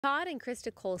Todd and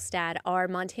Krista Kolstad are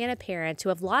Montana parents who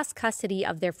have lost custody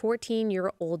of their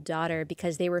 14-year-old daughter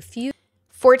because they refused.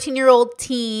 14-year-old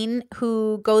teen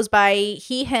who goes by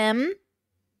he, him,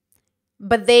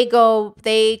 but they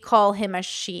call him a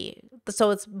she.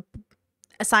 So it's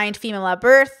assigned female at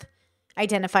birth,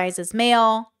 identifies as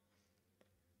male.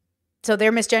 So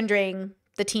they're misgendering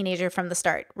the teenager from the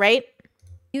start, right?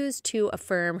 To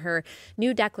affirm her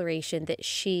new declaration that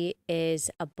she is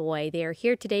a boy. They are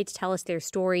here today to tell us their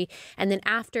story. And then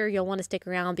after, you'll want to stick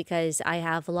around because I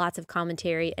have lots of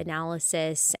commentary,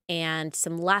 analysis, and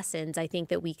some lessons I think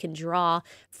that we can draw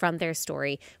from their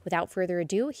story. Without further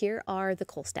ado, here are the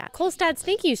Kolstads. Kolstads,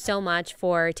 thank you so much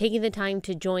for taking the time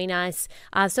to join us.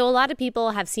 So a lot of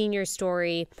people have seen your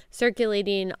story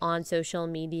circulating on social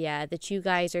media that you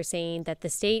guys are saying that the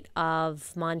state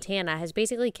of Montana has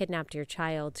basically kidnapped your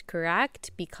child. Correct?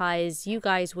 Because you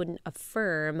guys wouldn't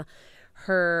affirm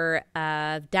her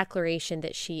declaration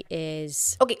that she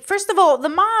is. Okay, first of all, the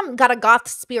mom got a goth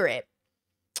spirit.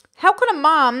 How could a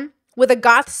mom with a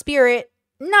goth spirit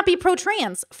not be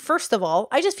pro-trans? First of all,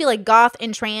 I just feel like goth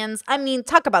and trans, I mean,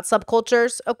 talk about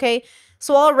subcultures, okay?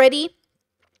 So already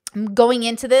going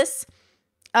into this,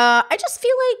 I just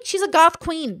feel like she's a goth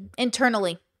queen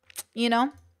internally, you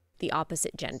know? The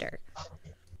opposite gender.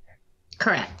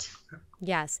 Correct.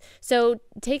 Yes. So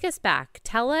take us back.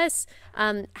 Tell us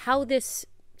how this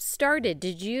started.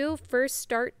 Did you first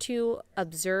start to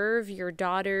observe your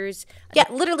daughter's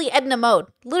literally Edna mode,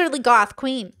 literally goth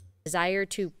queen desire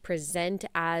to present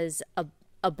as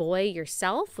a boy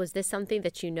yourself? Was this something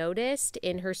that you noticed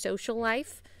in her social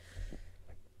life?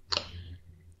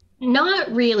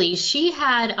 Not really. She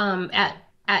had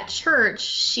at church,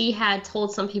 she had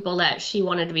told some people that she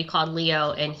wanted to be called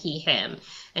Leo and he, him.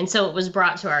 And so it was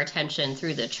brought to our attention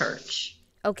through the church.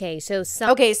 Okay,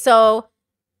 so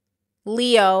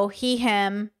Leo, he,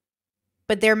 him,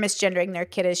 but they're misgendering their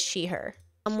kid as she, her.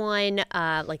 Someone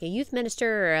like a youth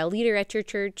minister or a leader at your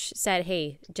church said,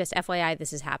 hey, just FYI,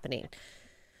 this is happening.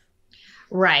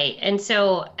 Right. And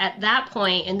so at that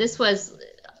point, and this was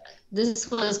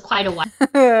quite a while.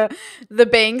 The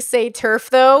bangs say turf,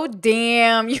 though.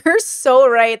 Damn, you're so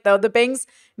right, though. The bangs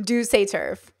do say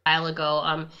turf. A while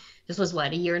ago. This was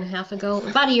what, a year and a half ago?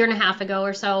 About a year and a half ago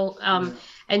or so.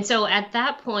 And so at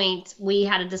that point, we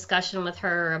had a discussion with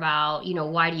her about,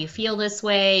 why do you feel this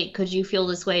way? Could you feel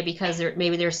this way because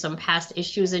maybe there's some past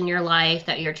issues in your life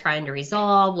that you're trying to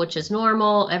resolve, which is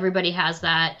normal. Everybody has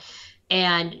that.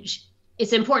 And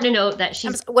it's important to note that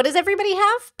what does everybody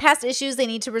have? Past issues they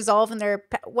need to resolve in their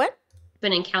what?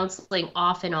 Been in counseling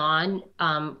off and on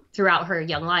throughout her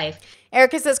young life.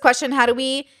 Erica says, question, how do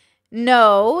we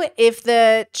know if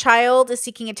the child is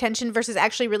seeking attention versus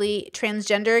actually really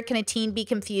transgender? Can a teen be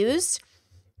confused?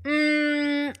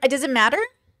 It doesn't matter,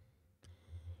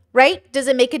 right? Does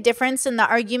it make a difference in the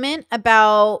argument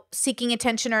about seeking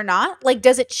attention or not? Like,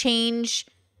 does it change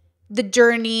the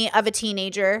journey of a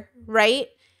teenager, right?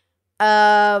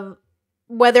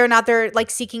 Whether or not they're like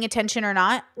seeking attention or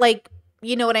not, like,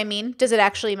 you know what I mean? Does it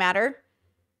actually matter?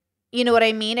 You know what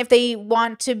I mean? If they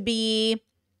want to be,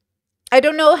 I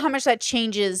don't know how much that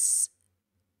changes.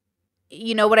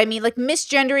 You know what I mean? Like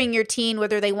misgendering your teen,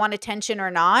 whether they want attention or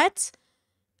not.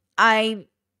 You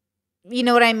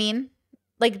know what I mean?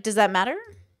 Like, does that matter?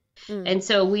 And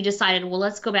so we decided, well,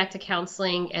 let's go back to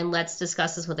counseling and let's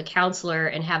discuss this with a counselor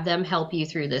and have them help you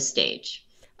through this stage.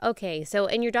 Okay. So,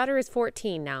 and your daughter is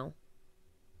 14 now.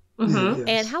 Mm-hmm. Yes.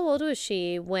 And how old was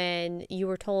she when you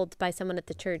were told by someone at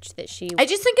the church that she... I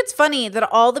just think it's funny that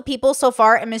all the people so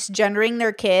far are misgendering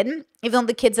their kid, even though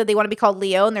the kid said they want to be called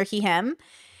Leo and they're he, him.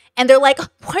 And they're like,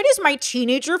 why does my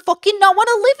teenager fucking not want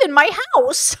to live in my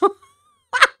house?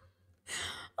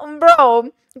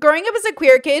 Bro, growing up as a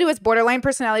queer kid who has borderline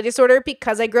personality disorder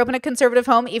because I grew up in a conservative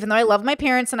home, even though I love my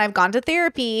parents and I've gone to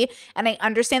therapy and I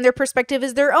understand their perspective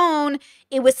is their own,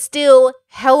 it was still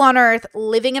hell on earth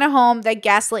living in a home that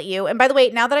gaslit you. And by the way,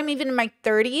 now that I'm even in my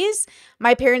 30s,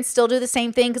 my parents still do the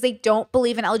same thing because they don't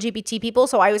believe in LGBT people.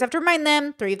 So I always have to remind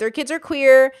them 3 of their kids are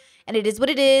queer and it is what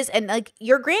it is. And like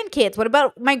your grandkids, what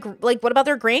about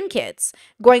their grandkids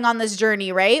going on this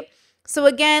journey, right? So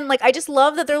again, like, I just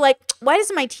love that they're like, why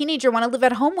doesn't my teenager want to live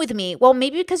at home with me? Well,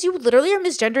 maybe because you literally are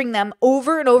misgendering them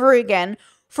over and over again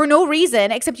for no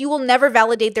reason, except you will never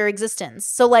validate their existence.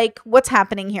 So like, what's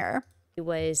happening here? He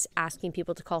was asking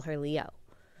people to call her Leo.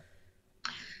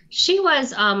 She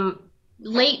was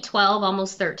late 12,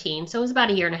 almost 13. So it was about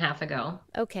a year and a half ago.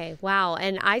 Okay. Wow.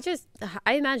 And I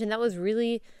imagine that was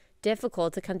really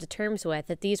difficult to come to terms with,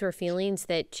 that these were feelings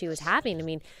that she was having. I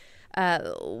mean,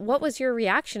 what was your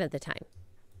reaction at the time?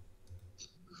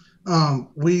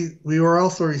 We were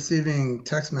also receiving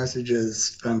text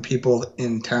messages from people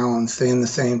in town saying the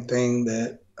same thing,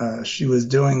 that she was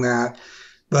doing that,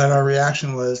 but our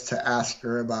reaction was to ask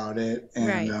her about it,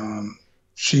 and Right.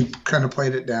 she kind of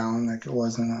played it down like it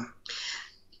wasn't a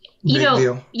You big know,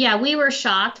 deal. yeah, we were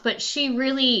shocked, but she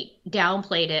really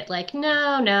downplayed it. Like,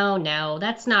 no, no, no,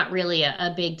 that's not really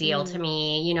a big deal to Mm,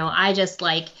 me. I just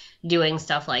like doing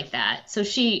stuff like that. So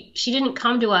she didn't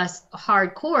come to us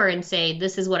hardcore and say,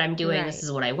 this is what I'm doing, this right.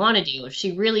 is what I want to do.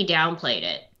 She really downplayed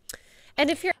it. And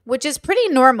if you're which is pretty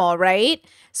normal, right?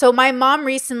 So my mom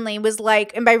recently was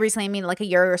like, and by recently I mean like a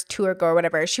year or two ago or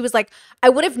whatever, she was like, I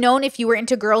would have known if you were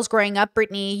into girls growing up,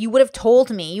 Brittany, you would have told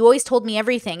me. You always told me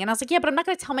everything. And I was like, yeah, but I'm not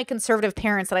going to tell my conservative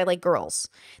parents that I like girls.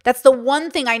 That's the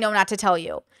one thing I know not to tell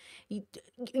you.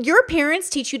 Your parents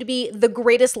teach you to be the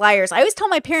greatest liars. I always tell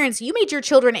my parents, you made your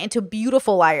children into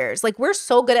beautiful liars. Like, we're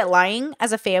so good at lying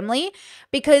as a family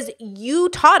because you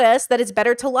taught us that it's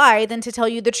better to lie than to tell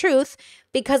you the truth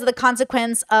because of the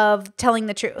consequence of telling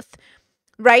the truth.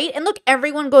 Right? And look,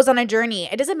 everyone goes on a journey.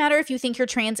 It doesn't matter if you think you're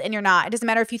trans and you're not. It doesn't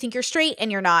matter if you think you're straight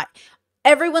and you're not.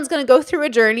 Everyone's going to go through a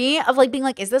journey of like being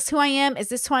like, is this who I am? Is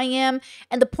this who I am?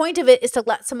 And the point of it is to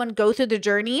let someone go through the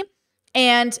journey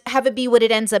and have it be what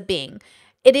it ends up being.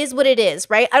 It is what it is,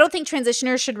 right? I don't think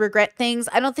transitioners should regret things.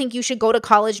 I don't think you should go to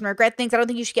college and regret things. I don't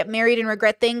think you should get married and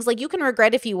regret things. Like, you can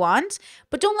regret if you want,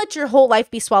 but don't let your whole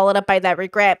life be swallowed up by that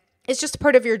regret. It's just a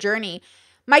part of your journey.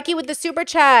 Mikey with the super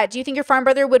chat. Do you think your farm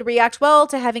brother would react well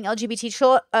to having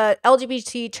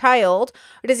LGBT child,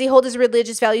 or does he hold his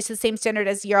religious values to the same standard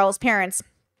as y'all's parents?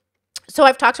 So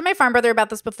I've talked to my farm brother about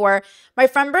this before. My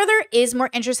farm brother is more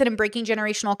interested in breaking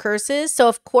generational curses. So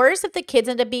of course, if the kids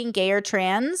end up being gay or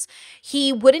trans,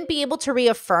 he wouldn't be able to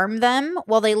reaffirm them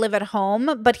while they live at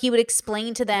home, but he would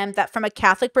explain to them that from a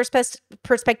Catholic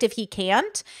perspective, he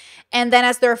can't. And then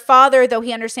as their father, though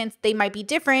he understands they might be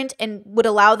different and would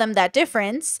allow them that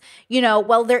difference,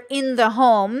 while they're in the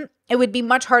home, it would be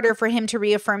much harder for him to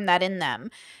reaffirm that in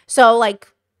them. So like,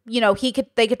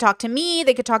 they could talk to me,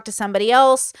 they could talk to somebody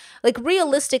else. Like,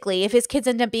 realistically, if his kids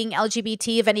end up being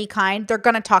LGBT of any kind, they're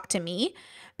going to talk to me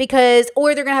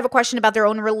or they're going to have a question about their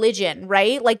own religion,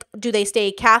 right? Like, do they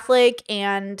stay Catholic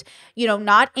and,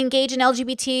 not engage in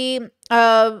LGBT,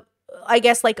 I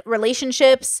guess, like,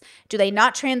 relationships? Do they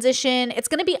not transition? It's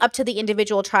going to be up to the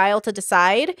individual child to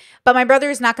decide, but my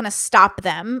brother is not going to stop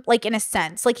them, like, in a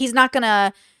sense. Like, he's not going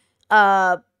to,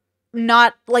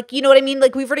 not like, you know what I mean?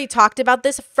 Like, we've already talked about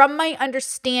this. From my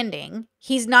understanding,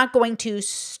 he's not going to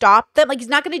stop them. Like, he's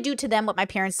not going to do to them what my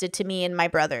parents did to me and my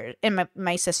brother and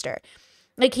my sister.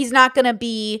 Like, he's going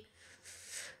to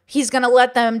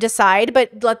let them decide,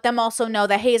 but let them also know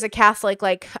that, hey, as a Catholic,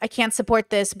 like, I can't support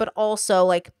this, but also,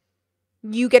 like,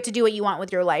 you get to do what you want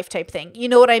with your life type thing. You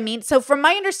know what I mean? So from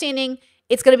my understanding,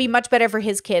 it's going to be much better for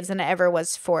his kids than it ever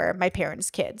was for my parents'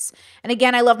 kids. And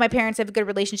again, I love my parents. I have a good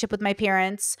relationship with my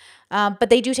parents. But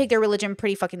they do take their religion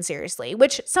pretty fucking seriously,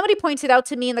 which somebody pointed out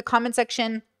to me in the comment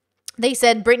section. They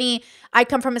said, Brittany, I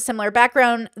come from a similar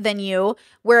background than you,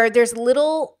 where there's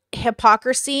little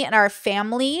hypocrisy in our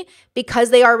family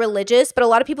because they are religious. But a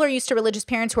lot of people are used to religious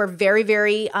parents who are very,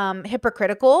 very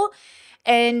hypocritical.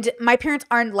 And my parents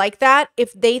aren't like that.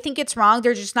 If they think it's wrong,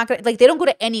 they're just not going to, like, they don't go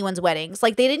to anyone's weddings.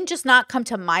 Like, they didn't just not come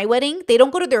to my wedding. They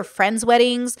don't go to their friends'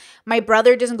 weddings. My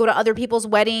brother doesn't go to other people's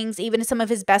weddings. Even some of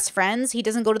his best friends, he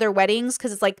doesn't go to their weddings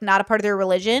because it's, like, not a part of their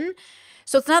religion.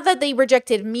 So it's not that they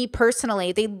rejected me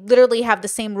personally. They literally have the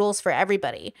same rules for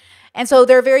everybody. And so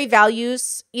they're very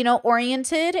values,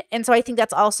 oriented. And so I think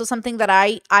that's also something that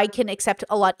I can accept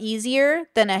a lot easier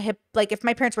than like, if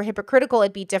my parents were hypocritical,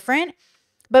 it'd be different.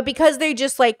 But because they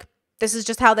just like, this is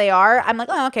just how they are, I'm like,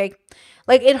 oh, okay.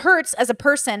 Like, it hurts as a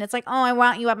person. It's like, oh, I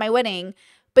want you at my wedding.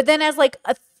 But then as like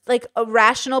a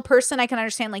rational person, I can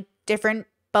understand, like, different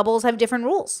bubbles have different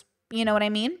rules. You know what I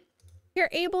mean? you're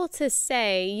able to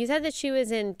say, you said that she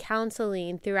was in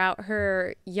counseling throughout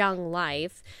her young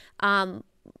life.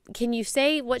 Can you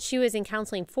say what she was in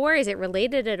counseling for? Is it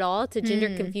related at all to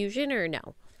gender confusion or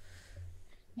no?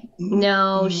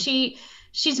 No,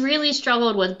 she's really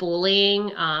struggled with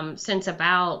bullying since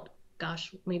about,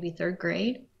 gosh, maybe third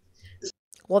grade.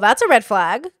 Well, that's a red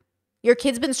flag. Your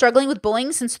kid's been struggling with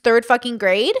bullying since third fucking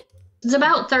grade? It's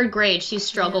about third grade. She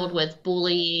struggled with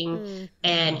bullying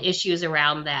and issues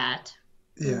around that.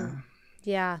 Yeah.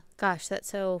 Yeah, gosh, that's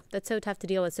so tough to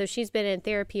deal with. So she's been in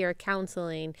therapy or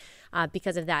counseling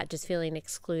because of that, just feeling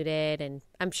excluded, and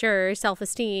I'm sure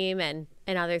self-esteem and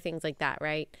other things like that,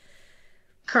 right?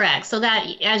 Correct. So that,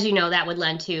 as you know, that would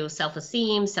lend to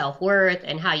self-esteem, self-worth,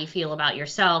 and how you feel about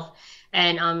yourself.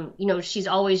 And she's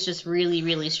always just really,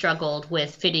 really struggled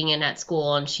with fitting in at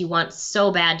school, and she wants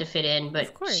so bad to fit in,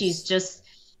 but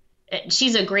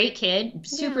she's a great kid,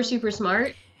 super, super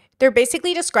smart. They're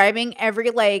basically describing every,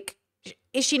 like,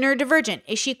 is she neurodivergent?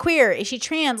 Is she queer? Is she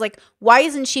trans? Like, why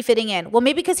isn't she fitting in? Well,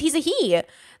 maybe because he's a he.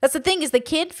 That's the thing, is the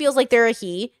kid feels like they're a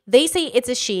he. They say it's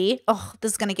a she. Oh,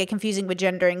 this is going to get confusing with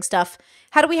gendering stuff.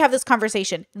 How do we have this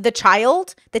conversation? The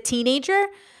child, the teenager?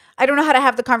 I don't know how to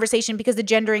have the conversation because the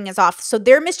gendering is off. So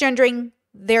they're misgendering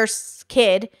their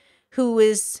kid, who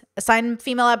is assigned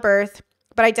female at birth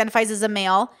but identifies as a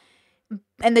male.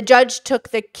 And the judge took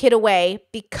the kid away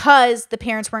because the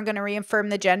parents weren't going to reaffirm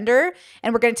the gender.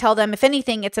 And we're going to tell them, if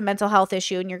anything, it's a mental health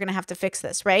issue and you're going to have to fix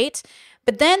this, right?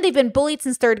 But then they've been bullied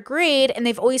since 3rd grade and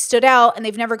they've always stood out and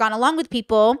they've never gone along with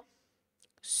people.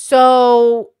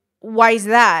 So why is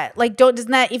that? Like,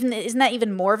 isn't that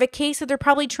even more of a case that they're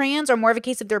probably trans, or more of a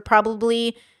case that they're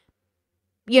probably,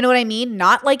 you know what I mean?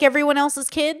 Not like everyone else's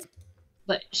kids.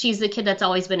 But she's the kid that's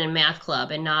always been in math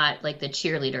club and not like the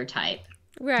cheerleader type.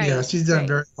 Right. Yeah, she's done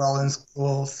very well in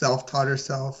school, self-taught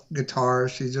herself, guitar.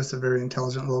 She's just a very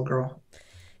intelligent little girl.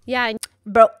 Yeah.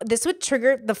 Bro, this would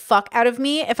trigger the fuck out of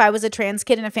me if I was a trans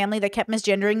kid in a family that kept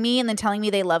misgendering me and then telling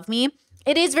me they love me.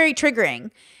 It is very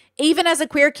triggering. Even as a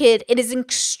queer kid, it is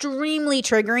extremely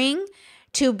triggering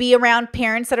to be around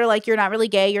parents that are like, you're not really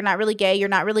gay, you're not really gay, you're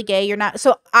not really gay, you're not.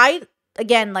 So I,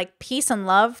 again, like, peace and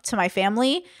love to my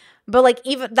family. But like,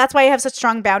 even that's why I have such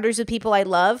strong boundaries with people I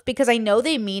love, because I know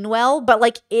they mean well, but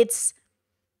like, it's,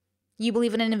 you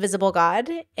believe in an invisible God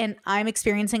and I'm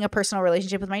experiencing a personal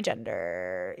relationship with my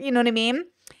gender. You know what I mean?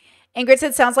 Ingrid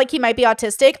said, sounds like he might be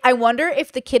autistic. I wonder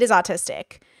if the kid is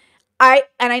autistic. I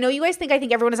know you guys think I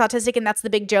think everyone is autistic and that's the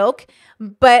big joke,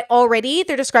 but already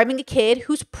they're describing a kid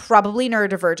who's probably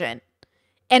neurodivergent.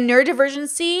 And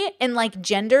neurodivergency and like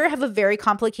gender have a very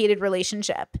complicated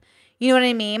relationship. You know what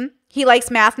I mean? He likes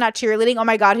math, not cheerleading. Oh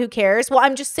my God, who cares? Well,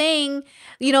 I'm just saying,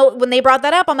 when they brought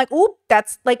that up, I'm like, ooh,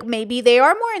 that's like, maybe they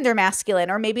are more in their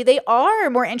masculine, or maybe they are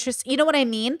more interested. You know what I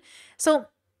mean? So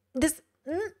this.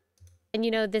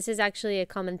 And this is actually a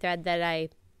common thread that I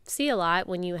see a lot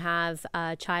when you have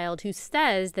a child who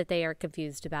says that they are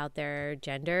confused about their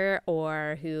gender,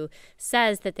 or who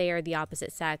says that they are the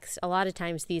opposite sex. A lot of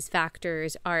times these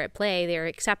factors are at play. They're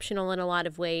exceptional in a lot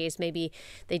of ways. Maybe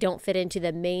they don't fit into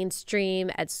the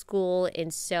mainstream at school.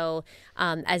 And so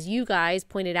as you guys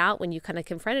pointed out when you kind of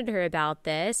confronted her about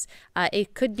this,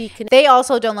 it could be they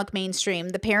also don't look mainstream.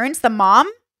 The parents, the mom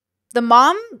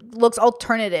looks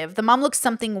alternative. The mom looks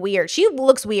something weird. She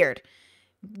looks weird.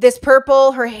 This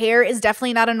purple, her hair is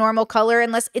definitely not a normal color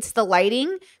unless it's the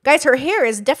lighting. Guys, her hair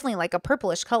is definitely like a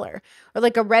purplish color, or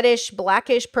like a reddish,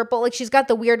 blackish purple. Like, she's got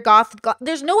the weird goth.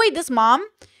 There's no way this mom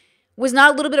was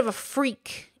not a little bit of a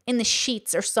freak in the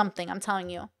sheets or something, I'm telling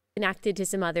you. Connected to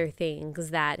some other things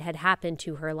that had happened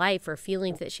to her life, or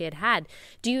feelings that she had had.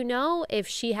 Do you know if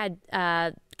she had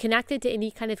connected to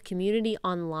any kind of community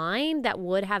online that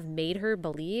would have made her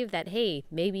believe that, hey,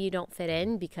 maybe you don't fit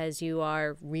in because you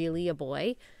are really a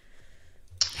boy?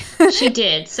 She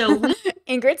did. So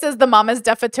Ingrid says the mom is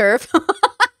deaf a turf.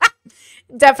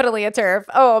 Definitely a turf.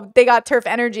 Oh, they got turf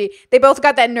energy. They both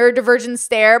got that neurodivergent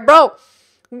stare.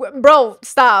 Bro,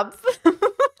 stop.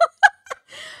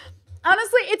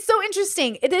 Honestly, it's so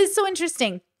interesting. It is so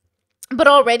interesting. But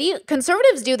already,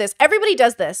 conservatives do this. Everybody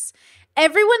does this.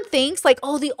 Everyone thinks like,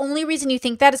 oh, the only reason you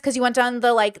think that is because you went down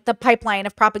the pipeline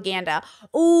of propaganda.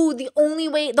 Oh, the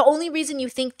only reason you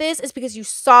think this is because you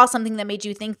saw something that made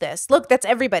you think this. Look, that's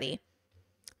everybody.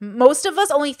 Most of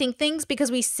us only think things because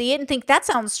we see it and think that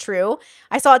sounds true.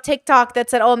 I saw a TikTok that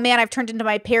said, oh man, I've turned into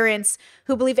my parents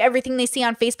who believe everything they see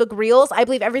on Facebook Reels. I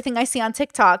believe everything I see on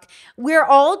TikTok. We're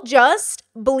all just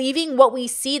believing what we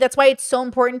see. That's why it's so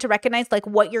important to recognize like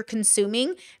what you're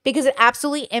consuming, because it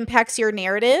absolutely impacts your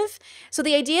narrative. So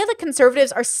the idea that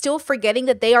conservatives are still forgetting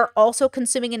that they are also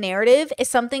consuming a narrative is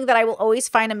something that I will always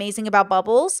find amazing about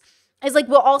bubbles. It's like,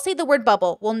 we'll all say the word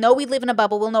bubble. We'll know we live in a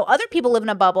bubble. We'll know other people live in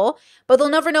a bubble, but they'll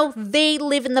never know they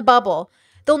live in the bubble.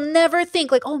 They'll never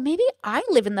think like, oh, maybe I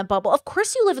live in the bubble. Of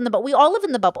course you live in the bubble. We all live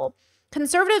in the bubble.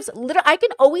 Conservatives, I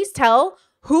can always tell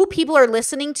who people are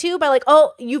listening to by like,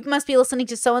 oh, you must be listening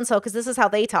to so-and-so because this is how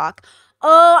they talk.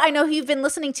 Oh, I know who you've been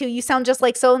listening to. You sound just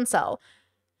like so-and-so.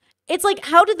 It's like,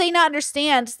 how did they not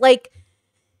understand? Like,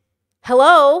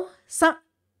 hello?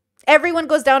 Everyone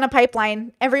goes down a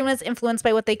pipeline. Everyone is influenced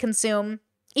by what they consume,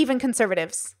 even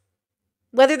conservatives.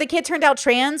 Whether the kid turned out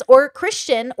trans or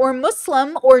Christian or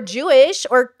Muslim or Jewish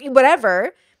or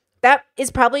whatever, that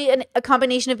is probably a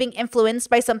combination of being influenced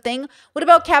by something. What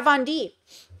about Kat Von D?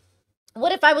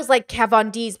 what if I was like, Kat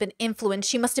Von D's been influenced?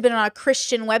 She must have been on a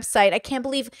Christian website. I can't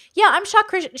believe. Yeah, I'm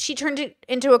shocked she turned it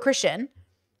into a Christian.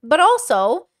 But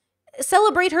also,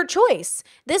 celebrate her choice.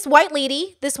 This white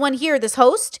lady, this one here, this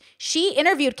host, she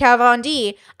interviewed Kat Von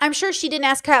D. I'm sure she didn't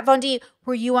ask Kat Von D,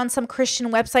 were you on some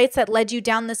Christian websites that led you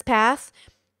down this path?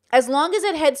 As long as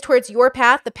it heads towards your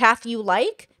path, the path you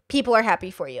like, people are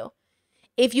happy for you.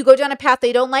 If you go down a path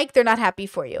they don't like, they're not happy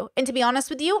for you. And to be honest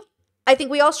with you, I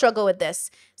think we all struggle with this.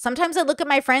 Sometimes I look at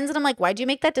my friends and I'm like, why'd you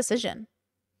make that decision?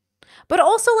 But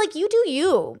also, like, you do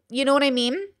you. You know what I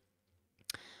mean?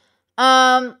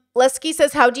 Lesky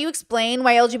says, how do you explain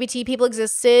why LGBT people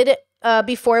existed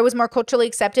before it was more culturally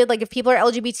accepted? Like, if people are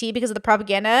LGBT because of the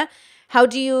propaganda, how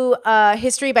do you why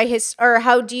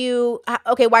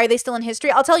are they still in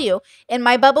history? I'll tell you. In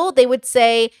my bubble, they would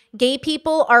say gay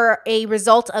people are a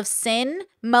result of sin,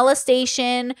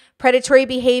 molestation, predatory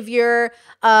behavior,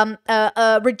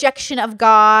 rejection of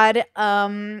God,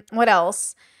 what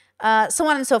else? So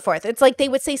on and so forth. It's like they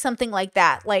would say something like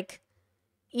that. Like,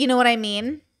 you know what I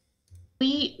mean?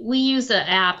 We use an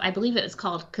app, I believe it was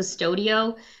called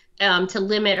Custodio, to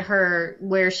limit her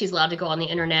where she's allowed to go on the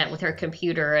internet with her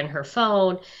computer and her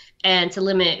phone, and to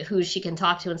limit who she can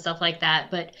talk to and stuff like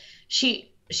that. But she's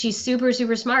super,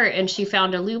 super smart, and she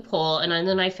found a loophole. And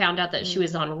then I found out that she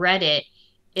was on Reddit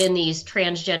in these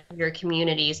transgender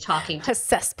communities talking to a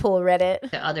cesspool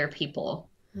Reddit to other people.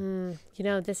 You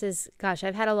know, this is, gosh,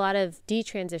 I've had a lot of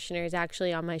detransitioners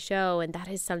actually on my show, and that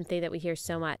is something that we hear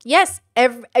so much. Yes, a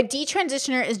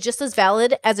detransitioner is just as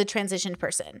valid as a transitioned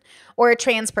person or a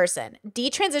trans person.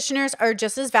 Detransitioners are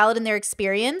just as valid in their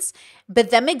experience,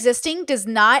 but them existing does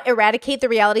not eradicate the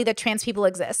reality that trans people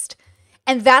exist.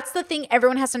 And that's the thing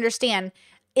everyone has to understand.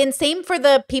 And same for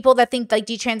the people that think like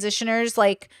detransitioners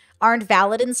like aren't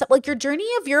valid and stuff. Like, your journey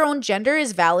of your own gender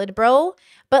is valid, bro.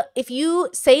 But if you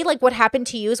say like what happened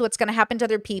to you is what's going to happen to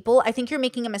other people, I think you're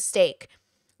making a mistake.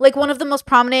 Like, one of the most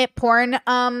prominent porn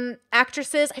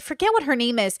actresses, I forget what her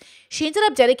name is. She ended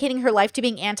up dedicating her life to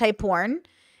being anti-porn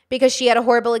because she had a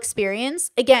horrible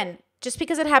experience. Again, just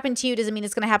because it happened to you doesn't mean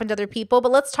it's going to happen to other people.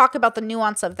 But let's talk about the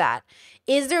nuance of that.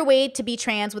 Is there a way to be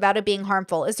trans without it being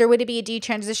harmful? Is there a way to be a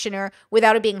detransitioner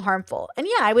without it being harmful? And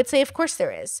yeah, I would say, of course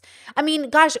there is. I mean,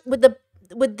 gosh, with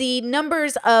the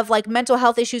numbers of like mental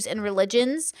health issues in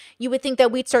religions, you would think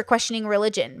that we'd start questioning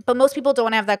religion. But most people don't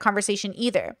want to have that conversation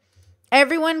either.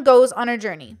 Everyone goes on a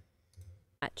journey.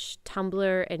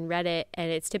 Tumblr and Reddit,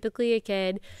 and it's typically a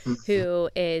kid who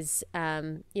is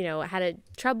had a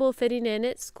trouble fitting in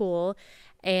at school,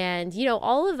 and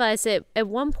all of us at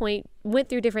one point went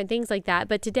through different things like that.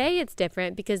 But today it's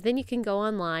different because then you can go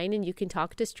online and you can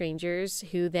talk to strangers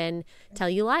who then tell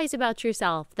you lies about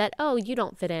yourself, that, oh, you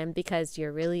don't fit in because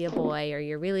you're really a boy or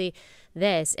you're really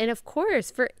this. And of course,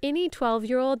 for any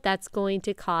 12-year-old, that's going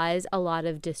to cause a lot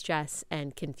of distress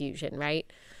and confusion, right?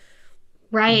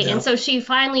 Right. Yeah. And so she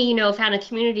finally, found a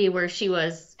community where she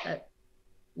was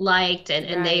liked,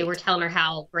 and they were telling her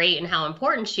how great and how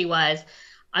important she was.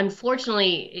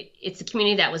 Unfortunately, it's a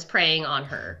community that was preying on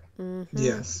her. Mm-hmm.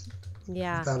 Yes.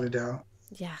 Yeah. Without a doubt.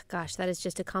 Yeah, gosh, that is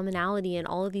just a commonality in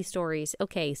all of these stories.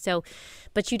 Okay, so,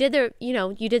 but you did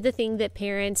the thing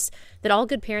that all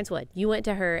good parents would. You went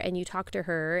to her and you talked to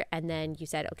her, and then you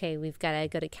said, okay, we've got to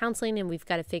go to counseling and we've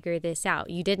got to figure this out.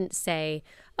 You didn't say,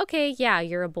 okay, yeah,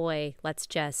 you're a boy, let's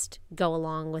just go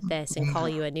along with this and call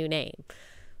you a new name.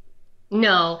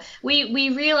 No,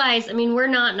 we realize, we're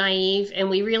not naive, and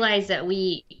we realize that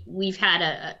we've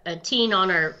had a teen on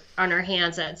our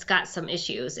hands that's got some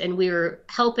issues, and we were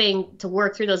helping to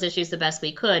work through those issues the best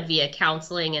we could via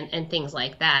counseling and things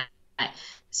like that.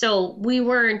 So we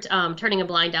weren't turning a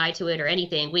blind eye to it or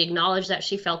anything. We acknowledged that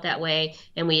she felt that way,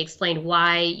 and we explained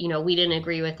why, we didn't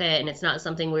agree with it, and it's not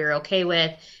something we were okay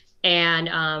with.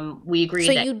 And we agreed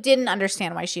that— So you didn't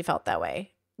understand why she felt that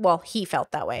way. Well, he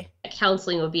felt that way.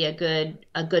 Counseling would be a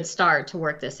good start to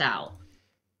work this out.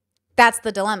 That's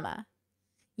the dilemma.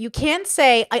 You can't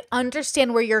say, I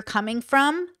understand where you're coming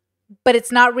from, but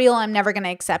it's not real. I'm never going to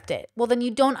accept it. Well, then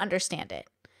you don't understand it.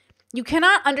 You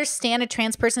cannot understand a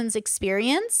trans person's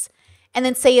experience and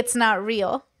then say it's not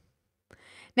real.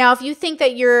 Now, if you think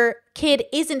that your kid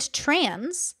isn't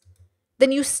trans,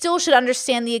 then you still should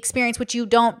understand the experience, which you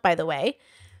don't, by the way,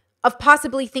 of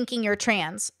possibly thinking you're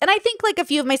trans. And I think like a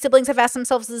few of my siblings have asked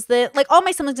themselves, is that like all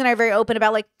my siblings and I are very open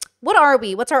about like, what are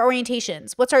we? What's our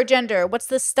orientations? What's our gender? What's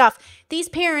this stuff? These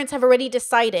parents have already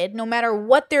decided no matter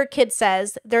what their kid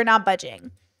says, they're not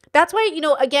budging. That's why,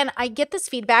 again, I get this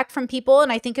feedback from people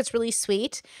and I think it's really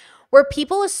sweet where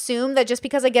people assume that just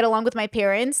because I get along with my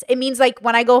parents, it means like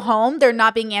when I go home, they're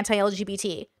not being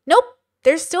anti-LGBT. Nope.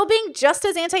 They're still being just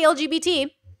as anti-LGBT.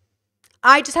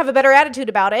 I just have a better attitude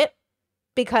about it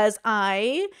because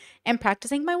I am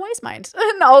practicing my wise mind.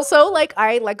 And also, like,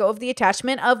 I let go of the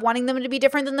attachment of wanting them to be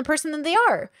different than the person that they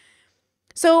are.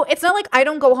 So it's not like I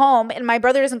don't go home and my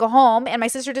brother doesn't go home and my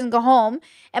sister doesn't go home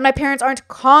and my parents aren't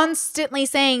constantly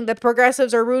saying that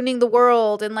progressives are ruining the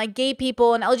world and like gay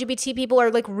people and LGBT people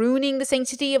are like ruining the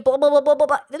sanctity of blah, blah, blah, blah, blah,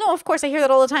 blah. No, of course I hear that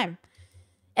all the time.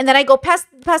 And then I go past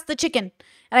the chicken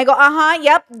and I go,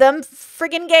 yep, them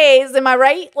friggin' gays. Am I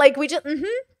right? Like we just, And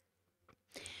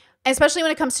especially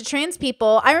when it comes to trans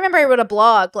people. I remember I wrote a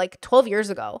blog like 12 years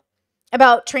ago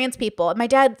about trans people. And my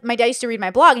dad used to read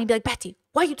my blog and he'd be like, Betty,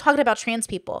 why are you talking about trans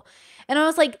people? And I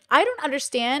was like, I don't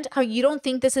understand how you don't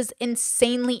think this is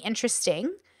insanely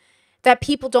interesting that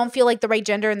people don't feel like the right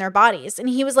gender in their bodies. And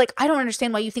he was like, I don't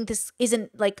understand why you think this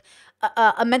isn't like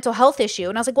a mental health issue.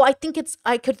 And I was like, well,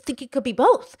 I could think it could be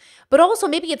both, but also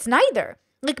maybe it's neither.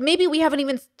 Like maybe we haven't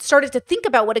even started to think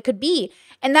about what it could be.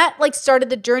 And that like started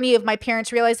the journey of my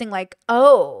parents realizing like,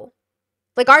 oh,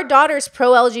 like our daughter's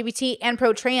pro-LGBT and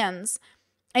pro-trans.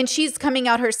 And she's coming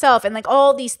out herself and like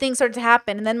all these things started to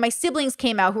happen. And then my siblings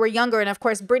came out who were younger. And of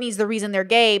course, Brittany's the reason they're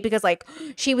gay because like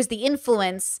she was the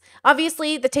influence.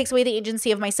 Obviously, that takes away the agency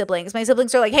of my siblings. My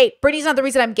siblings are like, hey, Brittany's not the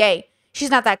reason I'm gay.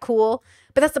 She's not that cool.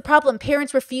 But that's the problem.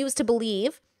 Parents refuse to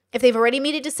believe if they've already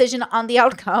made a decision on the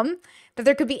outcome that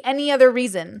there could be any other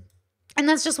reason. And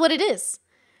that's just what it is.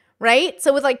 Right?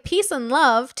 So with like peace and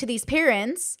love to these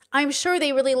parents, I'm sure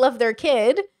they really love their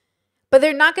kid. But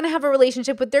they're not going to have a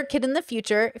relationship with their kid in the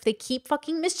future if they keep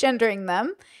fucking misgendering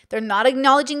them. They're not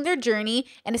acknowledging their journey.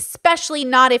 And especially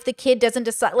not if the kid doesn't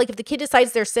decide, like if the kid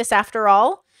decides they're cis after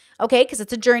all, okay, because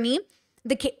it's a journey.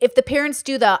 If the parents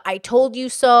do the, I told you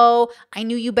so, I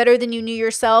knew you better than you knew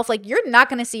yourself, like you're not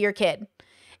going to see your kid.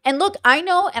 And look, I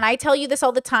know, and I tell you this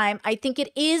all the time, I think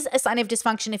it is a sign of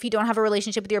dysfunction if you don't have a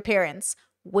relationship with your parents.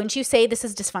 Wouldn't you say this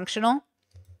is dysfunctional?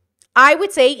 I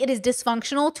would say it is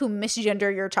dysfunctional to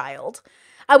misgender your child.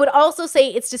 I would also say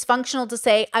it's dysfunctional to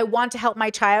say, I want to help my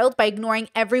child by ignoring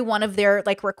every one of their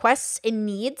like requests and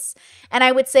needs. And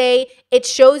I would say it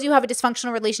shows you have a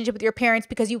dysfunctional relationship with your parents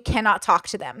because you cannot talk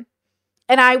to them.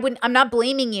 And I'm not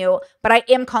blaming you, but I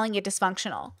am calling it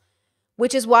dysfunctional.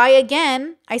 Which is why,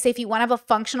 again, I say if you want to have a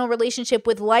functional relationship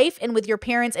with life and with your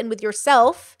parents and with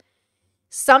yourself,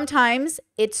 sometimes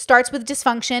it starts with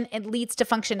dysfunction and leads to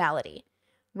functionality.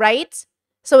 Right?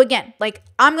 So again, like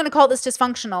I'm going to call this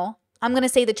dysfunctional. I'm going to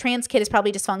say the trans kid is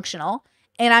probably dysfunctional.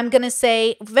 And I'm going to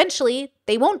say eventually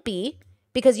they won't be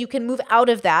because you can move out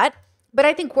of that. But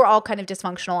I think we're all kind of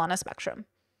dysfunctional on a spectrum.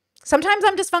 Sometimes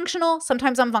I'm dysfunctional.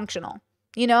 Sometimes I'm functional.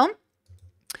 You know?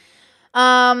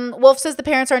 Wolf says the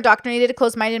parents are indoctrinated,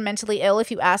 closed-minded, and mentally ill.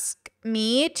 If you ask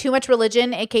me, too much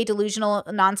religion, aka delusional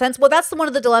nonsense. Well, that's one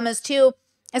of the dilemmas too,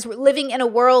 as we're living in a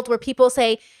world where people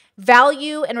say,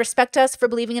 value and respect us for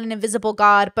believing in an invisible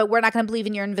God, but we're not going to believe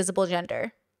in your invisible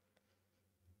gender.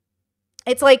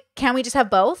 It's like, can we just have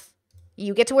both?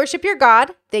 You get to worship your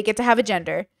God, they get to have a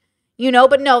gender. You know,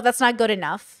 but no, that's not good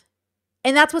enough.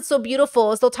 And that's what's so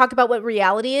beautiful is they'll talk about what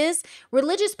reality is.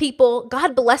 Religious people,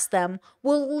 God bless them,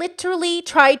 will literally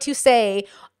try to say,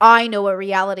 I know what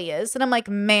reality is. And I'm like,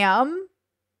 ma'am,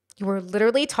 you were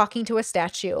literally talking to a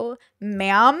statue.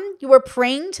 Ma'am, you were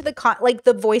praying to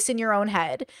the voice in your own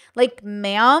head. Like,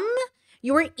 ma'am,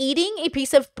 you were eating a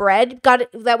piece of bread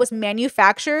that was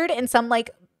manufactured in some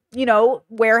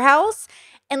warehouse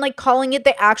and like calling it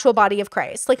the actual body of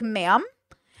Christ. Like, ma'am.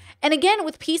 And again,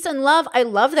 with peace and love, I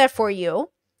love that for you.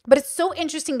 But it's so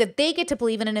interesting that they get to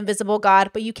believe in an invisible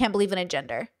God, but you can't believe in a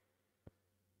gender.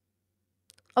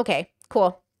 Okay,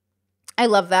 cool. I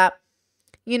love that.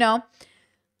 You know?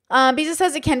 Bisa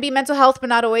says it can be mental health, but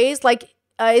not always. Like,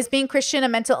 is being Christian a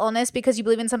mental illness because you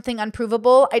believe in something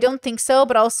unprovable? I don't think so,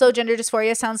 but also gender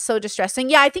dysphoria sounds so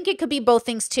distressing. Yeah, I think it could be both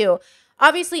things too.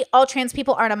 Obviously, all trans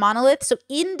people aren't a monolith, so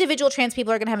individual trans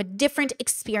people are going to have a different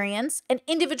experience, and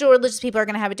individual religious people are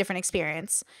going to have a different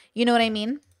experience. You know what I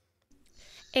mean?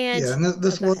 And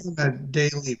this wasn't a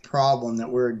daily problem that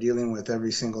we're dealing with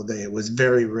every single day. It was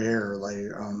very rare,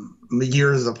 like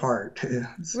years apart.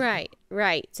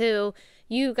 Right. So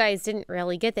you guys didn't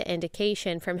really get the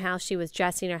indication from how she was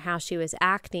dressing or how she was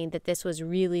acting that this was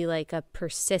really like a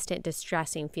persistent,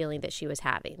 distressing feeling that she was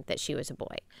having, that she was a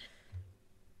boy.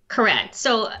 Correct.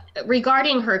 So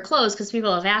regarding her clothes, because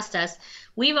people have asked us,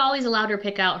 we've always allowed her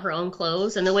pick out her own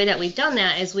clothes. And the way that we've done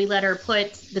that is we let her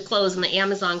put the clothes in the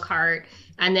Amazon cart.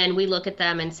 And then we look at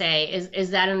them and say, is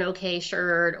that an okay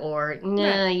shirt? Or,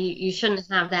 nah, you shouldn't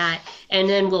have that. And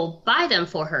then we'll buy them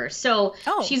for her. So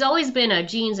she's always been a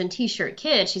jeans and T-shirt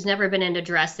kid. She's never been into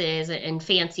dresses and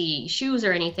fancy shoes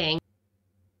or anything.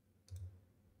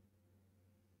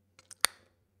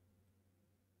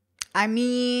 I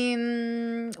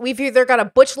mean, we've either got a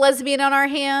butch lesbian on our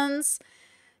hands,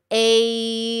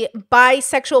 a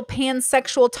bisexual,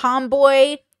 pansexual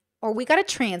tomboy, or we got a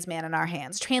trans man in our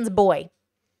hands. Trans boy.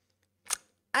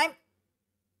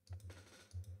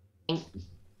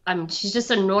 She's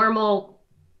just a normal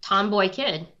tomboy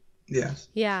kid. Yes.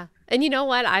 Yeah. And you know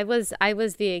what? I was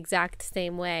the exact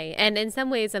same way. And in some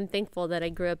ways, I'm thankful that I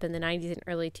grew up in the 90s and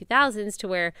early 2000s to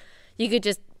where you could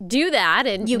just do that.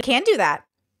 And you can do that.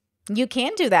 You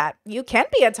can do that. You can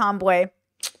be a tomboy.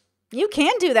 You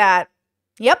can do that.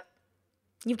 Yep.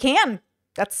 You can.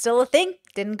 That's still a thing.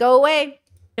 Didn't go away.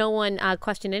 No one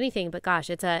questioned anything, but gosh,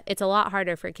 it's a lot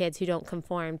harder for kids who don't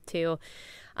conform to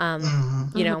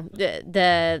you know,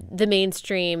 the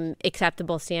mainstream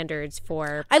acceptable standards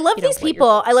for. I love these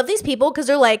people. I love these people because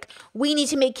they're like, we need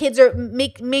to make kids or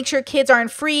make sure kids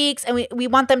aren't freaks, and we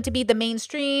want them to be the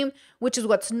mainstream, which is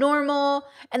what's normal.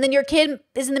 And then your kid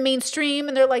is in the mainstream,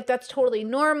 and they're like, that's totally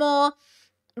normal.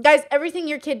 Guys, everything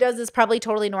your kid does is probably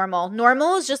totally normal.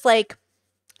 Normal is just like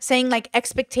saying like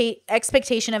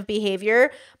expectation of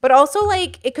behavior, but also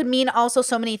like it could mean also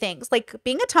so many things. Like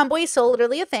being a tomboy is so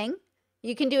literally a thing.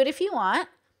 You can do it if you want.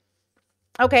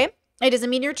 Okay. It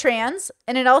doesn't mean you're trans.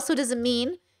 And it also doesn't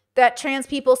mean that trans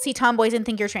people see tomboys and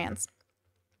think you're trans.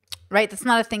 Right? That's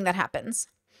not a thing that happens.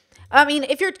 I mean,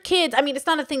 if you're kids, I mean, it's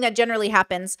not a thing that generally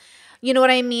happens. You know what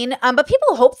I mean? But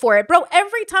people hope for it. Bro,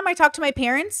 every time I talk to my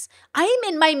parents, I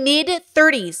am in my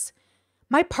mid-30s.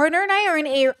 My partner and I are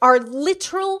in our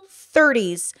literal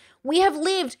 30s. We have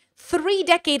lived 3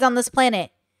 decades on this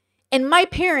planet. And my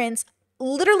parents,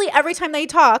 literally every time they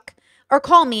talk or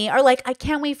call me, are like, I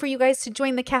can't wait for you guys to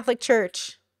join the Catholic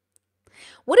Church.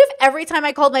 What if every time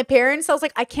I called my parents, I was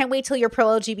like, I can't wait till you're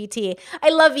pro-LGBT. I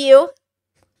love you.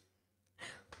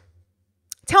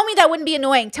 Tell me that wouldn't be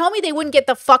annoying. Tell me they wouldn't get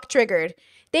the fuck triggered.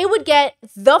 They would get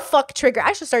the fuck triggered.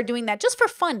 I should start doing that just for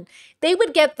fun. They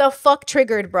would get the fuck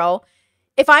triggered, bro.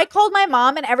 If I called my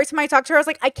mom and every time I talked to her, I was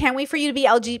like, I can't wait for you to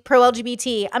be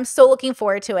pro-LGBT. I'm so looking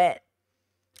forward to it.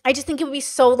 I just think it would be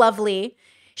so lovely.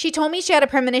 She told me she had a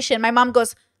premonition. My mom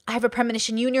goes, I have a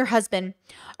premonition. You and your husband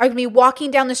are going to be walking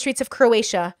down the streets of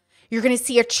Croatia. You're going to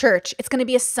see a church. It's going to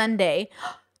be a Sunday.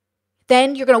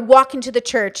 Then you're going to walk into the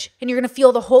church and you're going to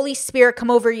feel the Holy Spirit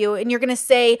come over you. And you're going to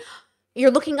say,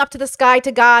 you're looking up to the sky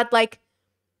to God like,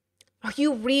 are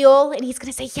you real? And he's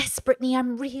going to say, yes, Brittany,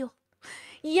 I'm real.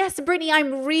 Yes, Brittany,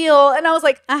 I'm real. And I was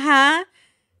like, uh-huh.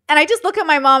 And I just look at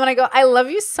my mom and I go, I love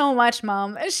you so much,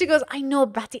 Mom. And she goes, I know,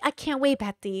 Betty. I can't wait,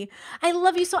 Betty. I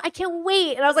love you so. I can't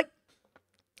wait. And I was like,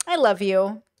 I love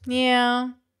you. Yeah.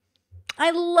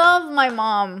 I love my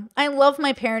mom. I love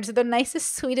my parents. They're the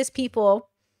nicest, sweetest people.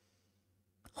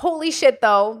 Holy shit,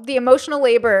 though. The emotional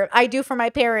labor I do for my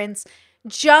parents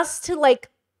just to like,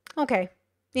 okay.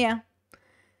 Yeah.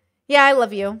 Yeah, I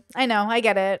love you. I know. I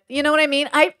get it. You know what I mean?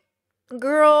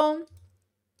 Girl.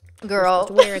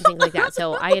 To wear and things like that.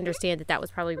 So I understand that was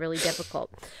probably really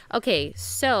difficult. Okay,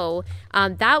 so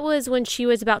that was when she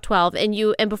was about 12,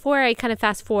 and before I kind of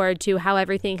fast forward to how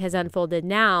everything has unfolded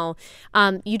now,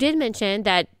 you did mention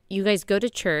that you guys go to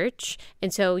church,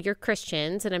 and so you're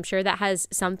Christians, and I'm sure that has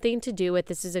something to do with,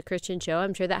 this is a Christian show,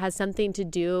 I'm sure that has something to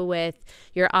do with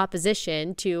your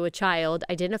opposition to a child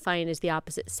identifying as the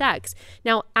opposite sex.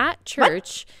 Now, at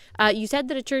church, you said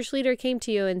that a church leader came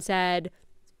to you and said,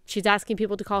 she's asking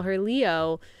people to call her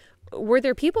Leo. Were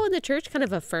there people in the church kind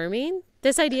of affirming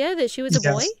this idea that she was a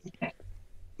boy?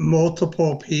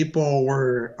 Multiple people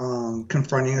were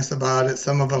confronting us about it.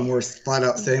 Some of them were flat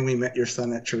out saying, we met your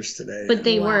son at church today. But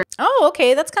they were. Oh,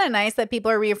 okay. That's kind of nice that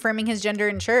people are reaffirming his gender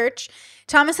in church.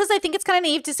 Thomas says, I think it's kind of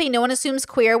naive to say no one assumes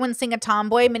queer when saying a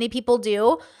tomboy. Many people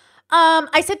do.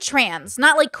 I said trans,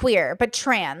 not like queer, but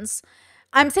trans.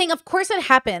 I'm saying, of course it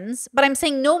happens, but I'm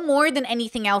saying no more than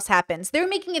anything else happens. They're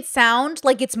making it sound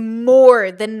like it's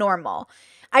more than normal.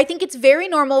 I think it's very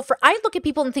normal I look at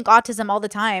people and think autism all the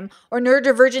time, or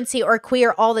neurodivergency or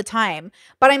queer all the time.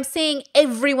 But I'm saying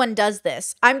everyone does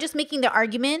this. I'm just making the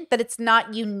argument that it's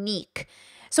not unique.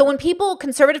 So when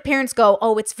conservative parents go,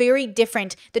 oh, it's very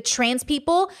different. The trans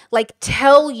people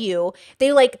tell you,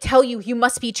 you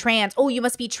must be trans. Oh, you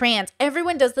must be trans.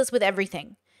 Everyone does this with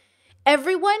everything.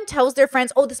 Everyone tells their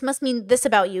friends, oh, this must mean this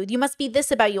about you. You must be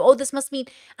this about you. Oh, this must mean,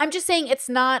 I'm just saying it's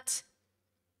not,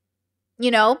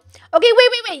 Okay,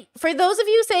 wait. For those of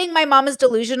you saying my mom is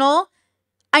delusional,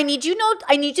 I need you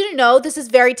to know this is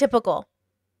very typical.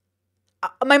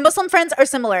 My Muslim friends are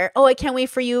similar. Oh, I can't wait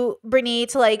for you, Brittany,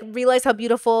 to realize how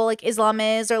beautiful Islam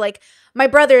is. Or my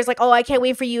brother's oh, I can't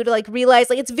wait for you to realize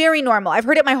it's very normal. I've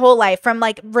heard it my whole life from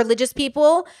religious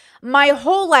people. My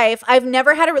whole life, I've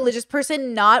never had a religious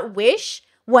person not wish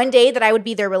one day that I would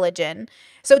be their religion.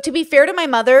 So to be fair to my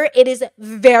mother, it is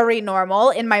very normal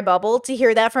in my bubble to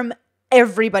hear that from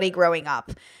everybody growing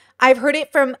up. I've heard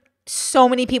it from so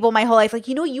many people my whole life. Like,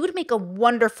 you would make a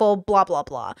wonderful blah, blah,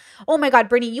 blah. Oh my God,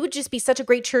 Brittany, you would just be such a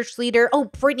great church leader. Oh,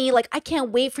 Brittany, like, I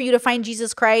can't wait for you to find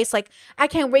Jesus Christ. Like, I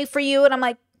can't wait for you. And I'm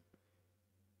like,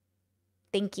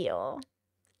 thank you.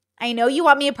 I know you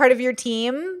want me a part of your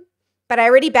team, but I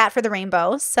already bat for the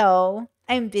rainbow. So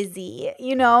I'm busy,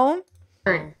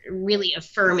 Weren't really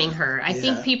affirming her. I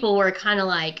think people were kind of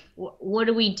like, what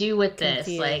do we do with this?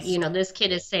 Confused. Like, this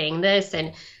kid is saying this,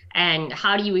 and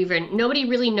how do you even, nobody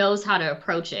really knows how to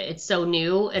approach it. It's so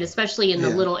new, and especially in the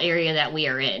little area that we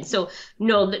are in. So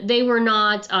no, they were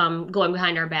not going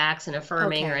behind our backs and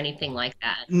affirming or anything like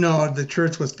that. No, the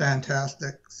church was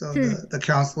fantastic. So the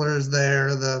counselors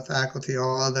there, the faculty,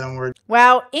 all of them were.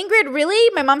 Wow. Ingrid,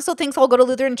 really? My mom still thinks I'll go to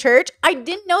Lutheran church? I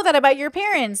didn't know that about your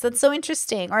parents. That's so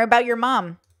interesting. Or about your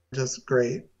mom. Just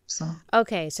great. So.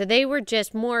 Okay, so they were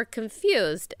just more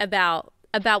confused about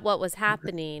what was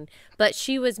happening, but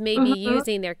she was maybe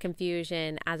using their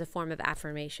confusion as a form of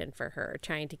affirmation for her,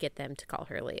 trying to get them to call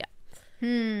her Leah.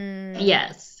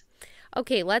 Yes.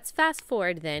 Okay, let's fast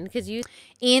forward then, because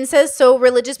Ian says, so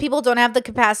religious people don't have the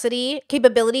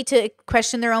capability to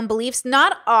question their own beliefs?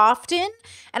 Not often,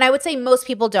 and I would say most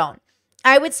people don't.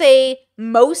 I would say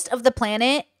most of the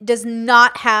planet does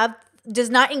not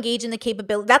engage in the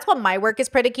capability. That's what my work is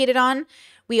predicated on.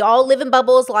 We all live in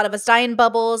bubbles. A lot of us die in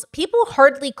bubbles. People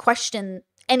hardly question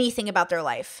anything about their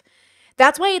life.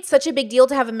 That's why it's such a big deal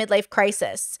to have a midlife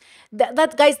crisis.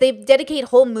 That guys, they dedicate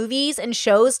whole movies and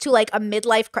shows to like a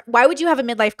midlife. Why would you have a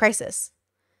midlife crisis?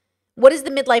 What is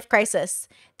the midlife crisis?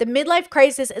 The midlife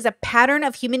crisis is a pattern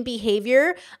of human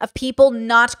behavior of people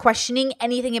not questioning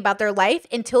anything about their life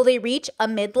until they reach a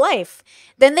midlife.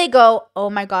 Then they go, oh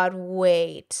my God,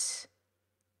 wait,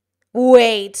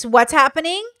 what's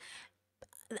happening?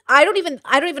 I don't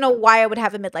even know why I would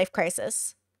have a midlife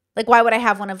crisis. Like, why would I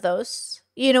have one of those?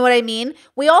 You know what I mean?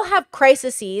 We all have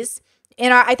crises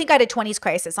I think I had a 20s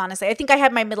crisis, honestly. I think I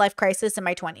had my midlife crisis in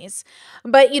my 20s.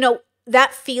 But,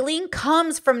 that feeling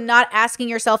comes from not asking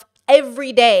yourself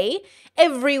every day,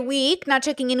 every week, not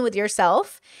checking in with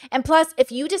yourself. And plus,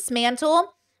 if you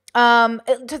dismantle,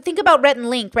 to think about Rhett and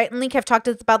Link. Rhett and Link have talked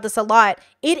about this a lot.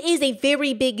 It is a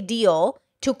very big deal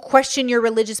to question your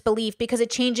religious belief because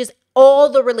it changes all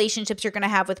the relationships you're going to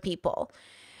have with people.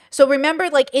 So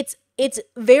remember, like, it's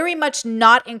very much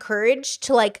not encouraged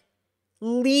to like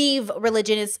leave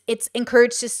religion. It's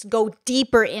encouraged to go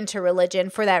deeper into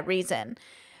religion for that reason.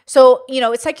 So,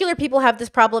 secular people have this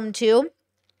problem too,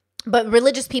 but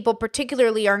religious people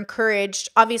particularly are encouraged,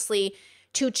 obviously,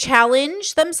 to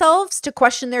challenge themselves, to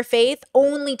question their faith,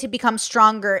 only to become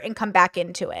stronger and come back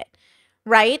into it,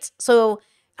 right? So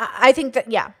I think that,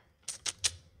 yeah.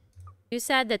 You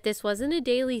said that this wasn't a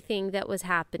daily thing that was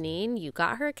happening. You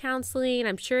got her counseling.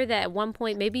 I'm sure that at one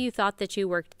point, maybe you thought that you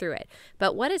worked through it.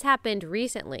 But what has happened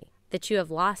recently that you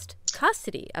have lost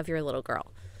custody of your little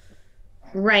girl?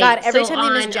 Right. God, every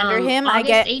time they misgender him, I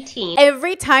get 18th.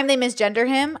 Every time they misgender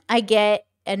him, I get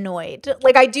annoyed.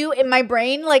 Like I do in my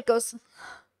brain, like goes, and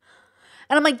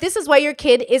I'm like, this is why your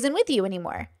kid isn't with you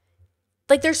anymore.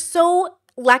 Like they're so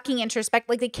lacking introspect.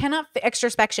 Like they cannot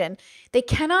extrospection. They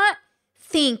cannot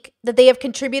think that they have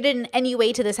contributed in any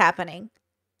way to this happening.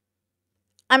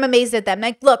 I'm amazed at them.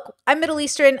 Like, look, I'm Middle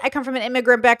Eastern. I come from an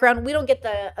immigrant background. We don't get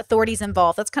the authorities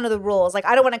involved. That's kind of the rules. Like,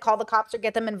 I don't want to call the cops or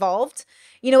get them involved.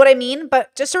 You know what I mean?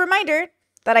 But just a reminder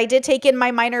that I did take in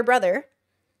my minor brother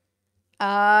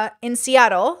in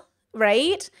Seattle,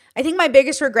 right? I think my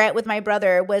biggest regret with my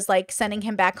brother was like sending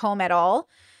him back home at all.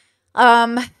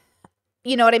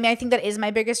 You know what I mean? I think that is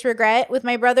my biggest regret with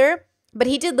my brother. But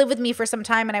he did live with me for some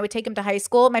time and I would take him to high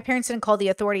school. My parents didn't call the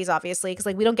authorities, obviously, because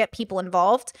like we don't get people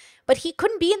involved. But he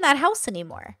couldn't be in that house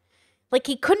anymore. Like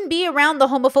he couldn't be around the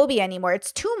homophobia anymore.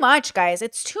 It's too much, guys.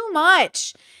 It's too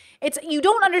much. You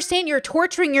don't understand. You're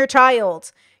torturing your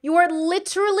child. You are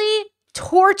literally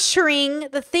torturing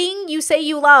the thing you say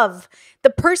you love. The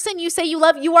person you say you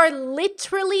love, you are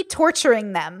literally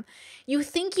torturing them. You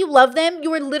think you love them.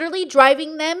 You are literally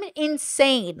driving them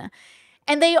insane.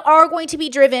 And they are going to be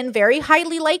driven very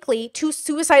highly likely to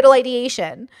suicidal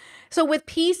ideation. So with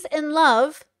peace and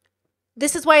love,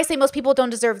 this is why I say most people don't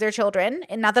deserve their children.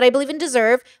 And not that I believe in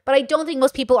deserve, but I don't think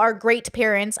most people are great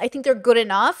parents. I think they're good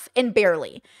enough and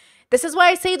barely. This is why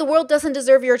I say the world doesn't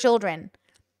deserve your children.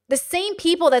 The same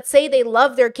people that say they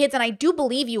love their kids, and I do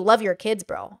believe you love your kids,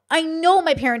 bro. I know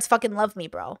my parents fucking love me,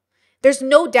 bro. There's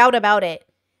no doubt about it.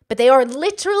 But they are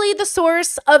literally the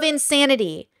source of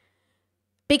insanity.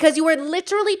 Because you are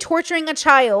literally torturing a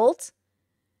child,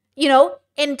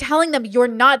 and telling them, you're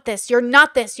not this, you're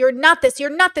not this, you're not this, you're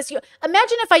not this.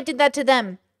 Imagine if I did that to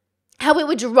them, how it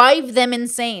would drive them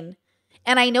insane.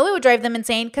 And I know it would drive them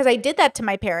insane because I did that to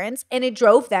my parents and it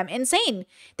drove them insane.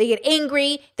 They get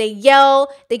angry, they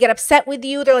yell, they get upset with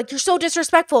you. They're like, you're so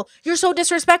disrespectful. You're so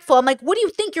disrespectful. I'm like, what do you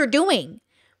think you're doing?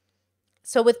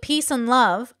 So with peace and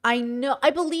love, I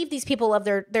believe these people love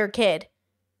their kid.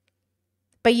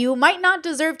 But you might not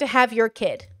deserve to have your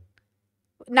kid.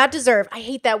 Not deserve. I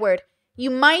hate that word.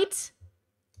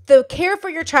 The care for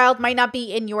your child might not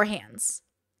be in your hands.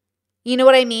 You know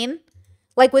what I mean?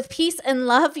 Like with peace and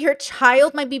love, your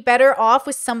child might be better off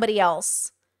with somebody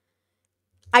else.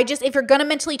 If you're going to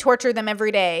mentally torture them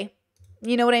every day,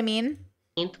 you know what I mean?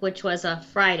 Which was a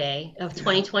Friday of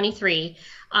 2023,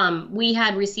 we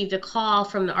had received a call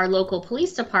from our local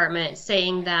police department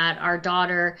saying that our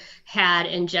daughter had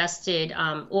ingested,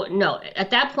 at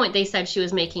that point they said she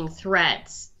was making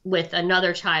threats with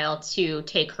another child to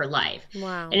take her life.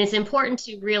 Wow. And it's important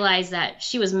to realize that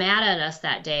she was mad at us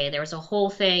that day. There was a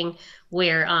whole thing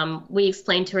where we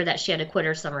explained to her that she had to quit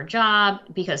her summer job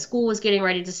because school was getting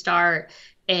ready to start.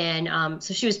 And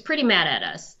so she was pretty mad at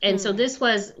us. And so this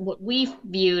was what we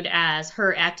viewed as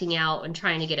her acting out and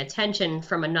trying to get attention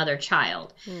from another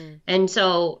child. And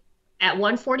so at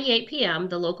 1:48 p.m.,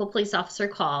 the local police officer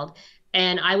called,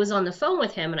 and I was on the phone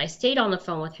with him, and I stayed on the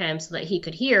phone with him so that he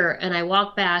could hear. And I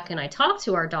walked back and I talked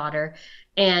to our daughter.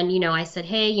 And, I said,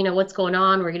 hey, what's going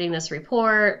on? We're getting this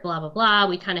report, blah, blah, blah.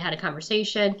 We kind of had a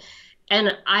conversation.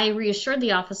 And I reassured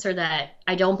the officer that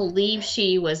I don't believe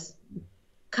she was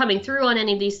coming through on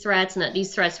any of these threats and that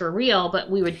these threats were real, but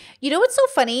we would... You know what's so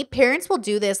funny? Parents will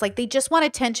do this. Like, they just want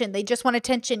attention. They just want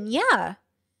attention. Yeah.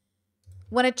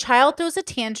 When a child throws a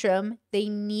tantrum, they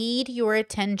need your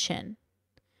attention.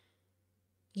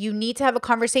 You need to have a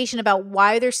conversation about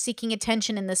why they're seeking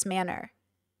attention in this manner.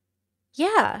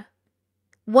 Yeah.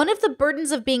 One of the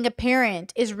burdens of being a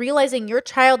parent is realizing your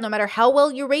child, no matter how well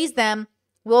you raise them,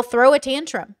 will throw a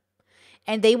tantrum.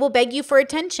 And they will beg you for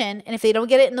attention. And if they don't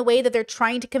get it in the way that they're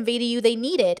trying to convey to you they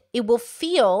need it, it will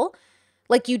feel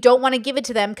like you don't want to give it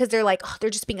to them because they're like, oh, they're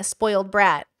just being a spoiled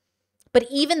brat. But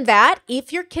even that,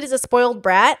 if your kid is a spoiled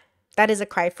brat, that is a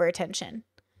cry for attention.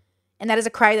 And that is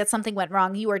a cry that something went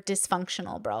wrong. You are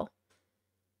dysfunctional, bro.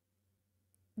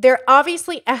 They're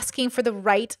obviously asking for the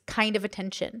right kind of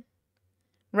attention,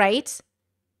 right?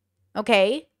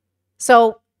 Okay.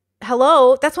 So,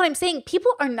 hello, that's what I'm saying.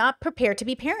 People are not prepared to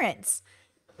be parents.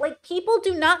 Like, people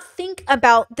do not think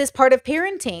about this part of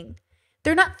parenting.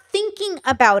 They're not thinking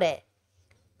about it.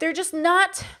 They're just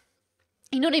not,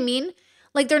 you know what I mean?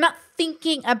 Like, they're not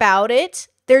thinking about it.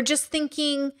 They're just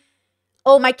thinking,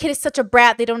 oh, my kid is such a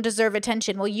brat, they don't deserve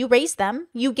attention. Well, you raised them.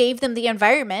 You gave them the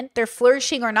environment. They're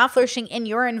flourishing or not flourishing in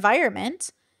your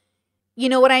environment. You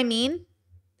know what I mean?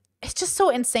 It's just so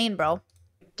insane, bro.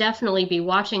 Definitely be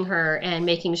watching her and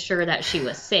making sure that she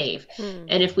was safe.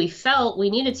 And if we felt we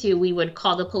needed to, we would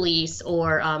call the police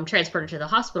or transport her to the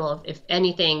hospital if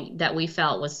anything that we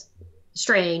felt was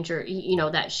strange or,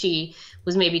 that she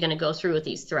was maybe going to go through with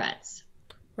these threats.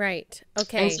 Right.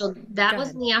 Okay. And so that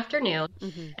was in the afternoon.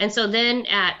 And so then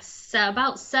at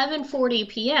about 7:40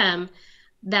 p.m.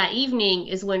 that evening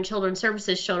is when Children's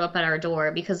Services showed up at our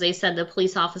door because they said the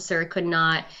police officer could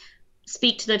not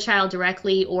speak to the child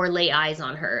directly or lay eyes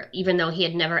on her, even though he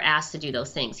had never asked to do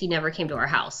those things. He never came to our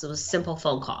house. It was a simple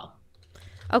phone call.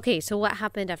 Okay, so what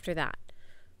happened after that?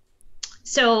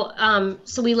 So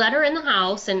we let her in the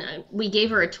house and we gave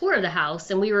her a tour of the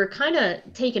house, and we were kind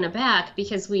of taken aback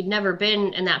because we'd never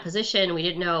been in that position. We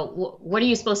didn't know what are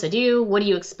you supposed to do? What do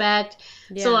you expect?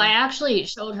 Yeah. So I actually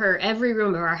showed her every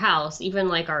room of our house, even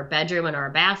like our bedroom and our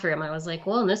bathroom. I was like,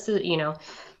 well, this is,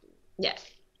 yeah.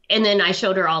 And then I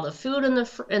showed her all the food in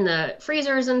the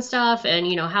freezers and stuff,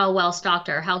 and how well stocked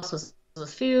our house was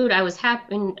with food. I was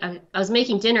happy. I was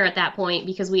making dinner at that point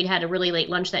because we'd had a really late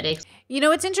lunch that day.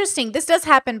 It's interesting. This does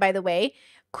happen, by the way.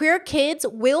 Queer kids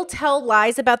will tell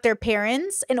lies about their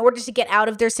parents in order to get out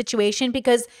of their situation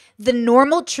because the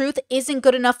normal truth isn't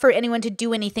good enough for anyone to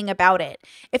do anything about it.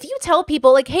 If you tell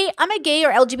people like, hey, I'm a gay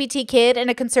or LGBT kid in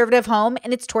a conservative home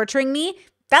and it's torturing me,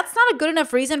 that's not a good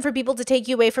enough reason for people to take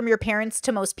you away from your parents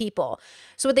to most people.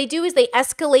 So what they do is they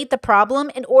escalate the problem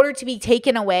in order to be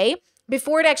taken away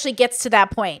before it actually gets to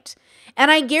that point. And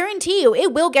I guarantee you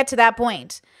it will get to that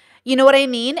point. You know what I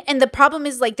mean? And the problem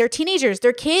is like they're teenagers,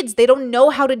 they're kids, they don't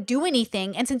know how to do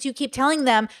anything. And since you keep telling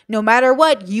them no matter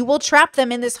what, you will trap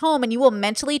them in this home and you will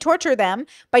mentally torture them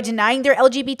by denying their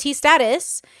LGBT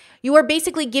status, you are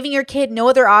basically giving your kid no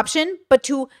other option but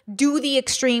to do the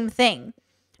extreme thing.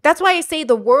 That's why I say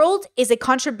the world is a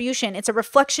contribution. It's a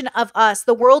reflection of us.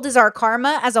 The world is our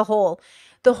karma as a whole.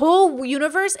 The whole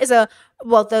universe is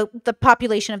the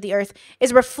population of the earth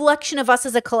is a reflection of us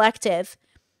as a collective.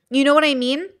 You know what I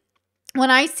mean? When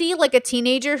I see like a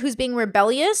teenager who's being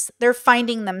rebellious, they're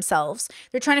finding themselves.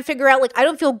 They're trying to figure out like, I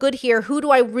don't feel good here. Who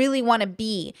do I really want to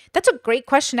be? That's a great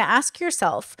question to ask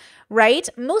yourself, right?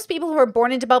 Most people who are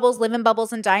born into bubbles live in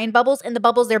bubbles and die in bubbles, and the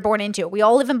bubbles they're born into. We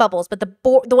all live in bubbles, but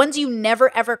the ones you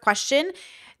never ever question,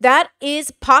 that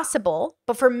is possible.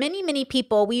 But for many, many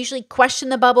people, we usually question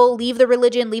the bubble, leave the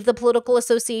religion, leave the political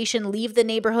association, leave the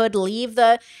neighborhood, leave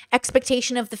the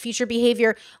expectation of the future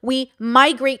behavior. We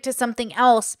migrate to something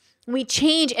else. We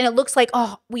change, and it looks like,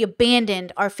 oh, we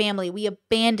abandoned our family. We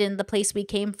abandoned the place we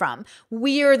came from.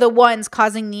 We're the ones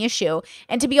causing the issue.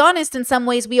 And to be honest, in some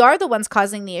ways, we are the ones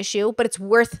causing the issue, but it's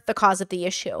worth the cause of the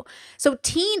issue. So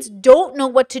teens don't know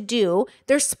what to do.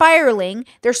 They're spiraling.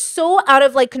 They're so out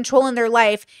of like control in their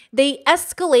life. They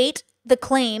escalate the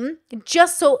claim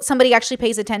just so somebody actually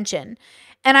pays attention.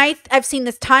 And I've seen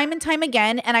this time and time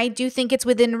again, and I do think it's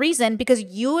within reason because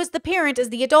you as the parent, as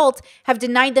the adult, have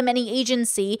denied them any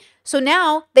agency. So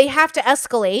now they have to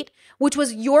escalate, which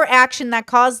was your action that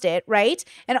caused it, right?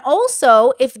 And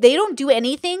also, if they don't do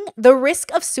anything, the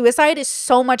risk of suicide is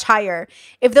so much higher.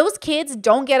 If those kids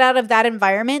don't get out of that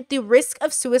environment, the risk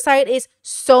of suicide is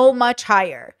so much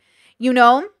higher, you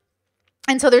know?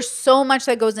 And so there's so much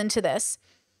that goes into this.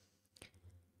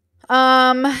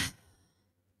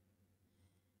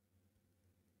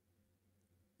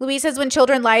 Louise says when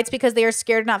children lie, it's because they are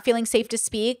scared of not feeling safe to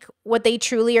speak what they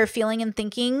truly are feeling and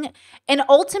thinking. And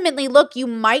ultimately, look, you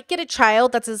might get a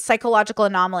child that's a psychological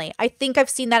anomaly. I think I've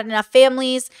seen that in enough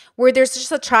families where there's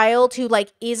just a child who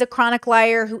like is a chronic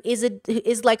liar, who is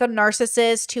like a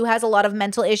narcissist, who has a lot of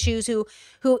mental issues, who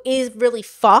is really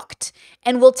fucked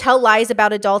and will tell lies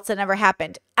about adults that never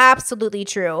happened. Absolutely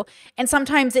true. And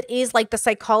sometimes it is like the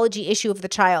psychology issue of the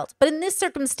child. But in this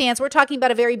circumstance, we're talking about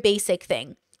a very basic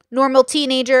thing. Normal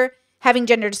teenager having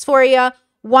gender dysphoria,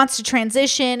 wants to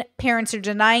transition, parents are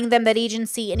denying them that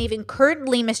agency and even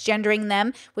currently misgendering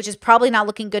them, which is probably not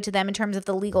looking good to them in terms of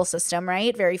the legal system,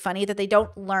 right? Very funny that they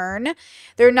don't learn.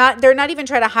 They're not even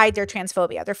trying to hide their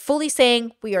transphobia. They're fully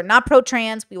saying, we are not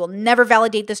pro-trans, we will never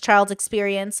validate this child's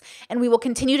experience, and we will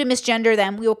continue to misgender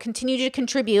them. We will continue to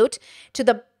contribute to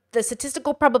the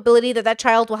statistical probability that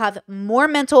child will have more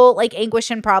mental like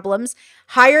anguish and problems,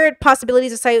 higher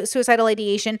possibilities of suicidal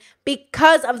ideation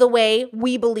because of the way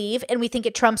we believe and we think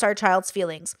it trumps our child's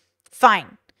feelings.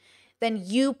 Fine. Then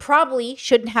you probably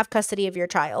shouldn't have custody of your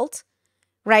child,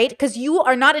 right? Because you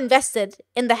are not invested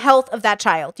in the health of that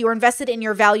child. You are invested in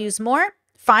your values more.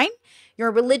 Fine.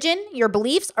 Your religion, your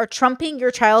beliefs are trumping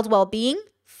your child's well-being.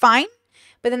 Fine.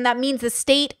 But then that means the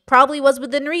state probably was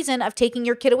within reason of taking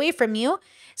your kid away from you,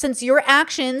 since your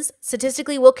actions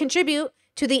statistically will contribute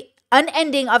to the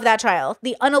unending of that child,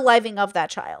 the unaliving of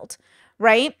that child,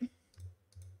 right?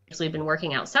 So we've been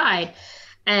working outside.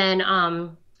 And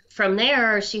from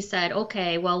there, she said,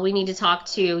 okay, well, we need to talk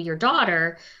to your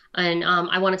daughter, and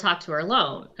I want to talk to her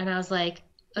alone. And I was like,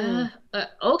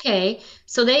 okay.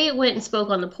 So they went and spoke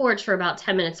on the porch for about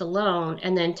 10 minutes alone.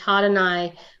 And then Todd and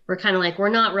I were kind of like, we're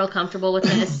not real comfortable with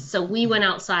this. So we went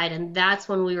outside, and that's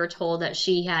when we were told that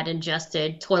she had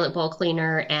ingested toilet bowl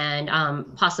cleaner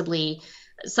and possibly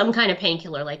some kind of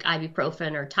painkiller like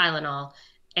ibuprofen or Tylenol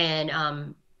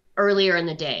and earlier in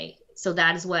the day. So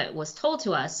that is what was told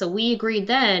to us. So we agreed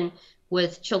then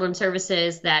with Children's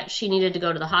Services that she needed to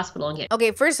go to the hospital and get.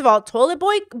 Okay, first of all, toilet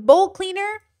bowl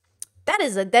cleaner, that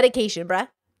is a dedication, bruh.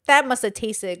 That must have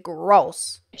tasted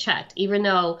gross. Checked, even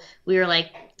though we were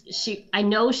like, I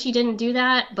know she didn't do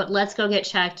that, but let's go get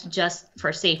checked just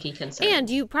for safety concerns. And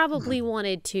you probably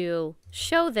wanted to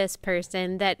show this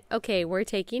person that, okay, we're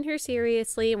taking her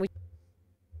seriously and we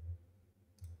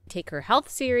take her health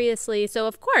seriously. So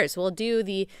of course we'll do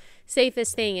the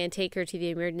safest thing and take her to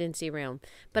the emergency room.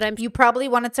 But you probably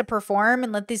wanted to perform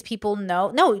and let these people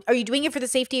know. No, are you doing it for the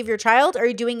safety of your child, or are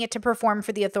you doing it to perform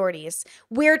for the authorities?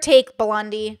 Weird take,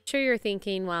 Blondie. Sure, you're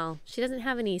thinking, well, she doesn't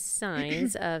have any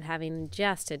signs of having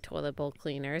ingested toilet bowl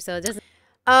cleaner, so it doesn't.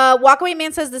 Walkaway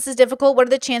Man says this is difficult. What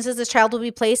are the chances this child will be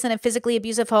placed in a physically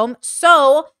abusive home?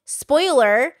 So,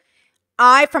 spoiler,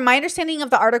 from my understanding of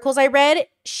the articles I read,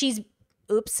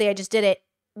 I just did it.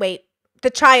 Wait, the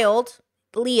child,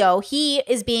 Leo, he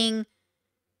is being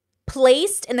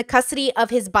placed in the custody of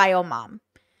his bio mom.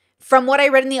 From what I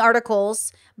read in the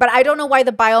articles, but I don't know why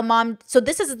the bio mom. So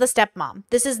this is the stepmom.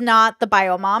 This is not the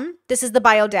bio mom. This is the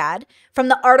bio dad. From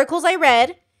the articles I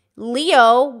read,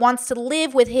 Leo wants to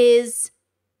live with his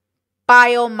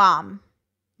bio mom.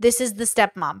 This is the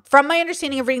stepmom. From my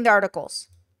understanding of reading the articles.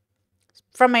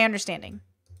 From my understanding.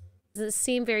 doesn't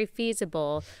seem very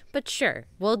feasible, but sure,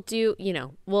 we'll do,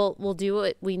 we'll do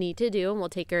what we need to do and we'll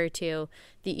take her to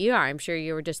the ER. I'm sure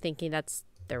you were just thinking that's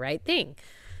the right thing.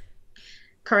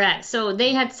 Correct. So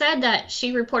they had said that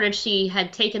she reported she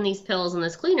had taken these pills and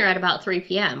this cleaner at about 3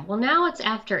 p.m. Well, now it's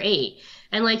after 8.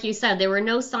 And like you said, there were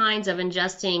no signs of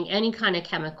ingesting any kind of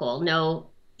chemical, no,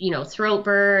 throat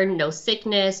burn, no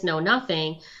sickness, no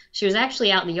nothing. She was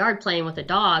actually out in the yard playing with a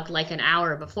dog like an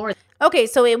hour before. Okay,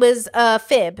 so it was a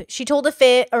fib. She told a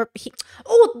fib, them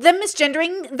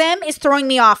misgendering them is throwing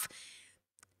me off.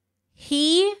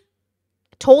 He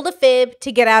told a fib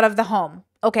to get out of the home.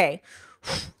 Okay.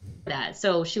 That.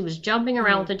 So she was jumping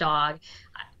around with the dog.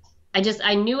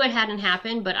 I knew it hadn't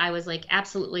happened, but I was like,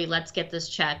 absolutely, let's get this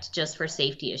checked just for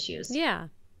safety issues. Yeah.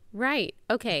 Right.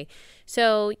 Okay.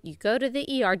 So you go to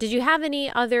the ER. Did you have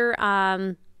any other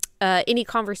any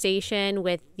conversation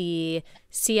with the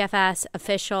CFS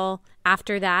official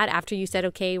after that? After you said,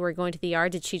 okay, we're going to the ER,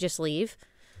 did she just leave?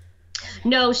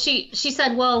 No, she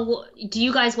said, well, do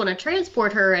you guys want to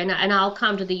transport her and I'll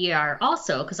come to the ER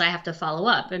also because I have to follow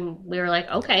up. And we were like,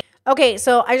 okay. Okay,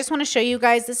 so I just want to show you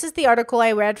guys. This is the article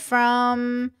I read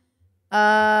from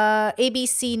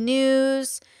ABC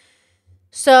News.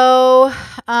 So,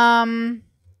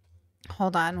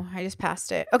 hold on. I just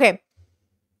passed it. Okay.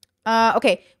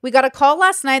 Okay. We got a call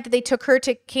last night that they took her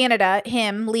to Canada.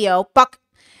 Him, Leo. Buck.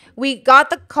 We got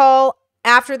the call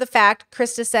after the fact.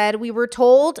 Krista said, we were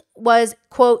told was,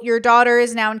 quote, your daughter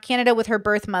is now in Canada with her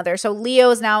birth mother. So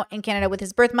Leo is now in Canada with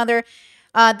his birth mother.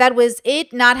 That was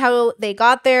it. Not how they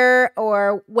got there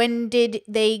or when did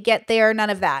they get there. None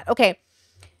of that. Okay.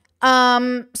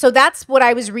 So that's what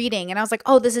I was reading. And I was like,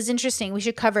 oh, this is interesting. We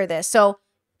should cover this. So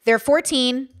they're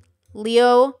 14.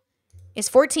 Leo is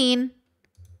 14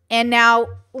 and now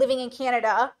living in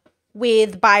Canada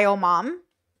with bio mom.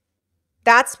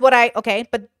 That's what okay.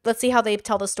 But let's see how they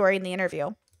tell the story in the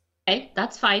interview. Okay,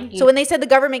 that's fine. So when they said the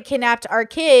government kidnapped our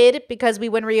kid because we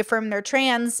wouldn't reaffirm their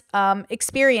trans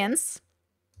experience.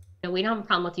 We don't have a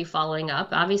problem with you following up.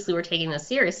 Obviously, we're taking this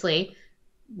seriously.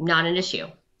 Not an issue.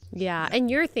 Yeah. And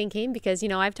you're thinking, because,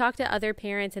 I've talked to other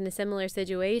parents in a similar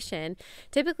situation,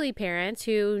 typically parents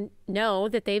who know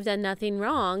that they've done nothing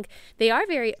wrong, they are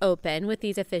very open with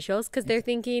these officials because they're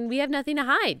thinking, we have nothing to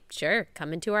hide. Sure,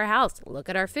 come into our house, look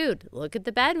at our food, look at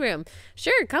the bedroom.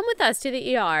 Sure, come with us to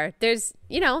the ER. There's,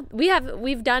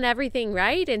 we've done everything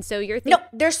right. And so you're thinking.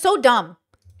 No, they're so dumb.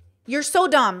 You're so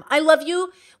dumb. I love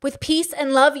you with peace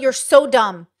and love. You're so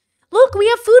dumb. Look, we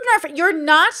have food in our You're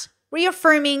not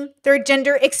reaffirming their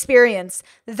gender experience,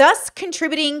 thus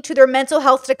contributing to their mental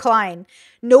health decline.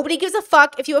 Nobody gives a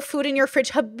fuck if you have food in your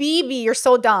fridge. Habibi, you're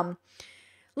so dumb.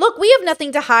 Look, we have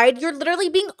nothing to hide. You're literally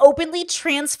being openly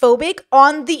transphobic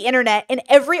on the internet in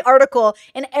every article,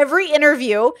 in every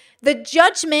interview. The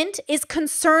judgment is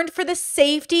concerned for the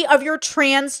safety of your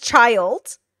trans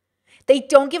child. They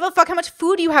don't give a fuck how much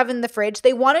food you have in the fridge.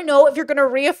 They want to know if you're going to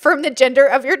reaffirm the gender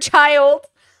of your child.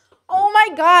 Oh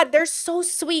my God, they're so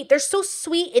sweet. They're so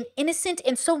sweet and innocent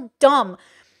and so dumb.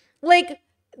 Like,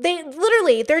 they're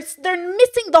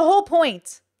missing the whole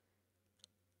point.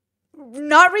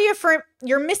 Not reaffirm,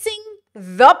 you're missing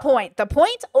the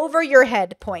point over your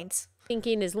head point.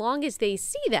 Thinking as long as they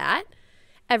see that,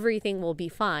 everything will be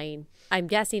fine. I'm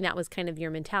guessing that was kind of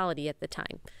your mentality at the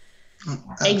time.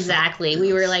 Exactly.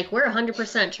 We were like, we're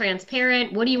 100%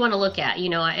 transparent. What do you want to look at?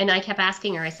 And I kept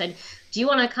asking her, I said, do you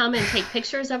want to come and take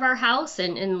pictures of our house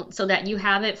and so that you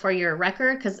have it for your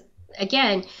record? Because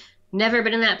again, never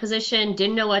been in that position,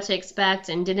 didn't know what to expect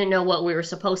and didn't know what we were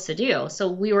supposed to do.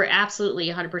 So we were absolutely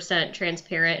 100%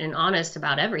 transparent and honest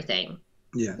about everything.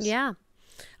 Yes. Yeah.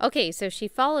 Okay. So she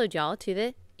followed y'all to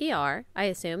the ER, I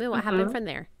assume. And what happened from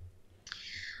there?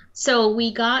 So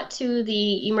we got to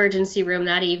the emergency room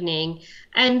that evening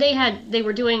and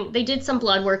they did some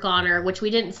blood work on her, which we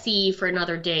didn't see for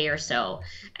another day or so.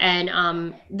 And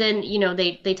then,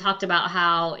 they talked about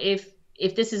how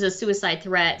if this is a suicide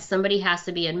threat, somebody has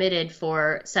to be admitted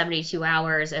for 72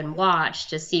 hours and watch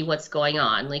to see what's going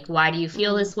on. Like, why do you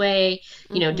feel this way?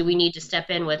 Do we need to step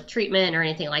in with treatment or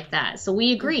anything like that? So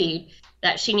we agreed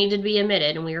that she needed to be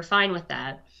admitted and we were fine with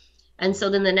that. And so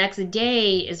then the next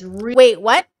day is Wait,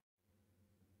 what?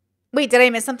 Wait, did I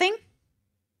miss something?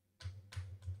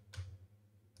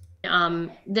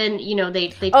 Then,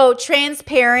 they Oh,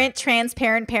 transparent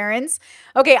parents.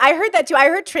 Okay, I heard that too. I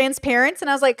heard transparent and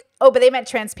I was like, oh, but they meant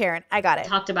transparent. I got it.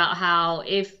 Talked about how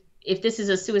if this is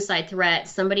a suicide threat,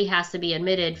 somebody has to be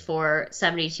admitted for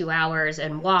 72 hours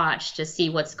and watch to see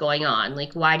what's going on.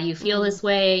 Like, why do you feel this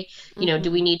way?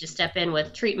 Do we need to step in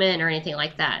with treatment or anything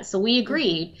like that? So we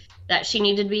agreed that she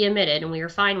needed to be admitted and we were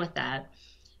fine with that.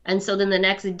 And so then the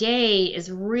next day is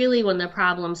really when the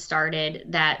problem started,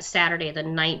 that Saturday, the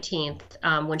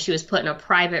 19th, when she was put in a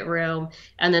private room.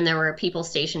 And then there were people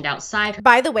stationed outside her.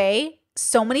 By the way,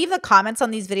 so many of the comments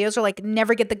on these videos are like,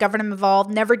 never get the government involved,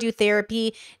 never do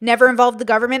therapy, never involve the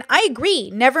government. I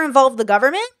agree. Never involve the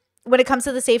government when it comes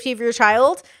to the safety of your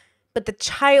child, but the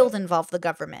child involved the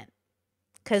government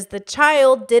because the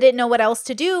child didn't know what else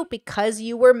to do because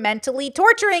you were mentally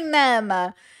torturing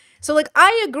them. So like,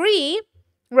 I agree,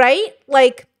 right?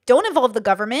 Like, don't involve the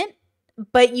government,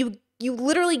 but you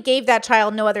literally gave that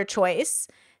child no other choice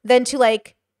than to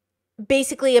like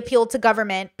basically appeal to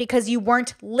government because you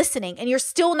weren't listening, and you're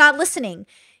still not listening.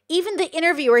 Even the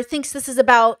interviewer thinks this is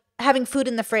about having food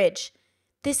in the fridge.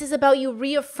 This is about you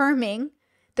reaffirming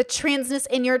the transness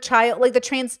in your child, like the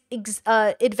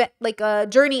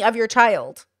journey of your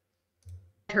child.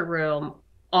 Her room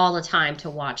all the time to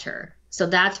watch her. So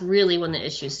that's really when the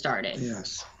issue started.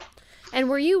 Yes. And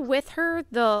were you with her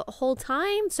the whole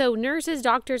time? So nurses,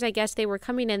 doctors, I guess they were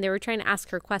coming in. They were trying to ask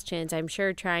her questions, I'm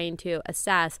sure, trying to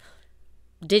assess,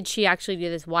 did she actually do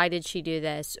this? Why did she do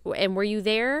this? And were you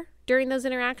there during those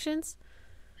interactions?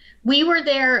 We were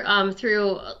there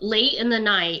through late in the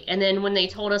night. And then when they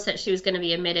told us that she was going to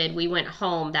be admitted, we went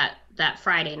home that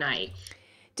Friday night.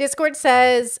 Discord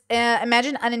says,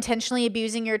 imagine unintentionally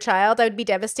abusing your child. I would be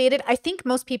devastated. I think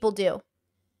most people do.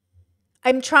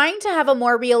 I'm trying to have a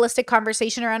more realistic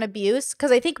conversation around abuse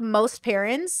because I think most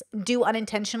parents do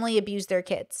unintentionally abuse their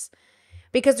kids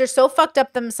because they're so fucked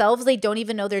up themselves, they don't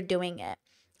even know they're doing it.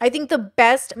 I think the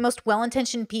best, most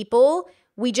well-intentioned people,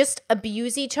 we just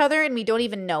abuse each other and we don't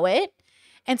even know it.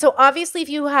 And so obviously if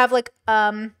you have like,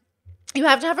 you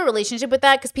have to have a relationship with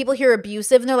that because people hear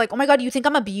abusive and they're like, oh my God, you think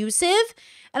I'm abusive?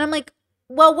 And I'm like,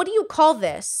 well, what do you call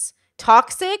this?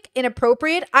 Toxic?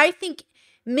 Inappropriate? I think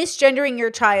misgendering your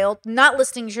child, not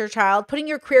listening to your child, putting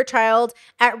your queer child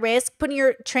at risk, putting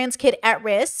your trans kid at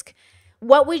risk.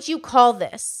 What would you call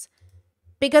this?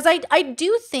 Because I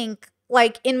do think,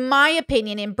 like, in my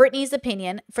opinion, in Brittany's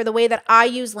opinion, for the way that I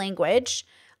use language,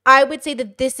 I would say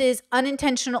that this is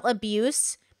unintentional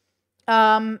abuse.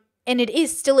 And it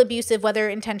is still abusive, whether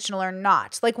intentional or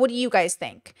not. Like, what do you guys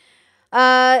think?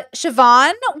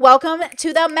 Siobhan, welcome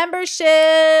to the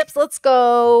memberships. Let's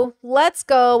go.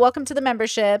 Welcome to the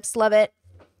memberships. Love it.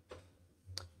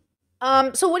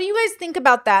 So what do you guys think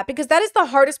about that? Because that is the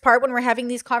hardest part when we're having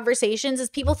these conversations is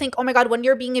people think, oh my God, when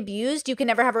you're being abused, you can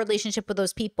never have a relationship with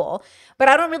those people. But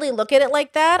I don't really look at it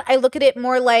like that. I look at it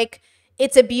more like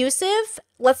it's abusive.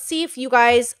 Let's see if you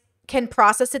guys can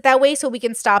process it that way so we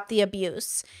can stop the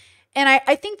abuse. And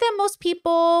I think that most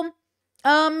people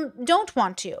don't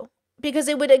want to because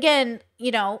it would, again,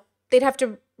 they'd have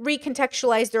to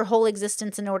recontextualize their whole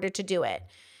existence in order to do it.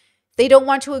 They don't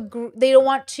want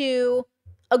to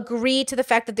agree to the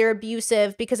fact that they're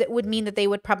abusive because it would mean that they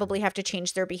would probably have to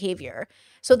change their behavior.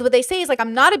 So what they say is like,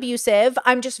 I'm not abusive.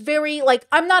 I'm just very like,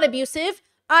 I'm not abusive.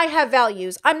 I have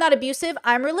values. I'm not abusive.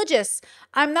 I'm religious.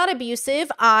 I'm not abusive.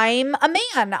 I'm a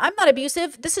man. I'm not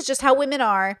abusive. This is just how women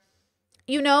are,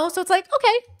 So it's like,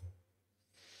 okay.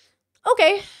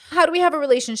 How do we have a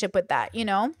relationship with that,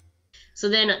 So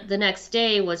then the next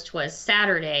day, which was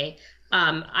Saturday,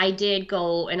 I did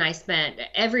go and I spent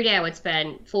every day I would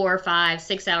spend 4, 5,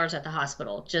 6 hours at the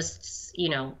hospital. Just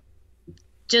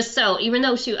so, even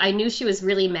though I knew she was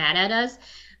really mad at us,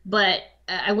 but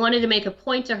I wanted to make a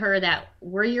point to her that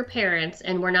we're your parents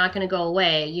and we're not going to go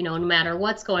away. No matter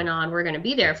what's going on, we're going to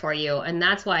be there for you. And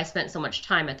that's why I spent so much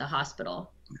time at the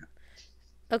hospital.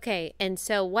 Okay, and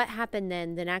so what happened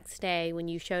then the next day when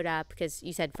you showed up? Because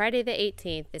you said Friday the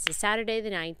 18th, this is Saturday the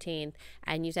 19th,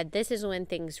 and you said this is when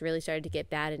things really started to get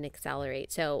bad and accelerate.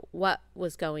 So what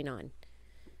was going on?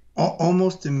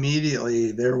 Almost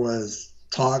immediately, there was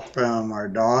talk from our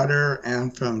daughter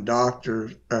and from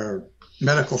doctors or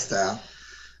medical staff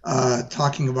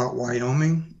talking about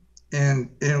Wyoming. And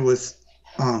it was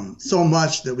so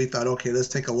much that we thought, okay, let's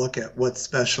take a look at what's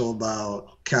special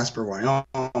about Casper,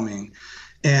 Wyoming.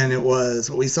 And it was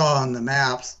what we saw on the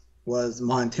maps was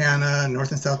Montana,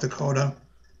 North and South Dakota,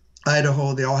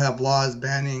 Idaho. They all have laws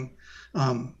banning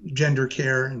gender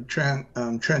care and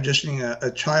transitioning a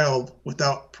child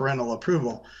without parental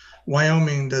approval.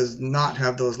 Wyoming does not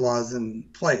have those laws in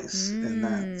place. And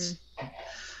that's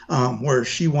where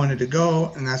she wanted to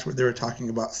go. And that's what they were talking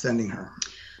about sending her.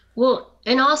 Well,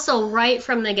 and also right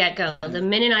from the get-go, the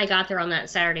minute I got there on that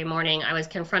Saturday morning, I was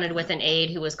confronted with an aide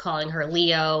who was calling her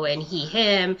Leo and he,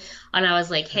 him. And I was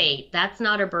like, hey, that's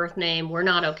not her birth name. We're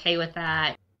not okay with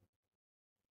that.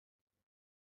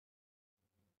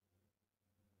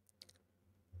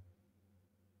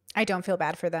 I don't feel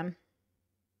bad for them.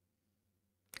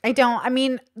 I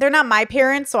mean, they're not my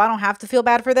parents, so I don't have to feel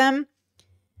bad for them.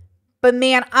 But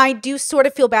man, I do sort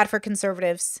of feel bad for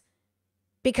conservatives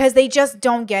because they just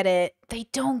don't get it. They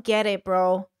don't get it,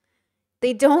 bro.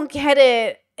 They don't get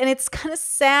it. And it's kind of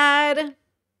sad.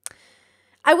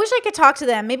 I wish I could talk to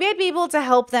them. Maybe I'd be able to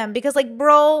help them because, like,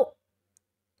 bro,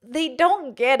 they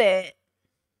don't get it.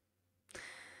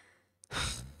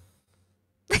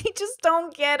 They just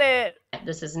don't get it.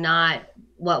 This is not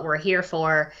what we're here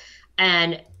for.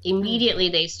 And immediately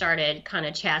they started kind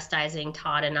of chastising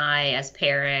Todd and I as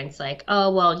parents, like,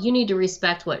 oh, well, you need to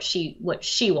respect what she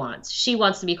wants. She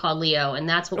wants to be called Leo, and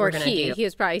that's what we're going to do. He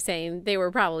was probably saying, they were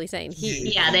probably saying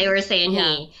he. Yeah, they were saying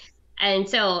he. And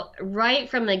so right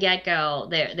from the get-go,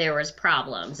 there was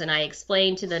problems. And I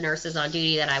explained to the nurses on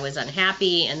duty that I was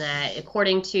unhappy and that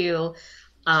according to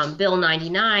Bill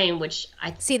 99, which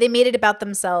I... See, they made it about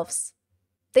themselves.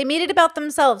 They made it about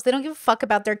themselves. They don't give a fuck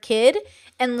about their kid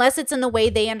unless it's in the way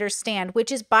they understand,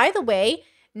 which is, by the way,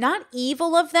 not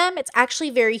evil of them. It's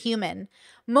actually very human.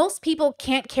 Most people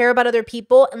can't care about other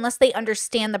people unless they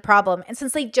understand the problem. And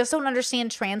since they just don't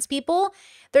understand trans people,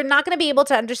 they're not going to be able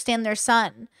to understand their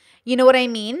son. You know what I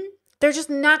mean? They're just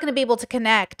not going to be able to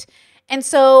connect. And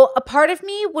so a part of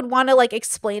me would want to like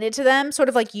explain it to them, sort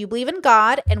of like you believe in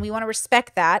God and we want to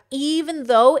respect that, even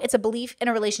though it's a belief in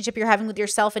a relationship you're having with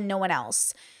yourself and no one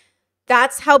else.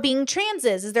 That's how being trans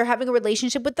is they're having a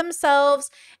relationship with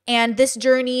themselves and this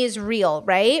journey is real,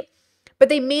 right? But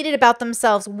they made it about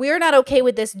themselves. We're not okay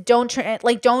with this. Don't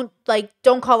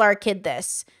call our kid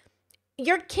this.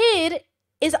 Your kid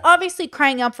is obviously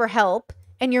crying out for help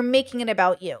and you're making it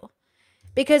about you.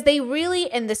 Because they really,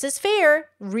 and this is fair,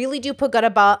 really do put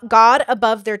God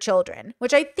above their children,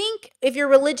 which I think if you're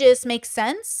religious makes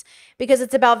sense because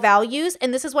it's about values.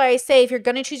 And this is why I say if you're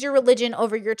going to choose your religion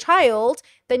over your child,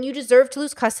 then you deserve to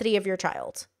lose custody of your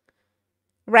child,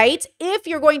 right? If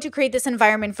you're going to create this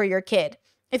environment for your kid.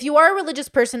 If you are a religious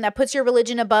person that puts your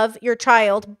religion above your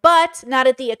child, but not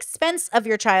at the expense of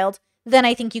your child, then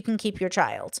I think you can keep your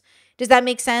child. Does that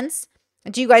make sense?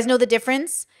 Do you guys know the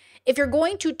difference? If you're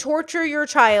going to torture your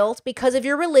child because of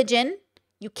your religion,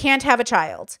 you can't have a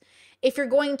child. If you're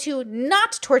going to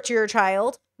not torture your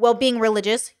child while being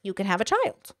religious, you can have a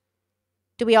child.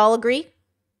 Do we all agree?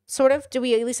 Sort of? Do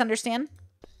we at least understand?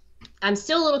 I'm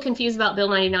still a little confused about Bill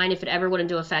 99, if it ever went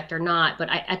into effect or not. But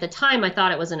at the time, I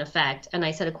thought it was in effect. And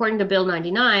I said, according to Bill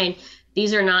 99,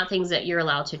 these are not things that you're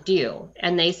allowed to do.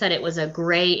 And they said it was a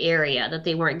gray area, that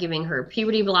they weren't giving her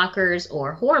puberty blockers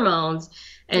or hormones.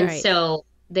 And Right. So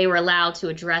they were allowed to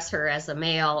address her as a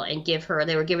male and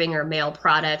they were giving her male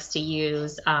products to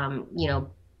use,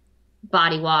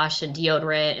 body wash and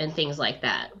deodorant and things like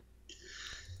that.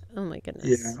 Oh my goodness.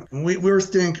 Yeah, we were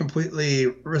staying completely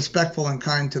respectful and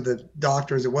kind to the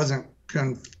doctors. It wasn't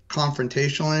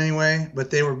confrontational in any way, but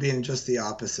they were being just the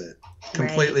opposite,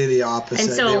 completely the opposite.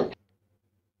 And so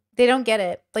they don't get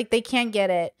it. Like they can't get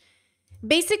it.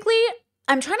 Basically,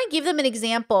 I'm trying to give them an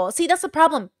example. See, that's the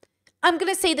problem. I'm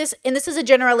going to say this, and this is a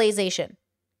generalization,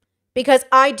 because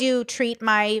I do treat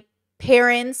my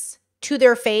parents to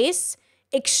their face,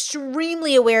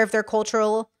 extremely aware of their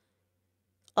cultural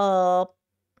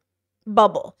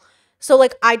bubble. So,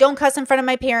 like, I don't cuss in front of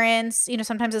my parents. You know,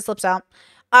 sometimes it slips out.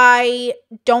 I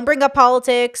don't bring up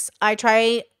politics. I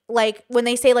try, like, when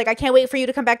they say, like, I can't wait for you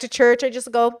to come back to church, I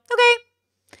just go, okay.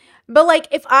 But, like,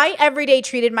 if I every day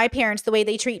treated my parents the way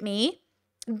they treat me,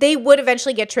 they would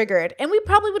eventually get triggered. And we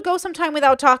probably would go some time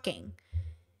without talking.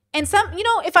 And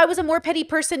if I was a more petty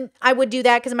person, I would do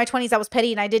that because in my 20s I was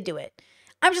petty and I did do it.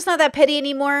 I'm just not that petty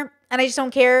anymore and I just don't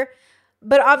care.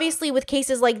 But obviously with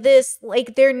cases like this,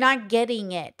 like they're not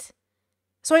getting it.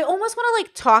 So I almost want to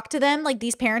like talk to them, like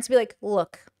these parents, be like,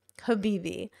 look,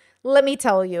 Habibi, let me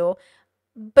tell you.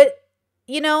 But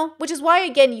which is why,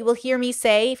 again, you will hear me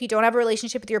say, if you don't have a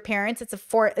relationship with your parents, it's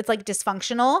like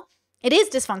dysfunctional. It is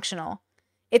dysfunctional.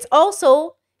 It's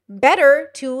also better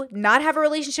to not have a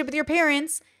relationship with your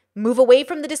parents, move away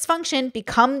from the dysfunction,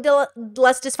 become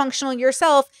less dysfunctional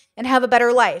yourself, and have a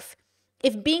better life.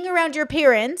 If being around your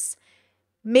parents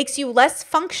makes you less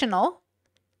functional,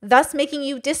 thus making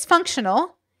you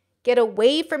dysfunctional, get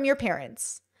away from your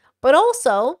parents. But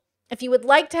also, if you would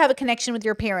like to have a connection with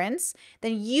your parents,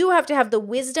 then you have to have the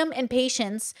wisdom and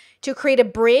patience to create a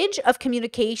bridge of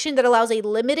communication that allows a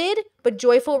limited but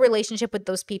joyful relationship with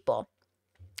those people,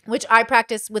 which I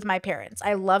practice with my parents.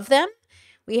 I love them.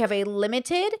 We have a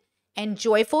limited and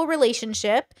joyful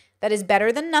relationship that is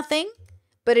better than nothing,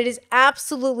 but it is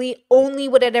absolutely only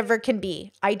what it ever can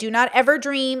be. I do not ever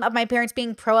dream of my parents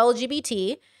being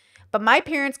pro-LGBT, but my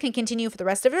parents can continue for the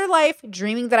rest of their life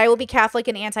dreaming that I will be Catholic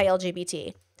and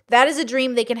anti-LGBT. That is a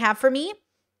dream they can have for me.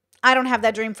 I don't have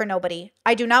that dream for nobody.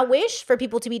 I do not wish for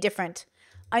people to be different.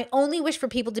 I only wish for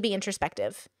people to be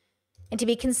introspective and to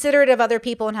be considerate of other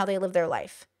people and how they live their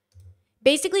life.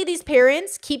 Basically, these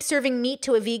parents keep serving meat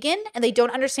to a vegan and they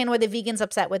don't understand why the vegan's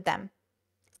upset with them.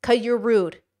 Because you're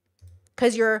rude.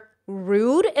 Because you're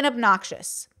rude and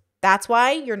obnoxious. That's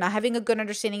why you're not having a good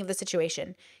understanding of the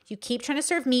situation. You keep trying to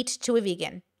serve meat to a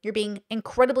vegan. You're being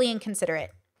incredibly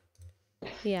inconsiderate.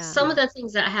 Yeah. Some of the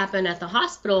things that happened at the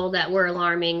hospital that were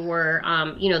alarming were,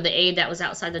 the aide that was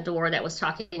outside the door that was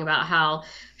talking about how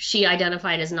she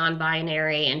identified as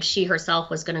non-binary and she herself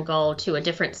was going to go to a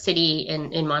different city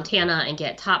in Montana and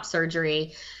get top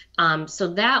surgery.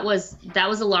 So that was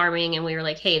alarming, and we were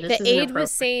like, "Hey, this is the aide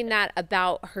was saying that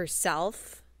about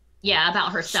herself." Yeah,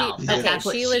 about herself.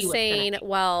 She was saying,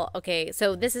 "Well, okay,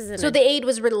 so this is so the aide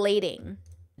was relating."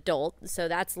 Adult, so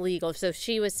that's legal. So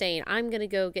she was saying, I'm gonna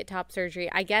go get top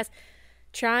surgery, I guess,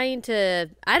 trying to,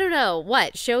 I don't know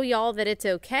what, show y'all that it's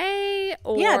okay,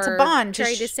 or yeah, it's a bond,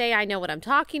 trying to say I know what I'm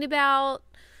talking about.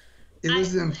 It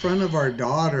was in front of our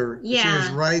daughter. Yeah, she was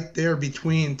right there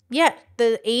between. Yeah,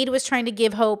 the aide was trying to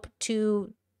give hope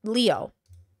to Leo,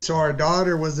 so our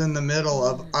daughter was in the middle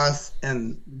of us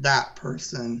and that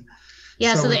person.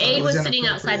 Yeah, so the aide was sitting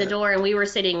outside the door and we were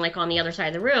sitting like on the other side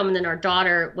of the room, and then our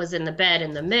daughter was in the bed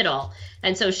in the middle.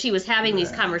 And so she was having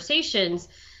these conversations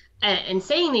and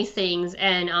saying these things,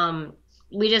 and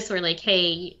we just were like,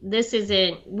 hey,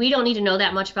 we don't need to know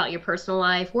that much about your personal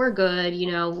life. We're good,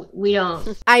 we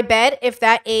don't. I bet if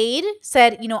that aide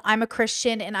said, I'm a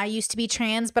Christian and I used to be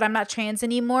trans, but I'm not trans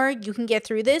anymore, you can get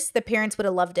through this, the parents would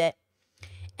have loved it.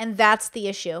 And that's the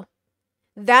issue.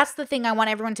 That's the thing I want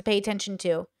everyone to pay attention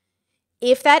to.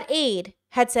 If that aide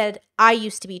had said, I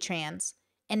used to be trans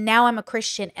and now I'm a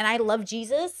Christian and I love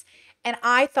Jesus and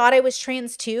I thought I was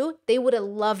trans too, they would have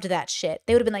loved that shit.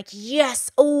 They would have been like, yes,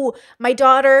 oh, my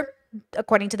daughter,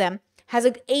 according to them, has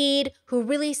an aide who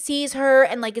really sees her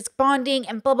and like is bonding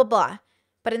and blah, blah, blah.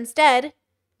 But instead,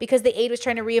 because the aide was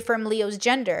trying to reaffirm Leo's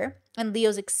gender and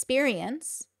Leo's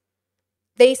experience,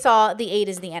 they saw the aide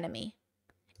as the enemy.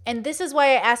 And this is why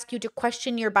I ask you to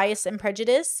question your bias and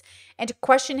prejudice and to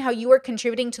question how you are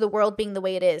contributing to the world being the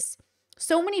way it is.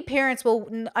 So many parents will,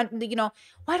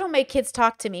 why don't my kids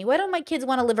talk to me? Why don't my kids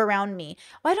want to live around me?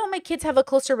 Why don't my kids have a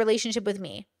closer relationship with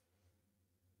me?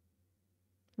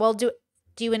 Well, do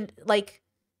you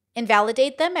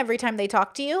invalidate them every time they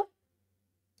talk to you?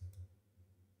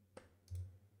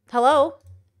 Hello?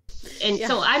 And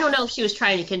so I don't know if she was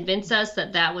trying to convince us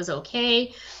that was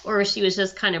okay, or she was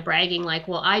just kind of bragging like,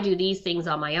 well, I do these things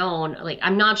on my own. Like,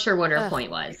 I'm not sure what her point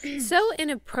was. So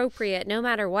inappropriate no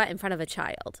matter what in front of a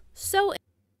child.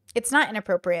 It's not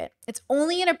inappropriate. It's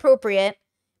only inappropriate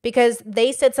because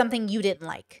they said something you didn't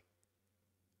like.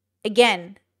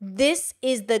 Again, this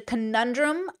is the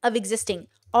conundrum of existing.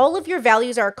 All of your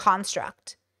values are a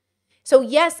construct. So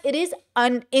yes, it is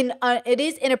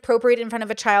inappropriate in front of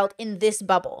a child in this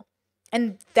bubble.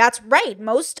 And that's right.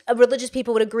 Most religious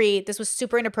people would agree this was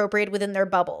super inappropriate within their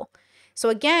bubble. So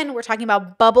again, we're talking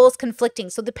about bubbles conflicting.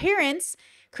 So the parents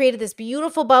created this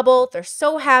beautiful bubble. They're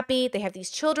so happy. They have these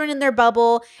children in their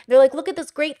bubble. They're like, look at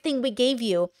this great thing we gave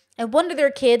you. And one of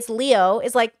their kids, Leo,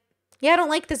 is like, yeah, I don't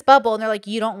like this bubble. And they're like,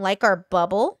 you don't like our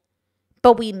bubble?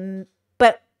 But we're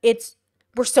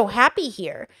so happy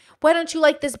here. Why don't you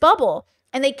like this bubble?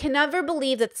 And they can never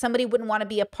believe that somebody wouldn't want to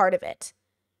be a part of it,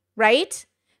 right?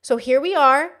 So here we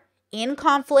are in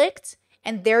conflict,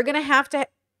 and they're going to have to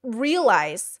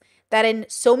realize that in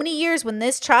so many years when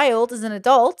this child is an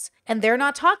adult and they're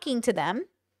not talking to them,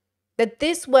 that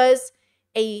this was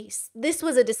a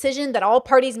decision that all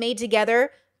parties made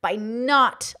together by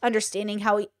not understanding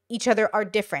how each other are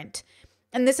different.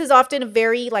 And this is often a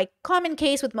very common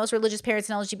case with most religious parents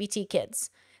and LGBT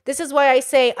kids. This is why I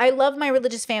say I love my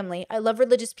religious family. I love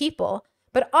religious people.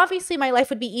 But obviously my life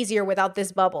would be easier without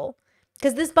this bubble.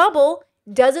 Because this bubble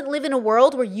doesn't live in a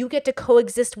world where you get to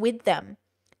coexist with them.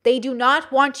 They do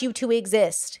not want you to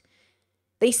exist.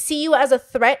 They see you as a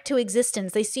threat to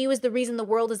existence. They see you as the reason the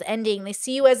world is ending. They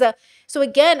see you as so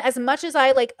again, as much as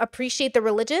I appreciate the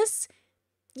religious,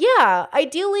 yeah,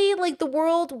 ideally the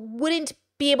world wouldn't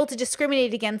be able to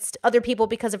discriminate against other people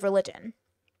because of religion.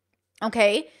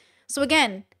 Okay? So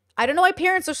again, I don't know why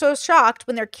parents are so shocked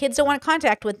when their kids don't want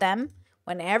contact with them,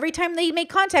 when every time they make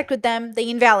contact with them, they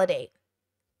invalidate.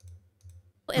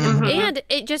 And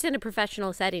it just in a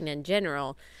professional setting in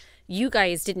general, you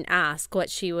guys didn't ask what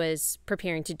she was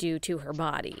preparing to do to her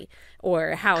body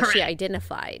or how she Correct.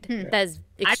 identified. That's I don't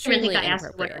even extremely think I asked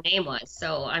her what her inappropriate. name was.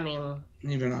 So, I mean,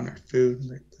 Even on her food.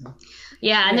 Like that.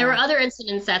 yeah, and there were Yeah. other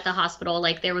incidents at the hospital.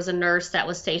 Like there was a nurse that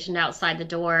was stationed outside the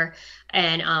door,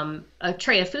 and a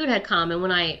tray of food had come. And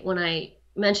when I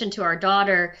mentioned to our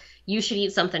daughter, you should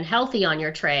eat something healthy on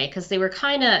your tray, because they were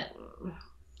kind of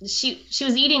she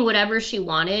was eating whatever she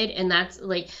wanted, and that's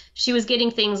like she was getting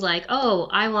things like, oh,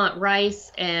 I want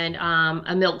rice and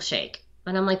a milkshake.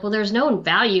 And I'm like, well, there's no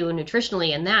value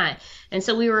nutritionally in that. And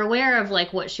so we were aware of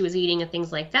like what she was eating and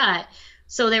things like that.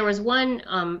 So there was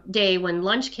one day when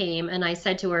lunch came, and I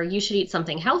said to her, you should eat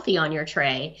something healthy on your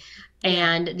tray.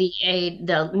 And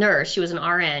the nurse, she was an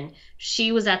RN,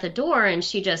 she was at the door, and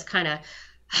she just kind of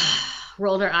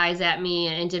rolled her eyes at me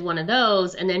and did one of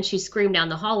those. And then she screamed down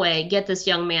the hallway, get this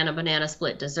young man a banana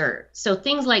split dessert. So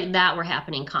things like that were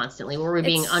happening constantly, where we're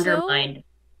being It's undermined.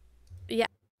 Yeah.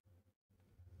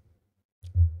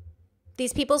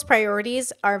 These people's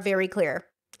priorities are very clear.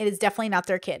 It is definitely not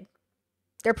their kid.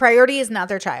 Their priority is not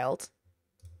their child.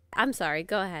 I'm sorry.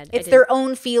 Go ahead. It's their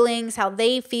own feelings, how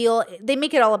they feel. They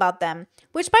make it all about them,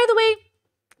 which, by the way,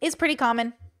 is pretty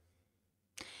common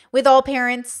with all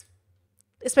parents,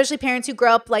 especially parents who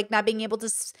grow up like not being able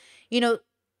to,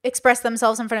 express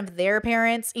themselves in front of their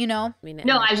parents, I mean,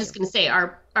 No, I was just going to say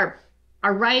our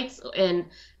rights and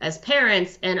as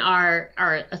parents and our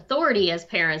authority as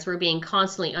parents were being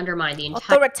constantly undermined the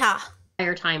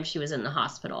entire time she was in the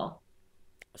hospital.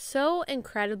 so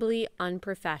incredibly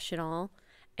unprofessional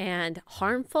and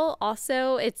harmful.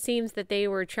 Also, it seems that they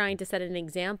were trying to set an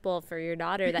example for your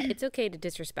daughter that it's okay to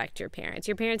disrespect your parents.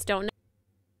 Your parents don't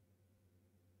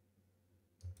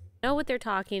know what they're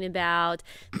talking about.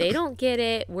 They don't get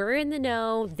it. We're in the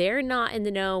know. They're not in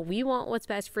the know. We want what's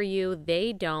best for you.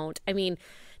 They don't. I mean,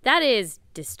 that is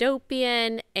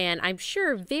dystopian and I'm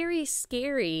sure very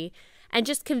scary and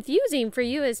just confusing for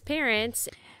you as parents.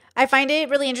 I find it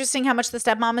really interesting how much the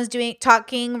stepmom is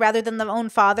talking rather than the own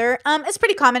father. It's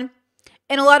pretty common.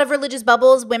 In a lot of religious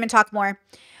bubbles, women talk more.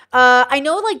 I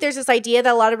know like there's this idea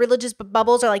that a lot of religious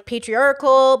bubbles are like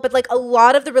patriarchal, but like a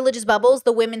lot of the religious bubbles,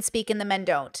 the women speak and the men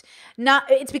don't.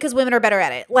 It's because women are better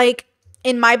at it. Like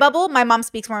in my bubble, my mom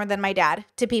speaks more than my dad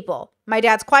to people. My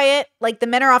dad's quiet. Like the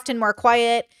men are often more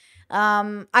quiet.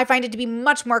 I find it to be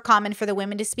much more common for the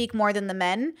women to speak more than the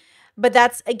men. But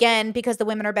that's, again, because the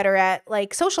women are better at,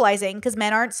 like, socializing, because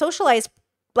men aren't socialized,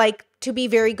 like, to be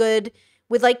very good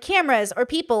with, like, cameras or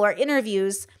people or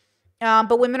interviews.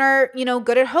 But women are,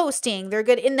 good at hosting. They're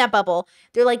good in that bubble.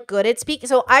 They're, like, good at speaking.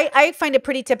 So I find it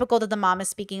pretty typical that the mom is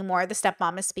speaking more. The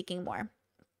stepmom is speaking more.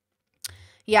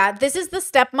 Yeah, this is the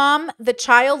stepmom. The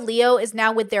child, Leo, is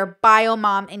now with their bio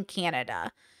mom in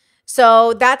Canada.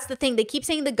 So that's the thing. They keep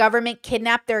saying the government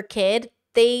kidnapped their kid.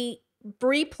 They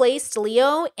replaced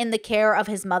Leo in the care of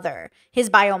his mother, his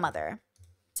bio mother.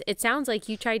 It sounds like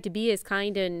you tried to be as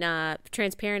kind and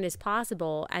transparent as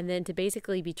possible, and then to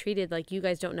basically be treated like you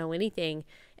guys don't know anything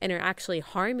and are actually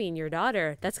harming your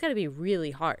daughter. That's got to be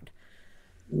really hard.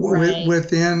 Right.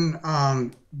 Within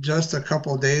just a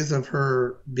couple of days of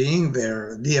her being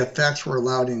there, the effects were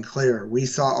loud and clear. We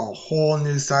saw a whole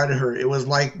new side of her. It was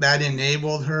like that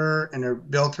enabled her and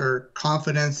it built her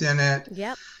confidence in it.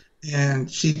 Yep. And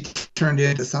she turned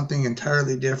into something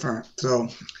entirely different. So,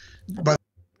 but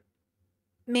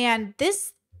man,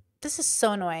 this is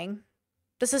so annoying.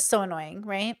 This is so annoying,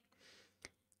 right?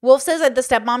 Wolf says that the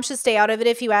stepmom should stay out of it.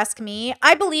 If you ask me,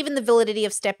 I believe in the validity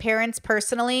of step parents.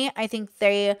 Personally, I think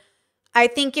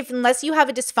if unless you have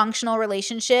a dysfunctional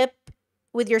relationship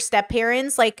with your step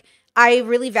parents, like I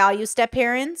really value step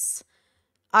parents,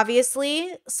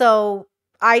 obviously. So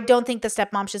I don't think the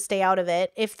stepmom should stay out of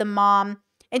it. If the mom.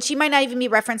 And she might not even be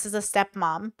referenced as a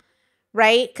stepmom,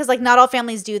 right? Because, like, not all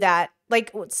families do that.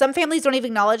 Like, some families don't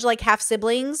even acknowledge, like, half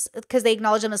siblings because they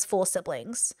acknowledge them as full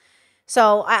siblings.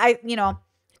 So,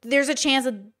 there's a chance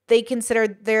that they consider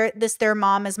their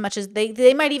mom as much as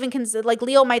they might even consider, like,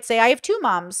 Leo might say, I have two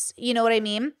moms. You know what I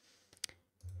mean?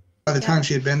 by the time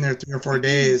she had been there 3 or 4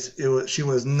 days, she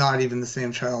was not even the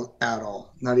same child at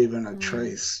all, not even a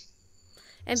trace.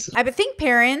 And I would think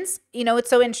parents, it's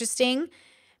so interesting.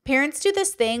 Parents do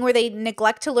this thing where they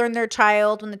neglect to learn their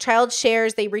child. When the child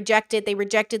shares, they reject it, they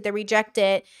reject it, they reject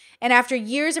it. And after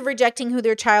years of rejecting who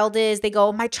their child is, they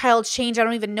go, my child's changed. I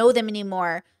don't even know them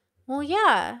anymore. Well,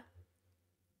 yeah,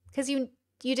 because you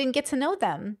didn't get to know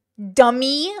them,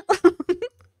 dummy.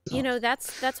 you know,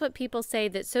 that's what people say,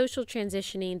 that social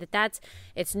transitioning,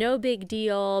 it's no big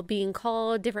deal being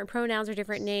called different pronouns or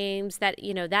different names, that,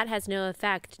 you know, that has no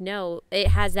effect. No, it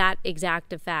has that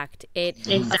exact effect. It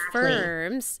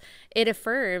affirms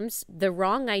the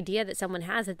wrong idea that someone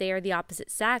has, that they are the opposite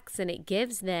sex, and it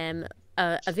gives them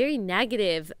a very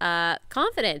negative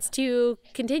confidence to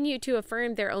continue to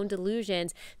affirm their own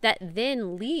delusions, that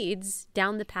then leads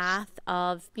down the path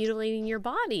of mutilating your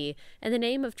body in the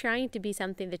name of trying to be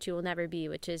something that you will never be,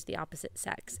 which is the opposite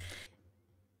sex.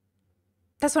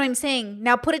 That's what I'm saying.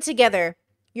 Now put it together.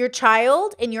 Your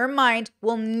child in your mind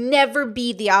will never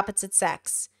be the opposite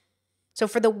sex. So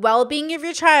for the well-being of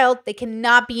your child, they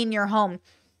cannot be in your home.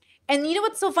 And you know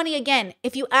what's so funny? Again,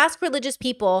 if you ask religious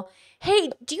people,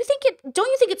 hey, don't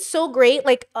you think it's so great?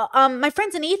 Like, my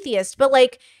friend's an atheist, but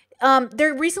like,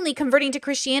 they're recently converting to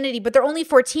Christianity, but they're only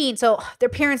 14, so their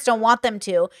parents don't want them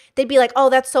to. They'd be like, oh,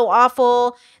 that's so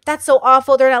awful. That's so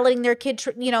awful. They're not letting their kid,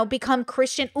 become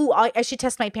Christian. Ooh, I should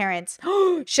test my parents.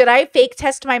 Should I fake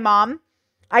test my mom?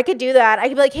 I could do that. I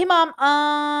could be like, hey,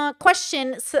 mom,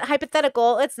 question,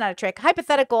 hypothetical. It's not a trick.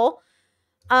 Hypothetical.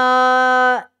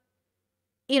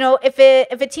 If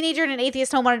a teenager in an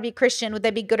atheist home wanted to be Christian, would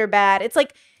that be good or bad? It's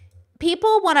like,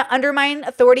 people want to undermine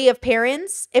authority of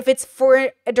parents if it's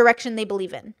for a direction they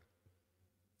believe in,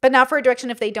 but not for a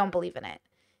direction if they don't believe in it.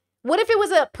 What if it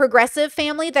was a progressive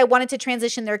family that wanted to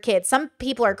transition their kids? Some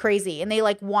people are crazy and they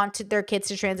like want their kids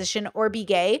to transition or be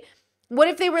gay. What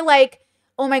if they were like,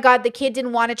 oh my God, the kid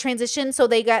didn't want to transition, so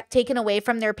they got taken away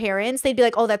from their parents? They'd be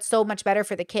like, oh, that's so much better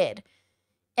for the kid.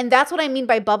 And that's what I mean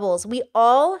by bubbles. We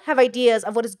all have ideas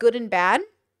of what is good and bad,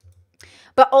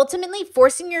 but ultimately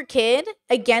forcing your kid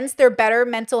against their better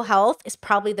mental health is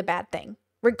probably the bad thing,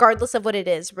 regardless of what it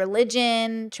is.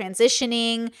 Religion,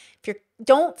 transitioning.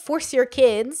 Don't force your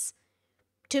kids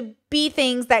to be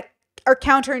things that are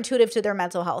counterintuitive to their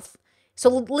mental health. So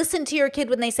listen to your kid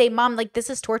when they say, Mom, like, this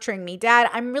is torturing me. Dad,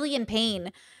 I'm really in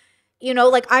pain.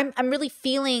 Like I'm really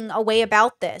feeling a way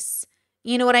about this.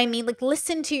 You know what I mean? Like,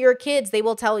 listen to your kids. They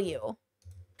will tell you.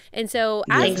 And so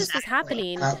as this was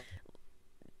happening, as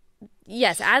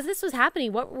this was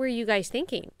happening, what were you guys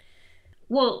thinking?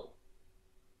 Well,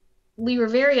 we were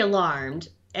very alarmed,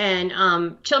 and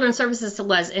Children's Services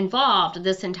was involved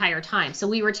this entire time. So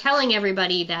we were telling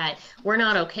everybody that we're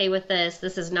not okay with this.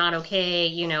 This is not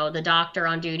okay. The doctor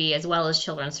on duty as well as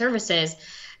Children's Services.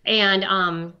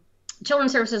 And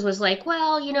Children's Services was like,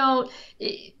 well,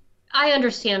 I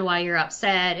understand why you're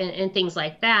upset and things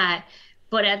like that.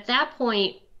 But at that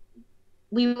point,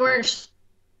 we weren't,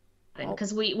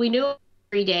 because we knew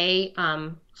every day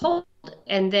hold.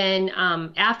 And then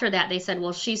after that, they said,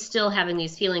 well, she's still having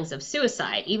these feelings of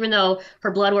suicide, even though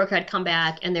her blood work had come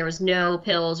back and there was no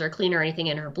pills or cleaner or anything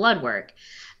in her blood work.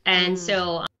 And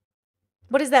so.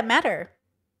 What does that matter?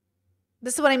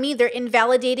 This is what I mean. They're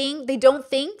invalidating. They don't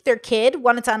think their kid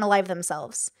wanted to unalive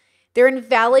themselves. They're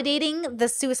invalidating the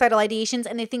suicidal ideations,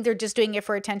 and they think they're just doing it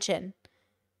for attention.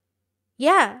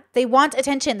 Yeah, they want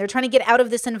attention. They're trying to get out of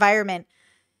this environment.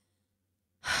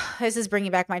 This is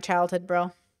bringing back my childhood,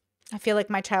 bro. I feel like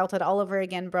my childhood all over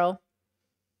again, bro.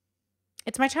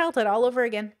 It's my childhood all over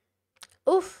again.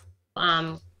 Oof.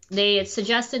 They had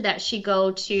suggested that she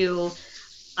go to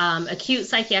acute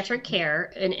psychiatric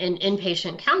care and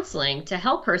inpatient counseling to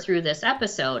help her through this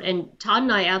episode. And Todd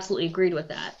and I absolutely agreed with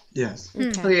that. Yes.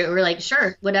 Okay. We're like,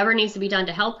 sure, whatever needs to be done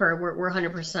to help her, we're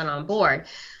 100% on board.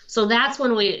 So that's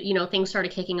when we, things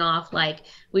started kicking off. Like,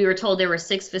 we were told there were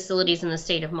 6 facilities in the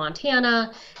state of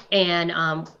Montana,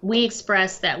 and we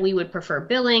expressed that we would prefer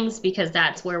Billings because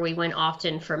that's where we went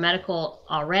often for medical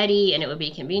already, and it would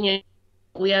be convenient.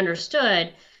 We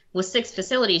understood with 6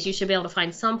 facilities, you should be able to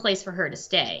find some place for her to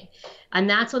stay. And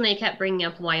that's when they kept bringing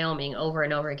up Wyoming over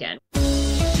and over again.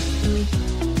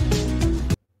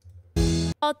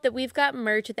 That we've got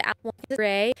merch at the Apple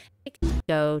Ray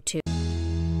go to.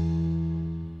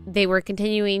 They were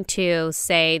continuing to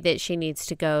say that she needs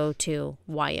to go to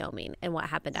Wyoming, and what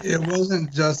happened after that. It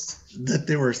wasn't just that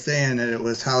they were saying it, it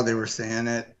was how they were saying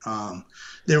it.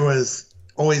 There was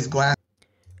always glass.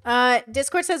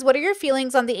 Discord says, what are your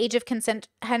feelings on the age of consent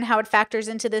and how it factors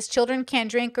into this? Children can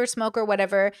drink or smoke or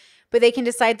whatever, but they can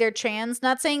decide they're trans.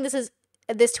 Not saying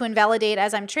this to invalidate,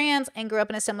 as I'm trans and grew up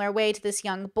in a similar way to this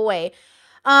young boy.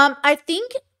 I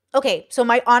think, okay, so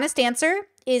my honest answer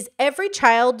is every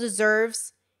child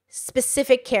deserves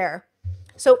specific care.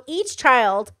 So each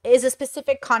child is a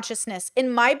specific consciousness.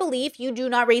 In my belief, you do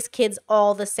not raise kids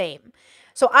all the same.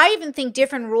 So I even think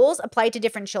different rules apply to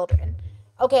different children.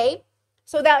 Okay?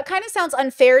 So that kind of sounds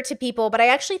unfair to people, but I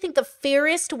actually think the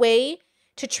fairest way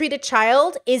to treat a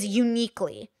child is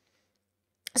uniquely.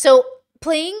 So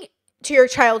playing to your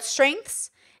child's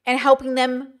strengths and helping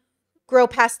them grow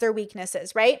past their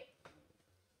weaknesses, right?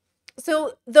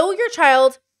 So though your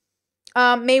child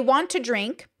may want to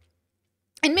drink,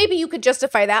 and maybe you could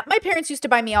justify that. My parents used to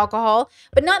buy me alcohol,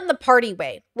 but not in the party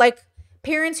way. Like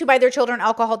parents who buy their children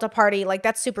alcohol to party, like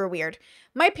that's super weird.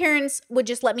 My parents would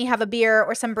just let me have a beer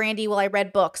or some brandy while I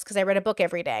read books because I read a book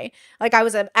every day. Like I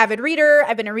was an avid reader.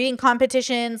 I've been in reading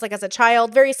competitions like as a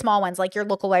child, very small ones, like your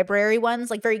local library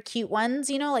ones, like very cute ones,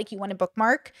 you know, like you want to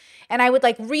bookmark. And I would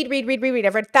like read.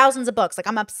 I've read thousands of books. Like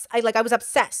I was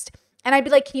obsessed. And I'd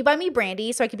be like, can you buy me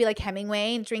brandy? So I could be like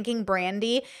Hemingway and drinking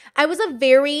brandy. I was a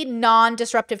very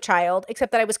non-disruptive child,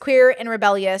 except that I was queer and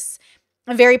rebellious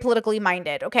and very politically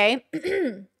minded, okay?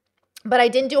 But I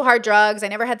didn't do hard drugs. I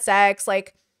never had sex.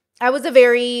 Like I was a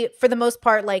very, for the most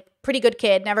part, like pretty good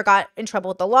kid. Never got in trouble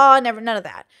with the law. None of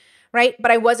that, right? But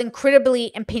I was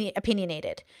incredibly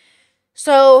opinionated.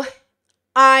 So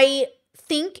I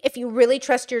think if you really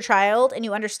trust your child and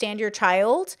you understand your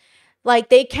child, like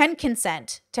they can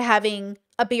consent to having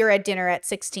a beer at dinner at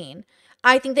 16.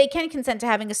 I think they can consent to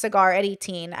having a cigar at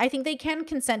 18. I think they can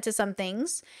consent to some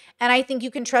things. And I think you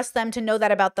can trust them to know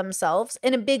that about themselves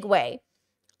in a big way.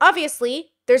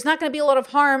 Obviously, there's not going to be a lot of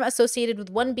harm associated with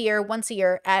one beer once a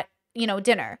year at,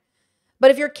 dinner.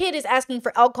 But if your kid is asking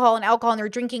for alcohol and they're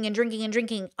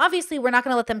drinking, obviously we're not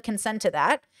going to let them consent to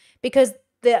that because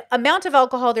the amount of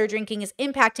alcohol they're drinking is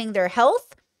impacting their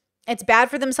health. It's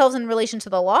bad for themselves in relation to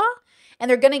the law. And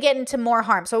they're going to get into more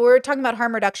harm. So we're talking about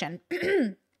harm reduction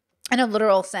in a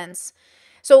literal sense.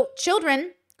 So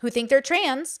children who think they're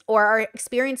trans or are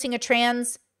experiencing a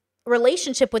trans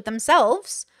relationship with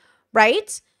themselves,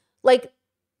 right? Like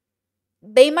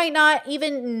they might not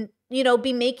even,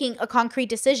 be making a concrete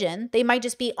decision. They might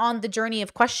just be on the journey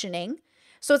of questioning.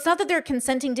 So it's not that they're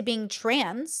consenting to being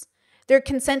trans. They're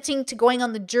consenting to going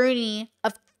on the journey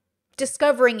of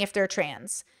discovering if they're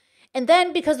trans. And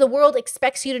then because the world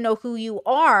expects you to know who you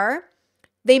are,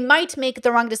 they might make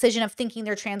the wrong decision of thinking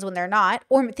they're trans when they're not,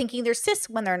 or thinking they're cis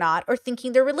when they're not, or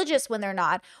thinking they're religious when they're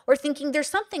not, or thinking they're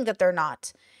something that they're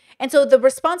not. And so the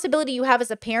responsibility you have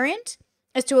as a parent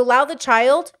is to allow the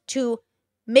child to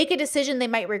make a decision they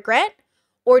might regret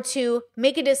or to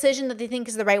make a decision that they think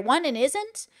is the right one and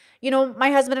isn't.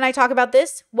 My husband and I talk about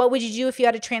this. What would you do if you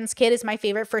had a trans kid is my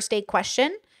favorite first date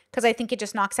question. Because I think it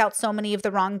just knocks out so many of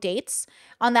the wrong dates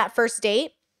on that first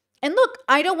date. And look,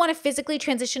 I don't want to physically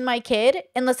transition my kid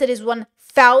unless it is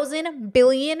 1,000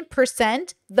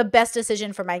 billion% the best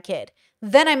decision for my kid.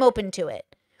 Then I'm open to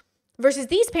it. Versus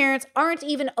these parents aren't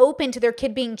even open to their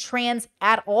kid being trans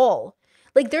at all.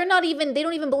 Like they don't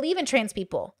even believe in trans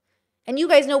people. And you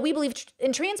guys know we believe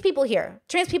in trans people here.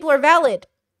 Trans people are valid.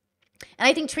 And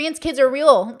I think trans kids are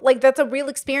real. Like that's a real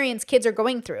experience kids are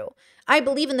going through. I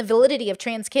believe in the validity of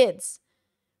trans kids,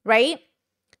 right?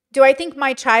 Do I think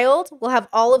my child will have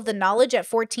all of the knowledge at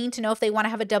 14 to know if they want to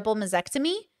have a double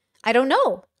mastectomy? I don't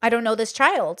know. I don't know this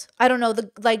child. I don't know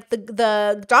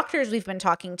the doctors we've been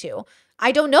talking to.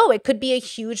 I don't know. It could be a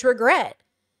huge regret.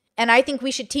 And I think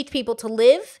we should teach people to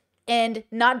live and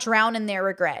not drown in their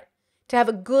regret, to have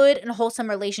a good and wholesome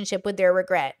relationship with their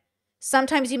regret.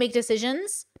 Sometimes you make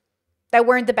decisions that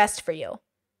weren't the best for you.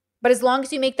 But as long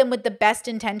as you make them with the best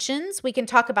intentions, we can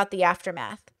talk about the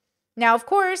aftermath. Now, of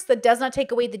course, that does not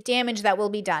take away the damage that will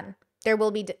be done.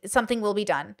 Something will be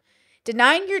done.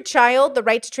 Denying your child the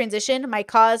right to transition might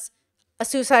cause a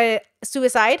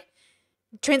suicide.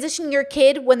 Transitioning your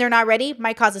kid when they're not ready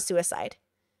might cause a suicide.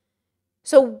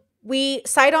 So we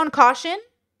side on caution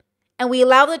and we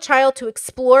allow the child to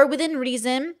explore within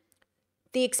reason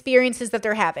the experiences that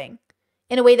they're having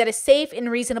in a way that is safe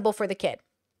and reasonable for the kid.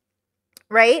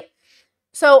 Right?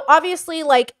 So obviously,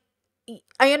 like,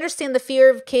 I understand the fear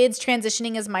of kids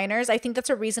transitioning as minors. I think that's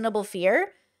a reasonable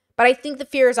fear, but I think the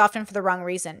fear is often for the wrong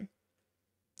reason.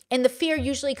 And the fear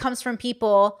usually comes from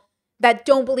people that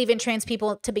don't believe in trans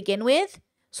people to begin with.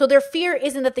 So their fear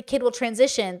isn't that the kid will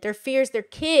transition. Their fear is their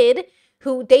kid,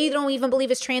 who they don't even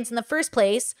believe is trans in the first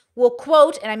place, will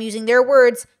quote, and I'm using their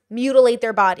words, mutilate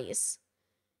their bodies.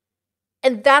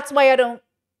 And that's why I don't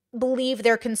believe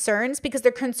their concerns, because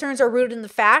their concerns are rooted in the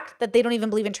fact that they don't even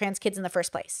believe in trans kids in the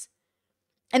first place.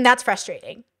 And that's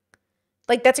frustrating.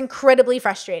 Like, that's incredibly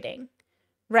frustrating,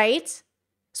 right?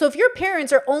 So if your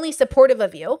parents are only supportive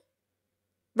of you,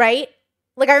 right?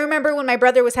 Like, I remember when my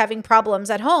brother was having problems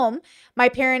at home, my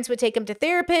parents would take him to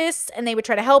therapists and they would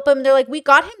try to help him. They're like, we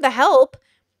got him the help,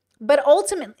 but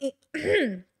ultimately,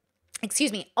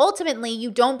 ultimately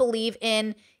you don't believe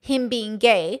in him being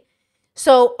gay.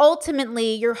 So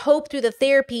ultimately, your hope through the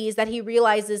therapy is that he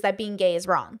realizes that being gay is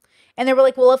wrong. And they were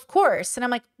like, well, of course. And I'm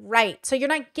like, right. So you're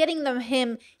not getting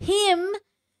him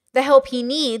the help he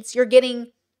needs. You're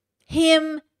getting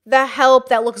him the help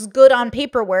that looks good on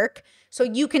paperwork so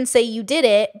you can say you did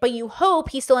it, but you hope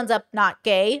he still ends up not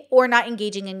gay or not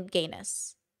engaging in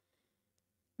gayness.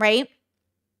 Right?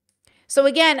 So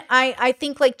again, I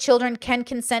think like children can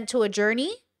consent to a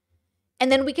journey, and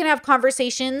then we can have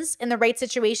conversations in the right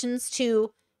situations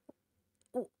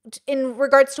in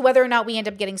regards to whether or not we end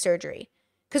up getting surgery.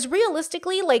 Because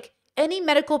realistically, like any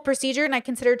medical procedure, and I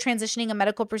consider transitioning a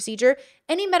medical procedure,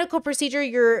 any medical procedure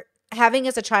you're having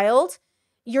as a child,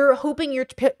 you're hoping your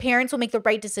parents will make the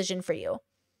right decision for you.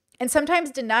 And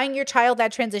sometimes denying your child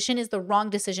that transition is the wrong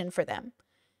decision for them.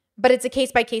 But it's a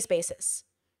case-by-case basis,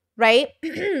 right?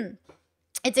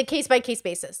 It's a case-by-case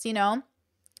basis, you know?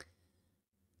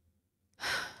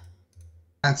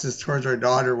 Glances towards our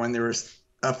daughter when there was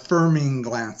affirming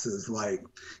glances, like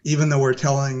even though we're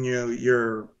telling you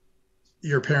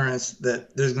your parents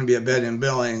that there's going to be a bed in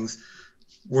Billings,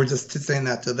 we're just saying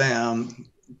that to them.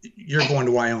 You're going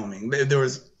to Wyoming.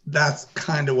 That's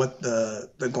kind of what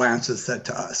the glances said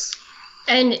to us.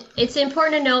 And it's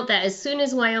important to note that as soon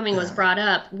as Wyoming was brought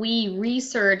up, we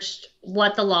researched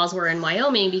what the laws were in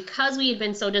Wyoming because we had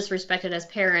been so disrespected as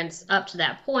parents up to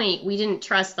that point. We didn't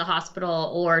trust the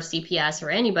hospital or CPS or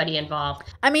anybody involved.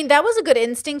 I mean, that was a good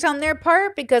instinct on their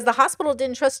part because the hospital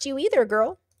didn't trust you either,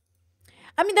 girl.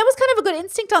 I mean, that was kind of a good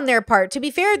instinct on their part. To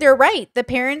be fair, they're right.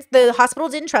 The hospital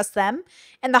didn't trust them,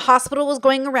 and the hospital was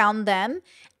going around them,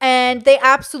 and they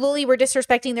absolutely were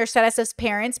disrespecting their status as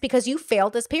parents because you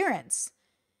failed as parents.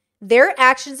 Their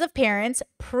actions of parents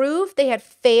proved they had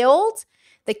failed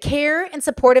the care and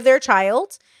support of their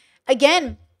child.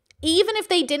 Again, even if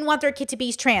they didn't want their kid to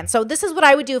be trans. So this is what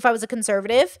I would do if I was a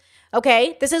conservative,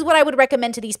 okay? This is what I would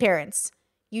recommend to these parents.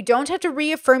 You don't have to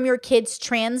reaffirm your kid's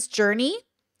trans journey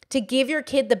to give your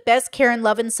kid the best care and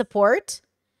love and support,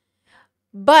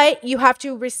 but you have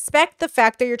to respect the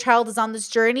fact that your child is on this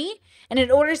journey. And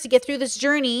in order to get through this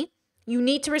journey, you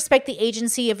need to respect the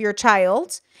agency of your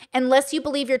child, unless you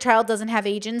believe your child doesn't have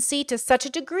agency to such a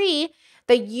degree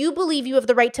that you believe you have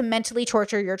the right to mentally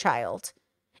torture your child.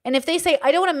 And if they say,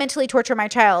 I don't want to mentally torture my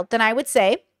child, then I would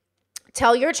say,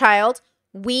 tell your child,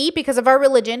 we, because of our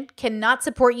religion, cannot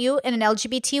support you in an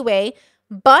LGBT way,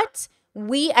 but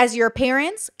we, as your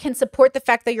parents, can support the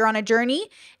fact that you're on a journey.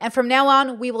 And from now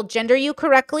on, we will gender you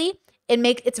correctly.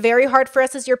 It's very hard for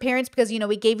us as your parents because, you know,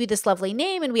 we gave you this lovely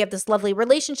name and we have this lovely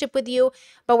relationship with you,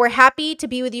 but we're happy to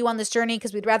be with you on this journey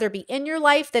because we'd rather be in your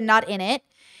life than not in it.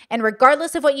 And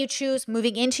regardless of what you choose,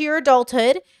 moving into your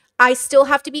adulthood, I still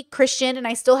have to be Christian and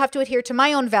I still have to adhere to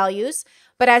my own values.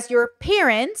 But as your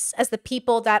parents, as the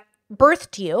people that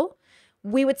birthed you,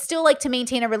 we would still like to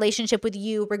maintain a relationship with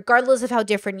you regardless of how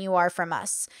different you are from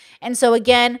us. And so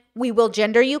again, we will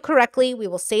gender you correctly. We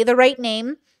will say the right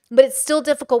name, but it's still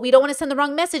difficult. We don't want to send the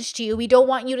wrong message to you. We don't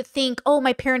want you to think, oh,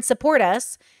 my parents support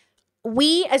us.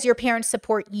 We, as your parents,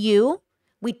 support you.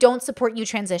 We don't support you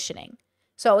transitioning.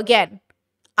 So again,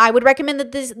 I would recommend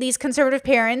that these conservative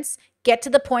parents get to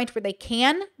the point where they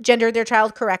can gender their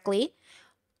child correctly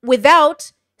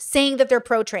without saying that they're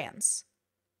pro-trans,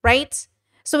 right?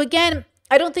 So again,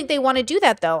 I don't think they want to do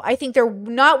that though. I think they're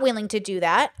not willing to do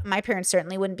that. My parents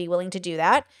certainly wouldn't be willing to do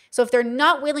that. So if they're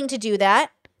not willing to do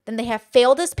that, then they have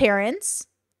failed as parents,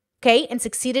 okay, and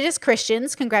succeeded as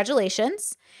Christians.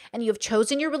 Congratulations. And you have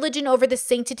chosen your religion over the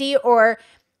sanctity or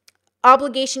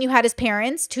obligation you had as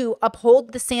parents to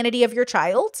uphold the sanity of your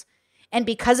child. And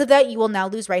because of that, you will now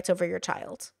lose rights over your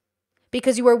child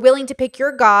because you are willing to pick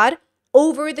your God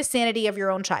over the sanity of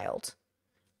your own child,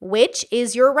 which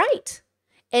is your right.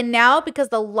 And now, because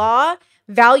the law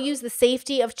values the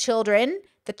safety of children,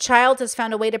 the child has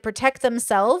found a way to protect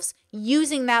themselves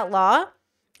using that law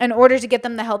in order to get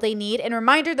them the help they need. And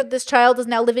reminder that this child is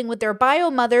now living with their bio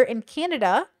mother in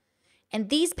Canada. And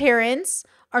these parents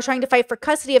are trying to fight for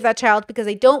custody of that child because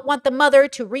they don't want the mother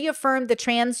to reaffirm the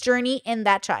trans journey in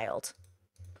that child.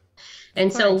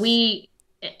 And so we,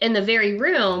 in the very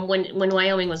room, when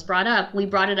Wyoming was brought up, we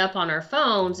brought it up on our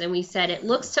phones and we said, it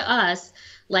looks to us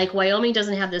like Wyoming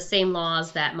doesn't have the same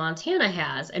laws that Montana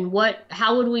has. And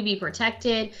how would we be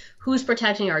protected? Who's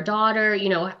protecting our daughter? You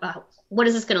know, what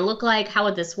is this going to look like? How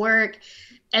would this work?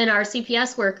 And our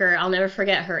CPS worker, I'll never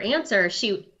forget her answer.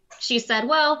 She said,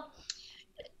 well,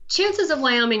 chances of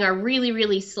Wyoming are really,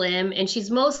 really slim, and she's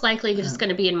most likely just going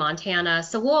to be in Montana.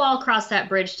 So we'll all cross that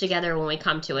bridge together when we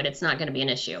come to it. It's not going to be an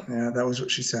issue. Yeah, that was what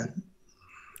she said.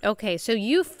 Okay, so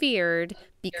you feared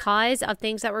because of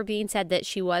things that were being said that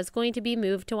she was going to be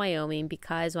moved to Wyoming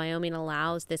because Wyoming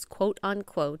allows this quote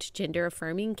unquote gender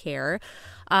affirming care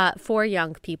for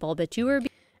young people, but you were...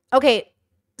 Okay,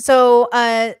 so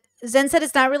Zen said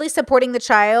it's not really supporting the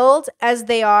child as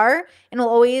they are and will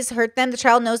always hurt them. The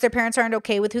child knows their parents aren't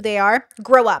okay with who they are.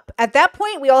 Grow up. At that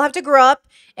point, we all have to grow up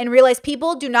and realize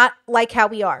people do not like how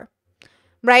we are,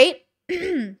 right?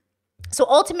 So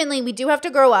ultimately, we do have to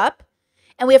grow up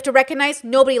and we have to recognize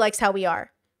nobody likes how we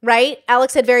are, right?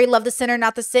 Alex said, very love the sinner,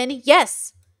 not the sin.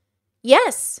 Yes.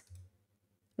 Yes.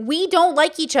 We don't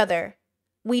like each other.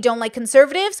 We don't like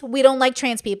conservatives. We don't like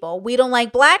trans people. We don't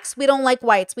like blacks. We don't like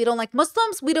whites. We don't like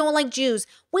Muslims. We don't like Jews.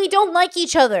 We don't like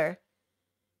each other.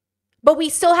 But we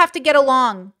still have to get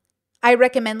along. I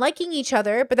recommend liking each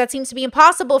other, but that seems to be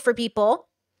impossible for people,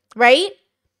 right?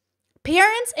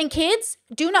 Parents and kids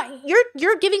do not,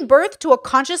 you're giving birth to a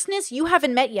consciousness you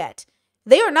haven't met yet.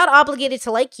 They are not obligated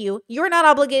to like you. You're not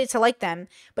obligated to like them.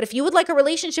 But if you would like a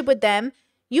relationship with them,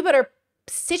 you better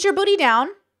sit your booty down,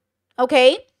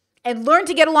 okay? And learn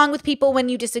to get along with people when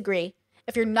you disagree.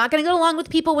 If you're not going to get along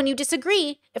with people when you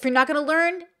disagree, if you're not going to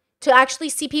learn to actually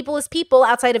see people as people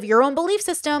outside of your own belief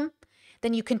system,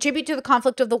 then you contribute to the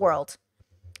conflict of the world.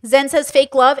 Zen says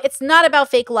fake love. It's not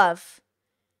about fake love.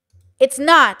 It's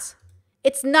not.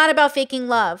 It's not about faking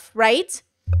love, right?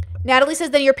 Natalie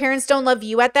says that your parents don't love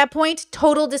you at that point.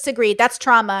 Total disagree. That's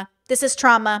trauma. This is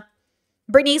trauma.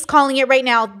 Brittany's calling it right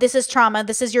now. This is trauma.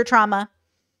 This is your trauma.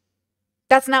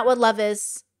 That's not what love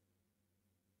is.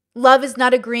 Love is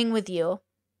not agreeing with you.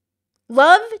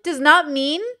 Love does not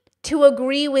mean to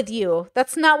agree with you.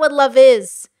 That's not what love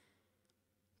is.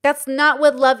 That's not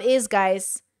what love is,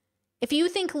 guys. If you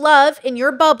think love in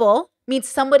your bubble means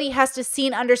somebody has to see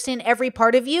and understand every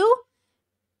part of you,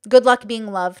 good luck being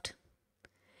loved.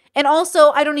 And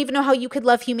also, I don't even know how you could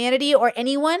love humanity or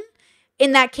anyone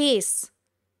in that case.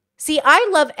 See, I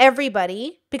love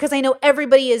everybody because I know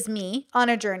everybody is me on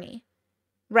a journey,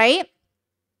 right?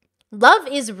 Love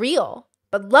is real,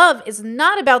 but love is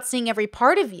not about seeing every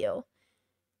part of you,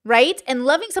 right? And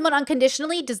loving someone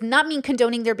unconditionally does not mean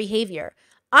condoning their behavior.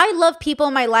 I love people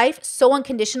in my life so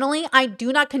unconditionally, I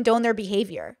do not condone their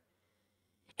behavior.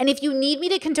 And if you need me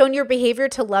to condone your behavior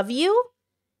to love you,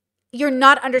 you're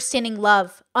not understanding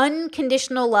love.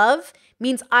 Unconditional love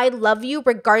means I love you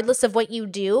regardless of what you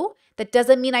do. That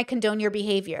doesn't mean I condone your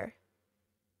behavior,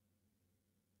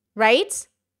 right?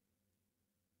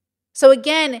 So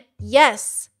again,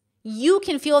 yes, you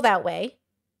can feel that way.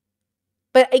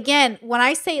 But again, when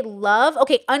I say love,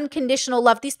 okay, unconditional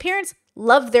love, these parents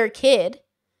love their kid.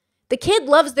 The kid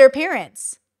loves their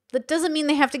parents. That doesn't mean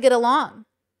they have to get along,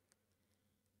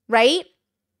 right?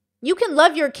 You can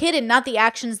love your kid and not the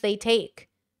actions they take,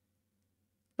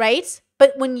 right?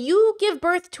 But when you give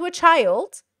birth to a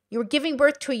child, you're giving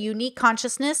birth to a unique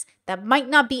consciousness that might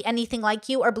not be anything like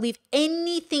you or believe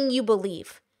anything you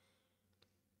believe.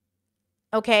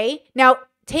 Okay, now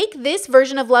take this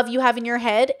version of love you have in your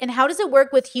head and how does it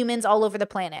work with humans all over the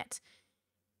planet?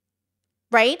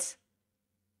 Right?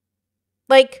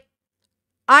 Like,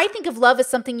 I think of love as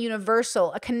something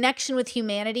universal, a connection with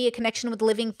humanity, a connection with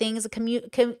living things, a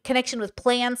connection with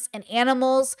plants and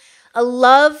animals, a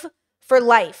love for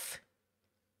life.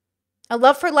 A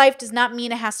love for life does not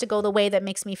mean it has to go the way that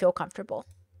makes me feel comfortable.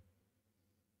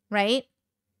 Right?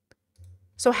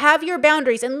 So have your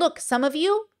boundaries. And look, some of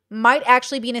you might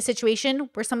actually be in a situation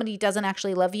where somebody doesn't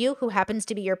actually love you who happens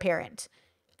to be your parent.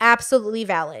 Absolutely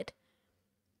valid.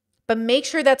 But make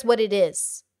sure that's what it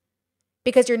is.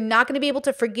 Because you're not going to be able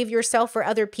to forgive yourself or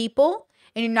other people,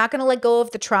 and you're not going to let go of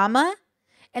the trauma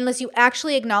unless you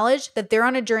actually acknowledge that they're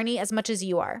on a journey as much as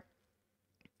you are.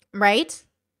 Right?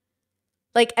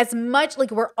 Like as much, like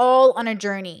we're all on a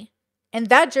journey. And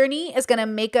that journey is going to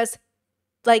make us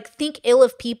like think ill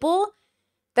of people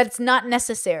that it's not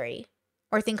necessary.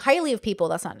 Or think highly of people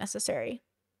that's not necessary.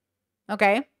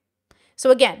 Okay? So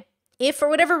again, if for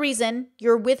whatever reason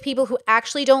you're with people who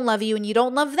actually don't love you and you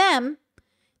don't love them,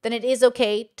 then it is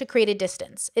okay to create a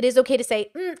distance. It is okay to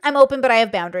say, I'm open, but I have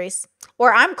boundaries.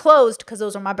 Or I'm closed because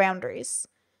those are my boundaries.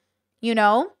 You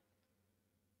know?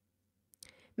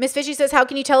 Miss Fishy says, how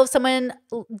can you tell if someone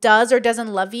does or doesn't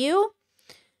love you?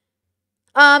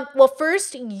 Well,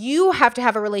 first, you have to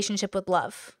have a relationship with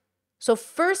love. So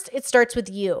first, it starts with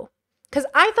you. Because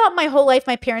I thought my whole life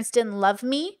my parents didn't love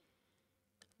me,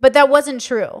 but that wasn't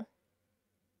true.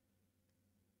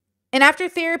 And after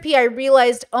therapy, I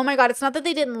realized, oh my God, it's not that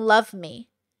they didn't love me.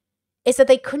 It's that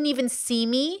they couldn't even see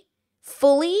me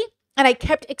fully, and I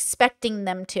kept expecting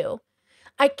them to.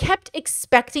 I kept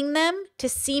expecting them to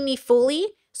see me fully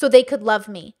so they could love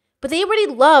me. But they already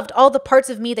loved all the parts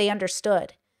of me they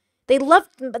understood. They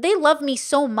love me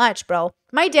so much, bro.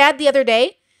 My dad the other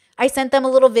day, I sent them a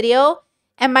little video,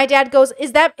 and my dad goes,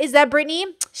 is that Brittany?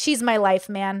 She's my life,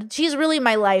 man. She's really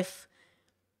my life.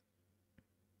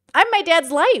 I'm my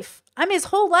dad's life. I'm his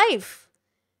whole life.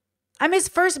 I'm his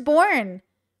firstborn.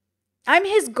 I'm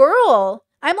his girl.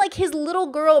 I'm like his little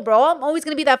girl, bro. I'm always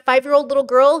going to be that 5-year-old little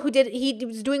girl he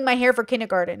was doing my hair for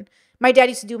kindergarten. My dad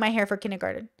used to do my hair for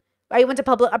kindergarten. I went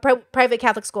to private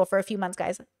Catholic school for a few months,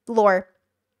 guys. Lore.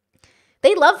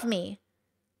 They love me,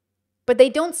 but they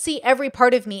don't see every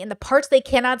part of me. And the parts they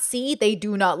cannot see, they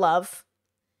do not love.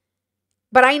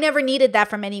 But I never needed that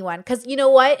from anyone. Because you know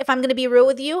what? If I'm going to be real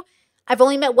with you, I've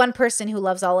only met one person who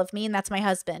loves all of me, and that's my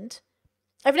husband.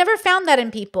 I've never found that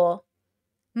in people.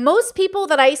 Most people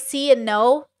that I see and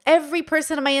know, every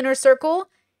person in my inner circle,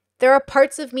 there are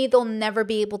parts of me they'll never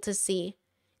be able to see.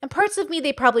 And parts of me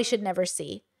they probably should never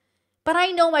see. But I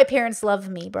know my parents love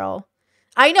me, bro.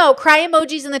 I know. Cry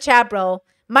emojis in the chat, bro.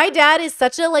 My dad is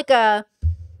such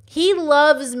he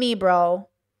loves me, bro.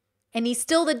 And he's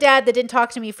still the dad that didn't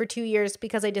talk to me for 2 years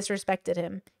because I disrespected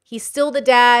him. He's still the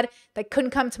dad that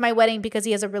couldn't come to my wedding because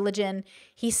he has a religion.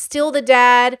 He's still the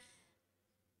dad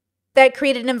that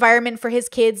created an environment for his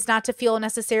kids not to feel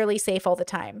necessarily safe all the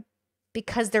time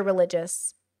because they're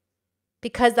religious.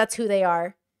 Because that's who they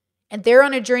are. And they're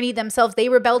on a journey themselves. They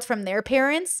rebelled from their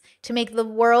parents to make the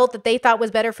world that they thought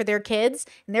was better for their kids.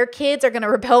 And their kids are going to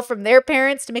rebel from their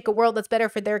parents to make a world that's better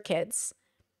for their kids.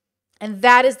 And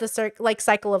that is the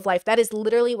cycle of life. That is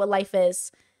literally what life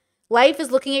is. Life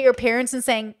is looking at your parents and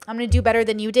saying, I'm going to do better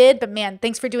than you did. But man,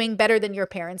 thanks for doing better than your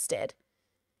parents did.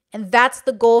 And that's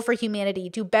the goal for humanity.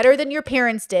 Do better than your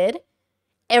parents did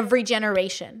every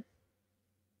generation.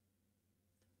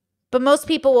 But most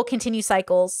people will continue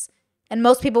cycles. And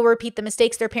most people repeat the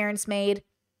mistakes their parents made.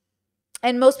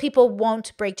 And most people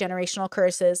won't break generational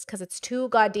curses because it's too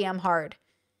goddamn hard.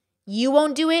 You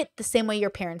won't do it the same way your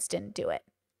parents didn't do it.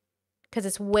 Because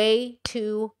it's way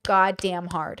too goddamn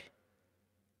hard.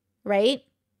 Right?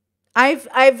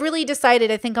 I've really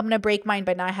decided I think I'm going to break mine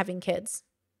by not having kids.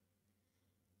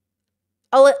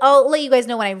 I'll let you guys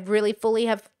know when I really fully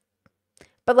have.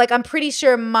 But I'm pretty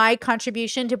sure my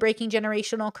contribution to breaking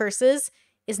generational curses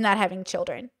is not having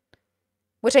children.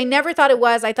 Which I never thought it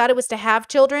was. I thought it was to have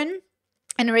children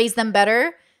and raise them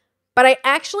better. But I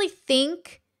actually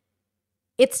think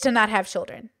it's to not have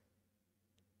children.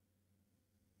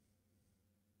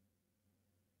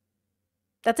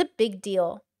 That's a big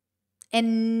deal.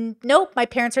 And nope, my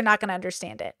parents are not going to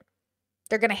understand it.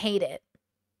 They're going to hate it.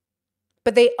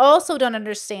 But they also don't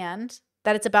understand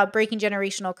that it's about breaking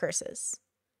generational curses.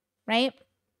 Right?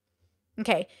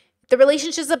 Okay. The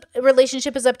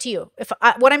relationship is up to you. If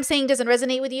what I'm saying doesn't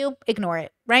resonate with you, ignore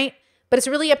it, right? But it's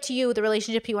really up to you, the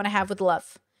relationship you want to have with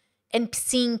love and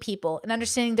seeing people and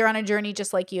understanding they're on a journey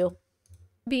just like you.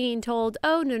 Being told,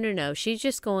 oh, no, she's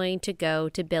just going to go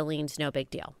to Billings, no big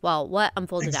deal. Well, what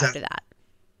unfolded after that?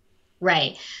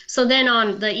 Right. So then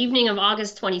on the evening of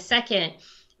August 22nd,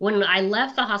 when I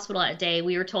left the hospital that day,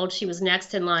 we were told she was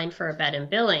next in line for a bed in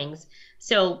Billings.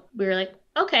 So we were like,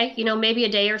 okay, maybe a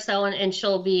day or so and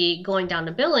she'll be going down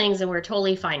to Billings, and we're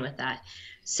totally fine with that.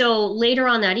 So later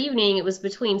on that evening, it was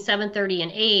between 7:30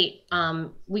 and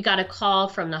 8, we got a call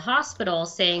from the hospital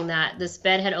saying that this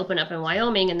bed had opened up in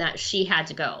Wyoming and that she had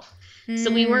to go. So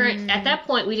we weren't, at that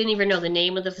point, we didn't even know the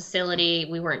name of the facility.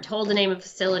 We weren't told the name of the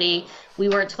facility. We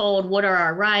weren't told what are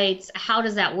our rights. How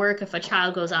does that work if a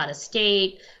child goes out of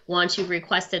state? Once you've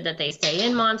requested that they stay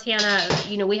in Montana,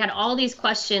 we had all these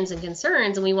questions and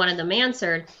concerns and we wanted them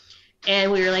answered. And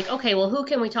we were like, okay, well, who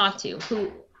can we talk to?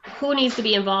 Who needs to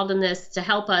be involved in this to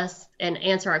help us and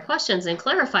answer our questions and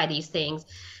clarify these things?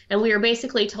 And we were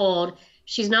basically told,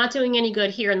 she's not doing any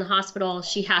good here in the hospital.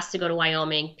 She has to go to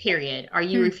Wyoming, period. Are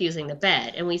you refusing the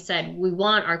bed? And we said, we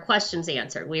want our questions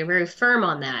answered. We are very firm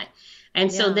on that. And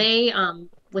so they,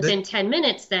 within 10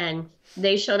 minutes then,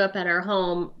 they showed up at our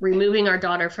home, removing our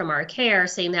daughter from our care,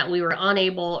 saying that we were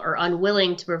unable or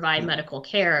unwilling to provide medical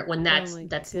care when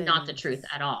that's not the truth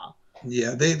at all.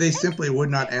 Yeah, they simply would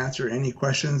not answer any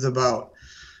questions about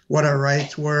what our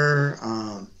rights were.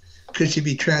 Could she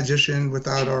be transitioned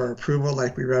without our approval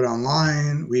like we read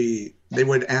online? They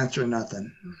would answer nothing.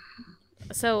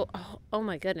 So, oh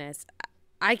my goodness.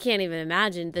 I can't even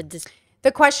imagine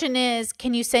The question is,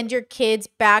 can you send your kids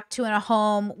back to a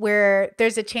home where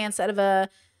there's a chance of a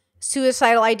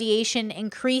suicidal ideation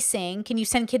increasing? Can you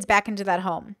send kids back into that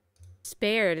home?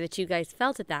 Despair that you guys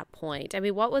felt at that point. I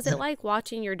mean, what was it like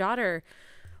watching your daughter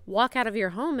walk out of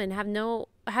your home and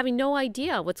having no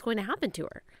idea what's going to happen to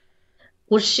her?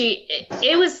 Well,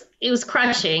 it was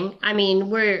crushing. I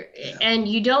mean, and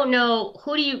you don't know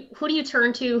who do you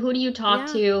turn to, who do you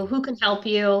talk to, who can help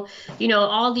you,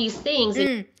 all these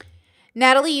things.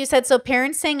 Natalie, you said, so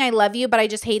parents saying I love you, but I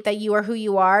just hate that you are who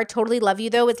you are. Totally love you,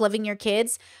 though, is loving your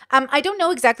kids. I don't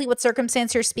know exactly what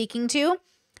circumstance you're speaking to,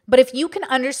 But if you can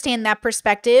understand that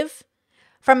perspective,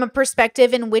 from a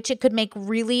perspective in which it could make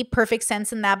really perfect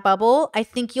sense in that bubble, I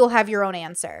think you'll have your own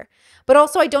answer. But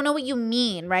also, I don't know what you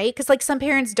mean, right? Because like some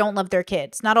parents don't love their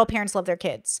kids. Not all parents love their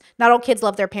kids. Not all kids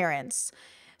love their parents.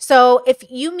 So if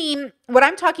you mean, what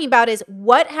I'm talking about is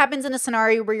what happens in a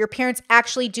scenario where your parents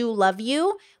actually do love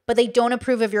you, but they don't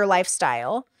approve of your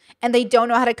lifestyle and they don't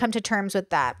know how to come to terms with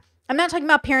that. I'm not talking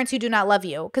about parents who do not love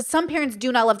you, because some parents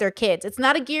do not love their kids. It's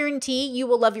not a guarantee you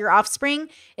will love your offspring.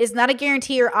 It's not a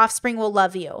guarantee your offspring will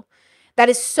love you. That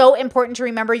is so important to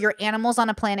remember. You're animals on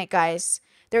a planet, guys.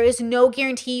 There is no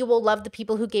guarantee you will love the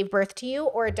people who gave birth to you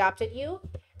or adopted you.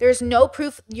 There's no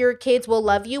proof your kids will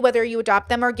love you, whether you adopt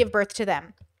them or give birth to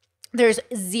them. There's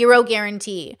zero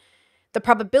guarantee. The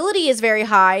probability is very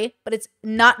high, but it's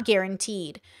not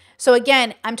guaranteed. So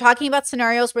again, I'm talking about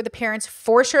scenarios where the parents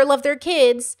for sure love their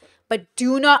kids, but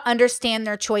do not understand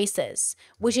their choices,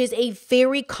 which is a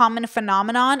very common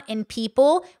phenomenon in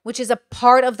people, which is a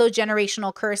part of those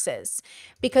generational curses.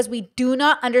 Because we do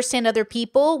not understand other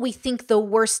people, we think the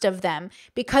worst of them.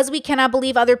 Because we cannot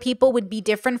believe other people would be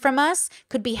different from us,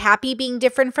 could be happy being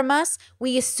different from us,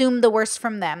 we assume the worst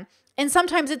from them. And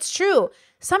sometimes it's true.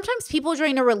 Sometimes people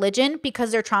join a religion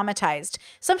because they're traumatized.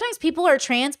 Sometimes people are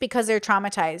trans because they're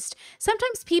traumatized.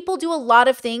 Sometimes people do a lot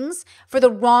of things for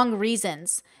the wrong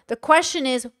reasons. The question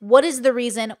is, what is the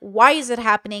reason? Why is it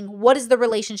happening? What is the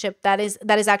relationship that is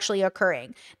actually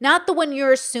occurring? Not the one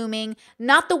you're assuming,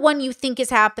 not the one you think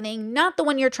is happening, not the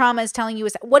one your trauma is telling you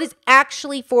is what is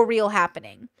actually for real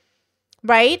happening.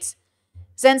 Right?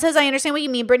 Zen says, I understand what you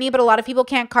mean, Brittany, but a lot of people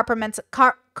can't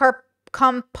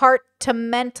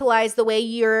compartmentalize the way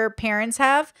your parents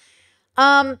have.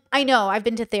 I know, I've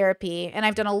been to therapy and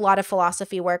I've done a lot of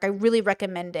philosophy work. I really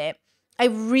recommend it. I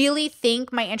really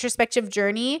think my introspective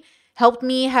journey helped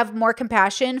me have more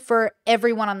compassion for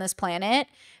everyone on this planet,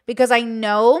 because I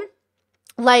know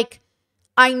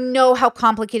how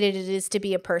complicated it is to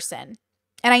be a person.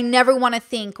 And I never want to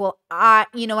think, well,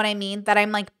 you know what I mean? That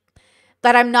I'm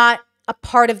not a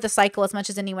part of the cycle as much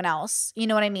as anyone else. You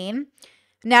know what I mean?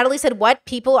 Natalie said, what?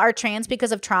 People are trans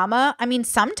because of trauma? I mean,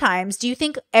 sometimes. Do you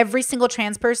think every single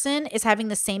trans person is having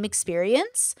the same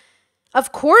experience?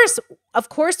 Of course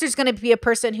there's going to be a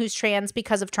person who's trans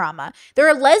because of trauma. There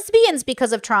are lesbians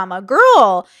because of trauma.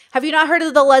 Girl, have you not heard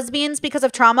of the lesbians because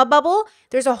of trauma bubble?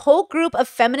 There's a whole group of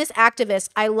feminist activists.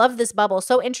 I love this bubble.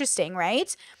 So interesting,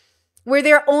 right? Where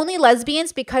they're only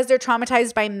lesbians because they're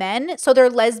traumatized by men. So they're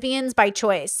lesbians by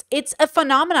choice. It's a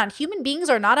phenomenon. Human beings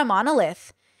are not a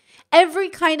monolith. Every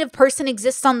kind of person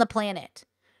exists on the planet,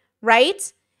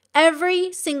 right?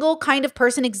 Every single kind of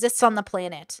person exists on the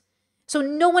planet. So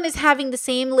no one is having the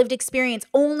same lived experience.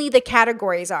 Only the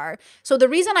categories are. So the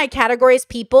reason I categorize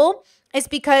people is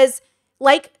because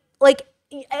like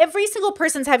every single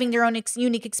person's having their own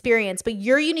unique experience, but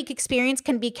your unique experience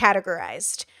can be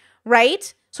categorized,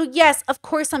 right? So yes, of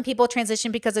course, some people transition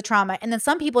because of trauma, and then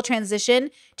some people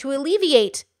transition to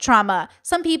alleviate trauma.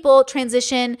 Some people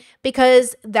transition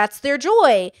because that's their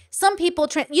joy. Some people,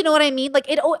 you know what I mean?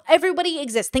 Everybody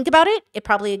exists. Think about it. It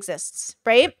probably exists,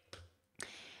 right?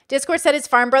 Discord said his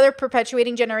farm brother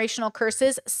perpetuating generational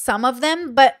curses, some of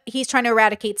them, but he's trying to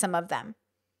eradicate some of them,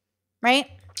 right?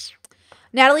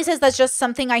 Natalie says that's just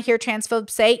something I hear transphobes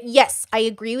say. Yes, I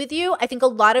agree with you. I think a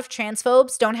lot of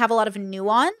transphobes don't have a lot of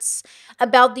nuance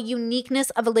about the uniqueness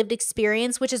of a lived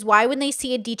experience, which is why when they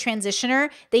see a detransitioner,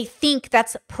 they think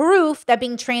that's proof that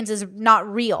being trans is not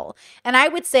real. And I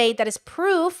would say that is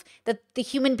proof that the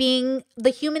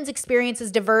human's experience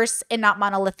is diverse and not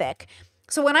monolithic.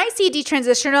 So when I see a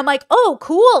detransitioner, I'm like, oh,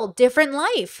 cool, different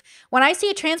life. When I see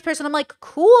a trans person, I'm like,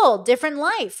 cool, different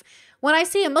life. When I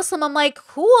see a Muslim, I'm like,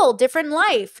 cool, different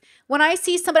life. When I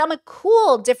see somebody, I'm like,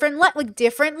 cool, different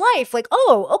life. Like,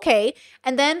 oh, okay.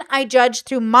 And then I judge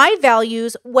through my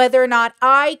values whether or not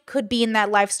I could be in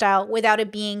that lifestyle without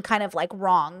it being kind of like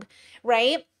wrong,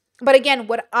 right? But again,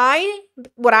 what I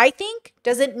think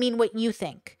doesn't mean what you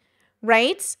think,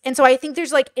 right? And so I think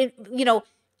there's I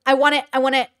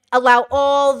want to allow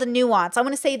all the nuance. I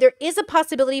want to say there is a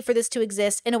possibility for this to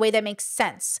exist in a way that makes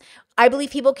sense. I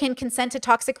believe people can consent to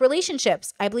toxic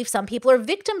relationships. I believe some people are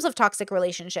victims of toxic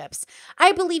relationships.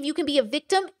 I believe you can be a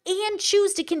victim and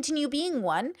choose to continue being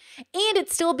one, and it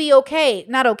still be okay.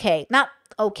 Not okay,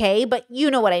 but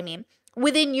you know what I mean.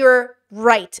 Within your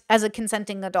right as a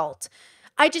consenting adult.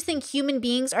 I just think human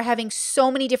beings are having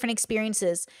so many different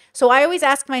experiences. So I always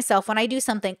ask myself when I do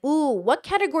something, what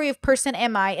category of person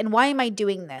am I and why am I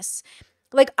doing this?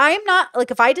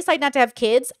 If I decide not to have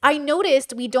kids, I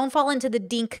noticed we don't fall into the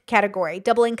DINK category,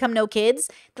 double income, no kids.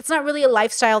 That's not really a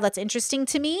lifestyle that's interesting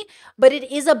to me, but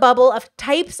it is a bubble of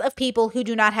types of people who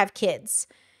do not have kids.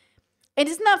 And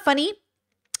isn't that funny?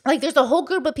 Like, there's a whole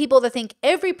group of people that think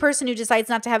every person who decides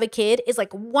not to have a kid is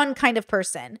like one kind of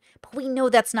person. But we know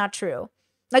that's not true.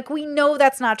 Like, we know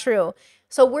that's not true.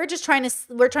 So we're trying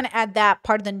to add that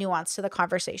part of the nuance to the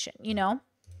conversation, you know?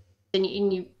 And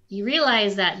you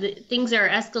realize that things are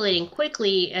escalating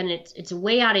quickly and it's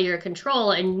way out of your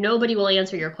control and nobody will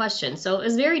answer your question. So it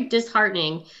was very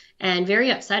disheartening and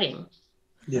very upsetting.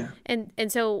 Yeah.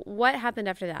 And so what happened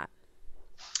after that?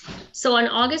 So on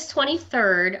August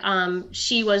 23rd,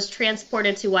 she was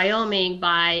transported to Wyoming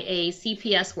by a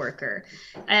CPS worker.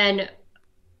 And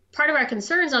part of our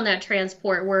concerns on that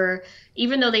transport were,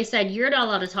 even though they said you're not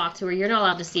allowed to talk to her, you're not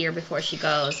allowed to see her before she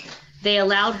goes, they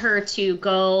allowed her to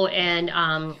go and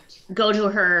go to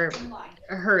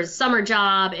her summer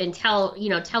job and tell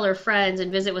her friends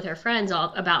and visit with her friends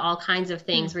about all kinds of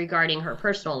things regarding her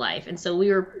personal life. And so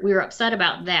we were upset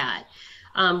about that.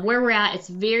 Where we're at, it's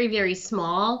very, very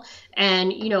small.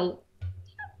 And,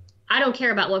 I don't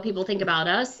care about what people think about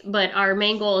us, but our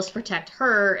main goal is to protect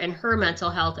her and her mental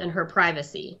health and her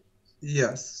privacy.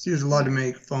 Yes. She was allowed to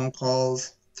make phone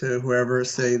calls to whoever,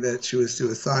 say that she was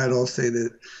suicidal, say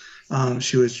that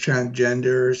she was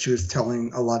transgender. She was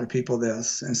telling a lot of people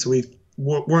this. And so we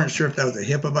weren't sure if that was a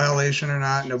HIPAA violation or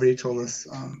not. Nobody told us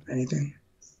anything.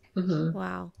 Mm-hmm.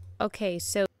 Wow. Okay.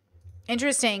 So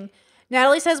Interesting.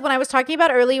 Natalie says, when I was talking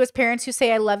about earlier was parents who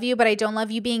say, I love you, but I don't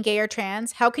love you being gay or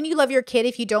trans. How can you love your kid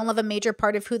if you don't love a major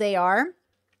part of who they are?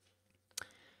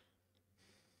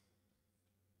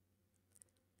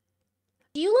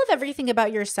 Do you love everything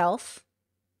about yourself?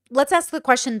 Let's ask the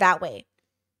question that way.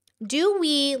 Do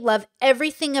we love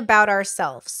everything about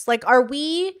ourselves? Like, are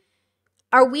we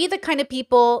the kind of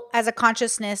people as a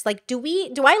consciousness, like, do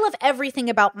I love everything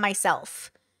about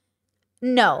myself?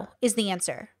 No is the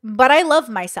answer, but I love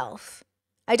myself.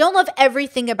 I don't love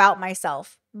everything about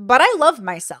myself, but I love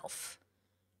myself,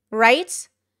 right?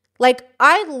 Like,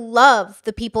 I love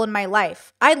the people in my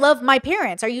life. I love my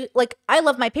parents. I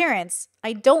love my parents.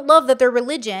 I don't love that their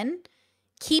religion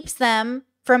keeps them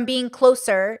from being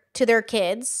closer to their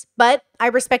kids, but I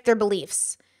respect their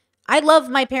beliefs. I love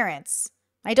my parents.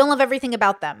 I don't love everything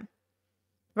about them,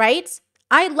 right?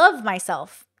 I love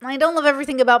myself. I don't love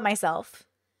everything about myself.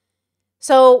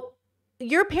 So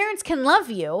your parents can love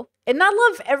you and not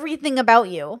love everything about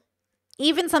you,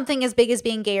 even something as big as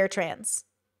being gay or trans,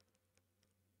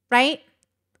 right?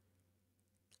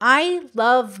 I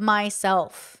love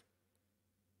myself.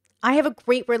 I have a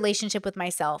great relationship with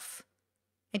myself.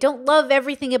 I don't love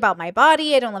everything about my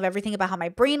body. I don't love everything about how my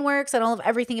brain works. I don't love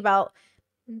everything about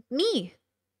me,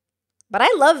 but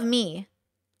I love me.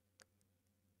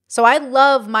 So I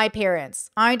love my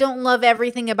parents. I don't love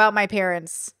everything about my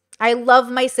parents. I love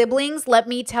my siblings. Let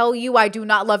me tell you, I do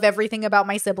not love everything about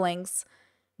my siblings,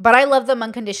 but I love them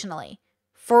unconditionally,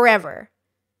 forever.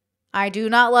 I do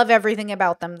not love everything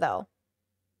about them, though.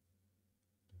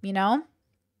 You know?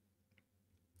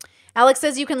 Alex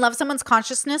says you can love someone's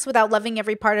consciousness without loving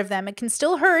every part of them. It can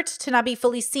still hurt to not be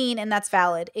fully seen, and that's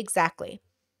valid. Exactly.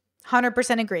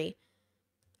 100% agree.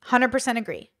 100%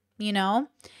 agree. You know?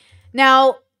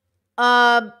 Now,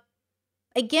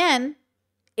 again,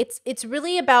 it's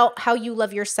really about how you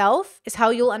love yourself is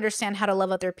how you'll understand how to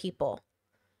love other people.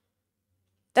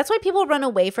 That's why people run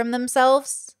away from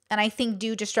themselves and I think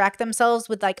do distract themselves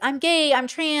with like, I'm gay, I'm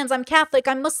trans, I'm Catholic,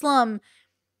 I'm Muslim.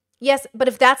 Yes, but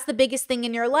if that's the biggest thing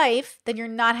in your life, then you're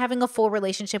not having a full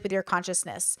relationship with your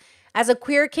consciousness. As a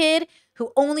queer kid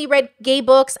who only read gay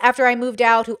books after I moved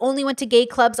out, who only went to gay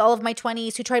clubs all of my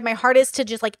 20s, who tried my hardest to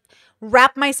just like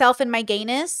wrap myself in my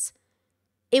gayness,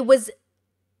 it was,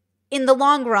 in the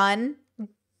long run,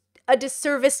 a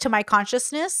disservice to my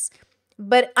consciousness,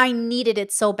 but I needed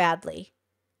it so badly.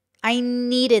 I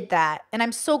needed that, and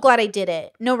I'm so glad I did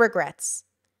it. No regrets.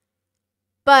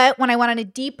 But when I went on a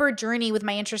deeper journey with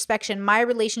my introspection, my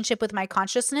relationship with my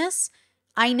consciousness,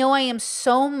 I know I am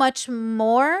so much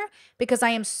more because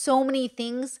I am so many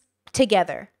things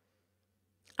together.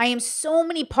 I am so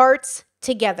many parts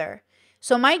together.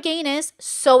 So my gayness,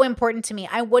 so important to me.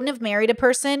 I wouldn't have married a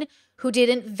person who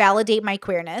didn't validate my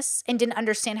queerness and didn't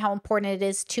understand how important it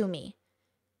is to me.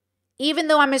 Even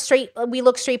though we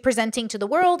look straight presenting to the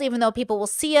world, even though people will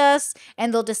see us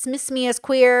and they'll dismiss me as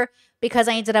queer because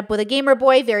I ended up with a gamer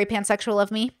boy, very pansexual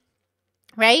of me,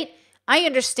 right? I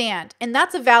understand. And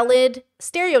that's a valid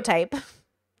stereotype.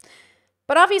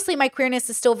 But obviously my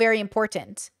queerness is still very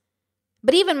important.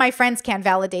 But even my friends can't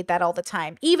validate that all the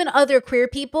time. Even other queer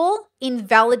people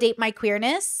invalidate my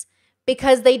queerness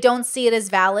because they don't see it as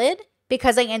valid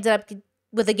because I ended up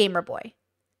with a gamer boy,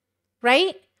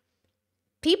 right?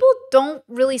 People don't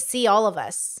really see all of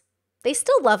us. They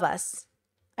still love us.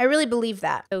 I really believe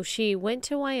that. So she went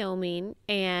to Wyoming,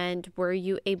 and were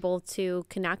you able to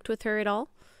connect with her at all?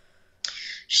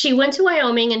 She went to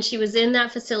Wyoming and she was in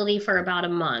that facility for about a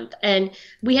month. And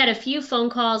we had a few phone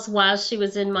calls while she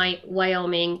was in my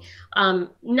Wyoming.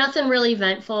 Nothing really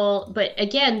eventful, but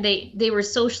again, they were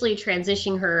socially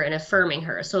transitioning her and affirming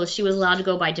her. So she was allowed to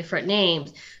go by different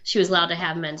names. She was allowed to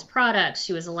have men's products.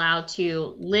 She was allowed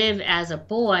to live as a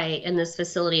boy in this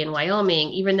facility in Wyoming,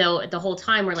 even though the whole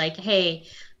time we're like, hey,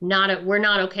 we're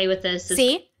not okay with this.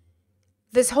 See,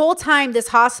 this whole time, this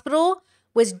hospital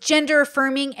was gender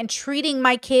affirming and treating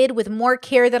my kid with more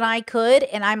care than I could,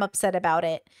 and I'm upset about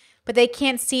it. But they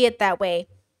can't see it that way.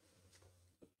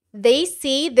 They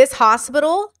see this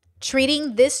hospital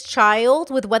treating this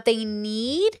child with what they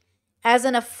need as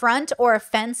an affront or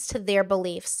offense to their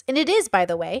beliefs. And it is, by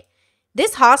the way.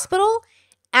 This hospital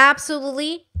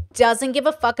absolutely doesn't give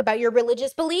a fuck about your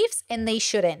religious beliefs, and they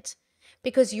shouldn't.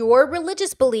 Because your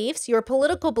religious beliefs, your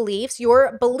political beliefs,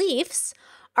 your beliefs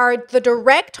are the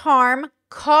direct harm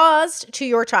caused to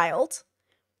your child.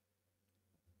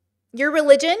 Your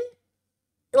religion,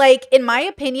 like, in my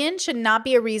opinion, should not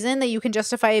be a reason that you can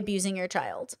justify abusing your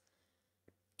child.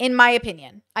 In my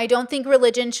opinion, I don't think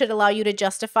religion should allow you to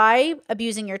justify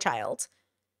abusing your child,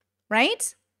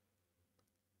 right?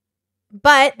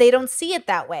 But they don't see it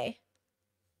that way.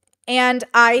 And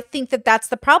I think that that's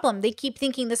the problem. They keep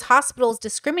thinking this hospital is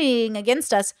discriminating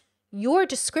against us. You're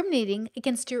discriminating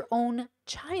against your own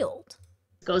child.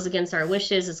 Goes against our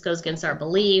wishes. It goes against our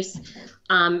beliefs.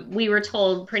 We were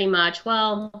told pretty much,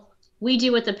 well, we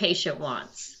do what the patient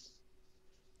wants.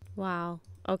 Wow.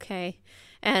 Okay.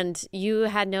 And you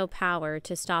had no power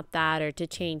to stop that or to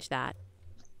change that?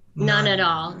 None at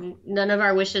all. None of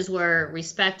our wishes were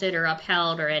respected or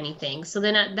upheld or anything. So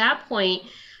then at that point,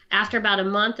 after about a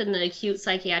month in the acute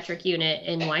psychiatric unit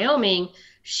in Wyoming,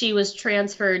 she was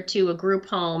transferred to a group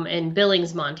home in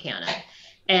Billings, Montana.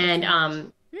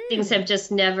 And things have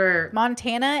just never...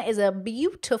 Montana is a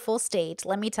beautiful state,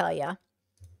 let me tell you.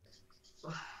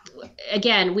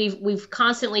 Again, we've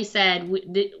constantly said,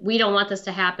 we don't want this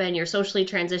to happen. You're socially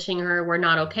transitioning her. We're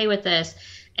not okay with this.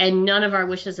 And none of our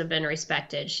wishes have been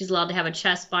respected. She's allowed to have a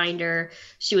chest binder.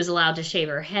 She was allowed to shave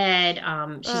her head.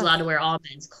 She's allowed to wear all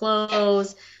men's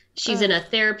clothes. She's in a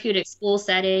therapeutic school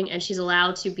setting, and she's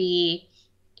allowed to be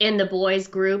in the boys'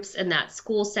 groups in that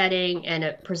school setting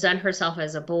and present herself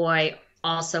as a boy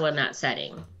also in that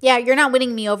setting. Yeah, you're not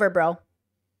winning me over, bro.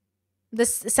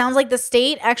 This sounds like the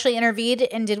state actually intervened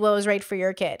and did what was right for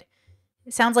your kid.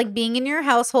 It sounds like being in your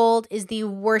household is the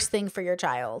worst thing for your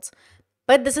child.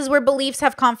 But this is where beliefs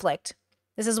have conflict.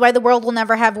 This is why the world will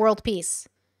never have world peace.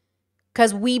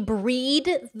 Because we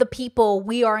breed the people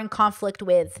we are in conflict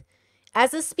with.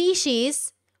 As a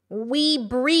species, we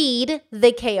breed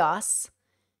the chaos.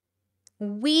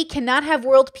 We cannot have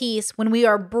world peace when we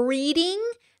are breeding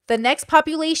the next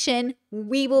population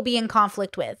we will be in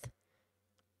conflict with.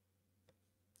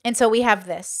 And so we have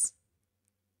this.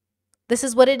 This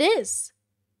is what it is.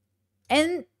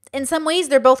 And in some ways,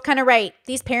 they're both kind of right.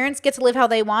 These parents get to live how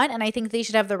they want, and I think they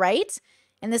should have the right.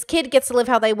 And this kid gets to live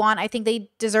how they want. I think they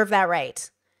deserve that right.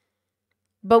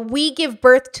 But we give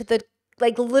birth to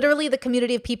literally the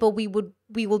community of people we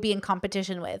will be in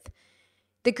competition with.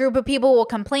 The group of people we'll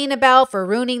complain about for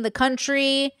ruining the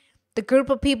country. The group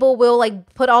of people will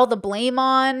put all the blame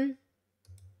on.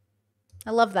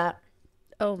 I love that.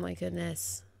 Oh my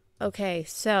goodness. Okay,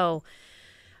 so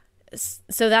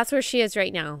that's where she is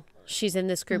right now. She's in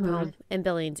this group home in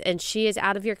Billings, and she is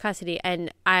out of your custody.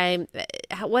 And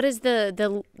what has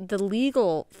the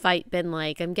legal fight been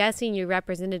like? I'm guessing you're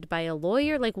represented by a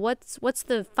lawyer. Like, what's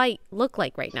the fight look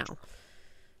like right now?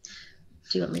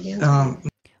 Do you want me to answer?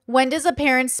 When does a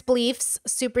parent's beliefs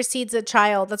supersedes a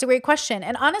child? That's a great question.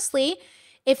 And honestly,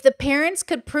 if the parents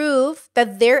could prove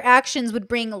that their actions would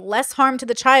bring less harm to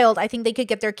the child, I think they could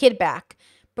get their kid back.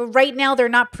 But right now, they're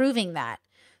not proving that.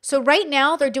 So right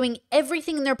now, they're doing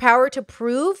everything in their power to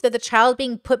prove that the child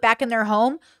being put back in their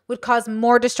home would cause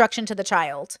more destruction to the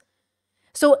child.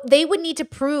 So they would need to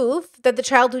prove that the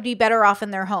child would be better off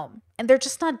in their home. And they're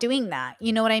just not doing that.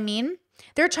 You know what I mean?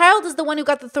 Their child is the one who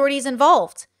got the authorities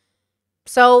involved.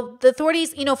 So the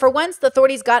authorities, for once, the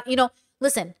authorities got,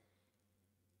 listen,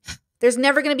 there's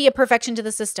never going to be a perfection to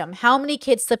the system. How many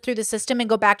kids slip through the system and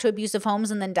go back to abusive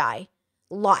homes and then die?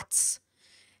 Lots.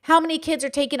 How many kids are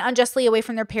taken unjustly away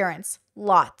from their parents?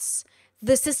 Lots.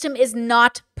 The system is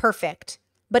not perfect.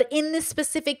 But in this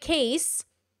specific case,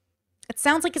 it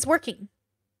sounds like it's working.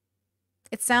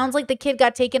 It sounds like the kid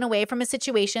got taken away from a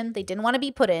situation they didn't want to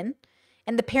be put in.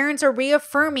 And the parents are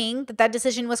reaffirming that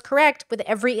decision was correct with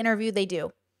every interview they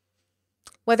do,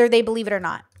 whether they believe it or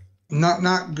not.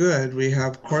 Not good. We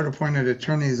have court-appointed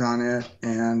attorneys on it,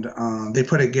 and they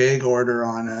put a gag order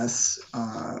on us,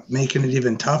 making it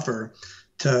even tougher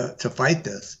to fight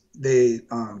this. They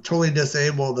totally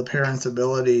disable the parents'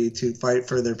 ability to fight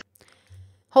for their.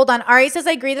 Hold on. Ari says,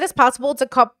 I agree that it's possible to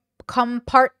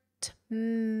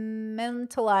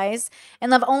compartmentalize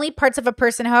and love only parts of a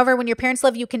person. However, when your parents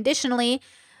love you conditionally,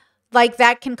 like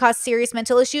that can cause serious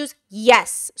mental issues.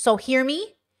 Yes. So hear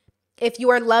me. If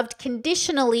you are loved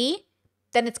conditionally,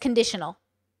 then it's conditional.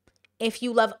 If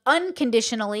you love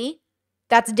unconditionally,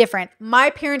 that's different. My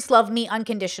parents love me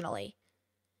unconditionally.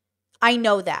 I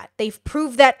know that. They've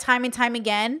proved that time and time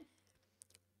again.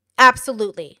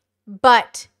 Absolutely.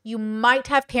 But you might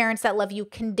have parents that love you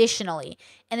conditionally.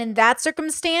 And in that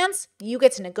circumstance, you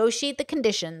get to negotiate the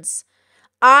conditions.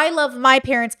 I love my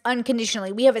parents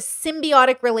unconditionally. We have a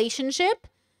symbiotic relationship.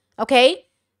 Okay?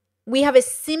 We have a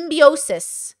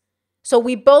symbiosis. So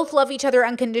we both love each other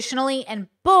unconditionally and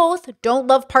both don't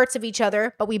love parts of each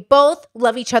other, but we both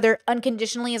love each other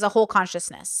unconditionally as a whole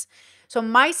consciousness. So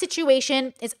my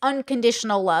situation is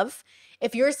unconditional love.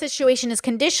 If your situation is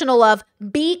conditional love,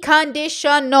 be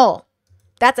conditional.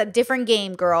 That's a different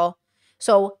game, girl.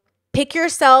 So pick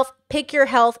yourself, pick your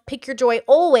health, pick your joy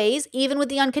always, even with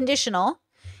the unconditional.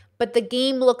 But the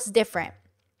game looks different.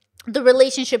 The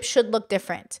relationship should look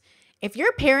different. If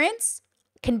your parents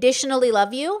conditionally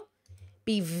love you,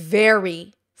 be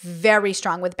very, very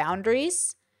strong with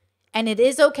boundaries. And it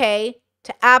is okay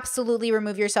to absolutely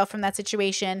remove yourself from that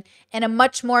situation in a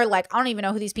much more like, I don't even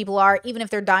know who these people are, even if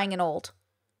they're dying and old.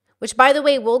 Which, by the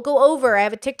way, we'll go over. I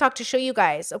have a TikTok to show you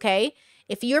guys, okay?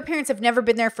 If your parents have never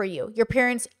been there for you, your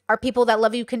parents are people that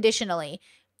love you conditionally,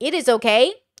 it is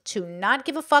okay to not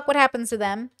give a fuck what happens to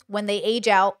them when they age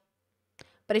out.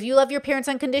 But if you love your parents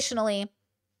unconditionally,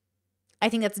 I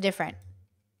think that's different.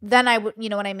 Then I would, you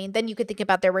know what I mean? Then you could think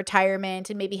about their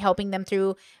retirement and maybe helping them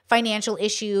through financial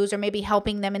issues or maybe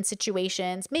helping them in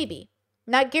situations. Maybe.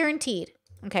 Not guaranteed.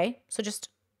 Okay? So just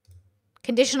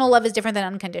conditional love is different than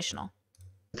unconditional.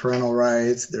 Parental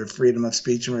rights, their freedom of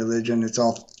speech and religion, it's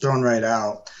all thrown right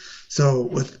out.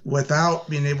 So without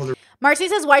being able to. Marcy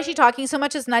says, why is she talking so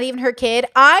much? It's not even her kid.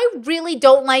 I really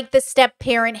don't like the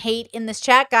step-parent hate in this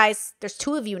chat, guys. There's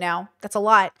 2 of you now. That's a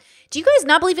lot. Do you guys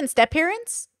not believe in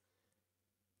step-parents?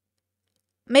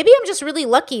 Maybe I'm just really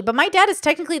lucky, but my dad is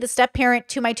technically the step-parent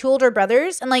to my 2 older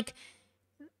brothers. And like,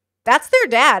 that's their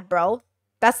dad, bro.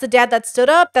 That's the dad that stood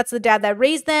up. That's the dad that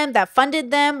raised them, that funded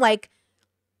them. Like,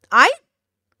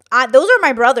 those are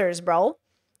my brothers, bro.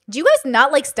 Do you guys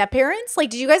not like step-parents? Like,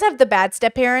 did you guys have the bad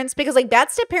step-parents? Because like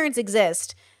bad step-parents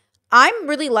exist. I'm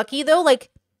really lucky though. Like,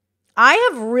 I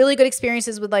have really good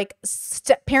experiences with like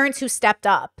parents who stepped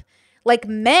up. Like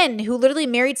men who literally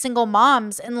married single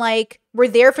moms and like were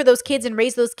there for those kids and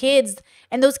raised those kids.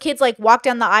 And those kids like walked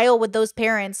down the aisle with those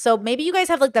parents. So maybe you guys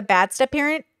have like the bad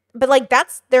step-parent, but like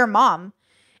that's their mom.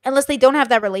 Unless they don't have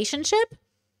that relationship.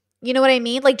 You know what I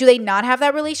mean? Like, do they not have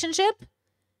that relationship?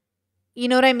 You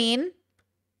know what I mean?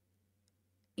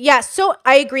 Yeah, so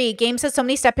I agree. Game says so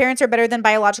many step-parents are better than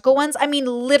biological ones. I mean,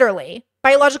 literally.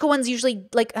 Biological ones usually,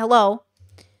 like, hello.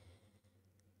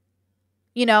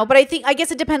 You know, but I guess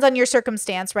it depends on your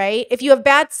circumstance, right? If you have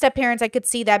bad step-parents, I could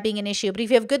see that being an issue. But if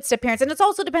you have good step-parents, and it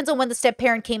also depends on when the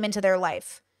step-parent came into their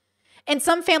life. And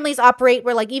some families operate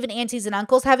where, like, even aunties and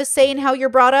uncles have a say in how you're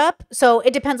brought up. So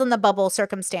it depends on the bubble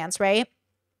circumstance, right?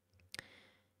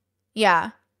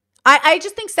 Yeah. I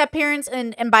just think step-parents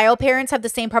and bio-parents have the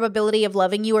same probability of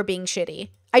loving you or being shitty.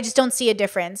 I just don't see a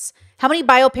difference. How many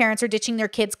bio-parents are ditching their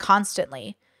kids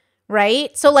constantly,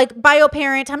 right? So like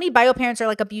bio-parent, how many bio-parents are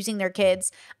like abusing their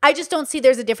kids? I just don't see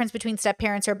there's a difference between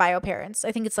step-parents or bio-parents.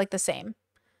 I think it's like the same,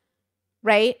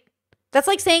 right? That's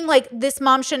like saying like this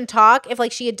mom shouldn't talk if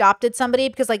like she adopted somebody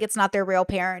because like it's not their real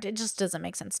parent. It just doesn't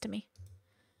make sense to me,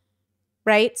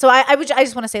 right? So I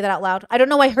just want to say that out loud. I don't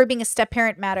know why her being a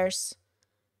step-parent matters.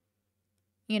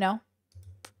 You know,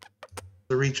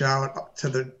 to reach out to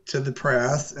the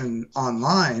press and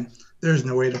online, there's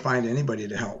no way to find anybody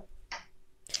to help.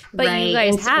 But right. You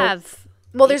guys have.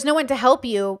 Well, there's no one to help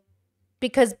you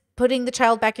because putting the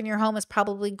child back in your home is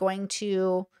probably going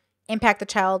to impact the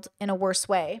child in a worse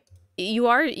way. You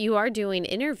are doing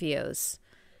interviews.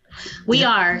 We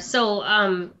are.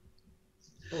 So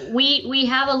we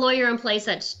have a lawyer in place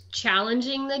that's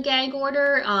challenging the gag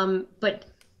order, but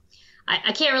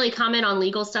I can't really comment on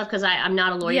legal stuff because I'm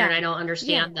not a lawyer and I don't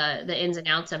understand the ins and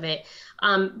outs of it.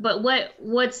 But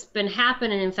what's been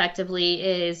happening effectively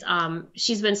is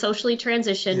she's been socially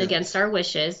transitioned against our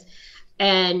wishes.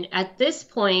 And at this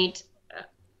point,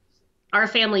 our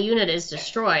family unit is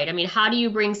destroyed. I mean, how do you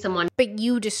bring someone? But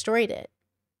you destroyed it.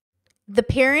 The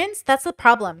parents, that's the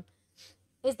problem.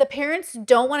 is the parents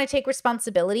don't want to take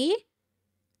responsibility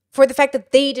for the fact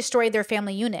that they destroyed their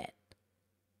family unit.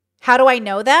 How do I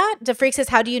know that? DeFreak says,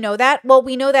 how do you know that? Well,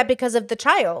 we know that because of the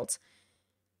child.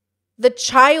 The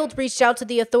child reached out to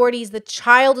the authorities. The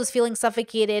child was feeling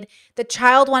suffocated. The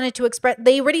child wanted to express.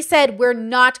 They already said, we're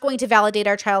not going to validate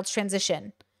our child's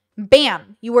transition.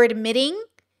 Bam. You were admitting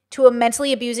to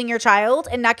mentally abusing your child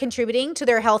and not contributing to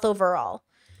their health overall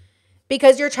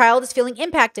because your child is feeling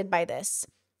impacted by this.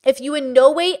 If you in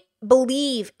no way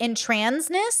believe in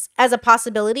transness as a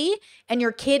possibility and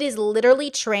your kid is literally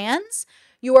trans,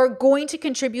 you are going to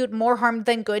contribute more harm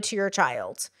than good to your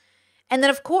child. And then,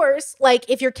 of course, like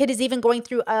if your kid is even going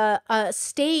through a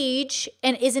stage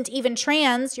and isn't even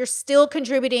trans, you're still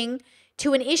contributing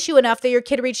to an issue enough that your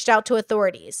kid reached out to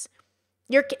authorities.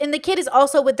 And the kid is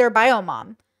also with their bio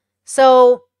mom.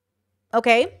 So,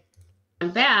 okay.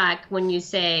 Back when you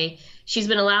say she's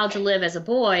been allowed to live as a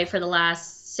boy for the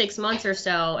last 6 months or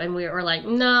so, and we were like,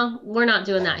 no, we're not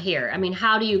doing that here. I mean,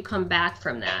 how do you come back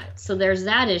from that? So there's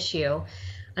that issue.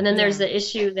 And then there's the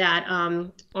issue that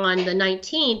on the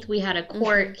 19th, we had a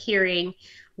court hearing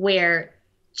where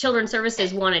Children's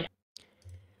Services wanted.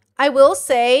 I will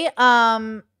say,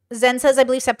 Zen says, I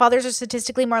believe stepfathers are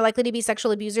statistically more likely to be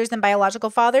sexual abusers than biological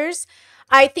fathers.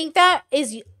 I think that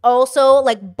is also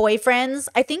like boyfriends.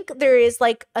 I think there is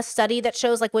like a study that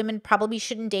shows like women probably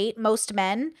shouldn't date most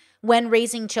men when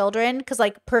raising children because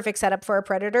like perfect setup for a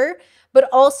predator. But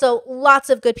also lots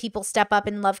of good people step up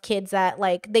and love kids that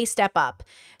like they step up.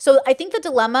 So I think the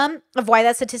dilemma of why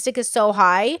that statistic is so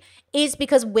high is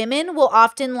because women will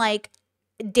often like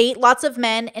date lots of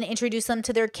men and introduce them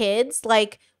to their kids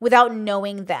like without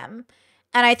knowing them.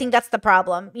 And I think that's the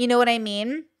problem. You know what I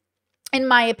mean? In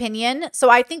my opinion. So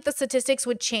I think the statistics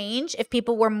would change if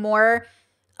people were more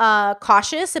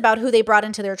cautious about who they brought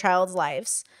into their child's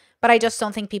lives. But I just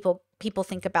don't think people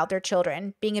think about their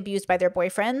children being abused by their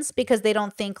boyfriends because they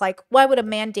don't think like, why would a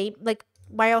man date? Like,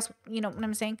 why else? You know what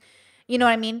I'm saying? You know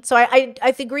what I mean? So I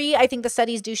agree. I think the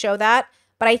studies do show that.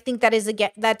 But I think that is, again,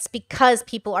 that's because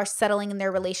people are settling in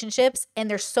their relationships and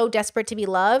they're so desperate to be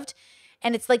loved.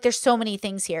 And it's like there's so many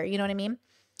things here. You know what I mean?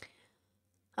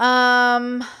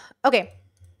 Okay.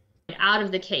 Out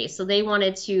of the case. So they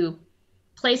wanted to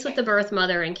place with the birth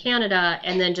mother in Canada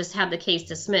and then just have the case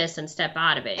dismissed and step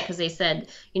out of it because they said,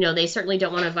 you know, they certainly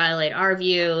don't want to violate our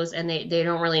views and they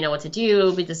don't really know what to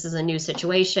do, but this is a new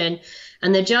situation.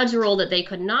 And the judge ruled that they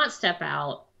could not step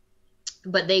out,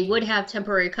 but they would have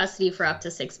temporary custody for up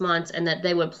to 6 months and that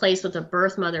they would place with a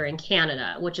birth mother in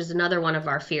Canada, which is another one of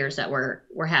our fears that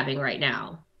we're having right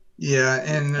now. Yeah,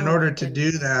 and in order to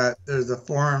do that, there's a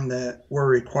form that we're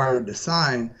required to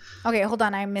sign. Okay, hold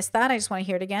on. I missed that. I just want to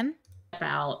hear it again.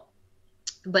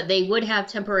 But they would have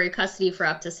temporary custody for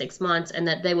up to 6 months and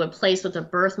that they would place with a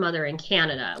birth mother in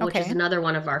Canada, which is another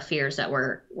one of our fears that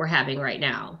we're having right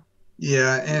now.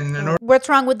 Yeah, and in order, what's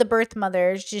wrong with the birth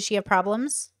mother? Does she have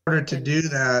problems? In order to do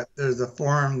that, there's a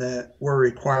form that we're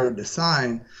required to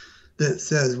sign that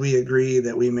says we agree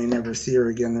that we may never see her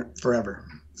again forever.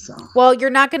 So, well,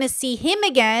 you're not going to see him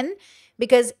again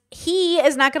because he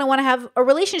is not going to want to have a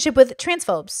relationship with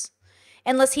transphobes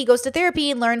unless he goes to therapy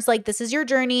and learns like this is your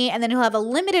journey, and then he'll have a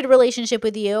limited relationship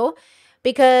with you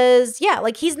because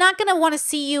like he's not going to want to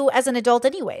see you as an adult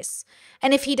anyways.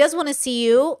 And if he does want to see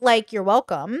you, like you're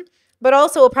welcome, but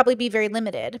also it'll probably be very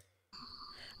limited.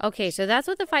 Okay, so that's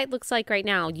what the fight looks like right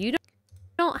now. You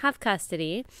don't have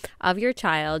custody of your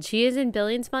child. She is in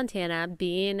Billings, Montana,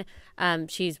 being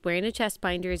she's wearing a chest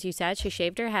binder, as you said. She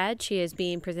shaved her head. She is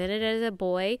being presented as a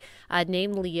boy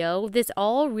named Leo. This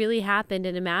all really happened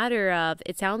in a matter of,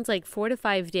 it sounds like 4 to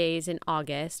 5 days in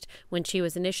August when she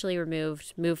was initially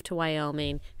moved to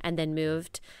Wyoming, and then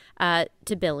moved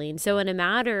to Billings. So in a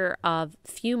matter of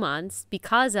few months,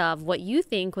 because of what you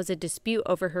think was a dispute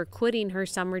over her quitting her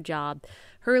summer job,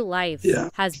 her life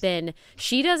has been,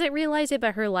 she doesn't realize it,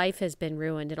 but her life has been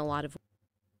ruined in a lot of ways.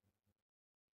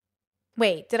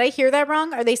 Wait, did I hear that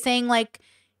wrong? Are they saying like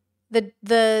the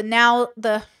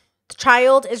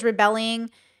child is rebelling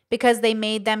because they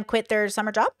made them quit their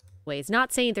summer job?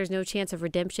 Not saying there's no chance of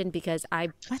redemption, because I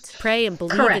pray and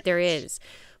believe that there is.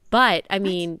 But I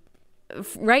mean,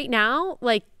 right now,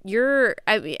 like your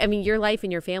life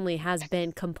and your family has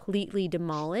been completely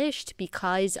demolished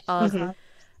because of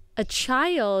a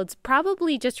child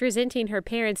probably just resenting her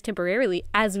parents temporarily,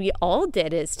 as we all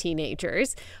did as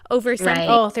teenagers, over something.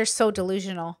 Oh, they're so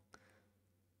delusional.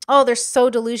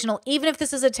 Even if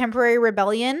this is a temporary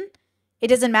rebellion, it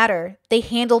doesn't matter. They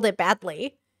handled it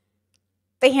badly.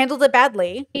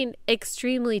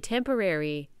 Extremely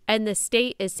temporary. And the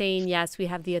state is saying, yes, we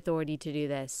have the authority to do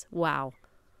this. Wow.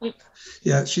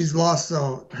 Yeah, she's lost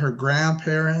her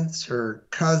grandparents, her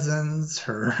cousins,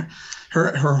 her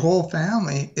whole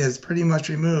family is pretty much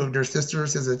removed. Her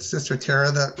sisters is a sister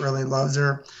Tara that really loves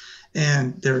her,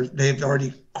 and they've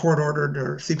already court ordered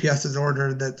or CPS has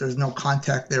ordered that there's no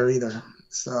contact there either.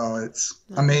 So it's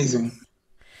Oh, amazing. goodness.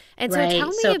 And so tell Right.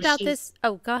 me So about she's this.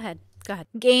 Oh, go ahead. Go ahead.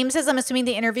 Game says, I'm assuming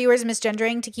the interviewer is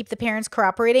misgendering to keep the parents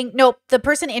cooperating. Nope. The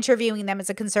person interviewing them is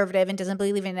a conservative and doesn't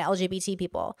believe in LGBT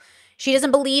people. She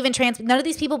doesn't believe in trans. None of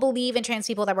these people believe in trans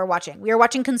people that we're watching. We are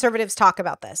watching conservatives talk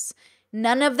about this.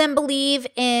 None of them believe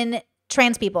in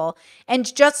trans people.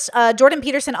 And just Jordan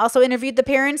Peterson also interviewed the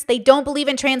parents. They don't believe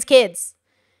in trans kids.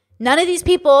 None of these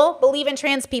people believe in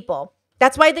trans people.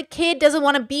 That's why the kid doesn't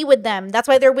want to be with them. That's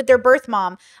why they're with their birth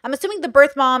mom. I'm assuming the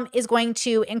birth mom is going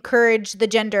to encourage the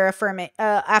gender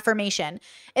affirmation.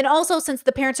 And also, since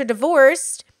the parents are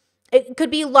divorced, it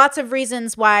could be lots of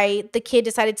reasons why the kid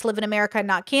decided to live in America and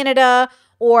not Canada,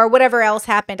 or whatever else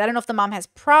happened. I don't know if the mom has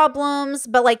problems,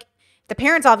 but like the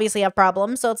parents obviously have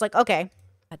problems. So it's like, okay.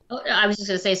 I was just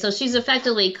going to say, so she's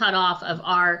effectively cut off of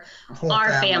our Whole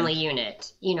family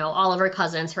unit. You know, all of her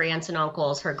cousins, her aunts and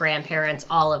uncles, her grandparents,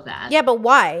 all of that. Yeah, but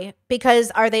why? Because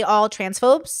are they all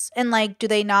transphobes? And like, do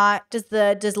they not?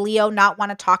 Does Leo not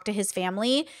want to talk to his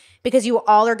family because you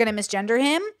all are going to misgender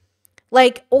him?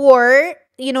 Like, or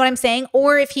you know what I'm saying?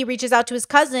 Or if he reaches out to his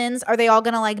cousins, are they all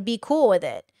going to like be cool with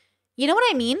it? You know what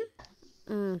I mean?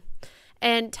 Mm.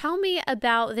 And tell me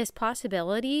about this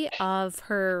possibility of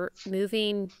her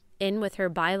moving in with her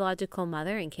biological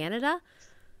mother in Canada.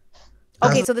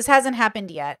 Okay, so this hasn't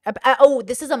happened yet.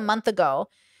 This is a month ago.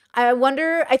 I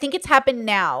wonder, I think it's happened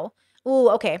now. Ooh,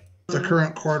 okay. It's a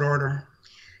current court order.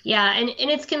 Yeah, and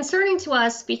it's concerning to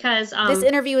us because This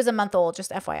interview is a month old, just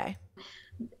FYI.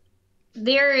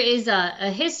 There is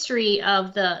a history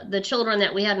of the children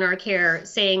that we had in our care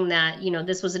saying that, you know,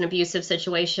 this was an abusive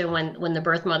situation when the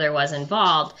birth mother was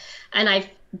involved. And I've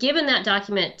given that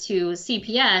document to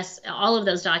CPS, all of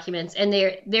those documents, and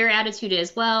their attitude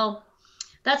is, well,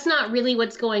 that's not really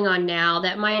what's going on now.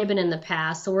 That might have been in the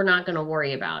past, so we're not going to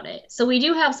worry about it. So we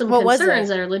do have some concerns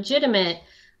that are legitimate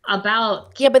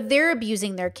about. Yeah, but they're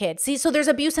abusing their kids. See, so there's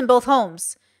abuse in both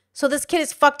homes. So this kid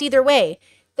is fucked either way.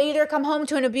 They either come home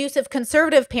to an abusive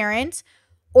conservative parent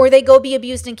or they go be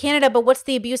abused in Canada. But what's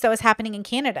the abuse that was happening in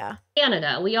Canada?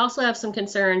 Canada. We also have some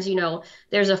concerns. You know,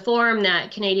 there's a form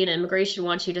that Canadian immigration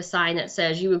wants you to sign that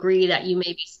says you agree that you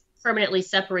may be permanently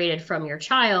separated from your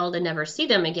child and never see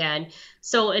them again.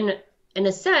 So in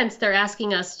a sense, they're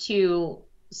asking us to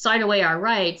sign away our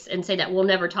rights and say that we'll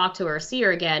never talk to her or see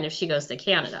her again if she goes to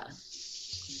Canada.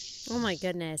 Oh my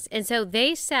goodness. And so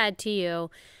they said to you,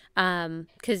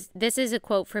 because this is a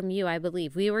quote from you, I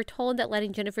believe, we were told that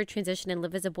letting Jennifer transition and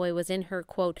live as a boy was in her,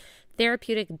 quote,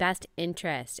 therapeutic best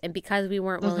interest. And because we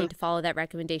weren't willing to follow that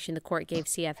recommendation, the court gave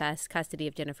CFS custody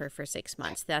of Jennifer for 6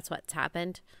 months. That's what's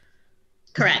happened.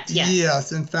 Correct. Yes.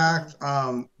 Yes. In fact,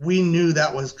 we knew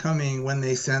that was coming when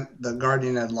they sent the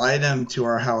guardian ad litem to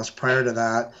our house prior to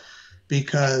that,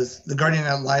 because the guardian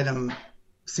ad litem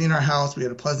seen our house. We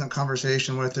had a pleasant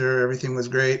conversation with her. Everything was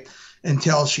great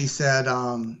until she said,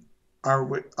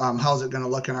 how's it going to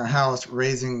look in our house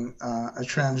raising a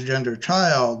transgender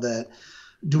child? That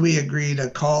do we agree to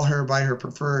call her by her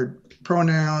preferred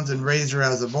pronouns and raise her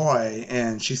as a boy?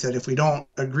 And she said, if we don't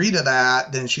agree to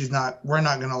that, then we're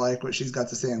not going to like what she's got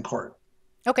to say in court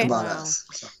about us.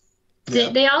 So, yeah.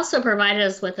 They also provided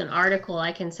us with an article.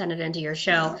 I can send it into your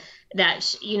show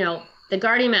that, you know, the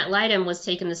guardian ad litem was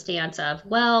taking the stance of,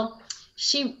 well,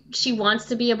 she wants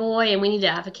to be a boy and we need to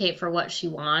advocate for what she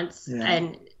wants. Yeah.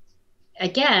 And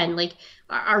again, like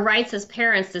our rights as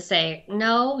parents to say,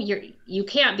 no, you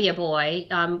can't be a boy.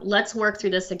 Let's work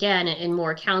through this again in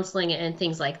more counseling and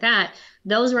things like that.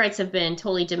 Those rights have been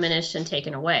totally diminished and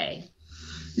taken away.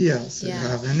 Yes, it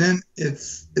have. And then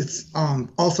it's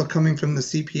also coming from the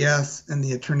CPS and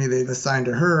the attorney they've assigned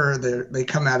to her. They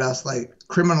come at us like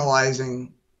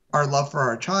criminalizing our love for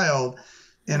our child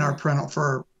and our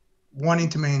for wanting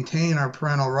to maintain our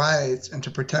parental rights and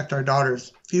to protect our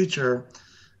daughter's future,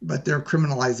 but they're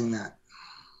criminalizing that.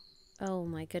 Oh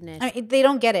my goodness. I mean, they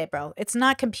don't get it, bro. It's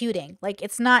not computing. Like,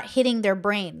 it's not hitting their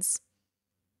brains.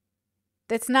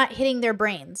 That's not hitting their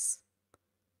brains.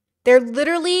 They're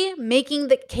literally making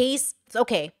the case.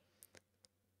 Okay.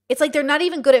 It's like they're not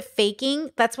even good at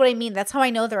faking. That's what I mean. That's how I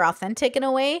know they're authentic in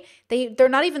a way. They're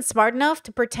not even smart enough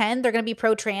to pretend they're going to be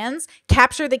pro-trans,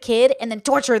 capture the kid, and then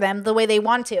torture them the way they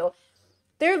want to.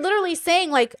 They're literally saying,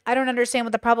 like, I don't understand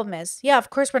what the problem is. Yeah, of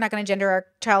course we're not going to gender our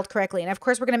child correctly. And of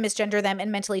course we're going to misgender them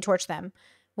and mentally torture them.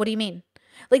 What do you mean?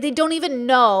 Like, they don't even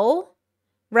know,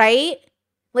 right?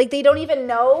 Like, they don't even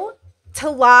know to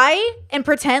lie and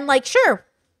pretend like, sure,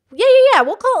 yeah,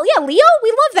 we'll call, yeah, Leo, we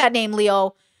love that name,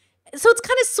 Leo. So it's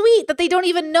kind of sweet that they don't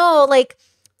even know, like,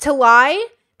 to lie.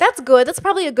 That's good. That's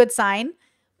probably a good sign.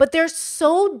 But they're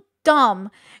so dumb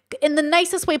in the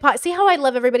nicest way possible. See how I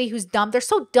love everybody who's dumb? They're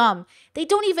so dumb. They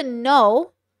don't even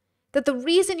know that the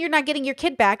reason you're not getting your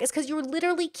kid back is because you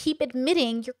literally keep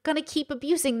admitting you're going to keep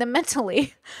abusing them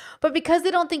mentally. But because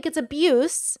they don't think it's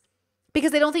abuse,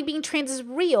 because they don't think being trans is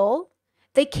real,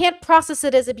 they can't process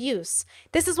it as abuse.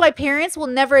 This is why parents will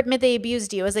never admit they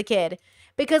abused you as a kid,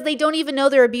 because they don't even know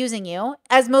they're abusing you,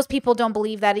 as most people don't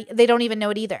believe that. They don't even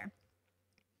know it either.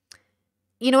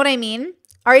 You know what I mean?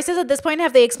 Ari says at this point,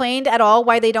 have they explained at all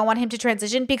why they don't want him to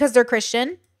transition? Because they're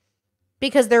Christian,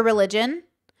 because they're religion,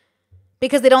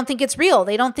 because they don't think it's real.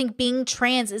 They don't think being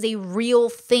trans is a real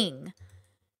thing.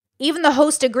 Even the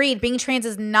host agreed being trans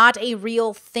is not a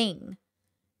real thing.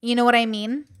 You know what I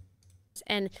mean?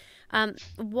 And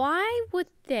why would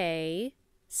they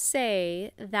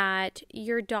say that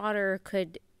your daughter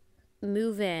could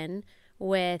move in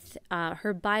with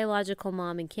her biological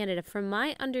mom in Canada? From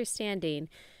my understanding,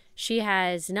 she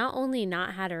has not only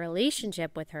not had a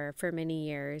relationship with her for many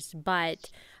years,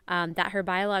 but that her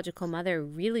biological mother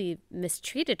really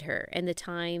mistreated her in the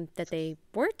time that they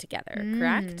were together,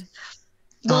 correct?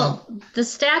 Well, the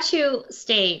statute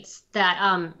states that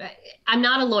I'm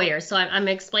not a lawyer, so I'm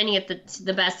explaining it to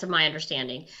the best of my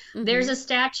understanding. Mm-hmm. There's a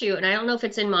statute, and I don't know if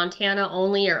it's in Montana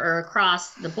only or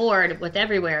across the board with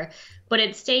everywhere, but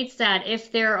it states that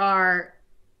if there are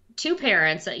two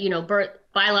parents,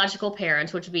 biological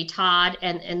parents, which would be Todd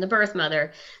and the birth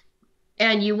mother,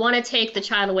 and you want to take the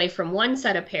child away from one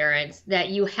set of parents, that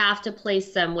you have to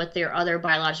place them with their other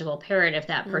biological parent if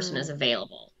that person is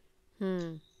available.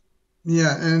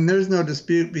 Yeah, and there's no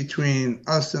dispute between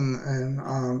us and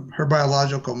her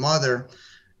biological mother.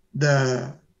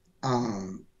 The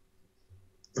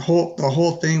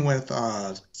whole thing with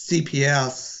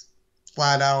CPS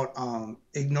flat out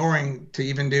ignoring to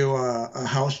even do a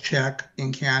house check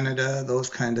in Canada, those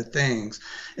kind of things,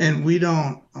 and we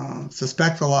don't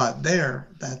suspect a lot there.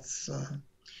 That's.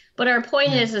 But our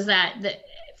point is that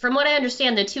from what I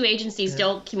understand, the two agencies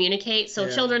don't communicate. So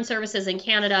Children's Services in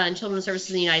Canada and Children's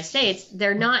Services in the United States,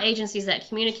 they're not agencies that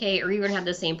communicate or even have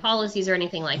the same policies or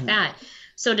anything like that.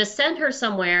 So to send her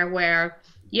somewhere where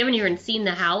you haven't even seen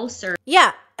the house or...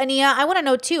 Yeah, Ania, I want to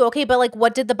know too. Okay, but like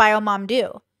what did the bio mom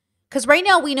do? Because right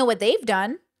now we know what they've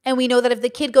done. And we know that if the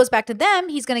kid goes back to them,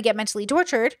 he's going to get mentally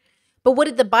tortured. But what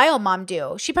did the bio mom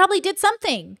do? She probably did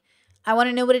something. I want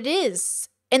to know what it is.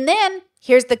 And then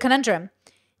here's the conundrum.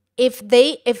 If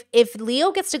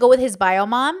Leo gets to go with his bio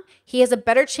mom, he has a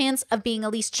better chance of being at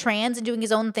least trans and doing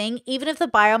his own thing, even if the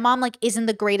bio mom like isn't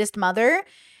the greatest mother.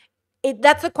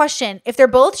 That's the question. If they're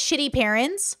both shitty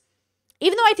parents,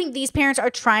 even though I think these parents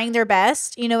are trying their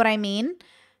best, you know what I mean?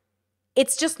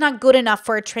 It's just not good enough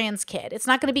for a trans kid. It's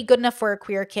not going to be good enough for a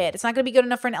queer kid. It's not going to be good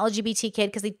enough for an LGBT kid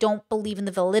because they don't believe in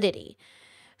the validity.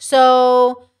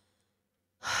 So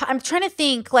I'm trying to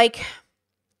think, like,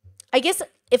 I guess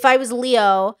if I was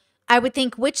Leo, I would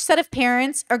think which set of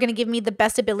parents are going to give me the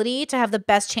best ability to have the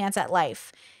best chance at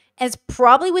life. And it's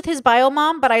probably with his bio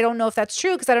mom, but I don't know if that's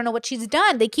true because I don't know what she's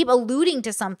done. They keep alluding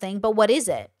to something, but what is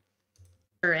it?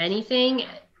 Or anything.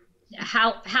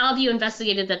 How have you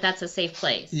investigated that that's a safe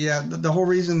place? Yeah, the whole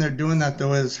reason they're doing that,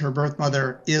 though, is her birth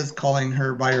mother is calling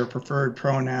her by her preferred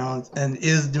pronouns and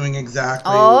is doing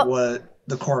exactly what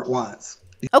the court wants.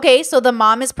 Okay, so the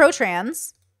mom is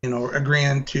pro-trans.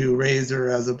 Agreeing to raise her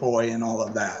as a boy and all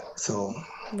of that. So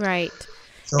right.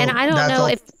 So and I don't know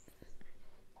if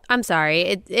I'm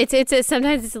sorry. It's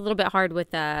sometimes it's a little bit hard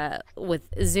with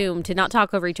Zoom to not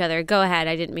talk over each other. Go ahead.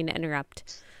 I didn't mean to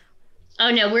interrupt.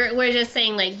 Oh no, we're just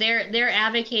saying like they're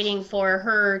advocating for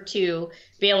her to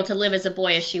be able to live as a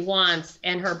boy as she wants,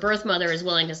 and her birth mother is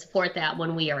willing to support that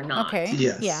when we are not. Okay.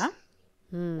 Yes. Yeah.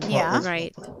 Yeah.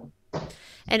 Right.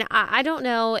 And I don't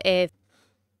know if.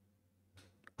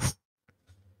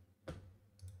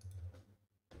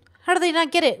 How do they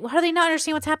not get it? How do they not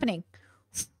understand what's happening?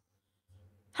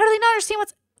 How do they not understand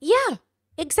what's... Yeah,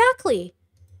 exactly.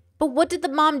 But what did the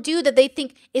mom do that they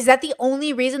think... Is that the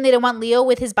only reason they don't want Leo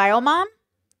with his bio mom?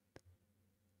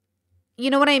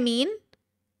 You know what I mean?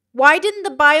 Why didn't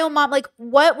the bio mom... Like,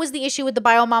 what was the issue with the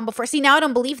bio mom before? See, now I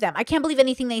don't believe them. I can't believe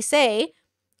anything they say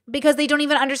because they don't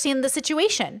even understand the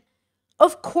situation.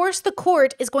 Of course the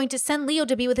court is going to send Leo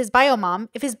to be with his bio mom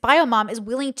if his bio mom is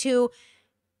willing to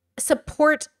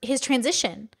support his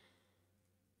transition.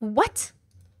 What?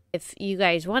 If you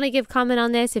guys want to give comment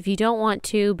on this, if you don't want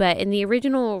to, but in the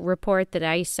original report that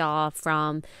I saw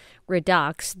from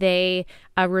Redux, they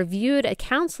reviewed a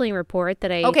counseling report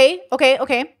that I...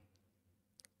 Okay.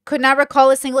 Could not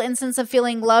recall a single instance of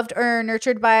feeling loved or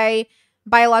nurtured by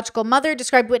biological mother.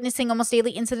 Described witnessing almost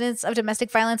daily incidents of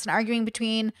domestic violence and arguing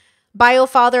between bio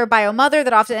father or bio mother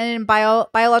that often ended in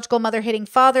biological mother hitting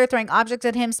father, throwing objects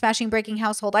at him, smashing, breaking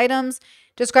household items.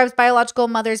 Describes biological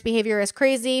mother's behavior as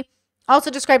crazy. Also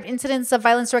described incidents of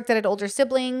violence directed at older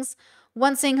siblings.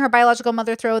 Once seeing her biological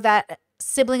mother throw that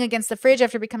sibling against the fridge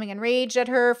after becoming enraged at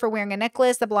her for wearing a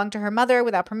necklace that belonged to her mother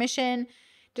without permission.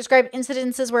 Described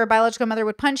incidences where a biological mother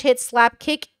would punch, hit, slap,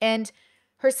 kick, and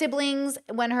her siblings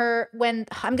when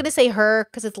I'm going to say her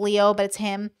because it's Leo, but it's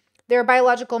him. Their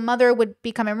biological mother would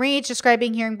become enraged,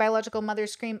 describing hearing biological mother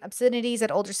scream obscenities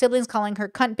at older siblings, calling her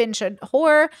cunt, bitch, and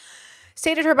whore.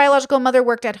 Stated her biological mother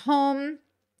worked at home.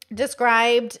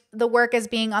 Described the work as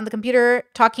being on the computer,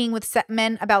 talking with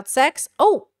men about sex.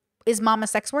 Oh, is mom a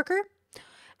sex worker?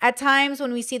 At times,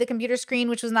 when we see the computer screen,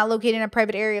 which was not located in a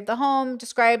private area of the home,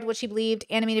 described what she believed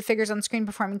animated figures on screen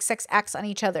performing sex acts on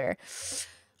each other.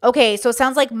 Okay, so it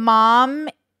sounds like mom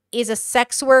is a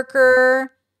sex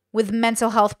worker with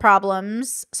mental health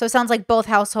problems. So it sounds like both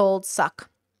households suck.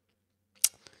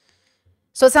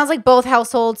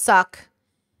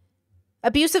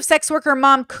 Abusive sex worker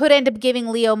mom could end up giving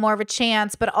Leo more of a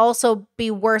chance, but also be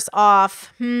worse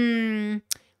off.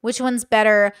 Which one's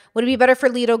better? Would it be better for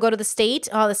Leo to go to the state?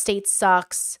 Oh, the state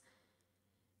sucks.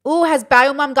 Ooh, has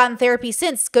bio mom gotten therapy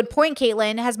since? Good point,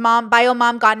 Caitlin. Has bio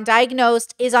mom gotten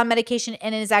diagnosed, is on medication,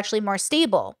 and is actually more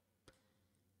stable?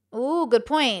 Ooh, good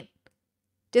point.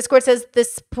 Discord says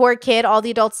this poor kid, all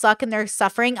the adults suck and they're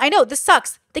suffering. I know, this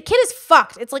sucks. The kid is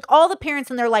fucked. It's like all the parents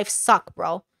in their life suck,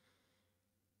 bro.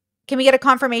 Can we get a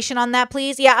confirmation on that,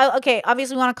 please? Yeah, okay.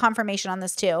 Obviously, we want a confirmation on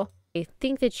this, too. I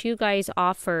think that you guys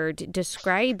offered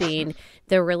describing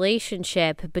the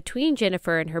relationship between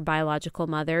Jennifer and her biological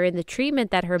mother and the treatment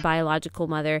that her biological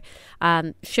mother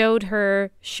showed her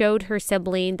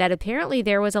sibling, that apparently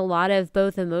there was a lot of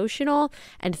both emotional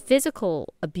and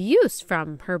physical abuse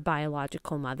from her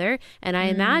biological mother. And I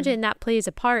imagine that plays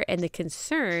a part in the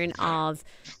concern of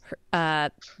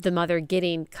the mother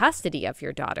getting custody of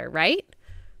your daughter, right?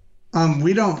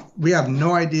 We have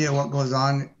no idea what goes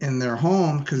on in their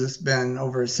home because it's been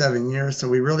over 7 years, so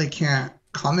we really can't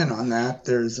comment on that.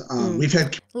 We've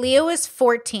had Leo is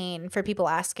 14 for people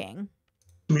asking.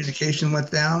 Communication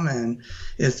with them, and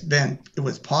it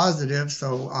was positive.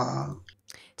 So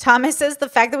Thomas says the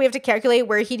fact that we have to calculate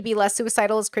where he'd be less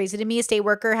suicidal is crazy to me. A state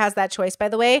worker has that choice, by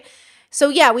the way. So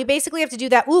yeah, we basically have to do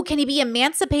that. Ooh, can he be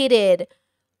emancipated?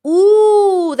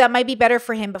 Ooh, that might be better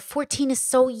for him, but 14 is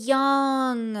so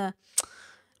young.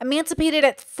 Emancipated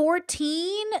at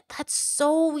 14? That's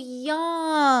so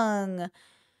young.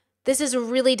 This is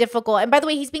really difficult. And by the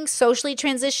way, he's being socially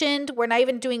transitioned. We're not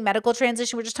even doing medical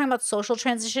transition. We're just talking about social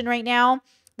transition right now.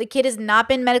 The kid has not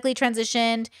been medically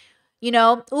transitioned. You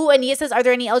know, ooh, and Nia says, are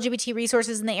there any LGBT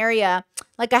resources in the area?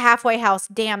 Like a halfway house.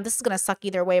 Damn, this is going to suck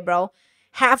either way, bro.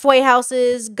 Halfway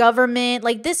houses, government,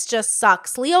 like this just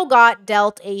sucks. Leo got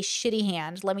dealt a shitty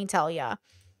hand, let me tell ya.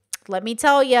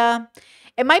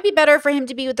 It might be better for him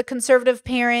to be with the conservative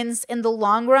parents in the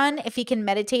long run if he can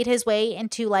meditate his way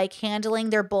into like handling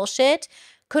their bullshit.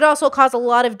 Could also cause a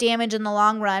lot of damage in the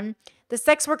long run. The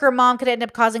sex worker mom could end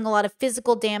up causing a lot of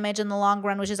physical damage in the long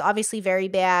run, which is obviously very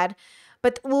bad.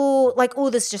 But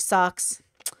this just sucks.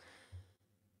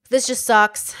 This just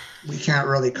sucks. We can't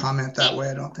really comment that way,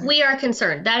 I don't think. We are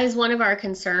concerned. That is one of our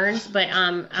concerns, but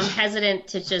I'm hesitant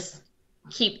to just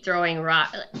keep throwing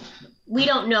rock. We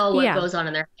don't know what goes on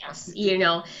in their house, you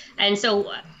know? And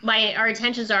so our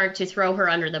intentions aren't to throw her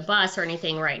under the bus or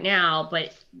anything right now,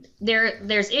 but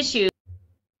there's issues.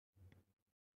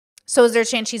 So is there a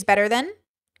chance she's better then?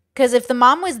 Because if the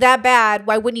mom was that bad,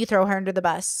 why wouldn't you throw her under the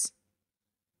bus?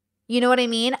 You know what I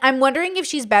mean? I'm wondering if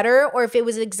she's better or if it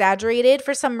was exaggerated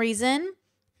for some reason.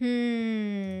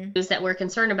 That we're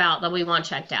concerned about that we want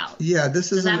checked out. Yeah, Does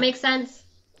that make sense?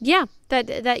 Yeah, that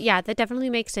definitely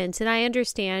makes sense. And I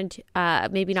understand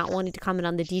maybe not wanting to comment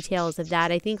on the details of that.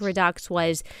 I think Redux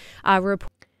was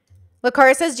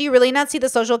Lakara says, do you really not see the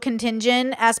social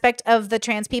contingent aspect of the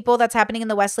trans people that's happening in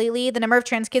the West lately? The number of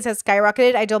trans kids has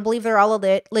skyrocketed. I don't believe they're all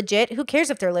legit. Who cares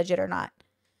if they're legit or not?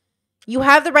 You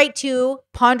have the right to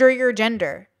ponder your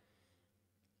gender,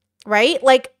 right?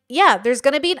 Like, yeah, there's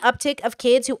going to be an uptick of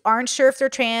kids who aren't sure if they're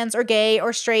trans or gay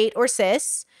or straight or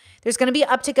cis. There's going to be an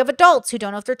uptick of adults who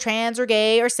don't know if they're trans or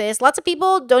gay or cis. Lots of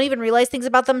people don't even realize things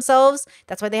about themselves.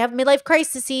 That's why they have midlife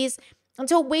crises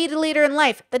until way later in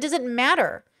life. That doesn't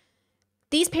matter.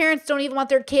 These parents don't even want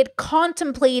their kid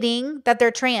contemplating that they're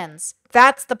trans.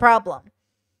 That's the problem.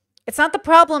 It's not the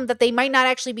problem that they might not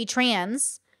actually be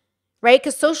trans. Right?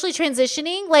 Because socially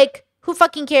transitioning, like, who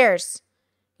fucking cares?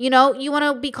 You know, you want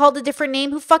to be called a different name?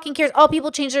 Who fucking cares? All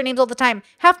people change their names all the time.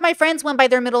 Half my friends went by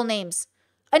their middle names.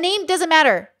 A name doesn't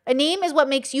matter. A name is what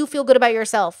makes you feel good about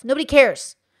yourself. Nobody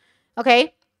cares.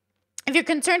 Okay? If you're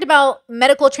concerned about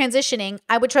medical transitioning,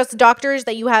 I would trust doctors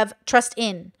that you have trust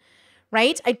in,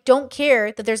 right? I don't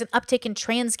care that there's an uptick in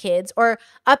trans kids or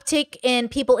uptick in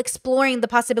people exploring the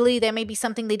possibility that may be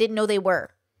something they didn't know they were.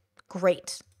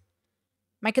 Great.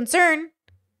 My concern,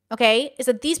 okay, is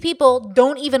that these people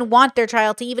don't even want their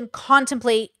child to even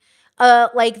contemplate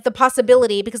like the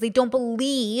possibility because they don't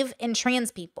believe in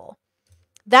trans people.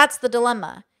 That's the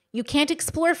dilemma. You can't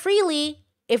explore freely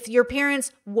if your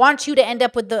parents want you to end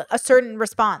up with a certain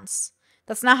response.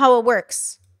 That's not how it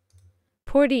works.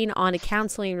 Reporting on a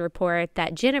counseling report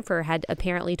that Jennifer had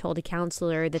apparently told a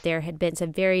counselor that there had been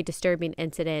some very disturbing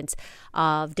incidents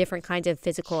of different kinds of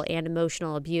physical and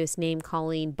emotional abuse, name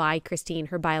calling by Christine,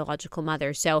 her biological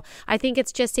mother. So I think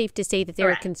it's just safe to say that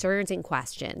there are concerns and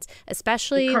questions,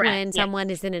 especially when someone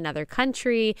is in another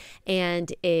country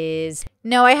and is...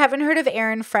 No, I haven't heard of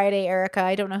Aaron Friday, Erica.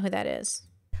 I don't know who that is.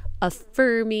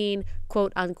 Affirming,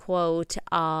 quote unquote,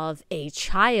 of a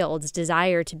child's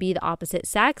desire to be the opposite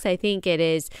sex. I think it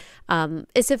is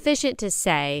it's sufficient to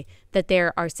say that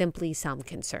there are simply some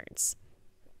concerns.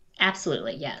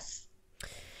 Absolutely, yes.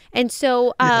 And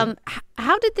so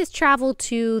how did this travel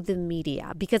to the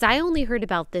media? Because I only heard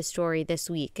about this story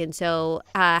this week. And so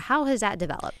how has that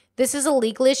developed? This is a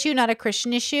legal issue, not a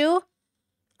Christian issue.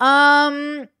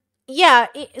 Yeah,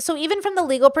 so even from the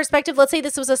legal perspective, let's say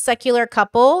this was a secular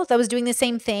couple that was doing the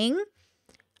same thing.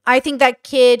 I think that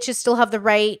kid should still have the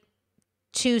right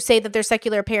to say that their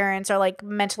secular parents are like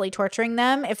mentally torturing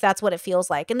them if that's what it feels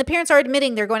like. And the parents are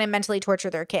admitting they're going to mentally torture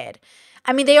their kid.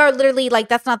 I mean, they are literally like,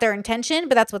 that's not their intention,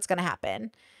 but that's what's going to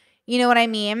happen. You know what I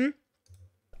mean?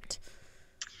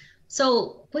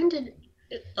 So when did,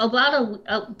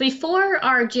 before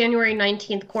our January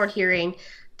 19th court hearing,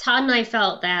 Todd and I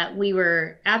felt that we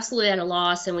were absolutely at a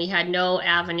loss and we had no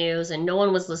avenues and no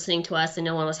one was listening to us and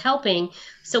no one was helping.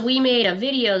 So we made a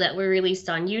video that we released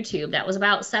on YouTube that was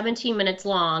about 17 minutes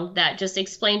long that just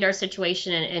explained our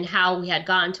situation and how we had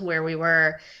gotten to where we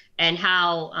were and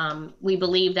how we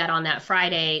believed that on that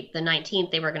Friday, the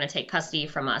 19th, they were going to take custody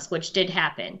from us, which did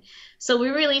happen. So we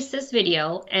released this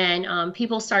video and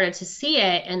people started to see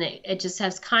it and it just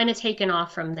has kind of taken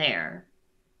off from there.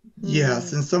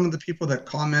 Yes, and some of the people that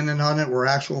commented on it were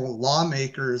actual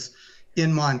lawmakers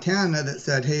in Montana that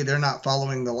said, hey, they're not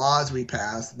following the laws we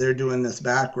passed. They're doing this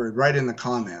backward, right in the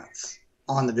comments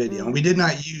on the video. And we did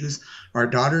not use our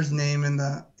daughter's name in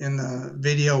the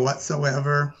video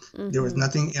whatsoever. There was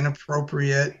nothing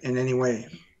inappropriate in any way.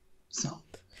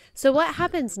 So what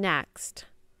happens next?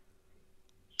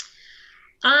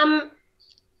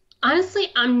 Honestly,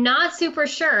 I'm not super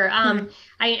sure.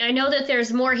 I know that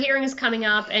there's more hearings coming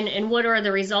up, and what are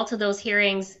the results of those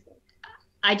hearings?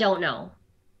 I don't know.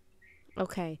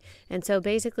 Okay. And so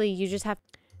basically you just have...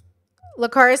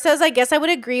 Lakara says, I guess I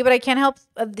would agree, but I can't help...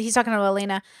 he's talking to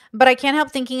Elena. But I can't help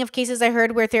thinking of cases I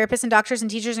heard where therapists and doctors and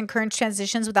teachers encourage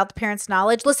transitions without the parents'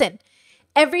 knowledge. Listen,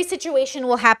 every situation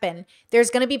will happen.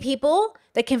 There's going to be people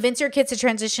that convince your kids to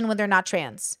transition when they're not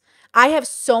trans. I have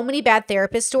so many bad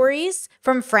therapist stories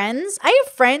from friends. I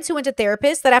have friends who went to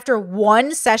therapists that after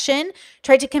one session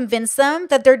tried to convince them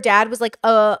that their dad was like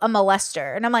a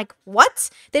molester. And I'm like, what?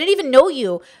 They didn't even know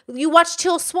you. You watch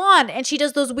Till Swan and she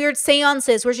does those weird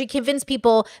seances where she convinced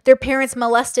people their parents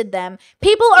molested them.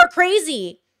 People are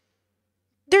crazy.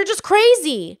 They're just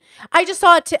crazy. I just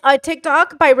saw a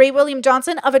TikTok by Ray William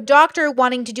Johnson of a doctor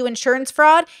wanting to do insurance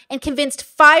fraud and convinced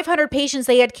 500 patients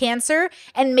they had cancer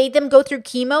and made them go through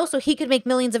chemo so he could make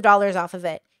millions of dollars off of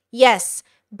it. Yes,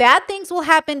 bad things will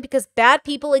happen because bad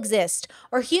people exist,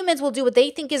 or humans will do what they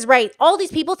think is right. All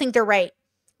these people think they're right.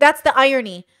 That's the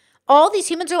irony. All these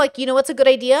humans are like, you know what's a good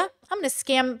idea? I'm going to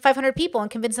scam 500 people and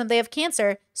convince them they have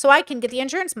cancer so I can get the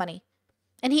insurance money.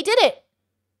 And he did it.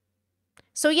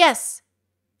 So yes,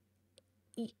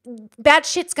 bad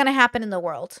shit's gonna happen in the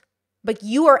world, but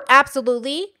you are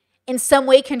absolutely in some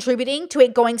way contributing to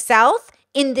it going south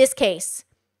in this case.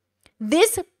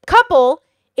 This couple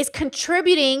is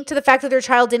contributing to the fact that their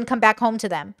child didn't come back home to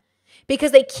them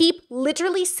because they keep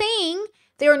literally saying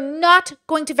they are not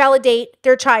going to validate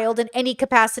their child in any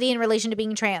capacity in relation to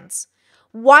being trans.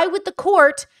 Why would the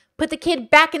court put the kid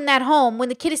back in that home when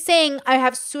the kid is saying I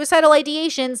have suicidal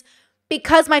ideations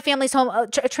because my family's home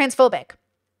transphobic?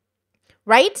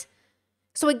 Right?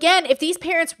 So again, if these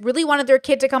parents really wanted their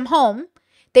kid to come home,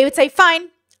 they would say, fine,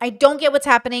 I don't get what's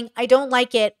happening. I don't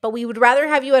like it, but we would rather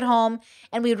have you at home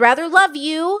and we would rather love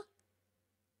you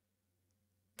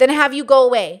than have you go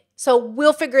away. So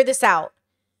we'll figure this out.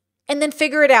 and then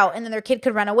figure it out. And then their kid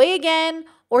could run away again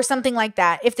or something like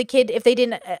that. If they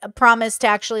didn't promise to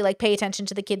actually like pay attention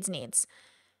to the kid's needs.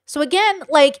 So again,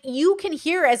 like you can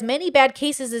hear as many bad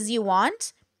cases as you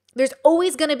want. There's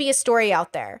always going to be a story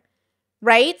out there,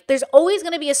 right? There's always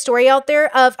going to be a story out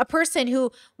there of a person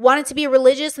who wanted to be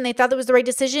religious and they thought that was the right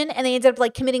decision and they ended up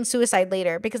like committing suicide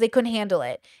later because they couldn't handle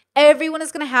it. Everyone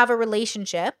is going to have a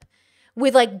relationship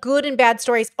with like good and bad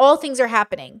stories. All things are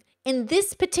happening. In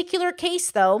this particular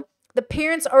case though, the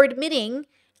parents are admitting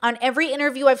on every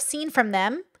interview I've seen from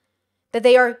them that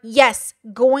they are, yes,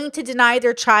 going to deny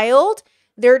their child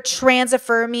their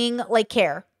trans-affirming like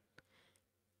care.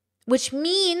 Which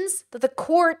means that the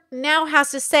court now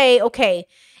has to say, okay,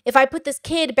 if I put this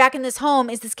kid back in this home,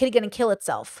 is this kid going to kill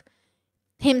himself?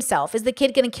 Is the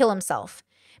kid going to kill himself?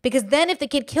 Because then if the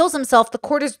kid kills himself, the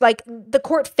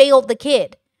court failed the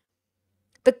kid.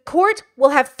 The court will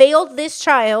have failed this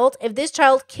child if this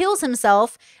child kills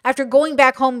himself after going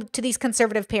back home to these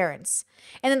conservative parents.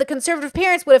 And then the conservative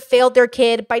parents would have failed their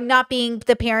kid by not being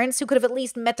the parents who could have at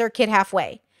least met their kid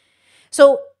halfway.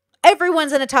 So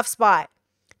everyone's in a tough spot.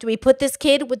 Do we put this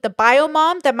kid with the bio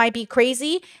mom that might be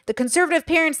crazy, the conservative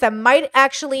parents that might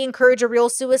actually encourage a real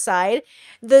suicide,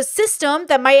 the system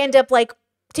that might end up like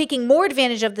taking more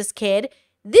advantage of this kid?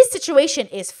 This situation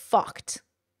is fucked,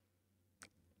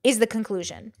 is the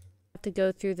conclusion. To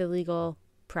go through the legal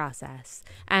process.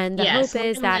 And the hope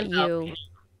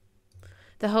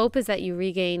is that you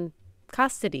regain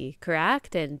custody,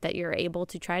 correct? And that you're able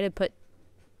to try to put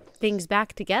things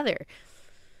back together.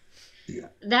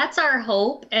 That's our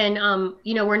hope. And,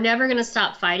 we're never going to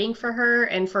stop fighting for her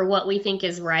and for what we think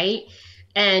is right.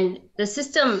 And the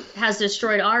system has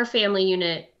destroyed our family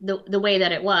unit the way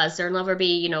that it was. There'll never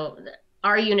be,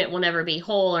 our unit will never be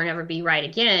whole or never be right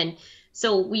again.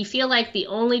 So we feel like the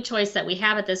only choice that we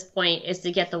have at this point is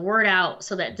to get the word out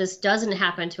so that this doesn't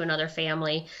happen to another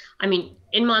family. I mean,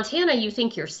 in Montana, you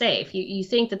think you're safe. You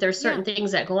think that there's certain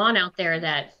things that go on out there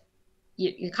that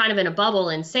you're kind of in a bubble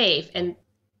and safe. And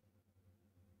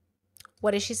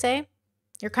what does she say?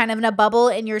 You're kind of in a bubble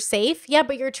and you're safe? Yeah,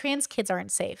 but your trans kids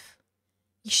aren't safe.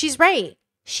 She's right.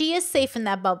 She is safe in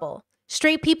that bubble.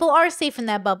 Straight people are safe in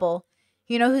that bubble.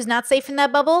 You know who's not safe in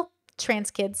that bubble? Trans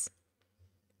kids.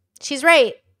 She's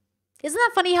right. Isn't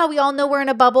that funny how we all know we're in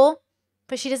a bubble,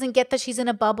 but she doesn't get that she's in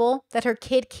a bubble that her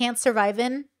kid can't survive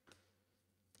in?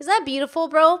 Isn't that beautiful,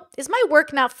 bro? Is my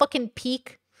work not fucking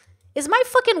peak? Is my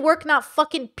fucking work not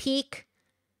fucking peak?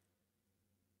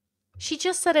 She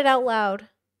just said it out loud.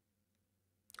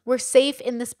 We're safe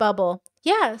in this bubble.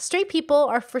 Yeah, straight people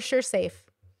are for sure safe.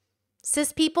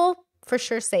 Cis people, for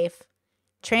sure safe.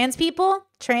 Trans people,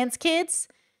 trans kids,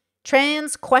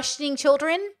 trans questioning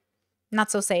children, not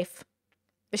so safe.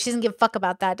 But she doesn't give a fuck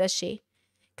about that, does she?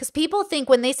 Because people think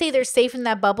when they say they're safe in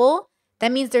that bubble,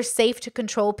 that means they're safe to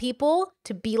control people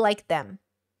to be like them.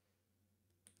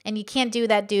 And you can't do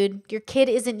that, dude. Your kid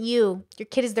isn't you. Your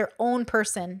kid is their own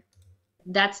person.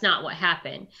 That's not what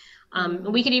happened.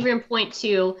 We could even point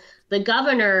to the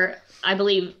governor, I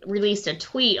believe, released a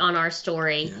tweet on our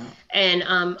story. Yeah. And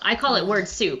I call it word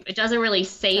soup. It doesn't really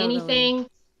say anything.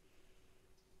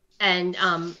 And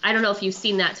I don't know if you've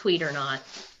seen that tweet or not.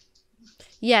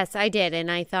 Yes, I did.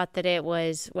 And I thought that it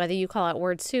was, whether you call it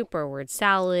word soup or word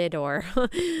salad or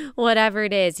whatever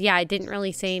it is. Yeah, it didn't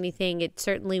really say anything. It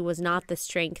certainly was not the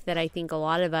strength that I think a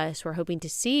lot of us were hoping to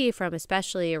see from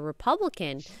especially a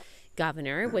Republican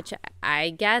governor, which I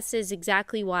guess is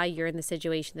exactly why you're in the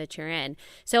situation that you're in.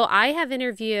 So I have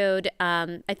interviewed,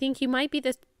 I think you might be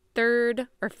the third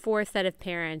or fourth set of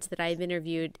parents that I've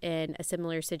interviewed in a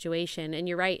similar situation. And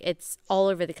you're right, it's all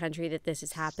over the country that this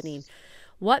is happening.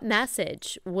 What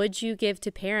message would you give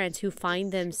to parents who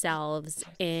find themselves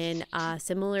in a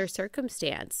similar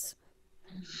circumstance?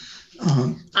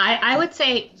 I would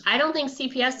say I don't think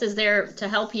CPS is there to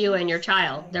help you and your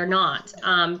child. They're not.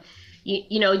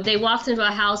 They walked into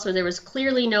a house where there was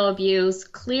clearly no abuse,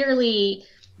 clearly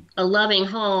a loving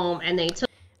home, and they took.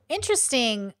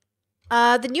 Interesting.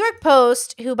 The New York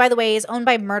Post, who, by the way, is owned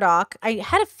by Murdoch, I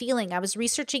had a feeling, I was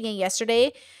researching it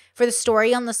yesterday for the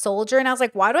story on the soldier, and I was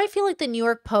like, why do I feel like the New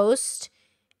York Post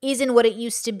isn't what it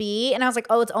used to be? And I was like,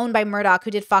 oh, it's owned by Murdoch,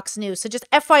 who did Fox News. So just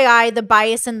FYI, the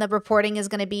bias in the reporting is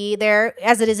going to be there,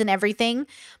 as it is in everything.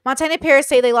 Montana parents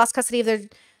say they lost custody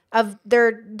of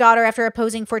their daughter after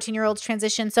opposing 14-year-old's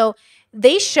transition. So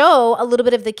they show a little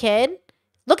bit of the kid.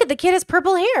 Look at the kid has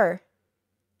purple hair.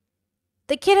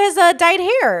 The kid has dyed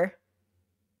hair.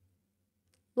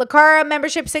 Lakara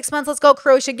membership 6 months. Let's go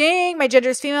Croatia gang. My gender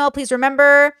is female. Please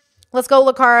remember. Let's go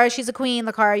Lakara. She's a queen.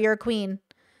 Lakara, you're a queen.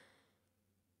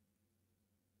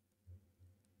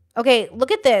 Okay,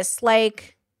 look at this.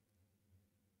 Like,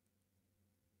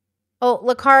 Oh,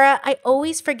 Lakara, I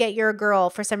always forget you're a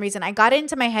girl for some reason. I got it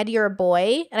into my head you're a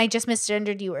boy, and I just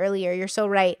misgendered you earlier. You're so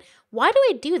right. Why do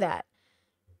I do that?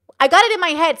 I got it in my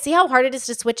head. See how hard it is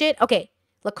to switch it? Okay.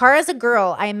 Lakara's a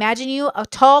girl. I imagine you a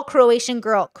tall Croatian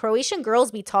girl. Croatian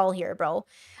girls be tall here, bro.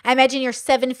 I imagine you're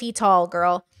 7 feet tall,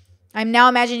 girl. I'm now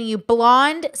imagining you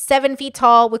blonde, 7 feet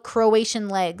tall with Croatian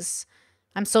legs.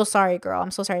 I'm so sorry, girl.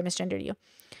 I'm so sorry I misgendered you.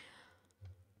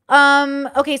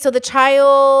 Okay, so the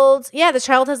child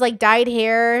has like dyed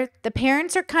hair. The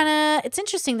parents are kind of, it's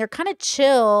interesting. They're kind of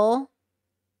chill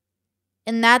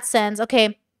in that sense.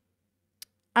 Okay.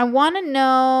 I want to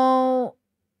know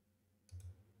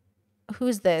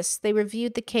who's this? They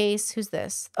reviewed the case. Who's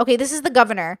this? Okay, this is the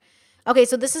governor. Okay,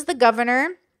 so this is the governor.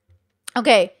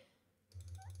 Okay.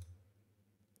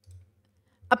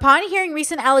 Upon hearing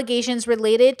recent allegations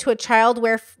related to a child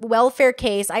welfare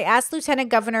case, I asked Lieutenant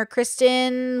Governor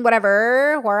Kristen,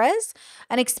 Juarez,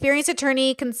 an experienced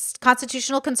attorney,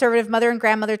 constitutional conservative mother and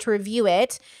grandmother, to review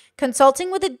it.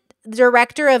 Consulting with the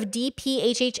director of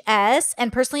DPHHS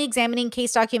and personally examining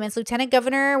case documents, Lieutenant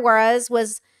Governor Juarez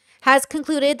has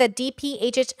concluded that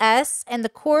DPHHS and the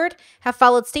court have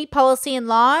followed state policy and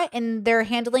law in their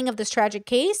handling of this tragic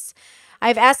case.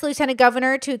 I've asked the Lieutenant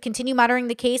Governor to continue monitoring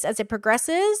the case as it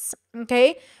progresses.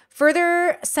 Okay.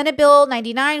 Further, Senate Bill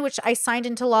 99, which I signed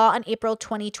into law on April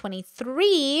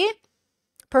 2023,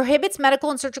 prohibits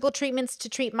medical and surgical treatments to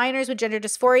treat minors with gender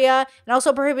dysphoria and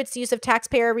also prohibits the use of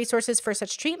taxpayer resources for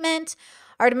such treatment.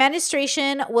 Our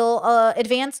administration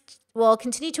will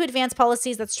continue to advance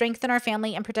policies that strengthen our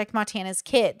family and protect Montana's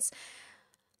kids.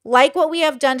 Like what we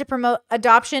have done to promote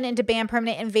adoption and to ban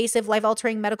permanent invasive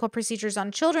life-altering medical procedures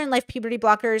on children, like puberty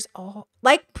blockers,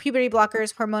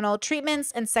 hormonal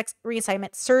treatments, and sex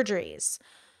reassignment surgeries.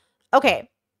 Okay.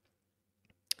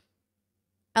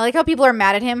 I like how people are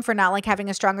mad at him for not like having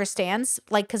a stronger stance,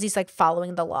 like because he's like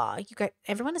following the law. You guys,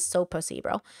 everyone is so pussy,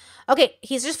 bro. Okay,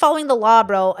 he's just following the law,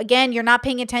 bro. Again, you're not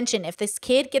paying attention. If this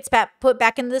kid gets put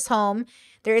back into this home,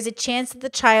 there is a chance that the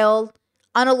child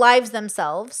unalives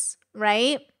themselves,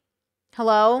 right?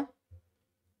 Hello?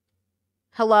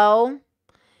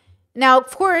 Now,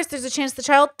 of course, there's a chance the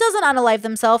child doesn't unalive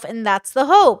themselves, and that's the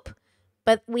hope.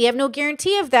 But we have no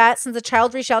guarantee of that since the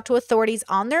child reached out to authorities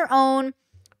on their own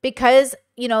because,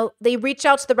 they reached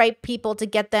out to the right people to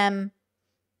get them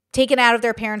taken out of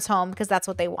their parents' home because that's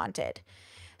what they wanted.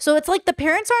 So it's like the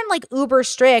parents aren't like uber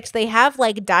strict. They have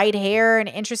like dyed hair and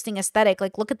interesting aesthetic.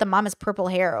 Like look at the mom has purple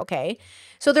hair, okay?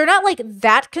 So they're not like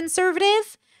that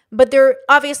conservative. But they're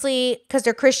obviously, because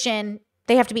they're Christian,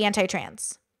 they have to be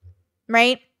anti-trans,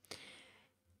 right?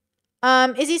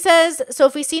 Izzy says, so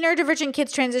if we see neurodivergent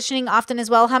kids transitioning often as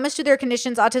well, how much do their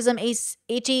conditions, autism,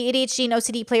 ADHD, and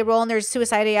OCD play a role in their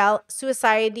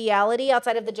suicidality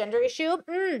outside of the gender issue?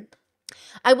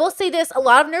 I will say this, a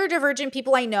lot of neurodivergent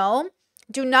people I know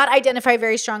do not identify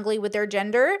very strongly with their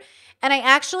gender. And I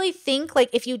actually think like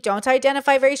if you don't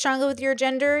identify very strongly with your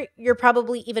gender, you're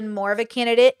probably even more of a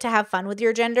candidate to have fun with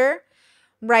your gender,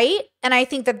 right? And I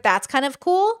think that that's kind of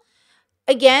cool.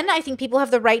 Again, I think people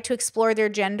have the right to explore their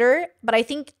gender, but I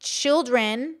think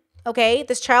children, okay,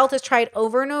 this child has tried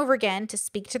over and over again to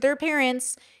speak to their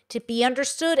parents, to be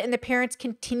understood, and the parents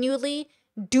continually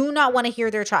do not want to hear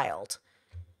their child.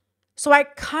 So I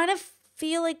kind of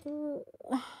feel like,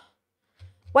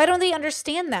 why don't they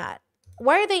understand that?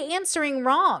 Why are they answering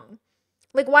wrong?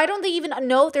 Like, why don't they even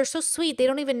know? They're so sweet. They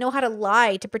don't even know how to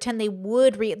lie to pretend they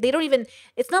would. They don't even,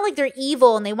 it's not like they're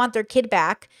evil and they want their kid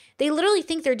back. They literally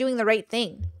think they're doing the right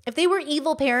thing. If they were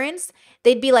evil parents,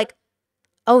 they'd be like,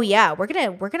 oh yeah,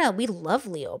 we love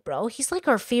Leo, bro. He's like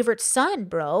our favorite son,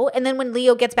 bro. And then when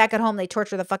Leo gets back at home, they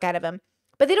torture the fuck out of him.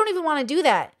 But they don't even want to do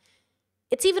that.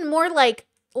 It's even more like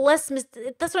that's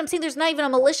what I'm saying. There's not even a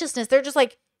maliciousness. They're just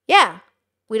like, yeah,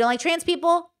 we don't like trans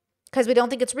people because we don't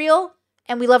think it's real.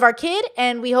 And we love our kid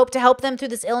and we hope to help them through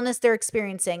this illness they're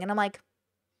experiencing. And I'm like,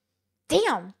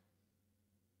 damn.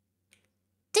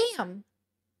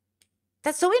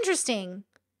 That's so interesting.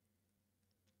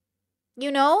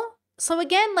 So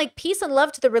again, like peace and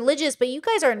love to the religious, but you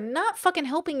guys are not fucking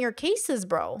helping your cases,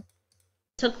 bro.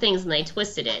 Took things and they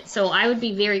twisted it. So I would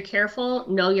be very careful,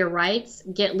 know your rights,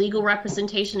 get legal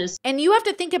representation. And you have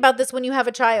to think about this when you have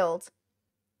a child.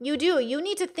 You do. You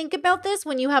need to think about this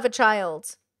when you have a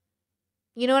child.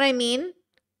 You know what I mean?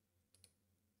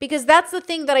 Because that's the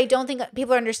thing that I don't think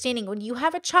people are understanding. When you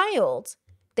have a child,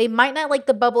 they might not like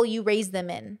the bubble you raise them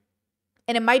in.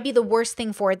 And it might be the worst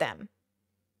thing for them.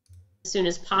 As soon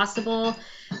as possible.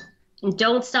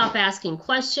 Don't stop asking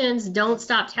questions. Don't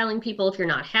stop telling people if you're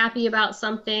not happy about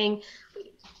something.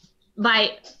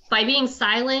 by being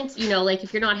silent, you know, like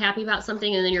if you're not happy about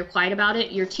something and then you're quiet about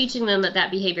it, you're teaching them that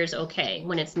that behavior is okay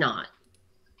when it's not.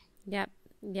 Yep.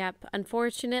 Yep.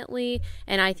 Unfortunately,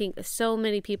 and I think so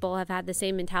many people have had the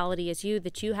same mentality as you,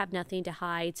 that you have nothing to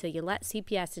hide. So you let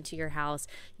CPS into your house.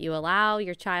 You allow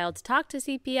your child to talk to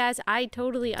CPS. I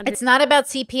totally understand. It's not about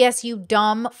CPS, you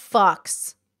dumb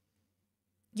fucks.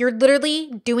 You're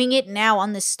literally doing it now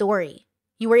on this story.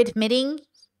 You were admitting,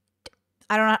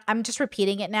 I don't know, I'm just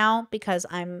repeating it now because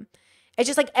it's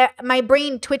just like my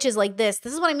brain twitches like this.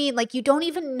 This is what I mean. Like, you don't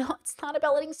even know. It's not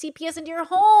about letting CPS into your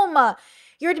home.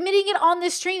 You're admitting it on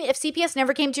this stream. If CPS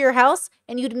never came to your house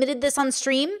and you admitted this on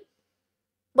stream,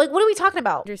 like, what are we talking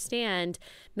about? Understand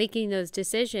making those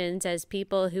decisions as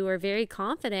people who are very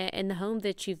confident in the home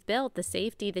that you've built, the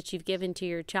safety that you've given to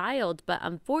your child. But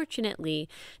unfortunately,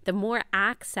 the more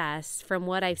access from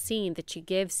what I've seen that you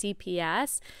give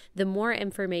CPS, the more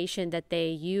information that they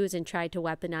use and try to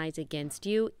weaponize against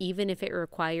you, even if it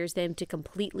requires them to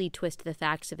completely twist the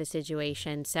facts of a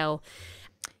situation. So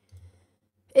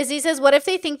Izzy says, what if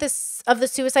they think this of the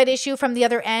suicide issue from the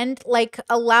other end? Like,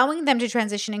 allowing them to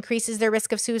transition increases their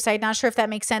risk of suicide. Not sure if that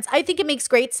makes sense. I think it makes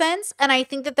great sense. And I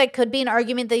think that that could be an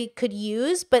argument they could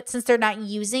use. But since they're not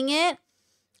using it,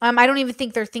 I don't even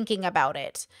think they're thinking about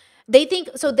it. They think,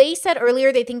 so they said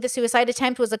earlier they think the suicide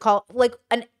attempt was a call, like,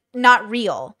 not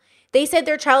real. They said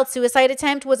their child's suicide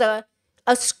attempt was a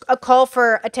call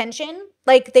for attention.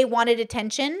 Like, they wanted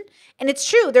attention. And it's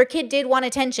true. Their kid did want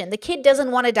attention. The kid doesn't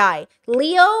want to die.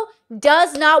 Leo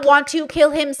does not want to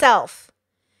kill himself.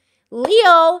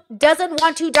 Leo doesn't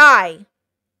want to die.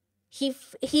 He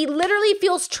literally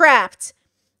feels trapped.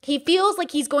 He feels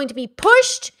like he's going to be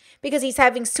pushed because he's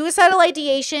having suicidal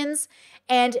ideations.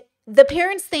 And the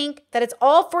parents think that it's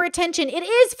all for attention. It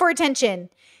is for attention.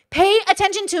 Pay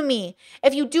attention to me.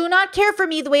 If you do not care for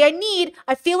me the way I need,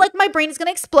 I feel like my brain is going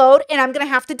to explode and I'm going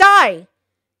to have to die.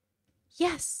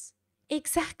 Yes,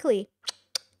 exactly.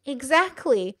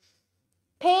 Exactly.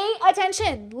 Pay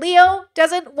attention. Leo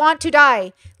doesn't want to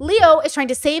die. Leo is trying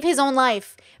to save his own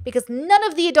life because none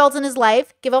of the adults in his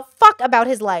life give a fuck about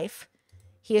his life.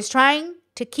 He is trying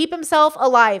to keep himself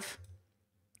alive.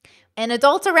 And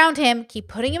adults around him keep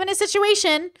putting him in a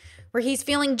situation where he's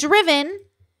feeling driven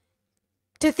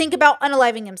to think about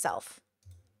unaliving himself.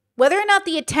 Whether or not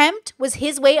the attempt was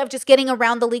his way of just getting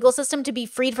around the legal system to be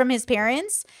freed from his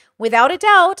parents, without a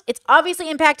doubt, it's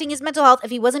obviously impacting his mental health.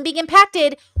 If he wasn't being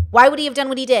impacted, why would he have done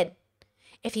what he did?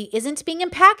 If he isn't being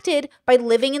impacted by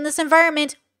living in this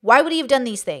environment, why would he have done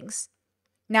these things?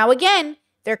 Now, again,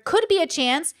 there could be a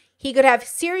chance he could have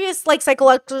serious like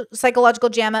psychological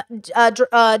damage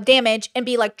and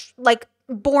be like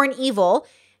born evil.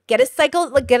 Get a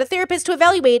therapist to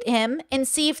evaluate him and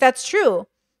see if that's true.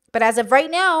 But as of right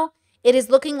now, it is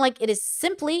looking like it is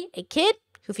simply a kid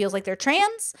who feels like they're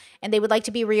trans and they would like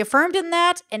to be reaffirmed in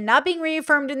that, and not being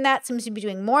reaffirmed in that seems to be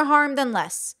doing more harm than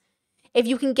less. If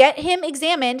you can get him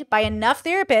examined by enough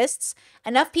therapists,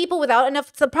 enough people without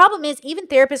enough, the problem is even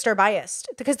therapists are biased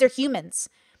because they're humans.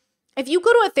 If you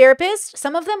go to a therapist,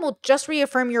 some of them will just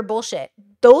reaffirm your bullshit.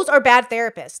 Those are bad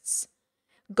therapists.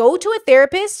 Go to a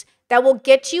therapist that will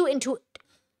get you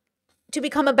to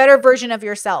become a better version of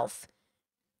yourself.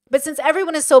 But since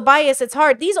everyone is so biased, it's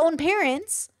hard. These own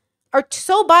parents are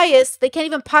so biased, they can't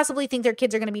even possibly think their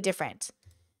kids are going to be different,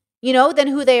 than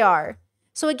who they are.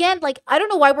 So again, like, I don't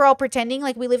know why we're all pretending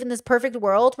like we live in this perfect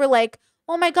world. We're like,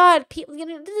 oh my God, people,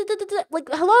 like,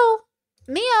 hello,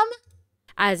 ma'am.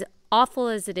 As awful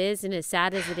as it is and as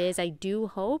sad as it is, I do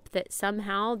hope that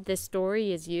somehow this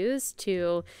story is used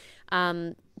to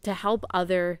help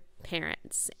other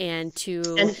parents and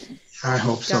I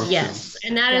hope so. Yes.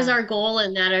 And that is our goal,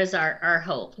 and that is our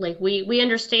hope. Like, we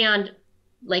understand,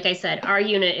 like I said, our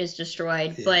unit is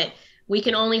destroyed, but we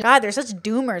can only God, they're such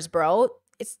doomers, bro.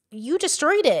 You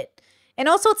destroyed it. And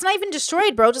also, it's not even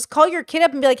destroyed, bro. Just call your kid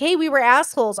up and be like, hey, we were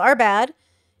assholes, our bad.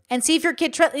 And see if your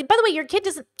kid by the way, your kid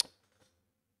doesn't,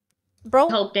 bro.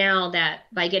 Hope now that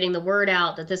by getting the word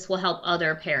out that this will help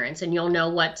other parents, and you'll know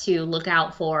what to look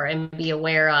out for and be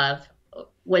aware of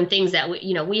when things that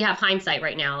we have hindsight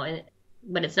right now,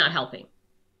 but it's not helping.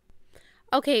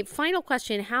 Okay, final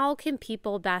question. How can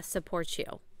people best support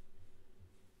you?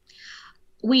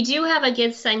 We do have a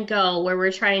Give, Send, Go where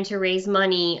we're trying to raise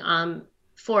money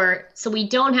so we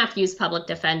don't have to use public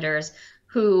defenders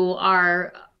who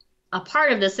are a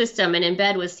part of the system and in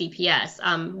bed with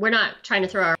CPS. We're not trying to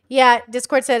throw our... Yeah,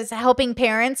 Discord says helping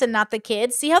parents and not the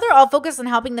kids. See how they're all focused on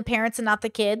helping the parents and not the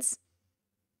kids?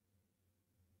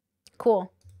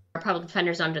 Cool. Our public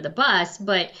defenders under the bus,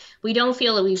 but we don't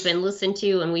feel that we've been listened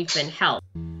to and we've been helped.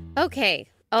 Okay,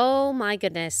 Oh my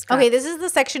goodness. Okay, this is the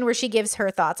section where she gives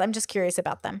her thoughts. I'm just curious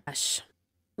about them. Gosh.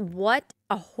 What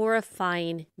a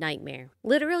horrifying nightmare.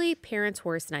 Literally, parents'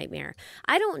 worst nightmare.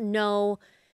 I don't know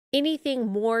anything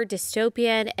more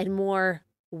dystopian and more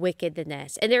wicked than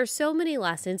this. And there are so many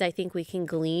lessons I think we can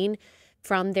glean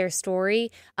from their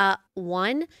story.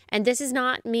 One, and this is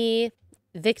not me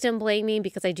victim blaming,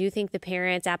 because I do think the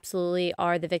parents absolutely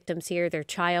are the victims here. Their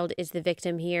child is the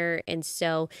victim here. And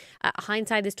so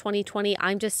hindsight is 2020.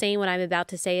 I'm just saying what I'm about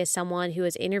to say as someone who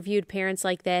has interviewed parents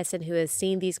like this and who has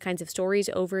seen these kinds of stories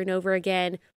over and over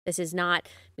again. This is not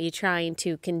me trying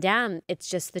to condemn. It's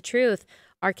just the truth.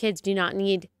 Our kids do not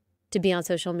need to be on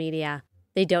social media.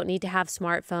 They don't need to have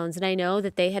smartphones. And I know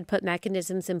that they had put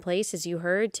mechanisms in place, as you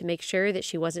heard, to make sure that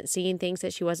she wasn't seeing things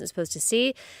that she wasn't supposed to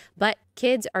see. But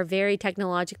kids are very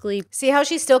technologically. See how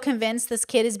she's still convinced this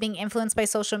kid is being influenced by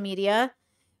social media?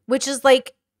 Which is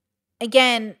like,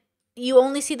 again, you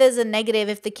only see that as a negative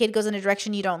if the kid goes in a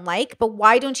direction you don't like. But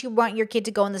why don't you want your kid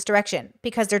to go in this direction?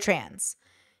 Because they're trans.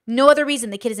 No other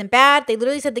reason. The kid isn't bad. They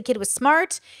literally said the kid was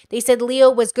smart. They said Leo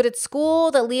was good at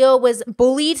school, that Leo was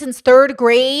bullied since 3rd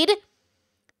grade.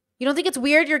 You don't think it's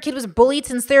weird your kid was bullied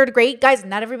since 3rd grade? Guys,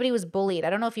 not everybody was bullied.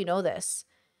 I don't know if you know this.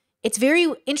 It's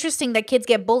very interesting that kids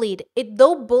get bullied.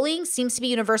 Though bullying seems to be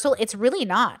universal, it's really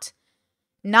not.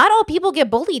 Not all people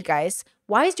get bullied, guys.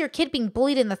 Why is your kid being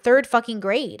bullied in the 3rd fucking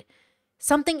grade?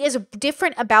 Something is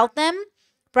different about them,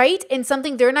 right? And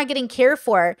something they're not getting care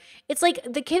for. It's like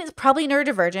the kid is probably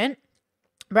neurodivergent,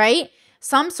 right?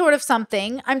 Some sort of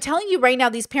something. I'm telling you right now,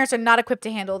 these parents are not equipped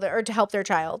to handle or to help their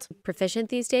child. Proficient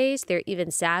these days. They're even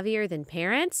savvier than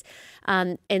parents.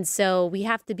 And so we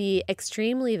have to be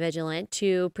extremely vigilant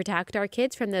to protect our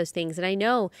kids from those things. And I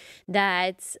know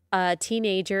that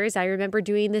teenagers, I remember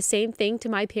doing the same thing to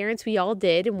my parents. We all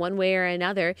did in one way or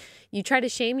another. You try to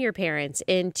shame your parents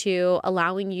into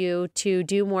allowing you to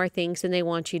do more things than they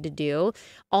want you to do.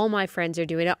 All my friends are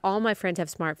doing it. All my friends have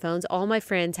smartphones. All my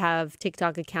friends have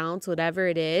TikTok accounts, whatever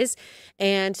it is.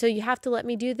 And so you have to let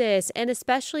me do this. And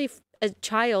especially a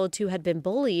child who had been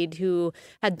bullied, who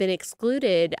had been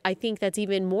excluded, I think that's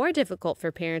even more difficult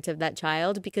for parents of that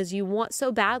child, because you want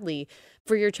so badly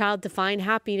for your child to find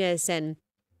happiness and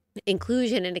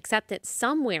inclusion and acceptance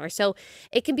somewhere. So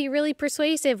it can be really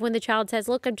persuasive when the child says,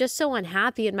 look, I'm just so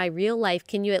unhappy in my real life.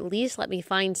 Can you at least let me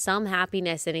find some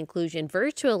happiness and inclusion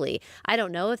virtually? I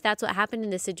don't know if that's what happened in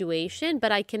this situation,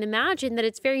 but I can imagine that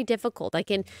it's very difficult. I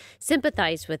can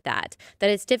sympathize with that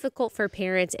it's difficult for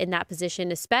parents in that position,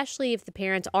 especially if the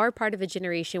parents are part of a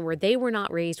generation where they were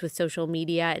not raised with social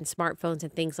media and smartphones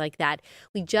and things like that.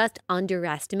 We just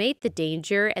underestimate the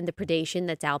danger and the predation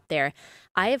that's out there.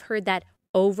 I have heard that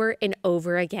over and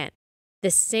over again.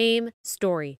 The same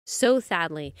story, so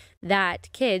sadly, that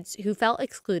kids who felt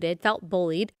excluded, felt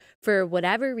bullied for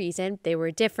whatever reason. They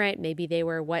were different. Maybe they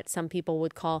were what some people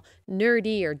would call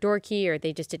nerdy or dorky, or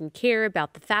they just didn't care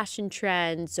about the fashion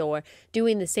trends or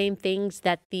doing the same things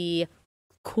that the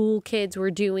cool kids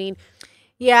were doing.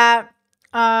 Yeah.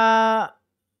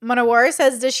 Monowar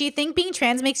says, does she think being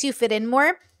trans makes you fit in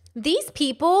more? These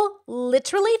people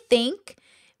literally think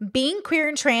being queer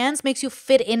and trans makes you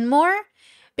fit in more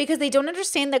because they don't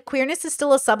understand that queerness is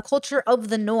still a subculture of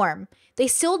the norm. They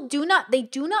do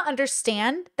not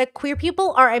understand that queer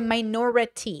people are a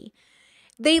minority.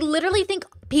 They literally think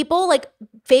people like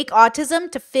fake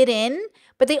autism to fit in,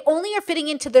 but they only are fitting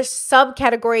into their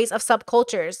subcategories of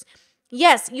subcultures.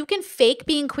 Yes, you can fake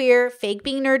being queer, fake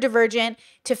being neurodivergent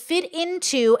to fit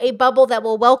into a bubble that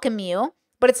will welcome you,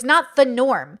 but it's not the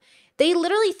norm. They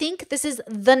literally think this is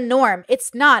the norm.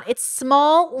 It's not. It's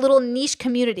small little niche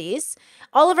communities.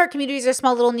 All of our communities are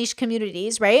small little niche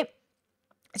communities, right?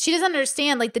 She doesn't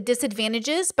understand like the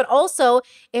disadvantages, but also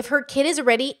if her kid is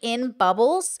already in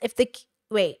bubbles,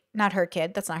 not her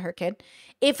kid. That's not her kid.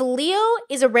 If Leo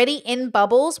is already in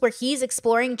bubbles where he's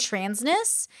exploring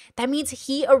transness, that means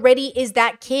he already is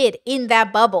that kid in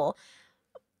that bubble.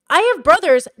 I have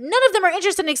brothers. None of them are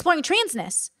interested in exploring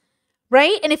transness.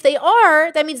 Right? And if they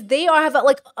are, that means they are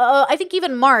I think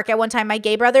even Mark at one time, my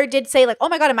gay brother, did say like, oh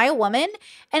my God, am I a woman?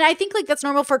 And I think like that's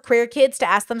normal for queer kids to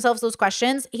ask themselves those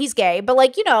questions. He's gay, but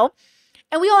like,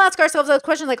 and we all ask ourselves those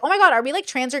questions like, oh my God, are we like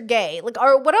trans or gay? Like,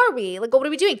 what are we? Like, what are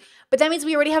we doing? But that means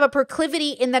we already have a proclivity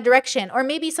in that direction. Or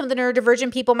maybe some of the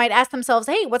neurodivergent people might ask themselves,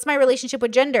 hey, what's my relationship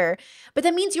with gender? But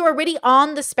that means you're already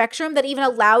on the spectrum that even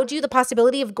allowed you the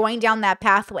possibility of going down that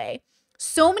pathway.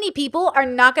 So many people are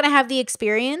not going to have the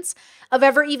experience of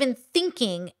ever even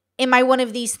thinking, am I one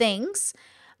of these things?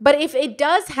 But if it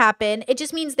does happen, it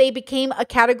just means they became a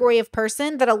category of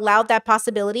person that allowed that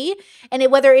possibility. And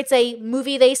whether it's a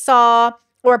movie they saw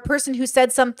or a person who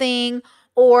said something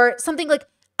or something like,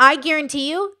 I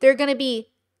guarantee you there are going to be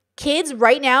kids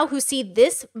right now who see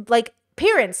this, like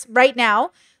parents right now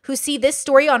who see this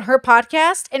story on her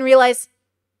podcast and realize,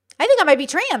 I think I might be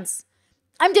trans.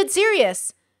 I'm dead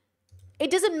serious.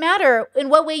 It doesn't matter in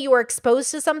what way you are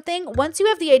exposed to something. Once you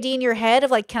have the idea in your head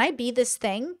of like, can I be this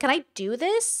thing? Can I do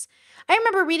this? I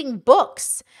remember reading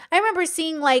books. I remember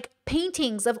seeing like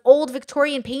paintings of old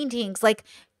Victorian paintings, like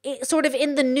sort of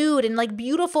in the nude and like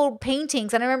beautiful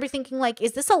paintings. And I remember thinking like,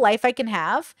 is this a life I can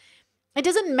have? It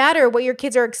doesn't matter what your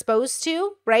kids are exposed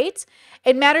to, right?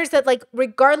 It matters that like,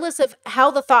 regardless of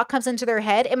how the thought comes into their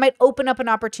head, it might open up an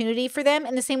opportunity for them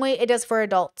in the same way it does for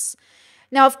adults.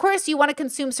 Now, of course, you want to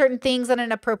consume certain things at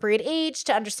an appropriate age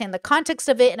to understand the context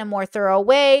of it in a more thorough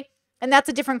way. And that's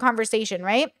a different conversation,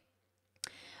 right?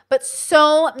 But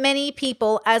so many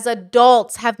people as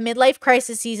adults have midlife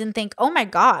crises and think, oh my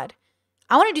God,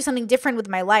 I want to do something different with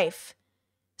my life.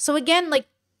 So again, like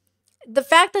the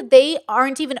fact that they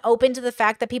aren't even open to the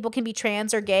fact that people can be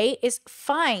trans or gay is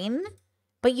fine,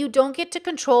 but you don't get to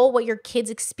control what your kids'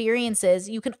 experience is.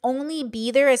 You can only be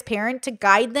there as parent to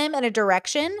guide them in a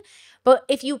direction. But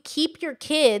if you keep your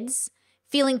kids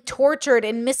feeling tortured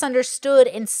and misunderstood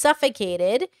and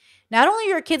suffocated, not only are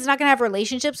your kids not going to have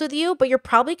relationships with you, but you're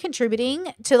probably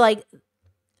contributing to like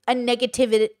a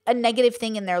negative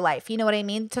thing in their life. You know what I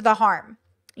mean? To the harm,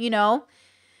 you know?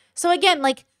 So again,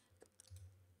 like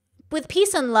with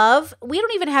peace and love, we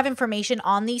don't even have information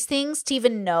on these things to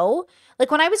even know.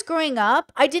 Like when I was growing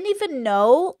up, I didn't even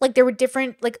know like there were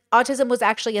different, like autism was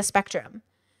actually a spectrum.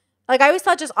 Like I always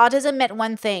thought just autism meant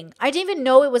one thing. I didn't even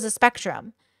know it was a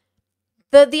spectrum.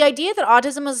 The idea that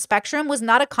autism was a spectrum was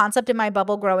not a concept in my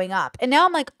bubble growing up. And now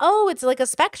I'm like, oh, it's like a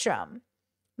spectrum,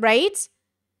 right?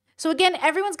 So again,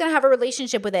 everyone's going to have a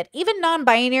relationship with it. Even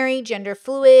non-binary, gender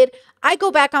fluid. I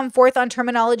go back and forth on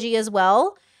terminology as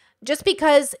well, just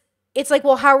because it's like,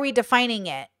 well, how are we defining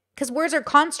it? Because words are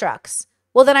constructs.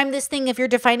 Well, then I'm this thing. If you're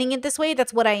defining it this way,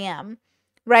 that's what I am.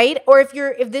 Right? Or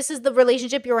if this is the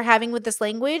relationship you're having with this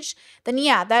language, then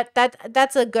yeah,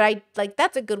 that's a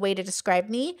good way to describe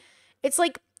me. It's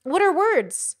like, what are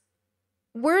words?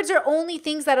 Words are only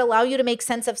things that allow you to make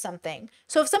sense of something.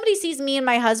 So if somebody sees me and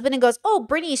my husband and goes, "Oh,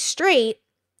 Brittany's straight,"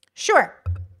 sure.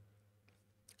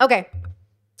 Okay.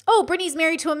 Oh, Brittany's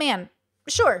married to a man.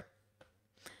 Sure.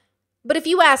 But if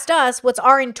you asked us what's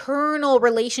our internal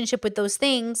relationship with those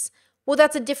things, well,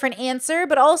 that's a different answer,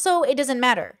 but also it doesn't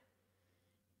matter.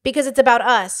 Because it's about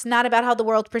us, not about how the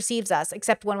world perceives us,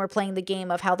 except when we're playing the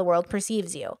game of how the world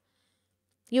perceives you.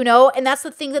 You know, and that's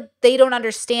the thing that they don't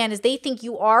understand is they think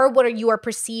you are what you are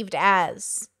perceived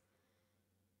as.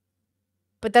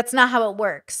 But that's not how it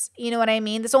works. You know what I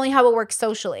mean? That's only how it works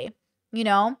socially, you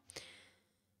know?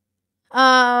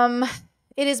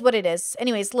 It is what it is.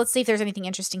 Anyways, let's see if there's anything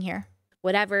interesting here.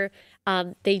 Whatever,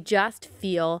 they just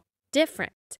feel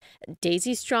different.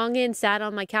 Daisy strong in sat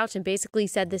on my couch and basically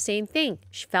said the same thing.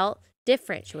 She felt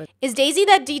different. Is Daisy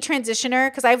that detransitioner?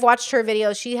 Because I've watched her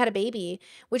videos. She had a baby,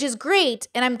 which is great.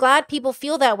 And I'm glad people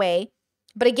feel that way.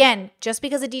 But again, just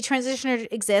because a detransitioner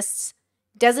exists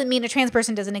doesn't mean a trans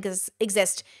person doesn't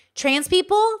exist. Trans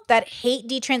people that hate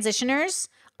detransitioners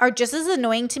are just as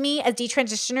annoying to me as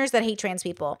detransitioners that hate trans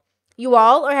people. You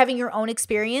all are having your own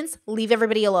experience. Leave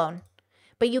everybody alone.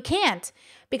 But you can't,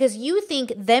 because you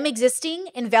think them existing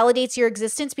invalidates your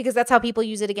existence because that's how people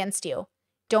use it against you.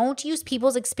 Don't use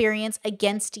people's experience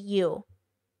against you.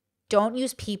 Don't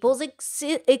use people's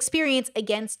experience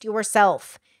against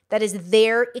yourself. That is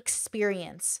their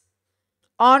experience.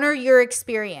 Honor your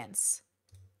experience,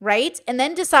 right? And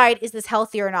then decide, is this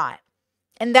healthy or not?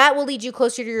 And that will lead you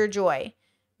closer to your joy,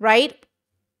 right?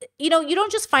 You know, you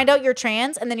don't just find out you're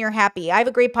trans and then you're happy. I have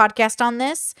a great podcast on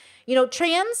this. You know,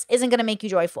 trans isn't going to make you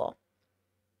joyful.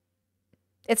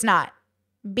 It's not.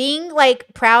 Being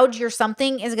like proud you're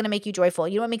something isn't going to make you joyful.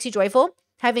 You know what makes you joyful?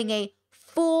 Having a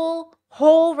full,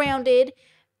 whole-rounded,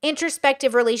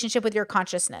 introspective relationship with your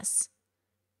consciousness.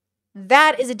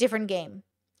 That is a different game.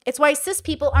 It's why cis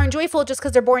people aren't joyful just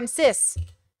because they're born cis.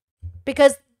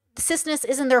 Because cisness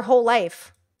isn't their whole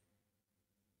life.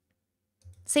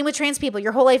 Same with trans people.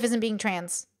 Your whole life isn't being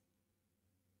trans.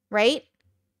 Right?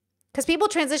 Because people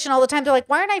transition all the time. They're like,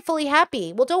 why aren't I fully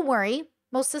happy? Well, don't worry.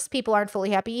 Most cis people aren't fully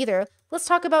happy either. Let's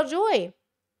talk about joy.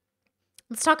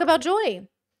 Let's talk about joy.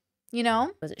 You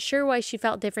know? Wasn't sure why she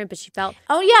felt different, but she felt...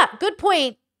 Oh, yeah. Good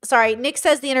point. Sorry. Nick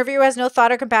says the interviewer has no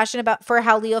thought or compassion for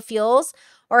how Leo feels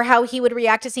or how he would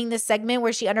react to seeing this segment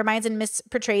where she undermines and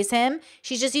misportrays him.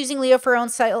 She's just using Leo for her own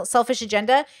selfish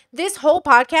agenda. This whole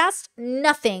podcast,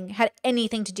 nothing had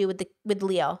anything to do with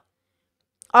Leo.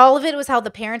 All of it was how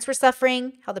the parents were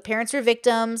suffering, how the parents were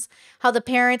victims, how the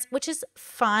parents, which is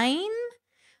fine,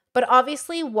 but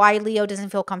obviously why Leo doesn't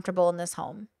feel comfortable in this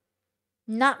home.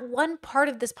 Not one part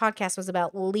of this podcast was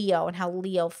about Leo and how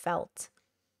Leo felt.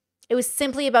 It was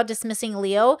simply about dismissing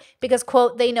Leo because,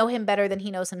 quote, they know him better than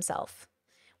he knows himself.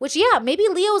 Which, yeah, maybe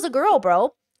Leo's a girl,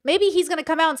 bro. Maybe he's going to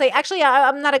come out and say, actually,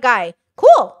 I'm not a guy.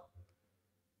 Cool.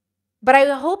 But I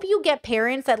hope you get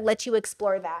parents that let you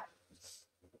explore that.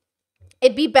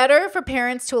 It'd be better for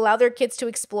parents to allow their kids to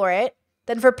explore it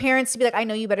than for parents to be like, I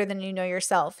know you better than you know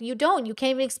yourself. You don't. You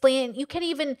can't even explain it. You can't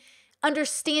even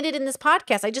understand it in this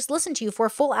podcast. I just listened to you for a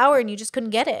full hour and you just couldn't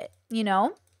get it, you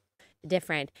know?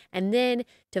 Different. And then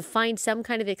to find some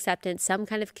kind of acceptance, some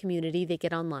kind of community, they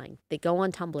get online. They go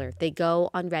on Tumblr. They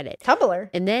go on Reddit. Tumblr.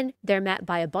 And then they're met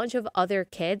by a bunch of other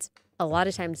kids, a lot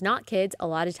of times not kids, a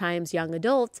lot of times young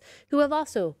adults who have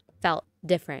also felt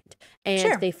different.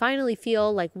 And they finally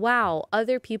feel like, wow,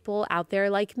 other people out there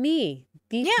like me.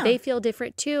 They feel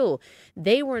different too.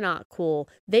 They were not cool.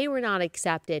 They were not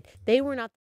accepted. They were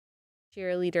not the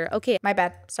cheerleader. Okay. My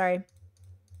bad. Sorry.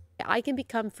 I can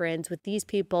become friends with these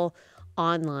people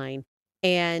online.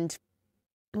 And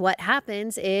what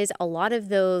happens is a lot of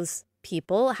those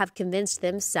people have convinced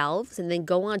themselves and then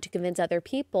go on to convince other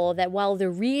people that, well,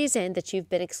 the reason that you've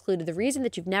been excluded, the reason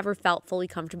that you've never felt fully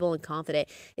comfortable and confident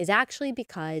is actually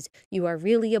because you are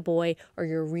really a boy or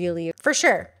you're really For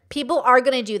sure. People are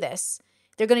going to do this.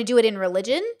 They're going to do it in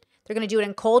religion. They're going to do it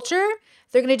in culture.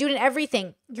 They're going to do it in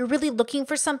everything. You're really looking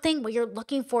for something. What you're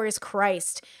looking for is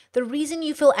Christ. The reason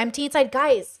you feel empty inside,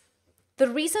 guys, the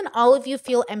reason all of you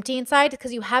feel empty inside is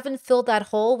because you haven't filled that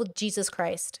hole with Jesus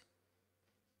Christ.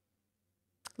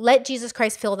 Let Jesus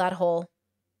Christ fill that hole.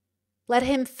 Let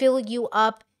him fill you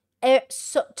up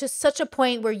to such a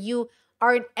point where you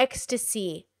are in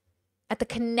ecstasy at the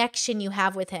connection you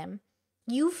have with him.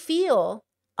 You feel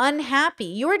unhappy.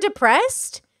 You're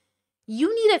depressed.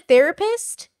 You need a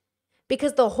therapist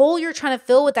because the hole you're trying to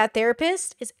fill with that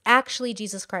therapist is actually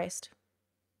Jesus Christ.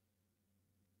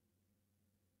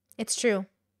 It's true.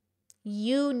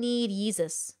 You need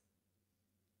Jesus.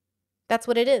 That's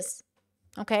what it is.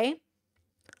 Okay?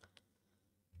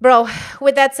 Bro,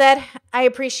 with that said, I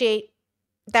appreciate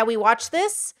that we watched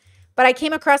this, but I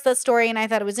came across that story and I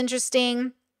thought it was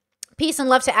interesting. Peace and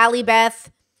love to Allie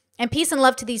Beth and peace and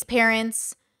love to these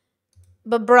parents.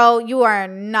 But bro, you are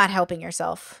not helping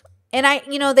yourself. And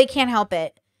they can't help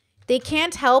it. They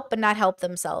can't help but not help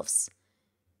themselves.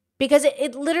 Because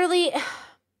it literally,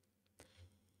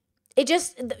 it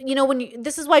just,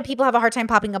 this is why people have a hard time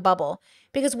popping a bubble.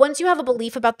 Because once you have a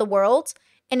belief about the world,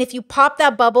 and if you pop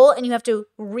that bubble and you have to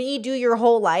redo your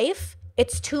whole life,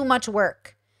 it's too much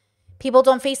work. People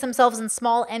don't face themselves in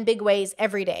small and big ways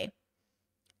every day.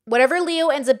 Whatever Leo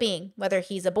ends up being, whether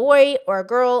he's a boy or a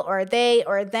girl or a they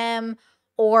or a them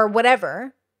or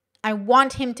whatever, I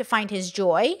want him to find his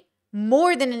joy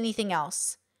more than anything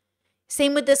else.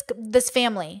 Same with this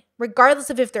family. Regardless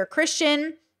of if they're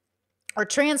Christian or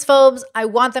transphobes, I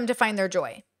want them to find their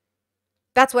joy.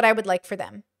 That's what I would like for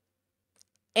them.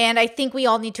 And I think we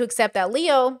all need to accept that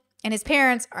Leo and his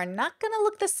parents are not going to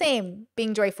look the same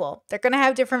being joyful. They're going to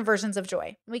have different versions of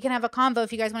joy. We can have a convo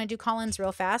if you guys want to do call-ins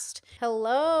real fast.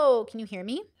 Hello, can you hear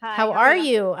me? Hi, how are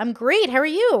you? I'm great. How are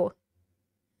you?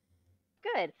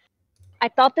 Good. I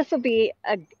thought this would be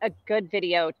a good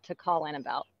video to call in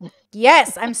about.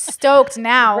 Yes, I'm stoked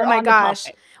now. We're Oh my on the gosh.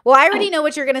 topic. Well, I already know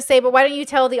what you're going to say, but why don't you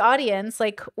tell the audience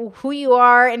like who you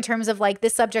are in terms of like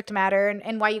this subject matter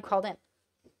and why you called in?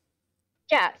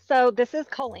 Yeah, so this is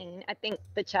Colleen. I think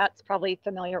the chat's probably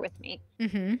familiar with me.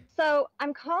 Mm-hmm. So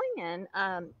I'm calling in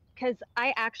because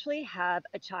I actually have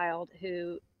a child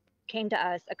who came to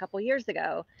us a couple years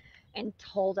ago and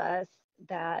told us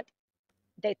that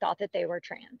they thought that they were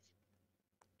trans.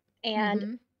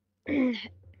 And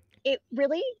it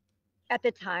really, at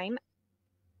the time,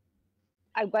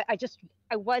 I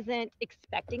wasn't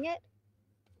expecting it.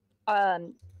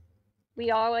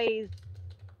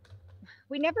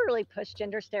 We never really pushed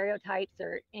gender stereotypes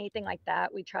or anything like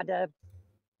that. We tried to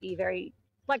be very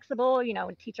flexible,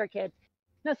 and teach our kids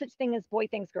no such thing as boy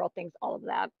things, girl things, all of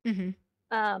that.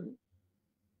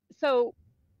 So,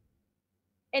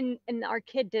 and our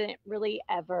kid didn't really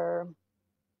ever,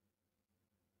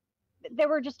 they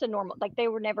were just a normal, like they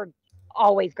were never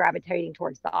always gravitating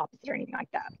towards the opposite or anything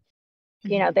like that.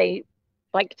 They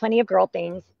liked plenty of girl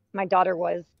things. My daughter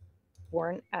was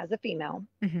born as a female.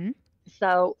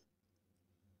 So,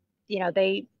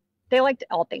 they liked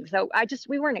all things. So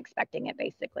we weren't expecting it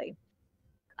basically.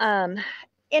 And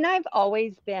I've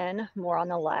always been more on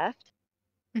the left.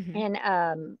 And,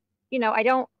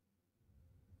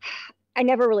 I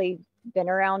never really been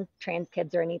around trans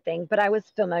kids or anything, but I was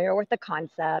familiar with the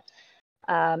concept,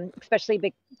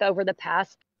 especially over the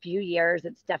past few years,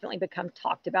 it's definitely become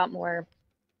talked about more.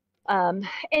 And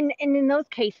in those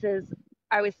cases,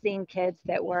 I was seeing kids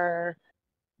that were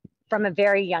from a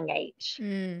very young age,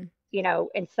 you know,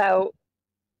 and so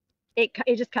it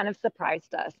just kind of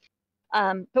surprised us.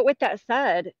 But with that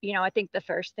said, you know, I think the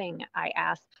first thing I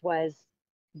asked was,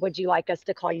 would you like us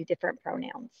to call you different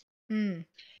pronouns? And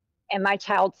my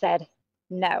child said,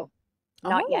 no,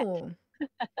 not yet.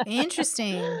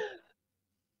 Interesting.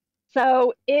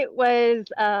 So it was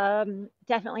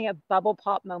definitely a bubble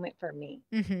pop moment for me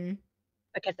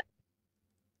because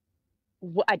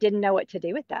I didn't know what to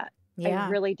do with that. Yeah. I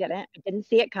really didn't. I didn't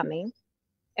see it coming.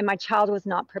 And my child was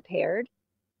not prepared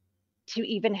to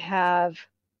even have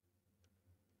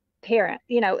parent,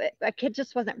 you know, a kid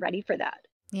just wasn't ready for that.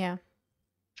 Yeah.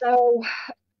 So,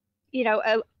 you know,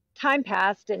 time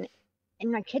passed and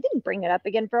my kid didn't bring it up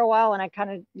again for a while. And I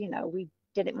kind of, you know, we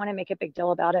didn't want to make a big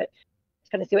deal about it.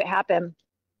 Just kind of see what happened.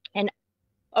 And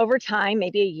over time,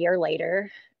 maybe a year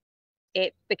later,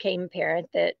 it became apparent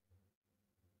that,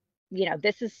 you know,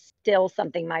 this is still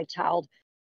something my child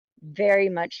very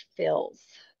much feels.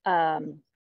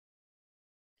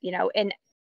 You know, and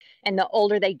the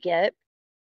older they get,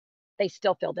 they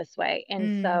still feel this way.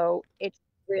 And so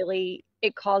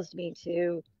it caused me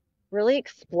to really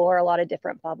explore a lot of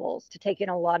different bubbles, to take in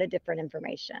a lot of different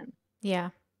information. Yeah.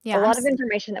 A lot of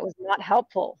information that was not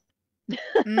helpful.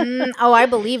 Oh, I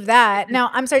believe that. Now,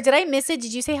 I'm sorry, did I miss it?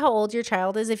 Did you say how old your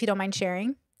child is, if you don't mind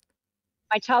sharing?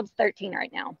 My child's 13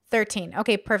 right now. 13.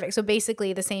 Okay, perfect. So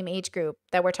basically the same age group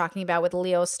that we're talking about with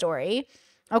Leo's story.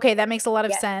 Okay, that makes a lot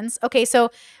of sense. Okay, so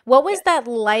what was that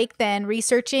like then,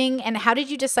 researching, and how did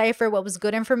you decipher what was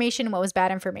good information and what was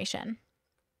bad information?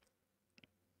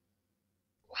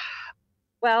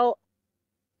 Well,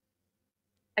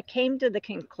 I came to the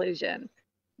conclusion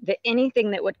that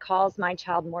anything that would cause my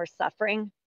child more suffering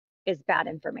is bad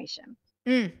information.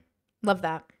 Love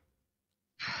that.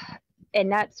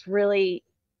 And that's really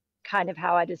kind of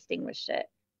how I distinguished it.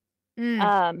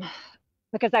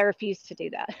 Because I refuse to do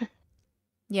that.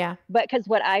 Yeah. But because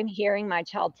what I'm hearing my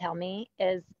child tell me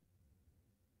is,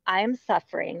 I am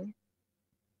suffering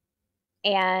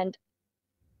and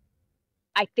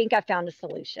I think I found a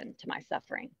solution to my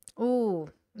suffering. Ooh.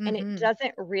 And it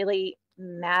doesn't really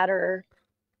matter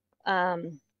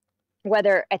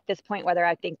whether at this point, whether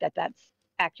I think that that's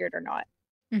accurate or not.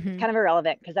 It's kind of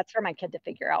irrelevant because that's for my kid to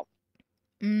figure out.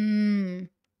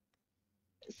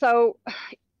 So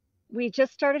we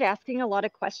just started asking a lot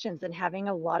of questions and having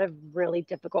a lot of really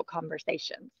difficult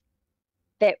conversations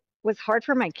that was hard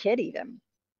for my kid even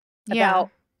about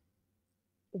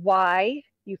why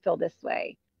you feel this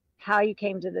way, how you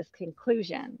came to this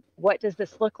conclusion, what does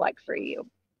this look like for you?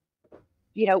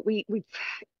 You know, we've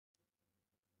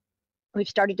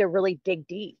started to really dig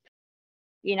deep,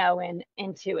 you know, and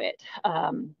into it.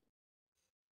 And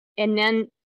then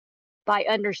by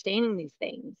understanding these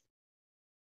things,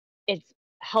 it's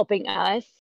helping us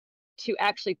to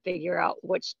actually figure out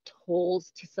which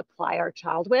tools to supply our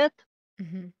child with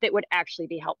that would actually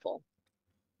be helpful.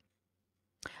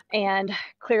 And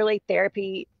clearly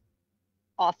therapy,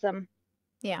 awesome.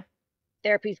 Yeah.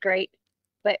 Therapy's great,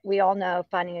 but we all know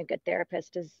finding a good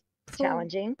therapist is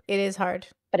challenging. It is hard.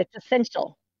 But it's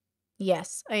essential.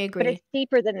 Yes, I agree. But it's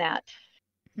deeper than that.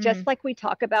 Just like we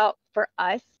talk about for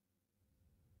us,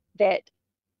 that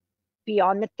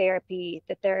beyond the therapy,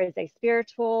 that there is a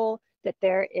spiritual, that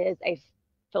there is a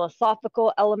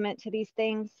philosophical element to these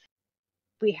things.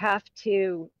 We have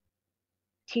to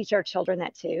teach our children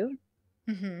that too.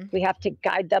 We have to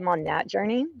guide them on that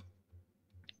journey.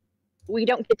 We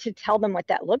don't get to tell them what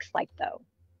that looks like though.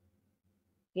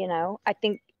 You know, I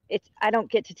think I don't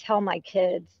get to tell my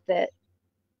kids that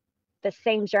the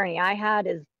same journey I had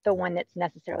is the one that's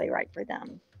necessarily right for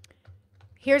them.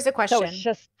 Here's a question. So it's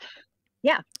just,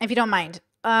 if you don't mind.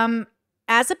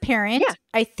 As a parent,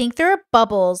 I think there are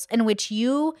bubbles in which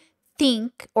you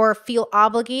think or feel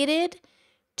obligated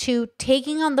to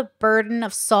taking on the burden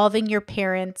of solving your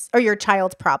parents' or your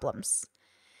child's problems.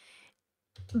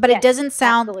 But it doesn't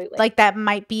sound like that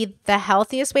might be the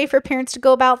healthiest way for parents to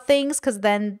go about things, because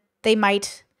then they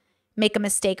might make a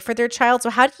mistake for their child. So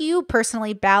how do you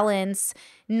personally balance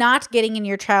not getting in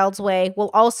your child's way while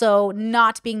also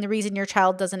not being the reason your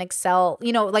child doesn't excel,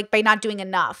 you know, like by not doing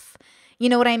enough? You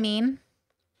know what I mean?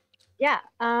 Yeah.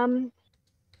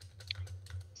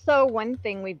 So one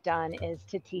thing we've done is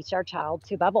to teach our child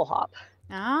to bubble hop.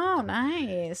 Oh,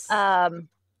 nice.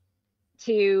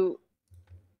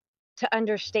 To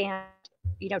understand,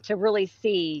 you know, to really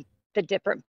see the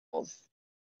different bubbles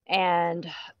and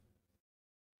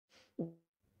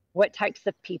what types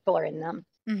of people are in them,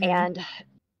 and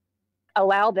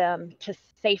allow them to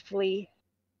safely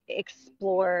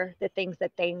explore the things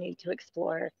that they need to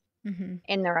explore Mm-hmm.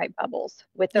 in the right bubbles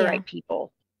with the Yeah. right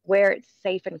people where it's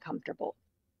safe and comfortable.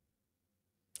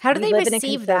 How do We they live in a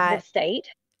receive conservative that? state.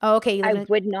 Oh, okay. You live I in.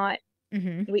 would not,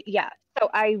 Mm-hmm. so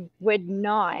I would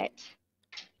not,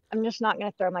 I'm just not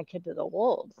going to throw my kid to the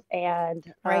wolves. And,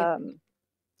 Right.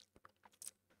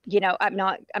 I'm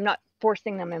not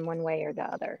forcing them in one way or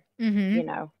the other, Mm-hmm.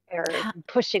 or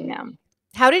pushing them.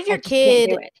 How did I your just can't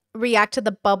do kid it. react to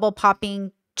the bubble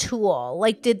popping tool?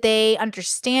 Like, did they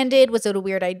understand it? Was it a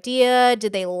weird idea?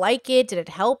 Did they like it? Did it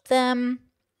help them?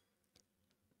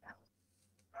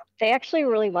 They actually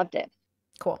really loved it.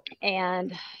 Cool.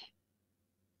 And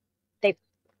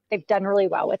they've done really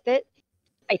well with it.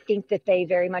 I think that they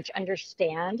very much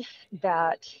understand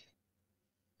that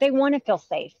they want to feel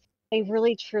safe. They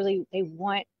really, truly, they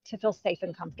want to feel safe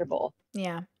and comfortable.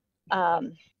 Yeah.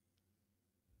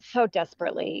 So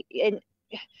desperately. And,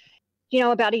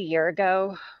 about a year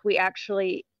ago, we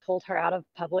actually pulled her out of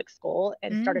public school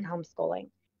and started homeschooling.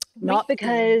 Not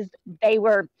because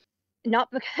not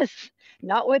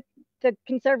what the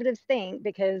conservatives think,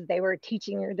 because they were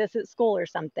teaching her this at school or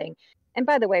something. And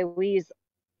by the way, we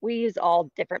use all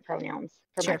different pronouns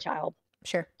for my child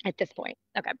Sure. at this point.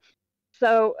 Okay.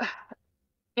 So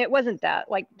it wasn't that.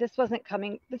 Like, this wasn't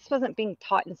being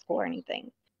taught in school or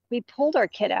anything. We pulled our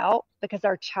kid out because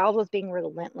our child was being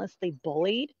relentlessly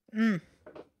bullied by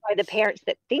the parents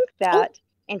that think that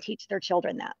and teach their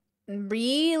children that.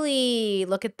 Really?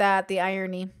 Look at that. The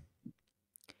irony.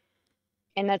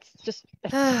 And that's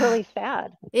really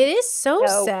sad. It is so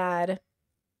sad.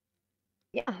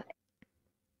 Yeah.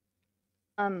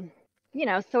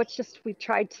 So it's just, we've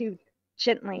tried to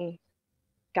gently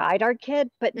guide our kid,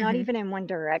 but not even in one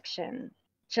direction,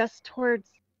 just towards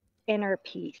inner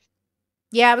peace.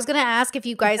 Yeah, I was going to ask if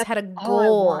you guys had a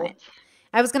goal.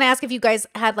 I was going to ask if you guys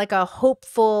had like a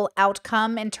hopeful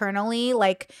outcome internally,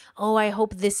 like, oh, I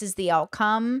hope this is the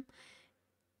outcome.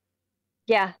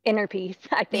 Yeah, inner peace,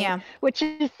 I think, which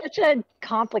is such a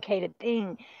complicated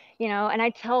thing, and I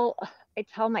tell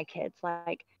my kids,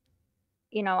 like,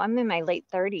 I'm in my late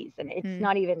 30s, and it's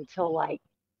not even until, like,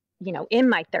 in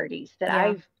my 30s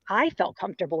that I felt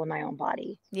comfortable in my own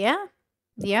body. Yeah.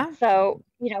 Yeah. So,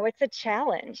 it's a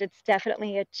challenge. It's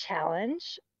definitely a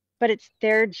challenge, but it's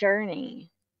their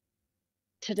journey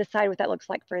to decide what that looks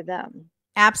like for them.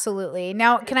 Absolutely.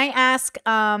 Now, can I ask,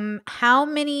 how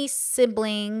many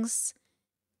siblings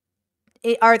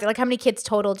are there? Like, how many kids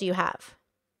total do you have?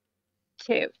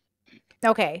 2.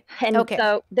 Okay. And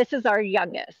so this is our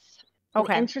youngest.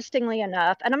 Okay. And interestingly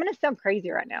enough, and I'm going to sound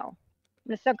crazy right now. I'm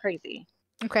going to sound crazy.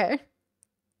 Okay.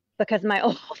 Because my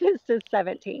oldest is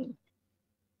 17.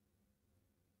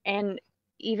 And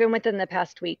even within the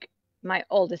past week, my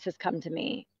oldest has come to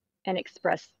me and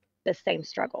expressed the same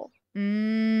struggle.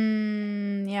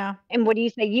 Yeah. And what do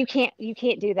you say? You can't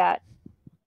do that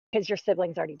because your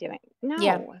sibling's already doing it.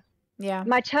 No. Yeah.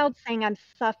 My child's saying, I'm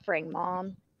suffering,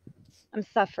 Mom. I'm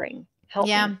suffering. Help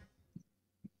me.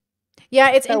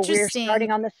 Yeah, it's so interesting. We're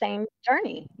starting on the same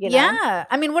journey, Yeah.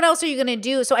 I mean, what else are you going to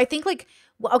do? So I think, like,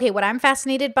 okay, what I'm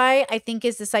fascinated by, I think,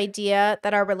 is this idea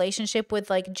that our relationship with,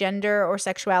 like, gender or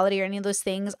sexuality or any of those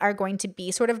things are going to be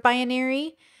sort of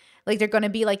binary. Like, they're going to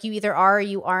be like, you either are or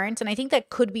you aren't. And I think that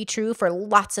could be true for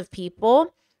lots of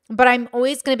people. But I'm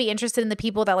always going to be interested in the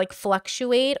people that, like,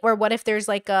 fluctuate. Or what if there's,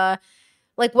 like,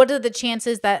 what are the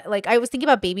chances that, like, I was thinking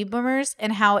about baby boomers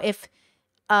and how if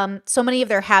so many of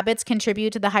their habits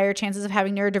contribute to the higher chances of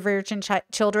having neurodivergent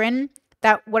children,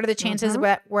 that what are the chances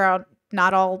that we're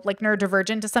not all, like,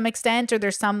 neurodivergent to some extent, or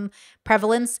there's some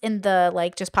prevalence in the,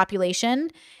 like, just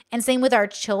population. And same with our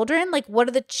children. Like, what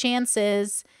are the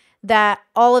chances that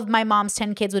all of my mom's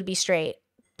 10 kids would be straight?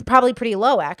 Probably pretty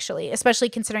low, actually, especially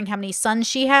considering how many sons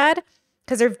she had.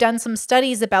 Because they've done some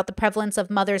studies about the prevalence of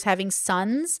mothers having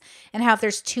sons and how if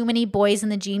there's too many boys in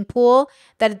the gene pool,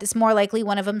 that it's more likely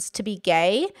one of them's to be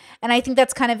gay. And I think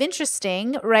that's kind of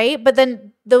interesting, right? But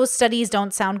then those studies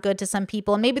don't sound good to some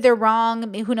people. And maybe they're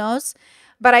wrong. Who knows?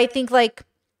 But I think, like,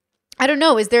 I don't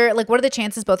know. Is there, like, what are the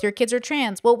chances both your kids are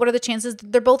trans? Well, what are the chances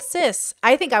they're both cis?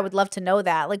 I think I would love to know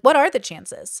that. Like, what are the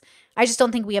chances? I just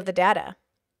don't think we have the data.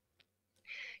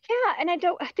 Yeah, and I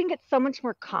think it's so much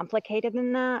more complicated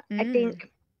than that. I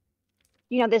think,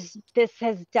 this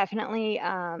has definitely,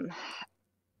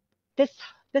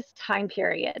 this time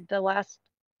period, the last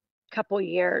couple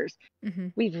years,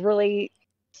 we've really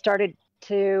started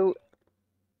to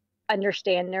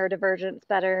understand neurodivergence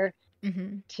better,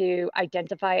 to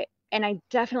identify. And I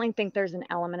definitely think there's an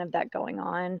element of that going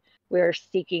on. We're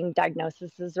seeking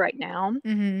diagnoses right now.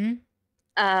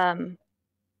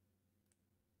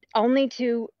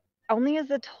 Only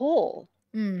as a tool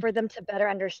for them to better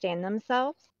understand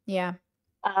themselves. Yeah.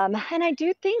 And I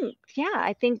do think,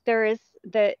 I think there is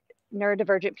that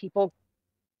neurodivergent people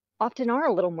often are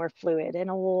a little more fluid in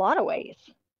a lot of ways,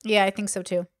 Yeah, I think so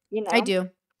too. you I know? do.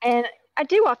 And I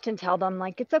do often tell them,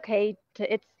 like, it's okay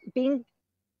to, it's being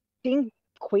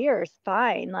queer is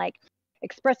fine. Like,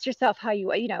 express yourself how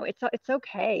you know, it's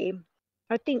okay.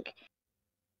 I think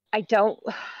I don't,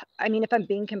 I mean, if I'm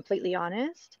being completely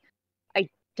honest, I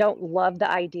don't love the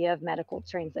idea of medical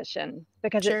transition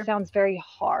because it Sure. sounds very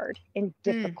hard and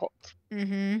difficult.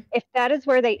 Mm-hmm. If that is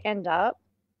where they end up,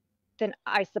 then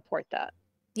I support that.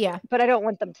 Yeah. But I don't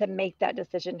want them to make that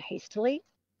decision hastily.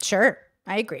 Sure.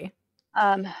 I agree.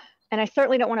 And I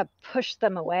certainly don't want to push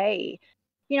them away.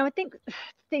 You know, I think the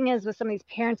thing is with some of these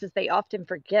parents is they often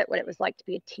forget what it was like to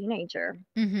be a teenager,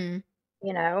 Mm-hmm.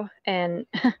 you know, and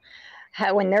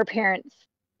how when their parents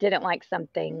didn't like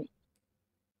something,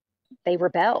 they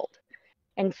rebelled.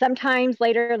 And sometimes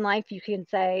later in life, you can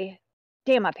say,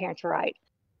 damn, my parents were right,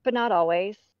 but not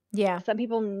always. Yeah. Some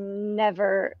people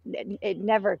never, it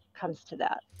never comes to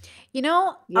that. You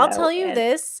know, You I'll know, tell you and-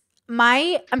 this.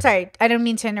 I'm sorry. I don't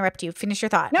mean to interrupt you. Finish your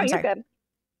thought. No, I'm you're sorry. good.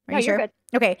 Are No, you you're sure? good.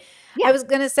 Okay. Yeah. I was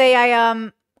gonna say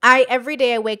I every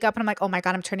day I wake up and I'm like, oh my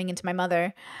God, I'm turning into my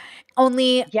mother.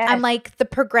 Only Yes. I'm like the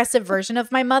progressive version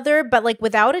of my mother, but like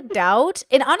without a doubt.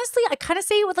 And honestly, I kind of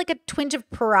say it with like a twinge of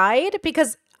pride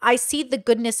because I see the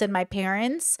goodness in my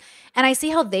parents and I see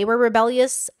how they were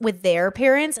rebellious with their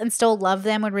parents and still love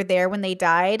them when we're there when they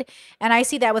died. And I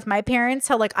see that with my parents,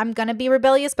 how like I'm gonna be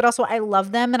rebellious, but also I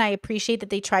love them and I appreciate that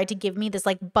they tried to give me this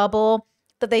like bubble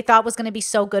that they thought was gonna be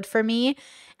so good for me.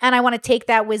 And I want to take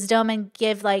that wisdom and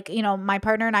give like, you know, my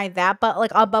partner and I that, but like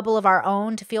a bubble of our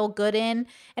own to feel good in.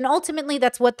 And ultimately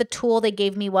that's what the tool they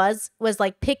gave me was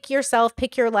like pick yourself,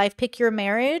 pick your life, pick your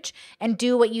marriage and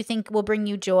do what you think will bring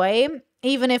you joy,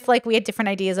 even if like we had different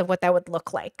ideas of what that would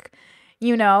look like.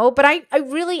 You know, but I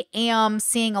really am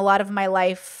seeing a lot of my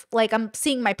life, like I'm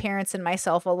seeing my parents and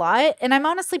myself a lot, and I'm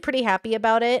honestly pretty happy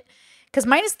about it. Cause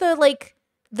minus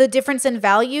the difference in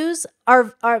values,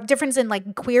 our difference in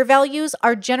like queer values,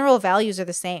 our general values are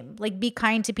the same. Like be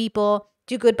kind to people,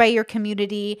 do good by your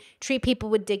community, treat people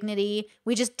with dignity.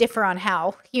 We just differ on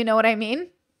how, you know what I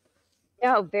mean?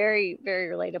 No, very, very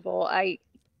relatable. I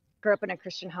grew up in a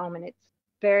Christian home and it's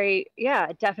very,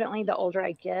 definitely the older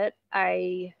I get,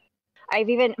 I've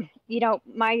even, you know,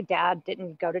 my dad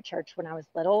didn't go to church when I was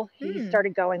little. He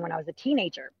started going when I was a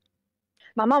teenager.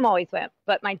 My mom always went,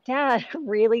 but my dad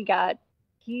really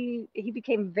he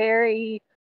became very,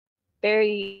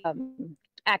 very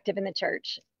active in the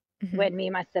church when me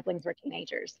and my siblings were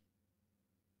teenagers.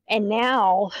 And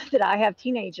now that I have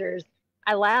teenagers,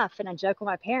 I laugh and I joke with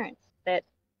my parents that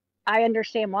I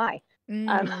understand why.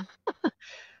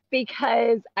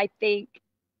 Because I think,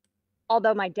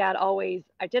 although my dad always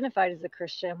identified as a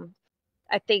Christian,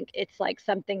 I think it's like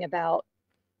something about,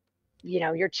 you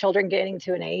know, your children getting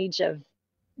to an age of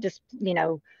just, you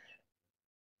know,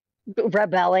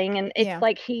 rebelling. And it's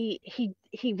like he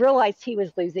realized he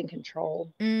was losing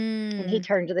control and he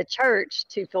turned to the church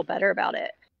to feel better about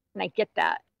it. And I get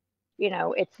that. You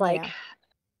know, it's like,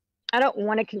 I don't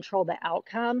want to control the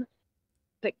outcome,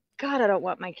 but God, I don't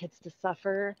want my kids to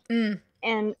suffer.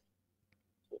 And,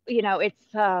 you know,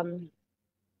 it's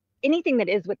anything that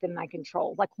is within my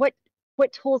control. Like what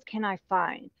tools can I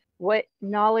find? What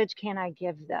knowledge can I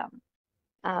give them?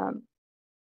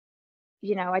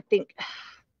 You know, I think,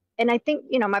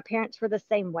 you know, my parents were the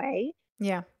same way.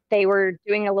 Yeah. They were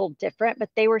doing it a little different, but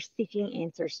they were seeking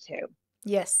answers too.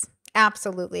 Yes,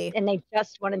 absolutely. And they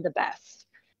just wanted the best.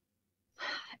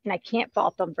 And I can't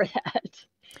fault them for that.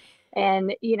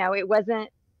 And, you know, it wasn't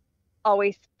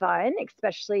always fun,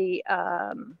 especially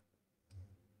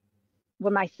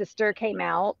when my sister came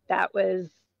out. That was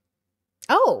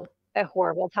a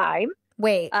horrible time.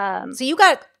 Wait. So you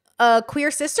got a queer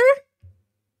sister?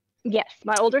 Yes,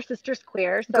 my older sister's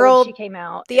queer. So girl, when she came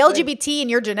out, the LGBT in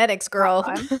your genetics,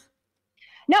 girl.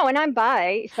 No, and I'm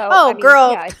bi. So I mean,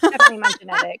 girl. Yeah, it's definitely my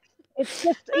genetics. It's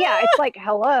just it's like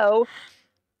hello.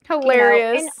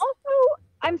 Hilarious. You know? And also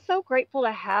I'm so grateful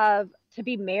to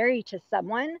be married to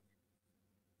someone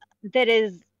that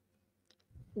is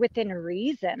within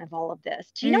reason of all of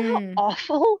this. Do you know how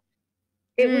awful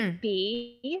it would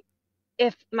be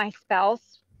if my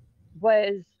spouse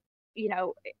was, you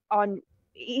know, on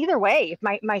either way,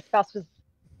 if my spouse was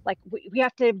like, we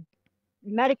have to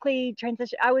medically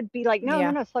transition, I would be like,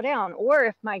 no, slow down. Or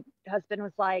if my husband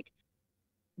was like,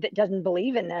 that doesn't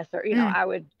believe in this, or, you know, I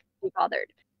would be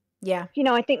bothered. Yeah. You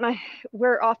know, I think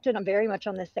we're often very much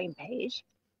on the same page.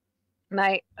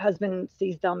 My husband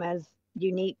sees them as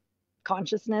unique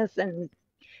consciousness and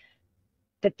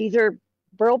that these are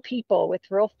real people with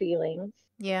real feelings.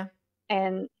 Yeah.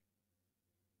 And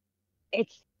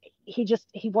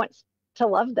he wants to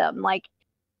love them. Like,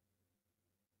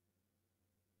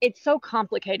 it's so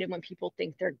complicated when people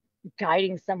think they're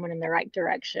guiding someone in the right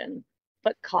direction,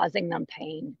 but causing them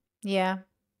pain. Yeah.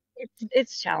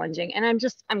 It's challenging. And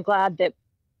I'm glad that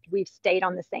we've stayed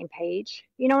on the same page.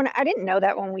 And I didn't know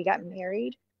that when we got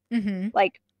married. Mm-hmm.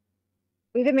 Like,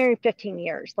 we've been married 15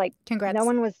 years. Like, Congrats. no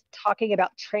one was talking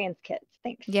about trans kids.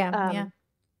 Thanks. Yeah.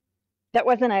 That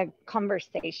wasn't a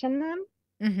conversation then.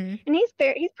 Mm-hmm. And he's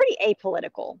pretty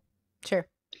apolitical. Sure.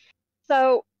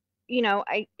 So,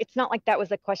 it's not like that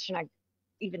was a question I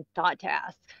even thought to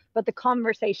ask, but the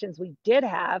conversations we did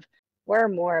have were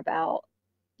more about,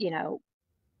 do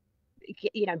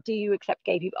you accept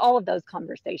gay people? All of those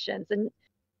conversations, and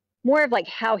more of like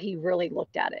how he really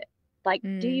looked at it. Like,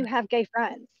 do you have gay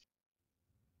friends?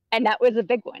 And that was a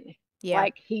big one. Yeah.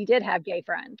 Like, he did have gay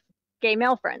friends, gay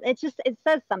male friends. It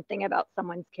says something about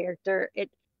someone's character.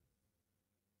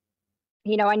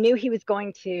 I knew he wasn't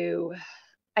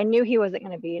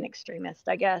going to be an extremist,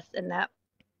 I guess, in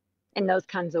those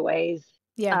kinds of ways.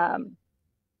 Yeah.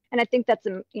 And I think that's,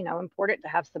 important to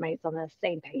have somebody that's on the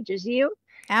same page as you.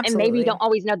 Absolutely. And maybe you don't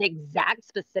always know the exact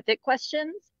specific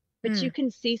questions, but you can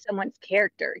see someone's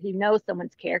character. You know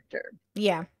someone's character.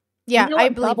 Yeah. Yeah, you know I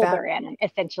what believe bubble that. they're in,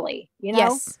 essentially.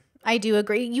 Yes, I do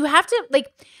agree. You have to,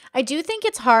 like, I do think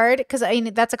it's hard because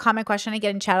that's a common question I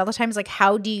get in chat all the time is like,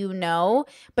 how do you know?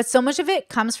 But so much of it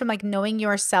comes from like knowing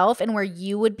yourself and where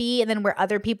you would be and then where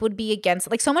other people would be against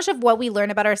it. Like, so much of what we learn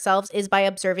about ourselves is by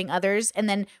observing others and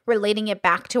then relating it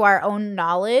back to our own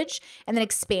knowledge and then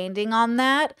expanding on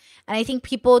that. And I think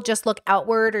people just look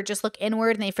outward or just look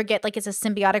inward and they forget like it's a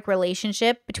symbiotic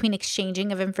relationship between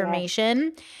exchanging of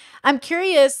information. Yeah. I'm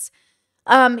curious,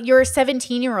 your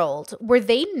 17-year-old, were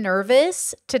they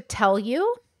nervous to tell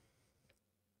you?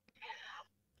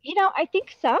 I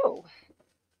think so.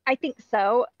 I think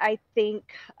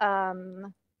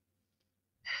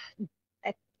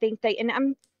they,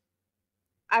 and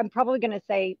I'm probably going to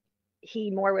say he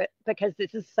more because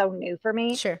this is so new for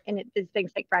me. Sure. And it's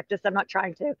things take practice. I'm not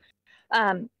trying to.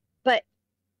 But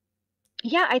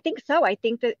yeah, I think so. I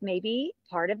think that maybe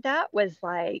part of that was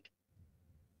like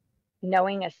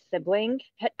knowing a sibling.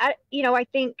 I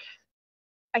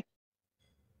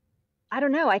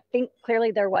don't know. I think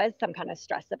clearly there was some kind of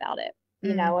stress about it,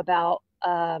 about,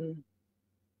 I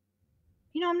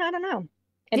don't know.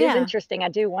 It is interesting. I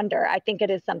do wonder. I think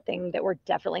it is something that we're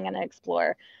definitely going to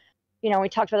explore. We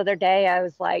talked about the other day, I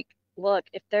was like, look,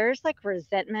 if there's like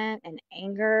resentment and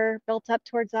anger built up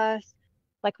towards us,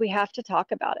 like we have to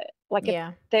talk about it. Like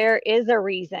if there is a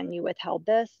reason you withheld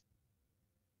this,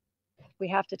 we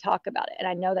have to talk about it. And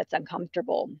I know that's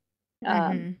uncomfortable.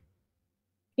 And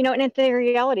if the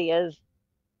reality is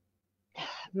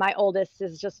my oldest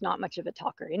is just not much of a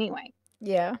talker anyway.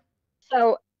 Yeah.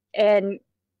 So, and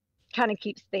kind of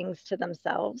keeps things to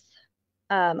themselves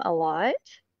a lot.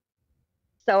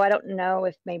 So I don't know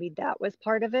if maybe that was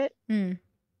part of it,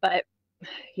 but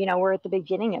we're at the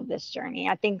beginning of this journey.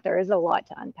 I think there is a lot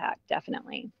to unpack,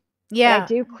 definitely. Yeah. But I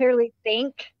do clearly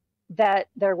think that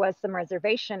there was some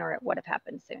reservation or it would have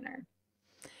happened sooner.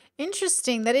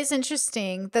 Interesting. That is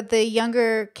interesting that the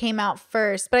younger came out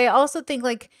first. But I also think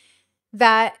like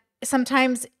that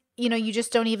sometimes, you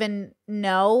just don't even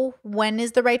know when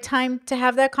is the right time to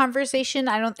have that conversation.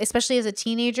 Especially as a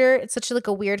teenager, it's such like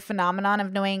a weird phenomenon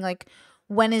of knowing like,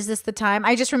 when is this the time?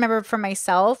 I just remember for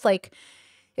myself, like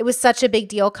it was such a big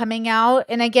deal coming out.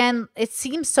 And again, it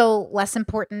seems so less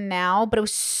important now, but it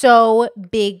was so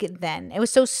big then. It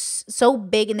was so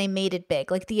big and they made it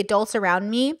big. Like the adults around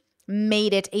me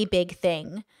made it a big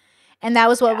thing. And that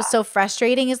was what was so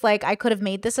frustrating is like, I could have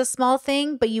made this a small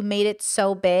thing, but you made it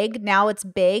so big. Now it's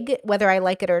big, whether I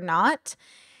like it or not.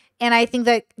 And I think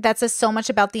that that says so much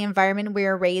about the environment we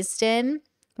were raised in,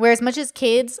 where as much as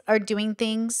kids are doing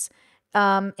things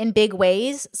in big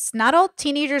ways, not all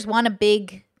teenagers want a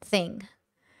big thing.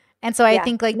 And so I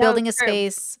think like building a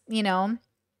space,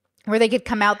 where they could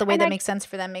come out the way that makes sense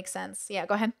for them makes sense. Yeah,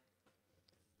 go ahead.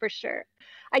 For sure.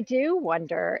 I do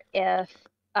wonder if,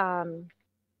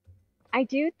 I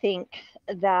do think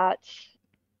that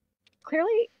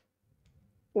clearly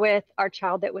with our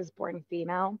child that was born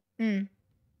female,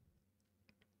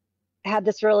 had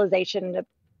this realization at a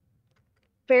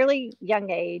fairly young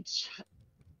age.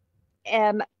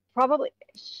 Probably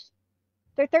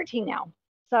they're 13 now.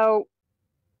 So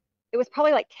it was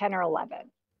probably like 10 or 11.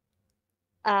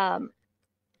 And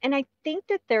I think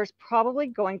that there's probably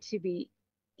going to be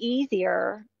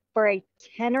easier for a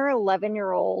 10 or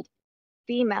 11-year-old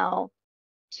female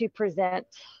to present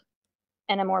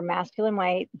in a more masculine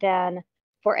way than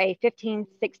for a 15,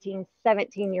 16,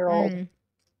 17-year-old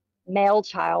male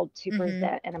child to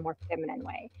present in a more feminine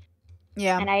way.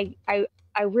 Yeah. And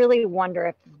I really wonder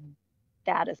if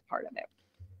that is part of it.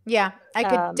 Yeah, I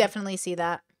could definitely see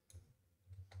that.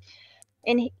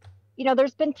 And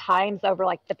there's been times over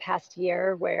like the past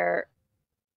year where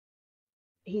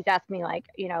he's asked me like,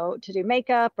 to do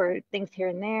makeup or things here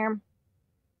and there.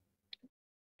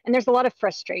 And there's a lot of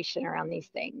frustration around these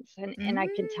things. And I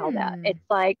can tell that. It's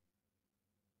like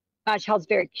my child's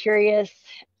very curious.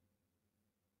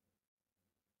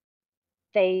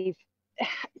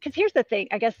 Because here's the thing,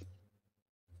 I guess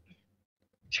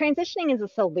transitioning is a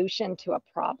solution to a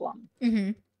problem.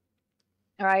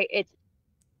 All right.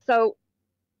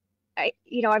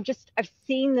 I've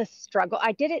seen this struggle.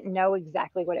 I didn't know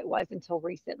exactly what it was until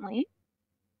recently,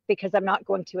 because I'm not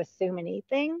going to assume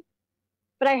anything,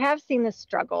 but I have seen the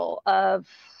struggle of,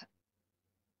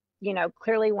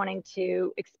 clearly wanting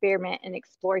to experiment and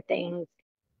explore things,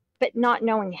 but not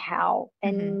knowing how,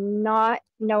 and not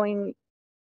knowing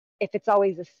if it's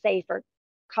always a safe or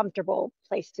comfortable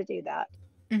place to do that,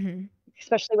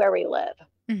 especially where we live.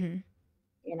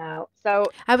 So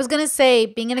I was going to say,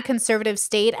 being in a conservative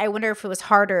state, I wonder if it was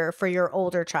harder for your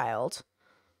older child.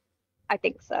 I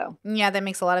think so. Yeah, that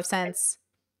makes a lot of sense.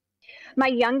 My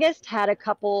youngest had a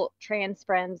couple trans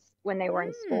friends when they were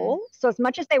in school. So as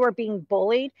much as they were being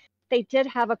bullied, they did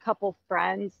have a couple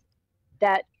friends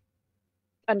that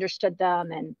understood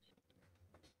them and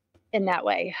in that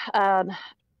way. And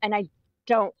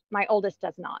my oldest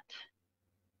does not.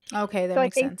 Okay, that so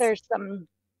makes sense. I think there's some,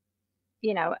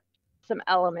 some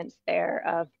elements there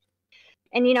of,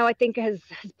 and, I think as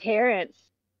parents,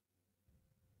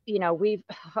 like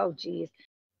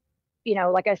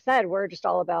I said, we're just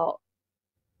all about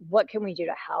what can we do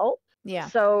to help. Yeah.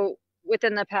 So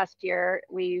within the past year,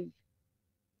 we're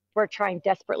trying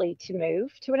desperately to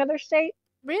move to another state.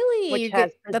 Really? Which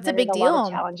has That's a big a deal. lot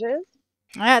of challenges.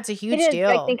 Yeah, it's a huge deal.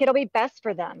 I think it'll be best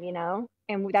for them,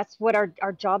 and that's what our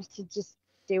job's to just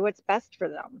do what's best for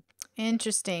them.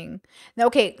 Interesting.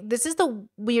 Okay, this is the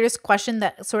weirdest question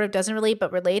that sort of doesn't relate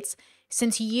but relates.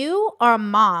 Since you are a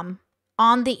mom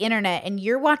on the internet and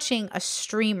you're watching a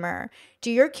streamer,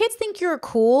 do your kids think you're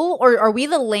cool, or are we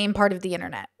the lame part of the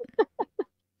internet?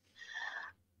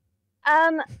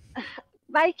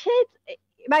 My kids,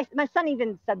 my son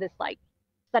even said this like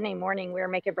Sunday morning, we were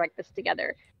making breakfast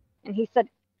together, and he said,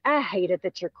 "I hate it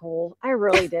that you're cool. I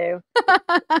really do."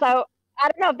 So I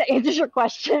don't know if that answers your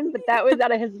question, but that was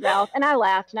out of his mouth. And I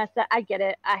laughed and I said, "I get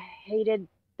it. I hated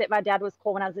that my dad was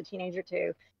cool when I was a teenager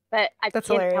too, but That's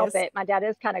can't hilarious. help it. My dad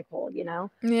is kind of cool, Yeah.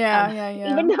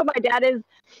 Even though my dad is,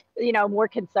 more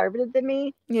conservative than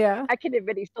me, Yeah. I could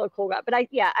admit he's still a cool guy. But I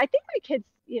think my kids,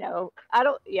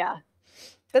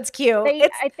 That's cute.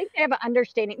 I think they have an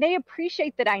understanding. They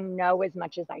appreciate that I know as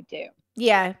much as I do.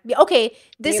 Yeah. Okay.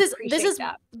 They appreciate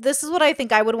that. This is what I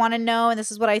think I would want to know, and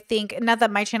this is what I think. Not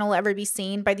that my channel will ever be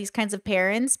seen by these kinds of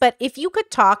parents, but if you could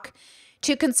talk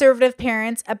to conservative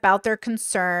parents about their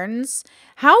concerns,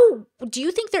 how do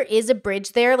you think there is a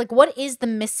bridge there? Like, what is the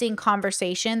missing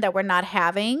conversation that we're not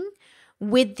having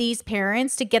with these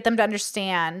parents to get them to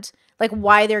understand, like,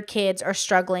 why their kids are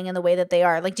struggling in the way that they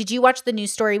are? Like, did you watch the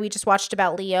news story we just watched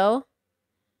about Leo?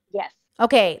 Yes.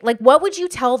 Okay. Like, what would you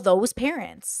tell those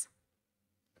parents?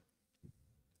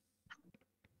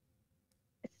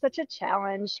 It's such a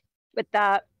challenge with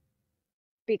that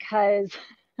because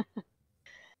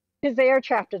they are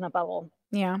trapped in a bubble.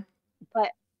 Yeah. But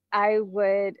I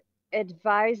would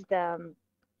advise them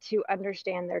to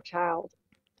understand their child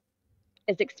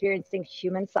is experiencing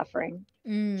human suffering,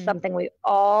 something we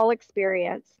all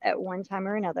experience at one time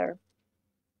or another,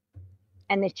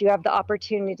 and that you have the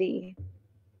opportunity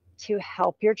to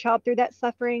help your child through that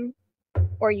suffering,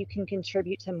 or you can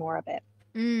contribute to more of it.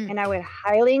 And I would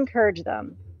highly encourage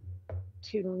them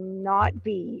to not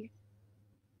be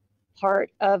part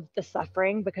of the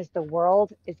suffering, because the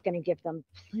world is going to give them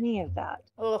plenty of that.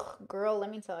 Ugh, girl, let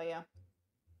me tell you.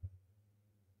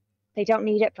 They don't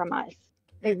need it from us.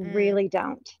 They really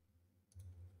don't.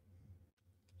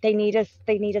 They need a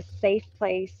safe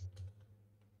place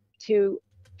to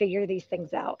figure these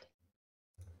things out.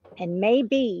 And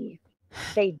maybe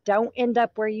they don't end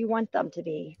up where you want them to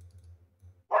be,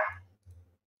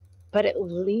 but at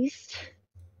least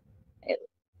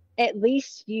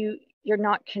you're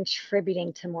not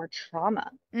contributing to more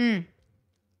trauma.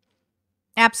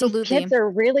 Absolutely. These kids are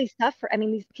really suffering. I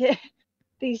mean,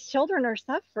 these children are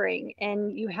suffering,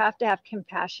 and you have to have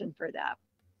compassion for them.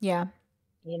 Yeah.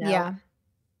 Yeah.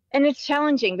 And it's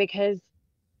challenging because,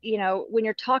 when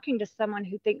you're talking to someone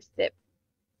who thinks that,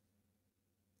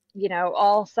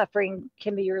 all suffering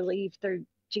can be relieved through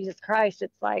Jesus Christ,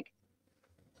 it's like,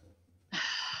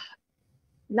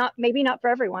 maybe not for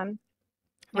everyone.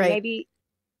 And Right.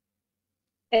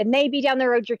 maybe down the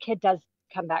road your kid does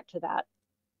come back to that.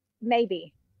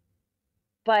 Maybe.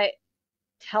 But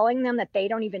telling them that they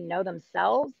don't even know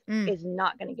themselves is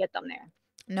not going to get them there.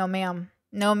 No, ma'am.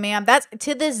 No, ma'am. That's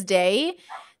to this day,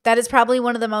 that is probably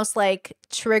one of the most like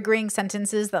triggering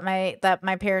sentences that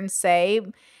my parents say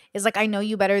is like, I know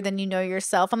you better than you know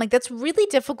yourself. I'm like, that's really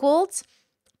difficult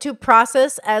to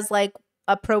process as like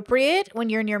appropriate when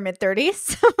you're in your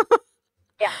mid-30s.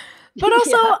 Yeah. But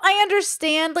also, Yeah. I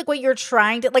understand like what you're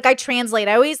trying to like. I translate.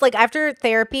 I always like after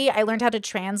therapy, I learned how to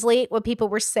translate what people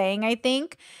were saying, I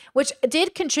think, which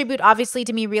did contribute obviously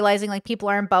to me realizing like people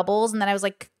are in bubbles. And then I was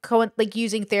like like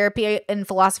using therapy and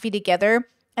philosophy together.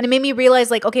 And it made me realize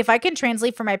like, okay, if I can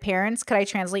translate for my parents, could I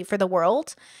translate for the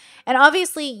world? And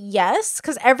obviously, yes,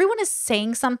 because everyone is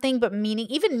saying something, but meaning,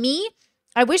 even me,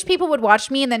 I wish people would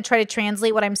watch me and then try to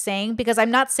translate what I'm saying, because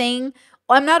I'm not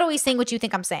always saying what you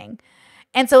think I'm saying.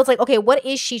 And so it's like, okay, what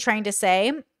is she trying to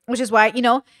say? Which is why,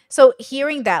 so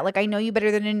hearing that, like, I know you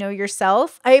better than you know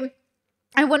yourself.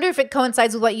 I wonder if it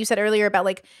coincides with what you said earlier about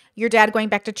like your dad going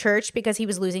back to church because he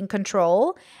was losing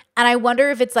control. And I wonder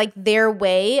if it's like their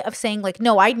way of saying like,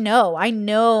 no, I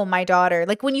know my daughter.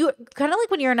 Like when you kind of like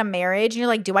when you're in a marriage and you're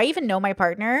like, do I even know my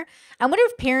partner? I wonder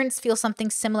if parents feel something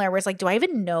similar where it's like, do I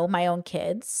even know my own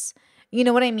kids? You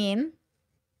know what I mean?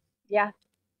 Yeah.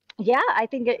 Yeah. I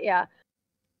think it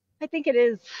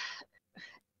is.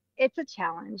 It's a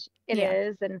challenge. It Yeah.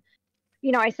 is. And,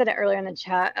 I said it earlier in the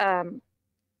chat.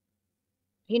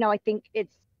 I think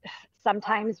it's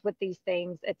sometimes with these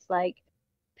things, it's like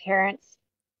parents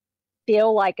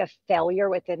feel like a failure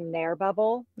within their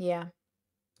bubble. Yeah.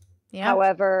 Yeah.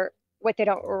 However, what they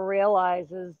don't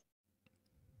realize is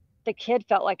the kid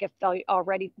felt like a failure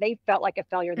already. They felt like a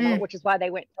failure in the moment, which is why they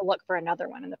went to look for another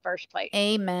one in the first place.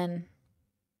 Amen.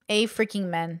 A freaking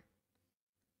men.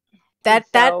 That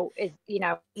is,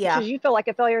 yeah. because you feel like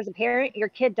a failure as a parent, your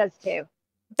kid does too.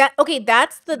 That's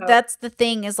the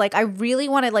thing is like, I really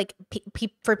want to like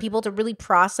for people to really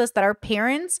process that our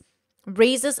parents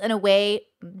raise us in a way,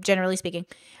 generally speaking,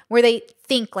 where they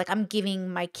think like, I'm giving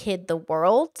my kid the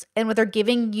world, and what they're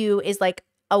giving you is like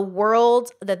a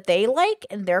world that they like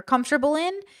and they're comfortable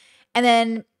in. And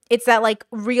then it's that like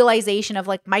realization of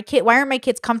like, why aren't my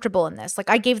kids comfortable in this? Like,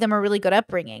 I gave them a really good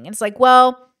upbringing. It's like,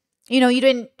 well, you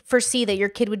didn't foresee that your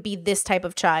kid would be this type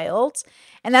of child.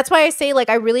 And that's why I say, like,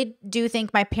 I really do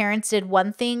think my parents did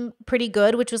one thing pretty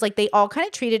good, which was like they all kind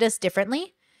of treated us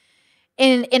differently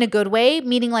in a good way,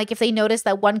 meaning like if they noticed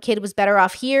that one kid was better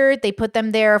off here, they put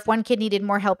them there. If one kid needed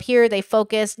more help here, they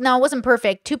focused. No, it wasn't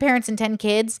perfect. 2 parents and 10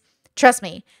 kids. Trust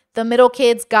me, the middle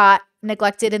kids got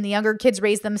neglected and the younger kids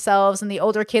raised themselves and the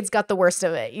older kids got the worst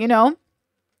of it,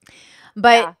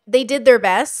 But they did their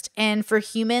best. And for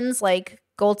humans, like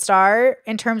gold star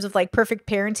in terms of like perfect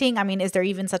parenting, I mean, is there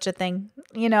even such a thing?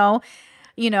 Though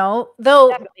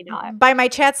definitely not. By my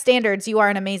chat standards, you are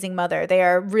an amazing mother. They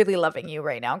are really loving you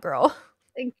right now, girl.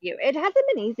 Thank you. It hasn't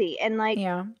been easy. And like,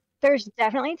 there's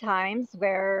definitely times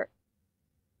where,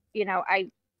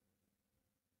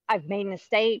 I've made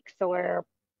mistakes, or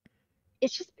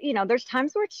it's just, there's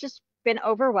times where it's just been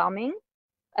overwhelming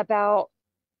about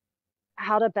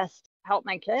how to best help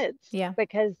my kids. Yeah.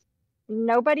 Because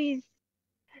nobody's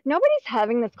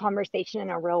having this conversation in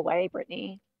a real way,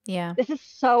 Brittany. Yeah. This is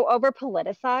so over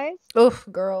politicized. Oof,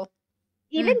 girl.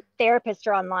 Even therapists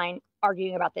are online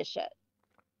arguing about this shit.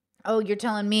 Oh, you're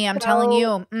telling me. I'm telling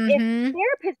you. If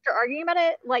therapists are arguing about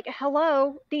it, like,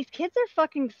 hello, these kids are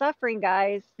fucking suffering,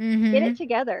 guys. Get it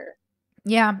together.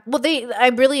 Yeah. Well,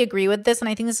 I really agree with this. And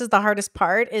I think this is the hardest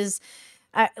part is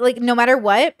like, no matter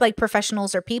what, like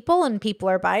professionals are people and people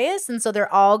are biased. And so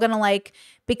they're all going to like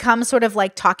become sort of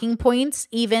like talking points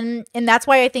even. And that's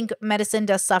why I think medicine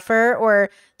does suffer, or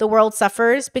the world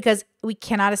suffers, because we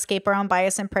cannot escape our own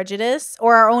bias and prejudice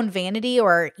or our own vanity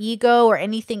or our ego or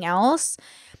anything else.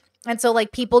 And so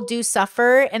like people do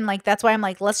suffer, and like that's why I'm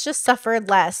like, let's just suffer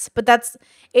less. But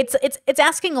it's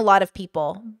asking a lot of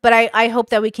people. But I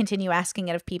hope that we continue asking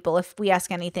it of people, if we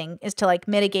ask anything, is to like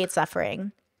mitigate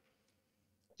suffering.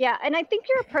 Yeah, and I think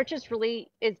your approach is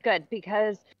good,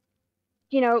 because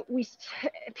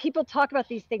people talk about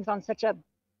these things on such a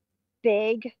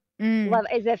big level,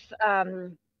 as if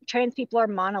trans people are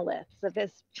monoliths, as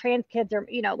if trans kids are,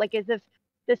 like as if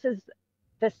this is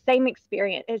the same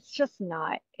experience. It's just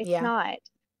not. It's not.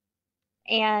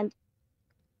 And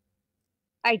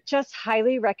I just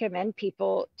highly recommend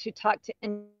people to talk to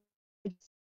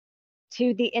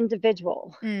the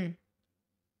individual.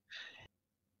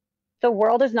 The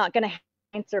world is not going to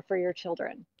answer for your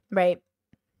children. Right.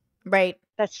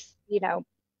 that's,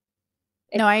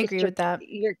 No, I it's agree just, with that.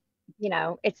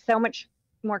 it's so much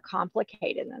more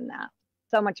complicated than that.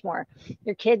 So much more.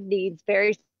 Your kid needs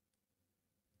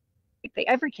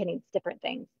every kid needs different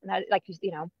things. And that, like,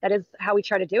 that is how we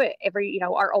try to do it.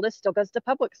 Our oldest still goes to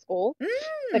public school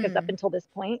because up until this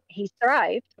point, he's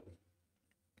thrived,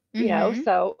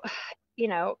 so,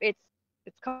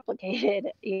 it's complicated,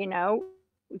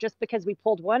 just because we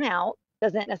pulled one out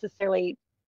doesn't necessarily,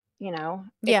 Yeah.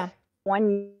 it's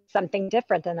one something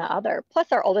different than the other.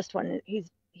 Plus our oldest one, he's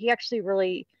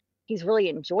really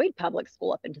enjoyed public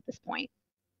school up until this point.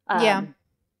 Yeah.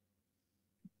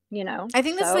 I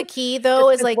think that's the key, though,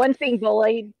 is like one's being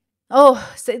bullied.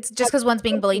 Oh, so it's just because one's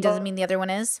being bullied doesn't mean the other one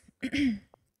is.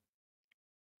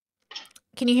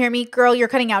 Can you hear me, girl? You're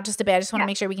cutting out just a bit. I just want to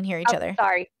make sure we can hear each other.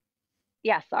 Sorry.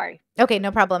 Yeah, sorry. Okay,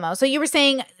 no problemo. So you were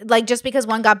saying, like, just because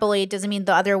one got bullied doesn't mean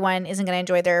the other one isn't going to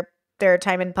enjoy their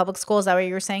time in public school. Is that what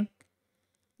you were saying?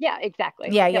 Yeah, exactly.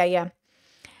 Yeah, yeah.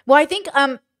 Well, I think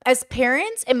as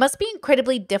parents, it must be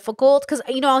incredibly difficult because,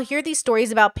 I'll hear these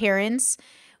stories about parents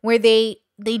where they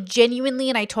genuinely,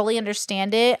 and I totally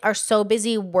understand it, are so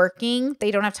busy working,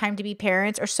 they don't have time to be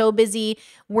parents, or so busy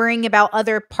worrying about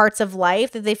other parts of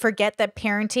life that they forget that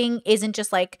parenting isn't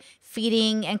just like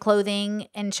feeding and clothing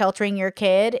and sheltering your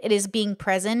kid. It is being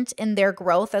present in their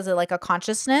growth as a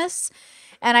consciousness.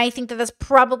 And I think that that's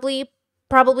probably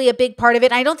a big part of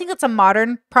it. And I don't think that's a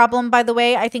modern problem, by the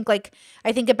way. I think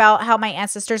about how my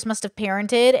ancestors must have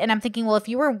parented, and I'm thinking, well, if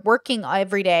you were working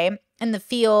every day in the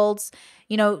fields,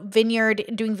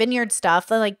 doing vineyard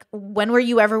stuff, like, when were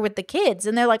you ever with the kids?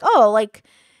 And they're like, oh, like,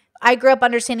 I grew up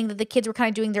understanding that the kids were kind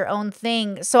of doing their own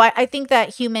thing. So I think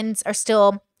that humans are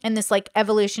still in this like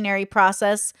evolutionary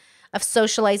process of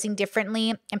socializing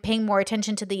differently and paying more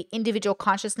attention to the individual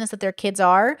consciousness that their kids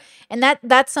are. And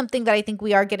that's something that I think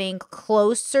we are getting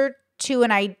closer to,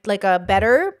 and a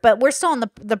better, but we're still in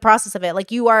the process of it.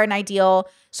 Like, you are an ideal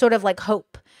sort of like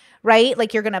hope, right?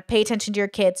 Like, you're going to pay attention to your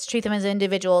kids, treat them as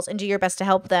individuals, and do your best to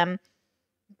help them.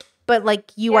 But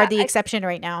like, you are the exception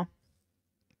right now.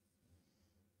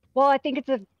 Well, I think it's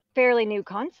a fairly new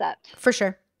concept. For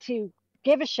sure. To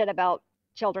give a shit about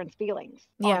children's feelings,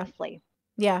 honestly.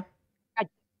 Yeah.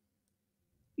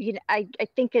 I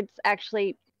think it's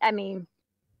actually, maybe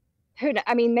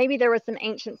there was some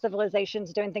ancient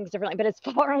civilizations doing things differently, but as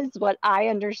far as what I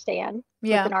understand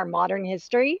within our modern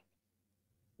history,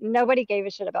 nobody gave a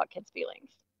shit about kids'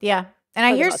 feelings. Yeah. And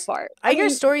I hear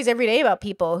stories every day about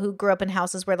people who grew up in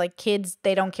houses where like kids,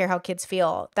 they don't care how kids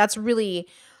feel. That's really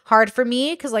hard for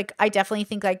me because like I definitely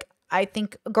think I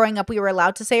think growing up we were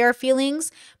allowed to say our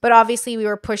feelings, but obviously we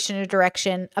were pushed in a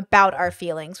direction about our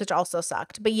feelings, which also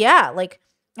sucked. But yeah, like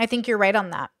I think you're right on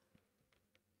that.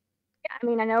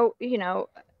 Yeah, I know,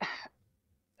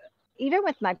 even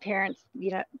with my parents,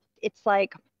 it's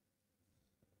like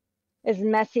as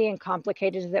messy and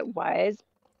complicated as it was,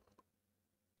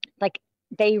 like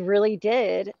they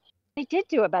did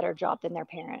do a better job than their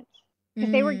parents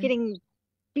because they were getting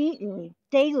beaten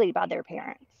daily by their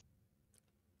parents.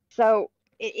 So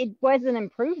it was an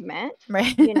improvement,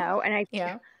 right? And I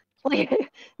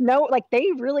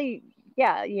they really,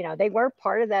 they were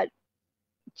part of that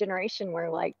generation where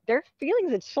like their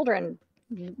feelings as children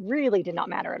really did not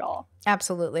matter at all.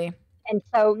 Absolutely. And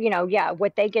so,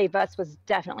 what they gave us was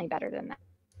definitely better than that.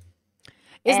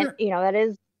 That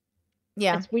is,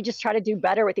 we just try to do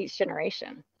better with each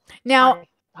generation. Now,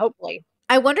 hopefully.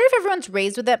 I wonder if everyone's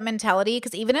raised with that mentality,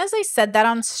 because even as I said that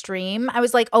on stream, I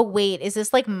was like, oh, wait, is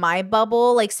this like my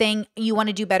bubble? Like saying you want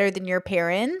to do better than your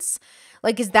parents?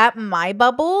 Like, is that my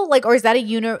bubble? Like, or is that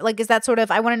is that sort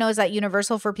of, I want to know, is that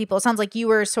universal for people? It sounds like you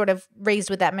were sort of raised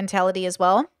with that mentality as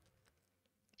well.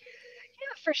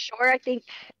 Yeah, for sure. I think,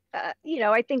 I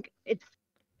think it's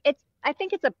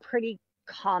a pretty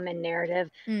common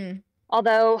narrative,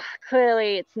 although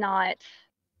clearly it's not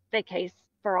the case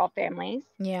for all families.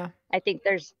 Yeah. I think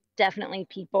there's definitely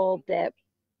people that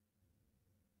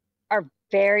are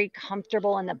very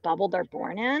comfortable in the bubble they're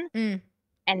born in.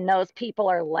 And those people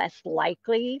are less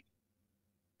likely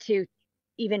to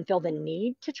even feel the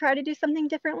need to try to do something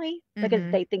differently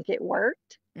because they think it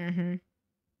worked. And,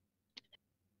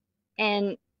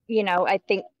 I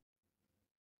think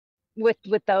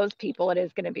with those people, it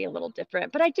is going to be a little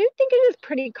different. But I do think it is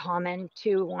pretty common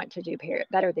to want to do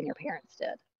better than your parents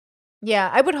did.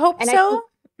 Yeah, I would hope so.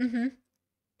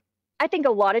 I think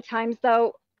a lot of times,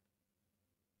 though,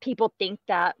 people think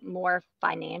that more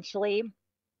financially,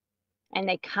 and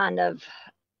they kind of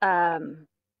don't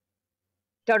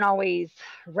always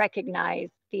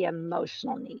recognize the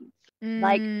emotional needs.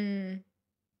 Like, I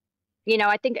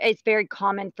think it's very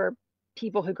common for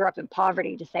people who grew up in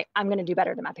poverty to say, I'm going to do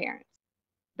better than my parents.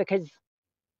 because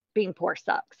being poor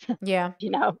sucks, Yeah. you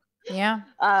know? Yeah.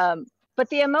 But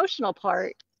the emotional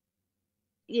part,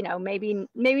 you know, maybe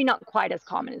not quite as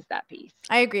common as that piece.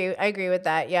 I agree with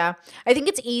that. Yeah. I think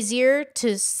it's easier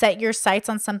to set your sights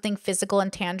on something physical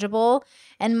and tangible,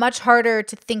 and much harder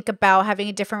to think about having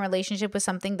a different relationship with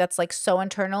something that's like so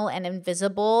internal and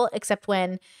invisible, except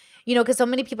when, you know, because so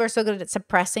many people are so good at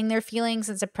suppressing their feelings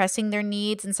and suppressing their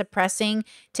needs and suppressing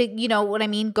to, you know what I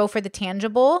mean, go for the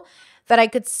tangible, that I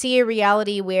could see a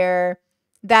reality where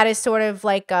that is sort of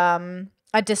like a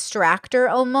distractor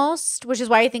almost, which is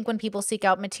why I think when people seek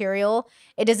out material,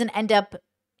 it doesn't end up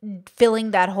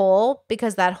filling that hole,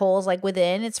 because that hole is like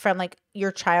within. It's from like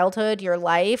your childhood, your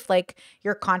life, like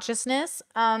your consciousness.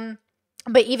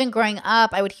 But even growing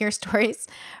up, I would hear stories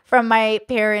from my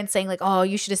parents saying like, oh,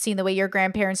 you should have seen the way your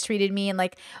grandparents treated me. And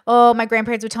like, oh, my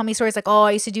grandparents would tell me stories like, oh,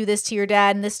 I used to do this to your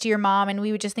dad and this to your mom. And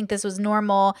we would just think this was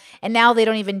normal. And now they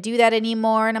don't even do that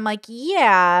anymore. And I'm like,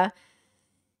 yeah.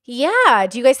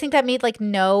 Do you guys think that made like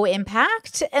no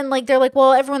impact? And like, they're like,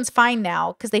 well, everyone's fine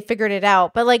now because they figured it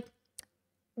out. But like,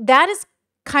 that is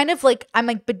kind of like, I'm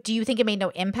like, but do you think it made no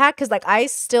impact? Because like, I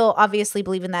still obviously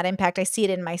believe in that impact. I see it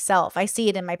in myself. I see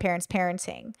it in my parents'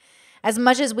 parenting. As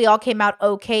much as we all came out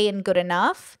okay and good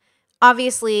enough,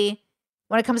 obviously,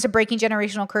 when it comes to breaking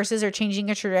generational curses or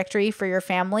changing a trajectory for your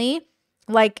family,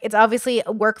 like, it's obviously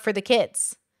work for the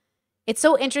kids. It's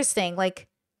so interesting. Like,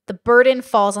 the burden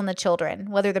falls on the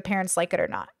children, whether the parents like it or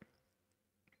not.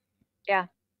 Yeah,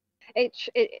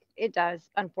 it does,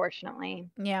 unfortunately.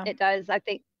 Yeah. It does. I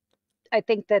think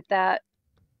that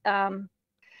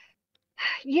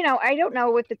you know, I don't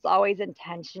know if it's always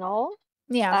intentional.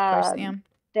 Yeah, of course. Yeah.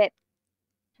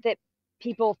 That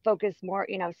people focus more,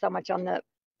 you know, so much on the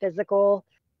physical.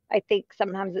 I think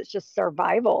sometimes it's just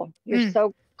survival. You're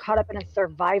so caught up in a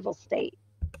survival state.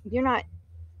 You're not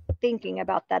thinking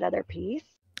about that other piece.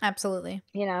 Absolutely.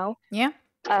 You know? Yeah.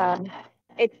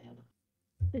 It's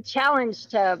a challenge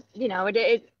to, you know,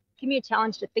 it can be a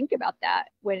challenge to think about that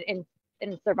when in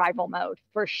survival mode,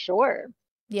 for sure.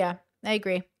 Yeah, I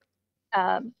agree.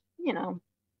 You know,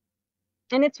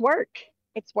 and it's work.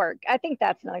 It's work. I think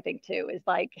that's another thing too, is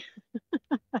like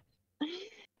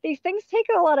these things take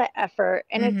a lot of effort,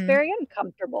 and it's very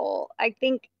uncomfortable. I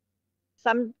think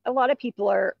a lot of people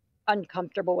are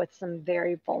uncomfortable with some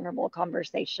very vulnerable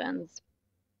conversations.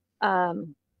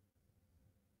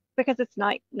 Because it's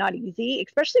not easy,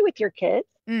 especially with your kids,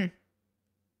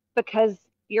 because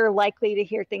you're likely to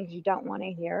hear things you don't want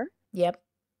to hear. Yep.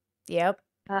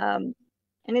 And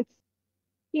it's,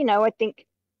 you know, I think,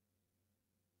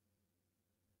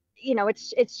 you know,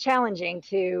 it's challenging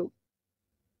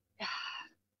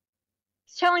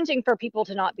for people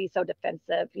to not be so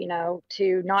defensive, you know,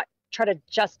 to not try to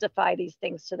justify these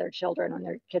things to their children when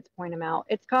their kids point them out.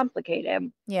 It's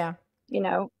complicated. Yeah. You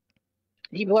know,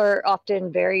 people are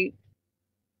often very,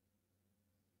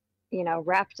 you know,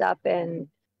 wrapped up in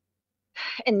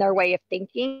their way of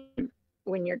thinking.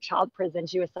 When your child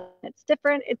presents you with something that's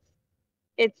different,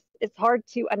 it's hard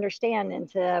to understand and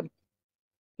to,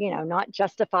 you know, not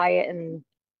justify it in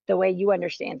the way you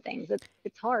understand things.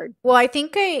 It's hard. Well, I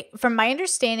think from my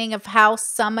understanding of how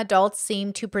some adults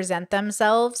seem to present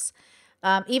themselves,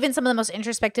 even some of the most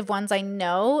introspective ones I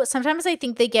know, sometimes I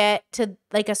think they get to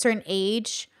like a certain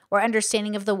age or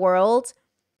understanding of the world,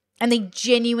 and they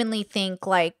genuinely think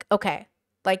like, okay,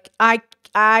 like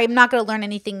I'm not going to learn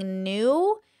anything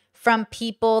new from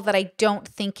people that I don't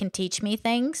think can teach me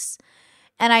things.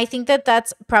 And I think that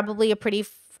that's probably a pretty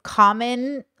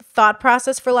common thought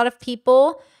process for a lot of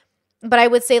people. But I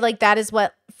would say like that is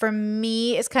what, for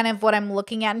me, is kind of what I'm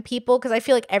looking at in people, because I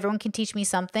feel like everyone can teach me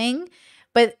something.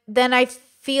 But then I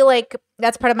feel like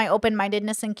that's part of my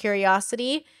open-mindedness and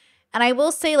curiosity. And I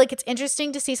will say, like, it's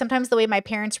interesting to see sometimes the way my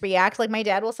parents react. Like, my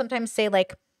dad will sometimes say,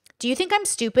 like, do you think I'm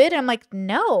stupid? And I'm like,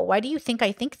 no, why do you think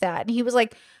I think that? And he was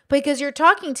like, because you're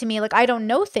talking to me like I don't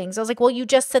know things. I was like, well, you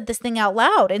just said this thing out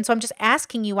loud. And so I'm just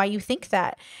asking you why you think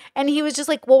that. And he was just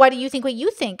like, well, why do you think what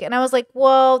you think? And I was like,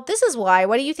 well, this is why.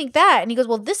 Why do you think that? And he goes,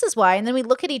 well, this is why. And then we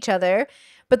look at each other.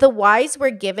 But the whys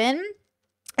we're given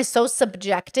is so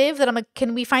subjective that I'm like,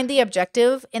 can we find the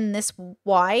objective in this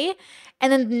why?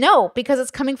 And then no, because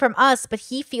it's coming from us, but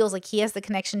he feels like he has the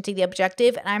connection to the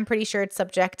objective, and I'm pretty sure it's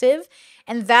subjective.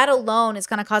 And that alone is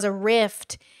going to cause a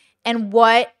rift in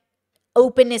what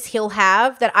openness he'll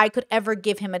have that I could ever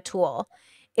give him a tool.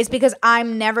 Is because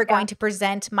I'm never going to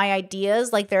present my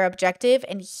ideas like they're objective,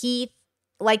 and he,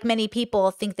 like many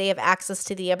people, think they have access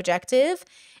to the objective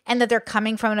and that they're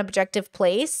coming from an objective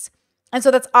place. And so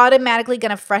that's automatically going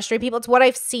to frustrate people. It's what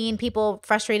I've seen people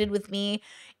frustrated with me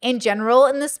in general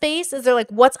in this space, is they're like,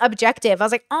 what's objective? I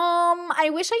was like, I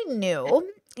wish I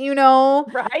knew. you know?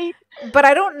 Right? But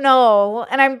I don't know.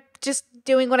 And I'm just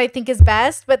doing what I think is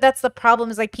best. But that's the problem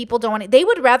is like people don't want it. They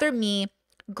would rather me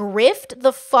grift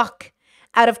the fuck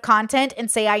out of content and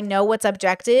say I know what's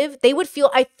objective. They would feel,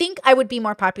 I think I would be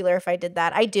more popular if I did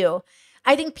that. I do.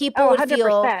 I think people Oh, would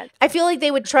feel, 100%. I feel like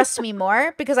they would trust me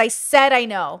more because I said I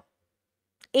know,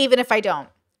 even if I don't.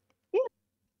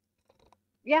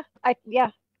 Yeah.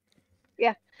 Yeah.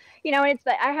 And it's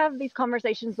I have these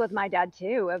conversations with my dad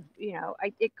too of,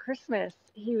 at Christmas,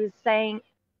 he was saying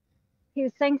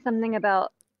something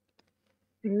about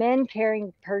men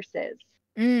carrying purses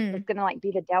was going to like be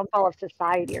the downfall of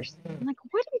society or something. I'm like,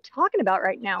 what are you talking about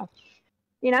right now?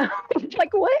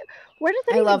 Like where does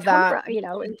it I even love come that.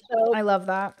 from? And so, I love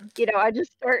that. I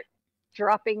just start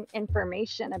dropping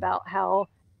information about how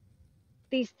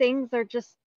these things are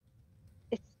just,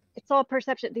 it's all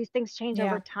perception. These things change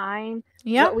over time.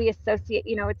 Yeah. What we associate,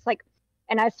 it's like,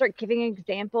 and I start giving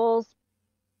examples,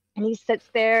 and he sits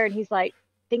there and he's like,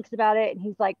 thinks about it, and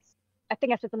he's like, I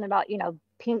think I said something about,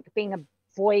 pink being a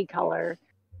boy color,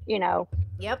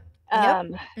 Yep.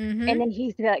 and then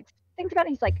he's like, thinks about it,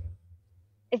 he's like,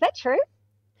 is that true?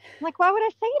 I'm like, why would I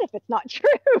say it if it's not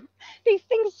true? These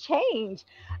things change.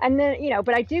 And then,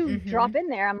 but I do drop in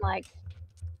there. I'm like,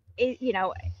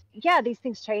 yeah, these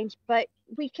things change, but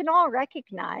we can all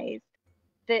recognize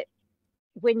that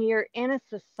when you're in a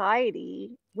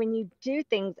society, when you do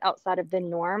things outside of the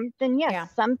norm, then yes,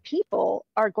 some people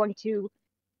are going to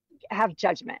have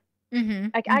judgment.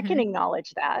 Like I can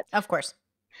acknowledge that. Of course.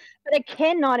 But I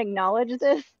cannot acknowledge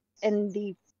this in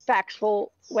the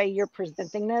factual way you're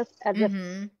presenting this as if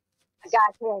a guy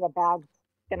carrying a bag's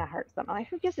gonna hurt someone. Like,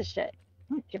 who gives a shit?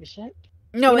 I don't give a shit.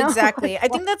 No, exactly. I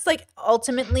think that's like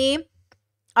ultimately,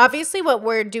 obviously what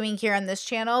we're doing here on this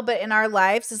channel, but in our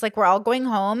lives is like we're all going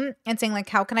home and saying like,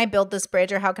 how can I build this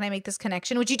bridge or how can I make this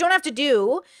connection? Which you don't have to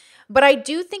do. But I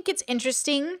do think it's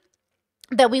interesting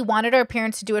that we wanted our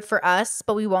parents to do it for us,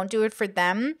 but we won't do it for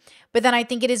them. But then I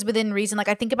think it is within reason. Like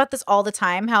I think about this all the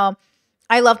time, how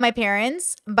I love my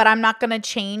parents, but I'm not going to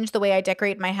change the way I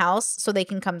decorate my house so they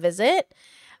can come visit.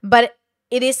 But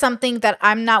it is something that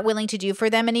I'm not willing to do for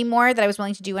them anymore that I was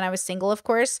willing to do when I was single, of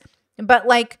course. But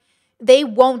like they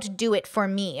won't do it for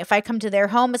me. If I come to their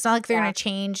home, it's not like they're going to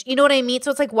change. You know what I mean?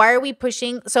 So it's like, why are we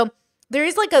pushing? So there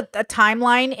is like a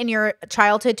timeline in your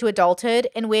childhood to adulthood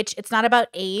in which it's not about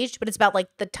age, but it's about like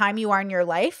the time you are in your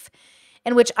life,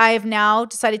 in which I have now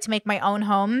decided to make my own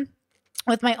home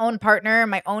with my own partner,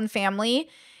 my own family.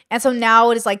 And so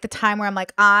now it is like the time where I'm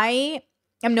like, I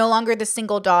am no longer the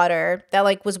single daughter that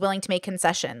like was willing to make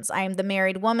concessions. I am the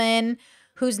married woman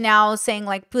who's now saying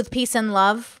like, with peace and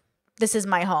love, this is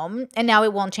my home. And now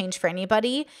it won't change for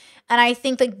anybody. And I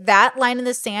think like that line in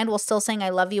the sand while still saying I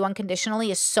love you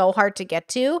unconditionally is so hard to get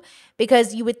to,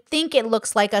 because you would think it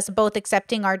looks like us both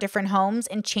accepting our different homes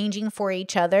and changing for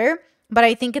each other. But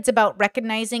I think it's about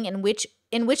recognizing in which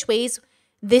ways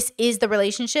this is the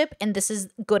relationship and this is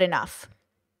good enough.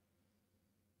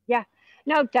 Yeah,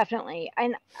 no, definitely.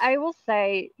 And I will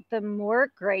say the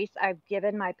more grace I've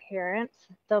given my parents,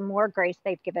 the more grace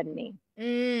they've given me.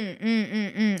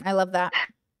 I love that.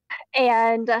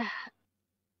 And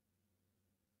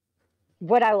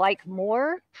would I like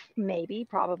more? Maybe,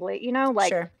 probably, like,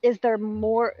 sure. Is there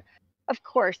more? Of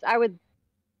course, I would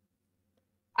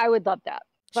love that,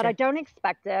 but I don't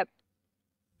expect it.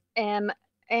 And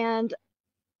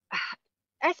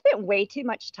I spent way too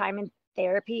much time in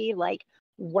therapy, like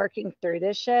working through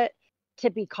this shit to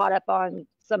be caught up on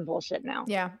some bullshit now.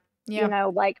 Yeah.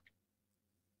 Like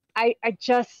I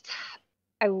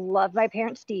love my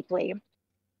parents deeply,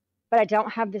 but I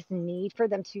don't have this need for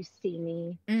them to see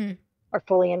me or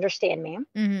fully understand me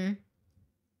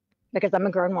because I'm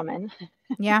a grown woman.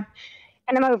 Yeah.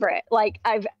 And I'm over it. Like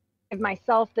I've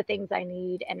myself, the things I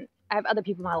need, and I have other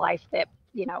people in my life that,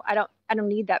 I don't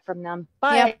need that from them.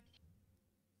 But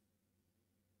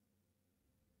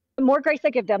the more grace I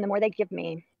give them, the more they give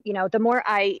me. The more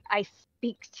I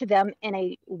speak to them in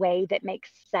a way that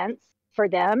makes sense for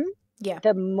them,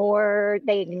 the more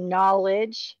they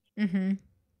acknowledge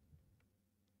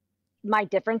my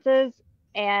differences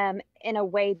and in a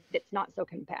way that's not so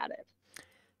combative.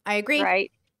 I agree.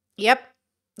 Right? Yep.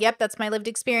 That's my lived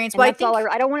experience. And well, that's all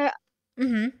I don't want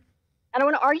to. I don't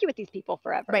want to argue with these people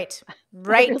forever. Right. I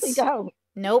really don't.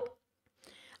 Nope.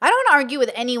 I don't want to argue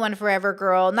with anyone forever,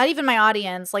 girl. Not even my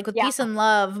audience. Like with peace and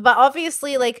love. But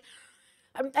obviously, like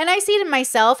And I see it in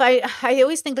myself. I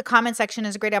always think the comment section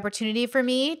is a great opportunity for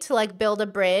me to like build a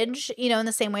bridge, you know, in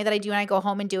the same way that I do when I go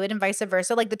home and do it, and vice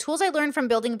versa. Like the tools I learned from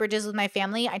building bridges with my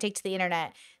family, I take to the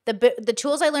internet. The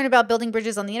tools I learned about building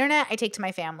bridges on the internet, I take to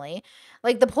my family.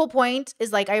 Like the whole point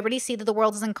is like I already see that the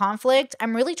world is in conflict.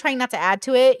 I'm really trying not to add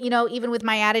to it, you know, even with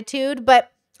my attitude,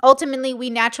 but ultimately we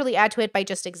naturally add to it by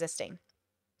just existing.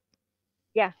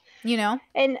 Yeah. You know?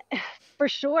 And for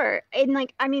sure. And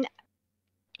like, I mean,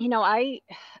 you know, I've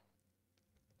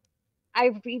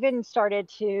even started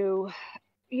to,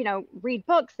 you know, read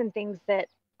books and things that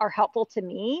are helpful to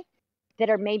me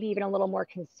that are maybe even a little more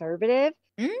conservative,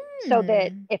 so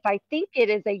that if I think it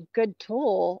is a good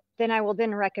tool, then I will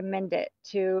then recommend it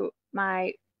to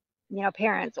my, you know,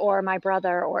 parents or my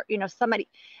brother, or, you know, somebody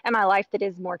in my life that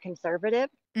is more conservative.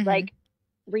 Like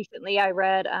recently I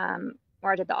read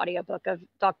or I did the audiobook of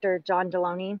Dr. John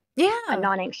Deloney, A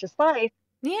Non-Anxious Life.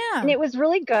 Yeah. And it was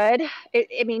really good.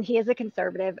 I mean, he is a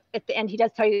conservative. At the end, he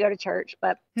does tell you to go to church.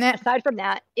 But aside from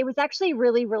that, it was actually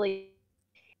really, really,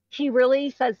 he really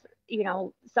says, you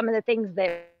know, some of the things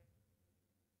that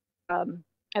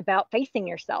about facing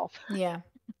yourself. Yeah.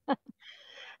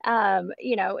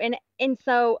 You know, and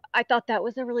so I thought that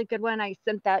was a really good one. I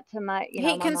sent that to my, you know,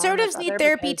 Hey, my mom, conservatives my need brother,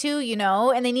 therapy too, you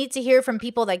know, and they need to hear from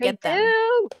people that they get them.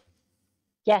 do.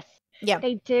 Yes. Yeah.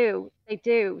 They do. They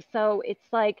do. So it's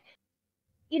like,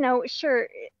 you know, sure,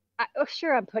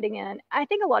 I'm putting in. I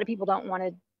think a lot of people don't want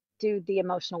to do the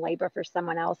emotional labor for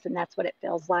someone else, and that's what it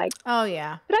feels like. Oh,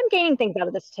 yeah. But I'm gaining things out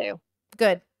of this too.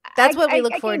 Good. That's what we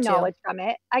look I forward gain to. knowledge from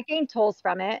it. I gain tools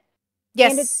from it.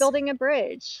 Yes. And it's building a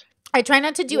bridge. I try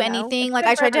not to do anything. Like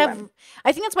I try to have,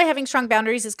 I think that's why having strong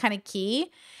boundaries is kind of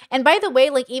key. And by the way,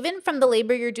 like even from the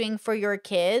labor you're doing for your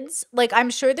kids, like I'm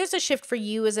sure there's a shift for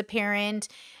you as a parent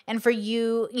and for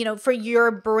you, you know, for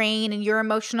your brain and your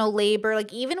emotional labor.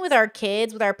 Like even with our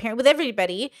kids, with our parent, with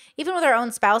everybody, even with our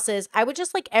own spouses, I would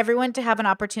just like everyone to have an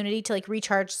opportunity to like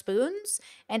recharge spoons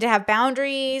and to have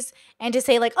boundaries and to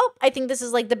say like, oh, I think this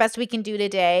is like the best we can do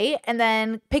today, and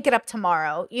then pick it up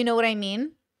tomorrow. You know what I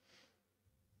mean?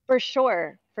 For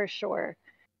sure. For sure.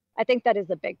 I think that is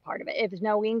a big part of it. Is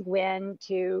knowing when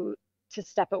to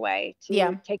step away,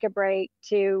 to take a break,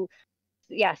 to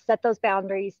set those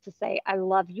boundaries, to say, I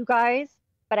love you guys,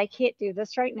 but I can't do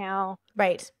this right now.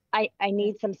 Right. I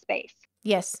need some space.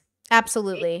 Yes,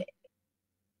 absolutely.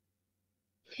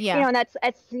 You know, and that's,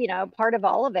 you know, part of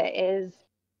all of it is,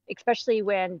 especially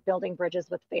when building bridges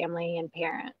with family and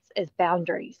parents, is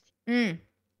boundaries. You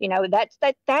know, that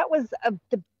was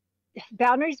the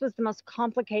boundaries was the most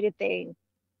complicated thing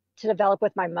to develop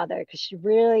with my mother, because she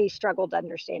really struggled to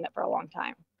understand it for a long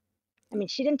time. I mean,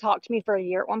 she didn't talk to me for a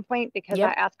year at one point because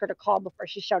I asked her to call before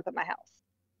she showed up at my house.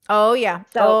 Oh yeah.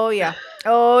 So,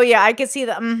 oh yeah. I can see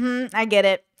that. I get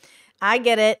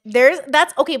it.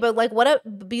 That's okay, but like what a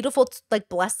beautiful like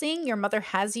blessing your mother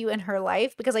has you in her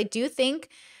life, because I do think,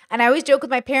 and I always joke with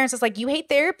my parents, it's like, you hate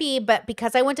therapy, but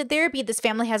because I went to therapy, this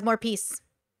family has more peace.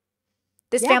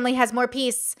 This family has more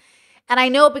peace. And I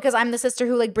know because I'm the sister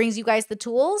who like brings you guys the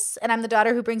tools, and I'm the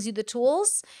daughter who brings you the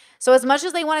tools. So as much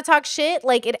as they want to talk shit,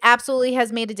 like it absolutely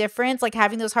has made a difference, like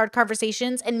having those hard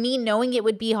conversations and me knowing it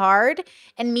would be hard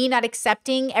and me not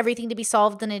accepting everything to be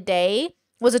solved in a day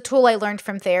was a tool I learned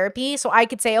from therapy. So I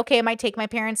could say, okay, it might take my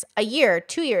parents a year,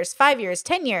 2 years, 5 years,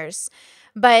 10 years.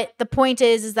 But the point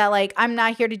is that like, I'm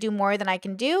not here to do more than I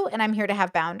can do, and I'm here to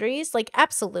have boundaries. Like,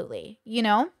 absolutely, you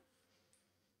know?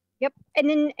 Yep.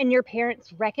 And your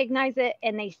parents recognize it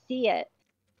and they see it.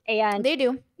 And they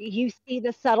do. You see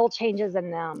the subtle changes in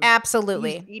them.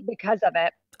 Absolutely. Because of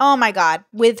it. Oh my God.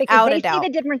 Without a doubt. They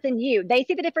see the difference in you. They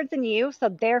see the difference in you. So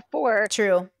therefore,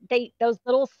 true. Those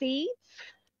little seeds.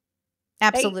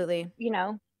 Absolutely. You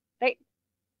know,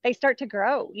 they start to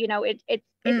grow. You know, it's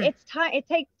time. It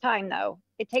takes time though.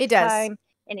 It takes time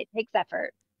and it takes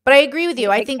effort. But I agree with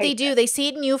you. I think they do. They see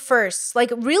it in you first.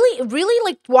 Like really, really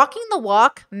like walking the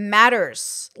walk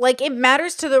matters. Like it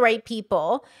matters to the right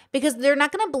people, because they're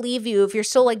not going to believe you if you're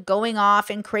still like going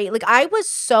off and create. Like I was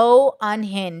so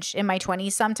unhinged in my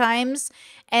 20s sometimes.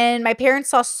 And my parents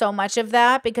saw so much of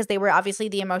that because they were obviously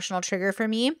the emotional trigger for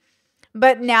me.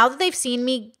 But now that they've seen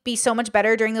me be so much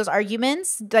better during those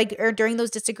arguments, like, or during those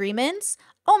disagreements,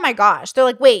 oh my gosh. They're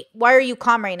like, wait, why are you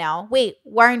calm right now? Wait,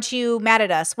 why aren't you mad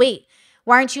at us? Wait,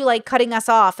 why aren't you like cutting us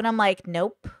off? And I'm like,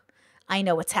 nope, I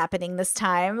know what's happening this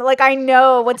time. Like, I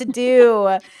know what to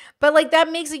do. But like,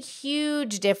 that makes a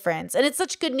huge difference. And it's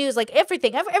such good news. Like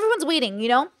everyone's waiting, you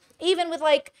know, even with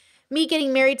like me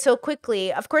getting married so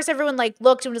quickly. Of course, everyone like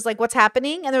looked and was like, what's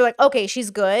happening? And they're like, okay,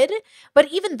 she's good.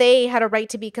 But even they had a right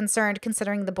to be concerned,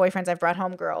 considering the boyfriends I've brought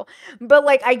home, girl. But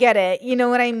like, I get it. You know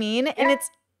what I mean? And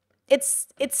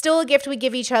it's still a gift we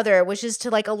give each other, which is to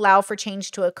like allow for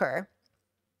change to occur.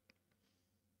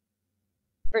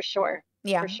 For sure.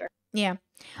 Yeah. For sure. Yeah.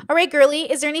 All right,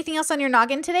 girly. Is there anything else on your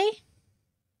noggin today?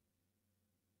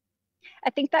 I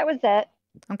think that was it.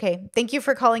 Okay. Thank you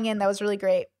for calling in. That was really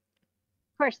great.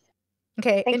 Of course.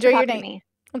 Okay. Thanks Enjoy for your talking night. to me.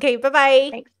 Okay. Bye-bye.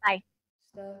 Thanks. Bye.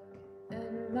 Stuck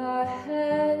in my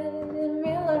head, in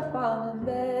real life while in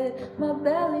bed, my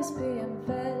belly's being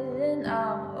fed and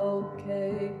I'm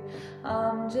okay,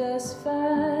 I'm just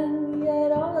fine,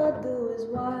 yet all I do is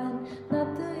whine,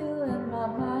 not to you in my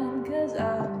mind, cause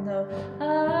I know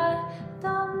I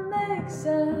don't make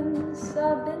sense,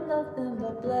 I've been nothing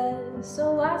but blessed,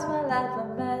 so why's my life a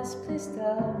mess, please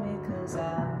tell me, cause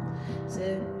I'm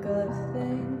sick of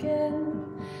thinking,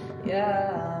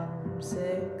 yeah, I'm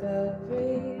sick of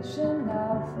reaching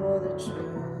out for the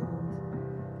truth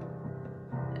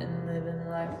and living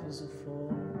life as a fool.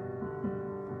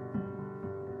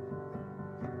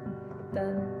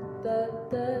 Dun, da,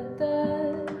 da, da.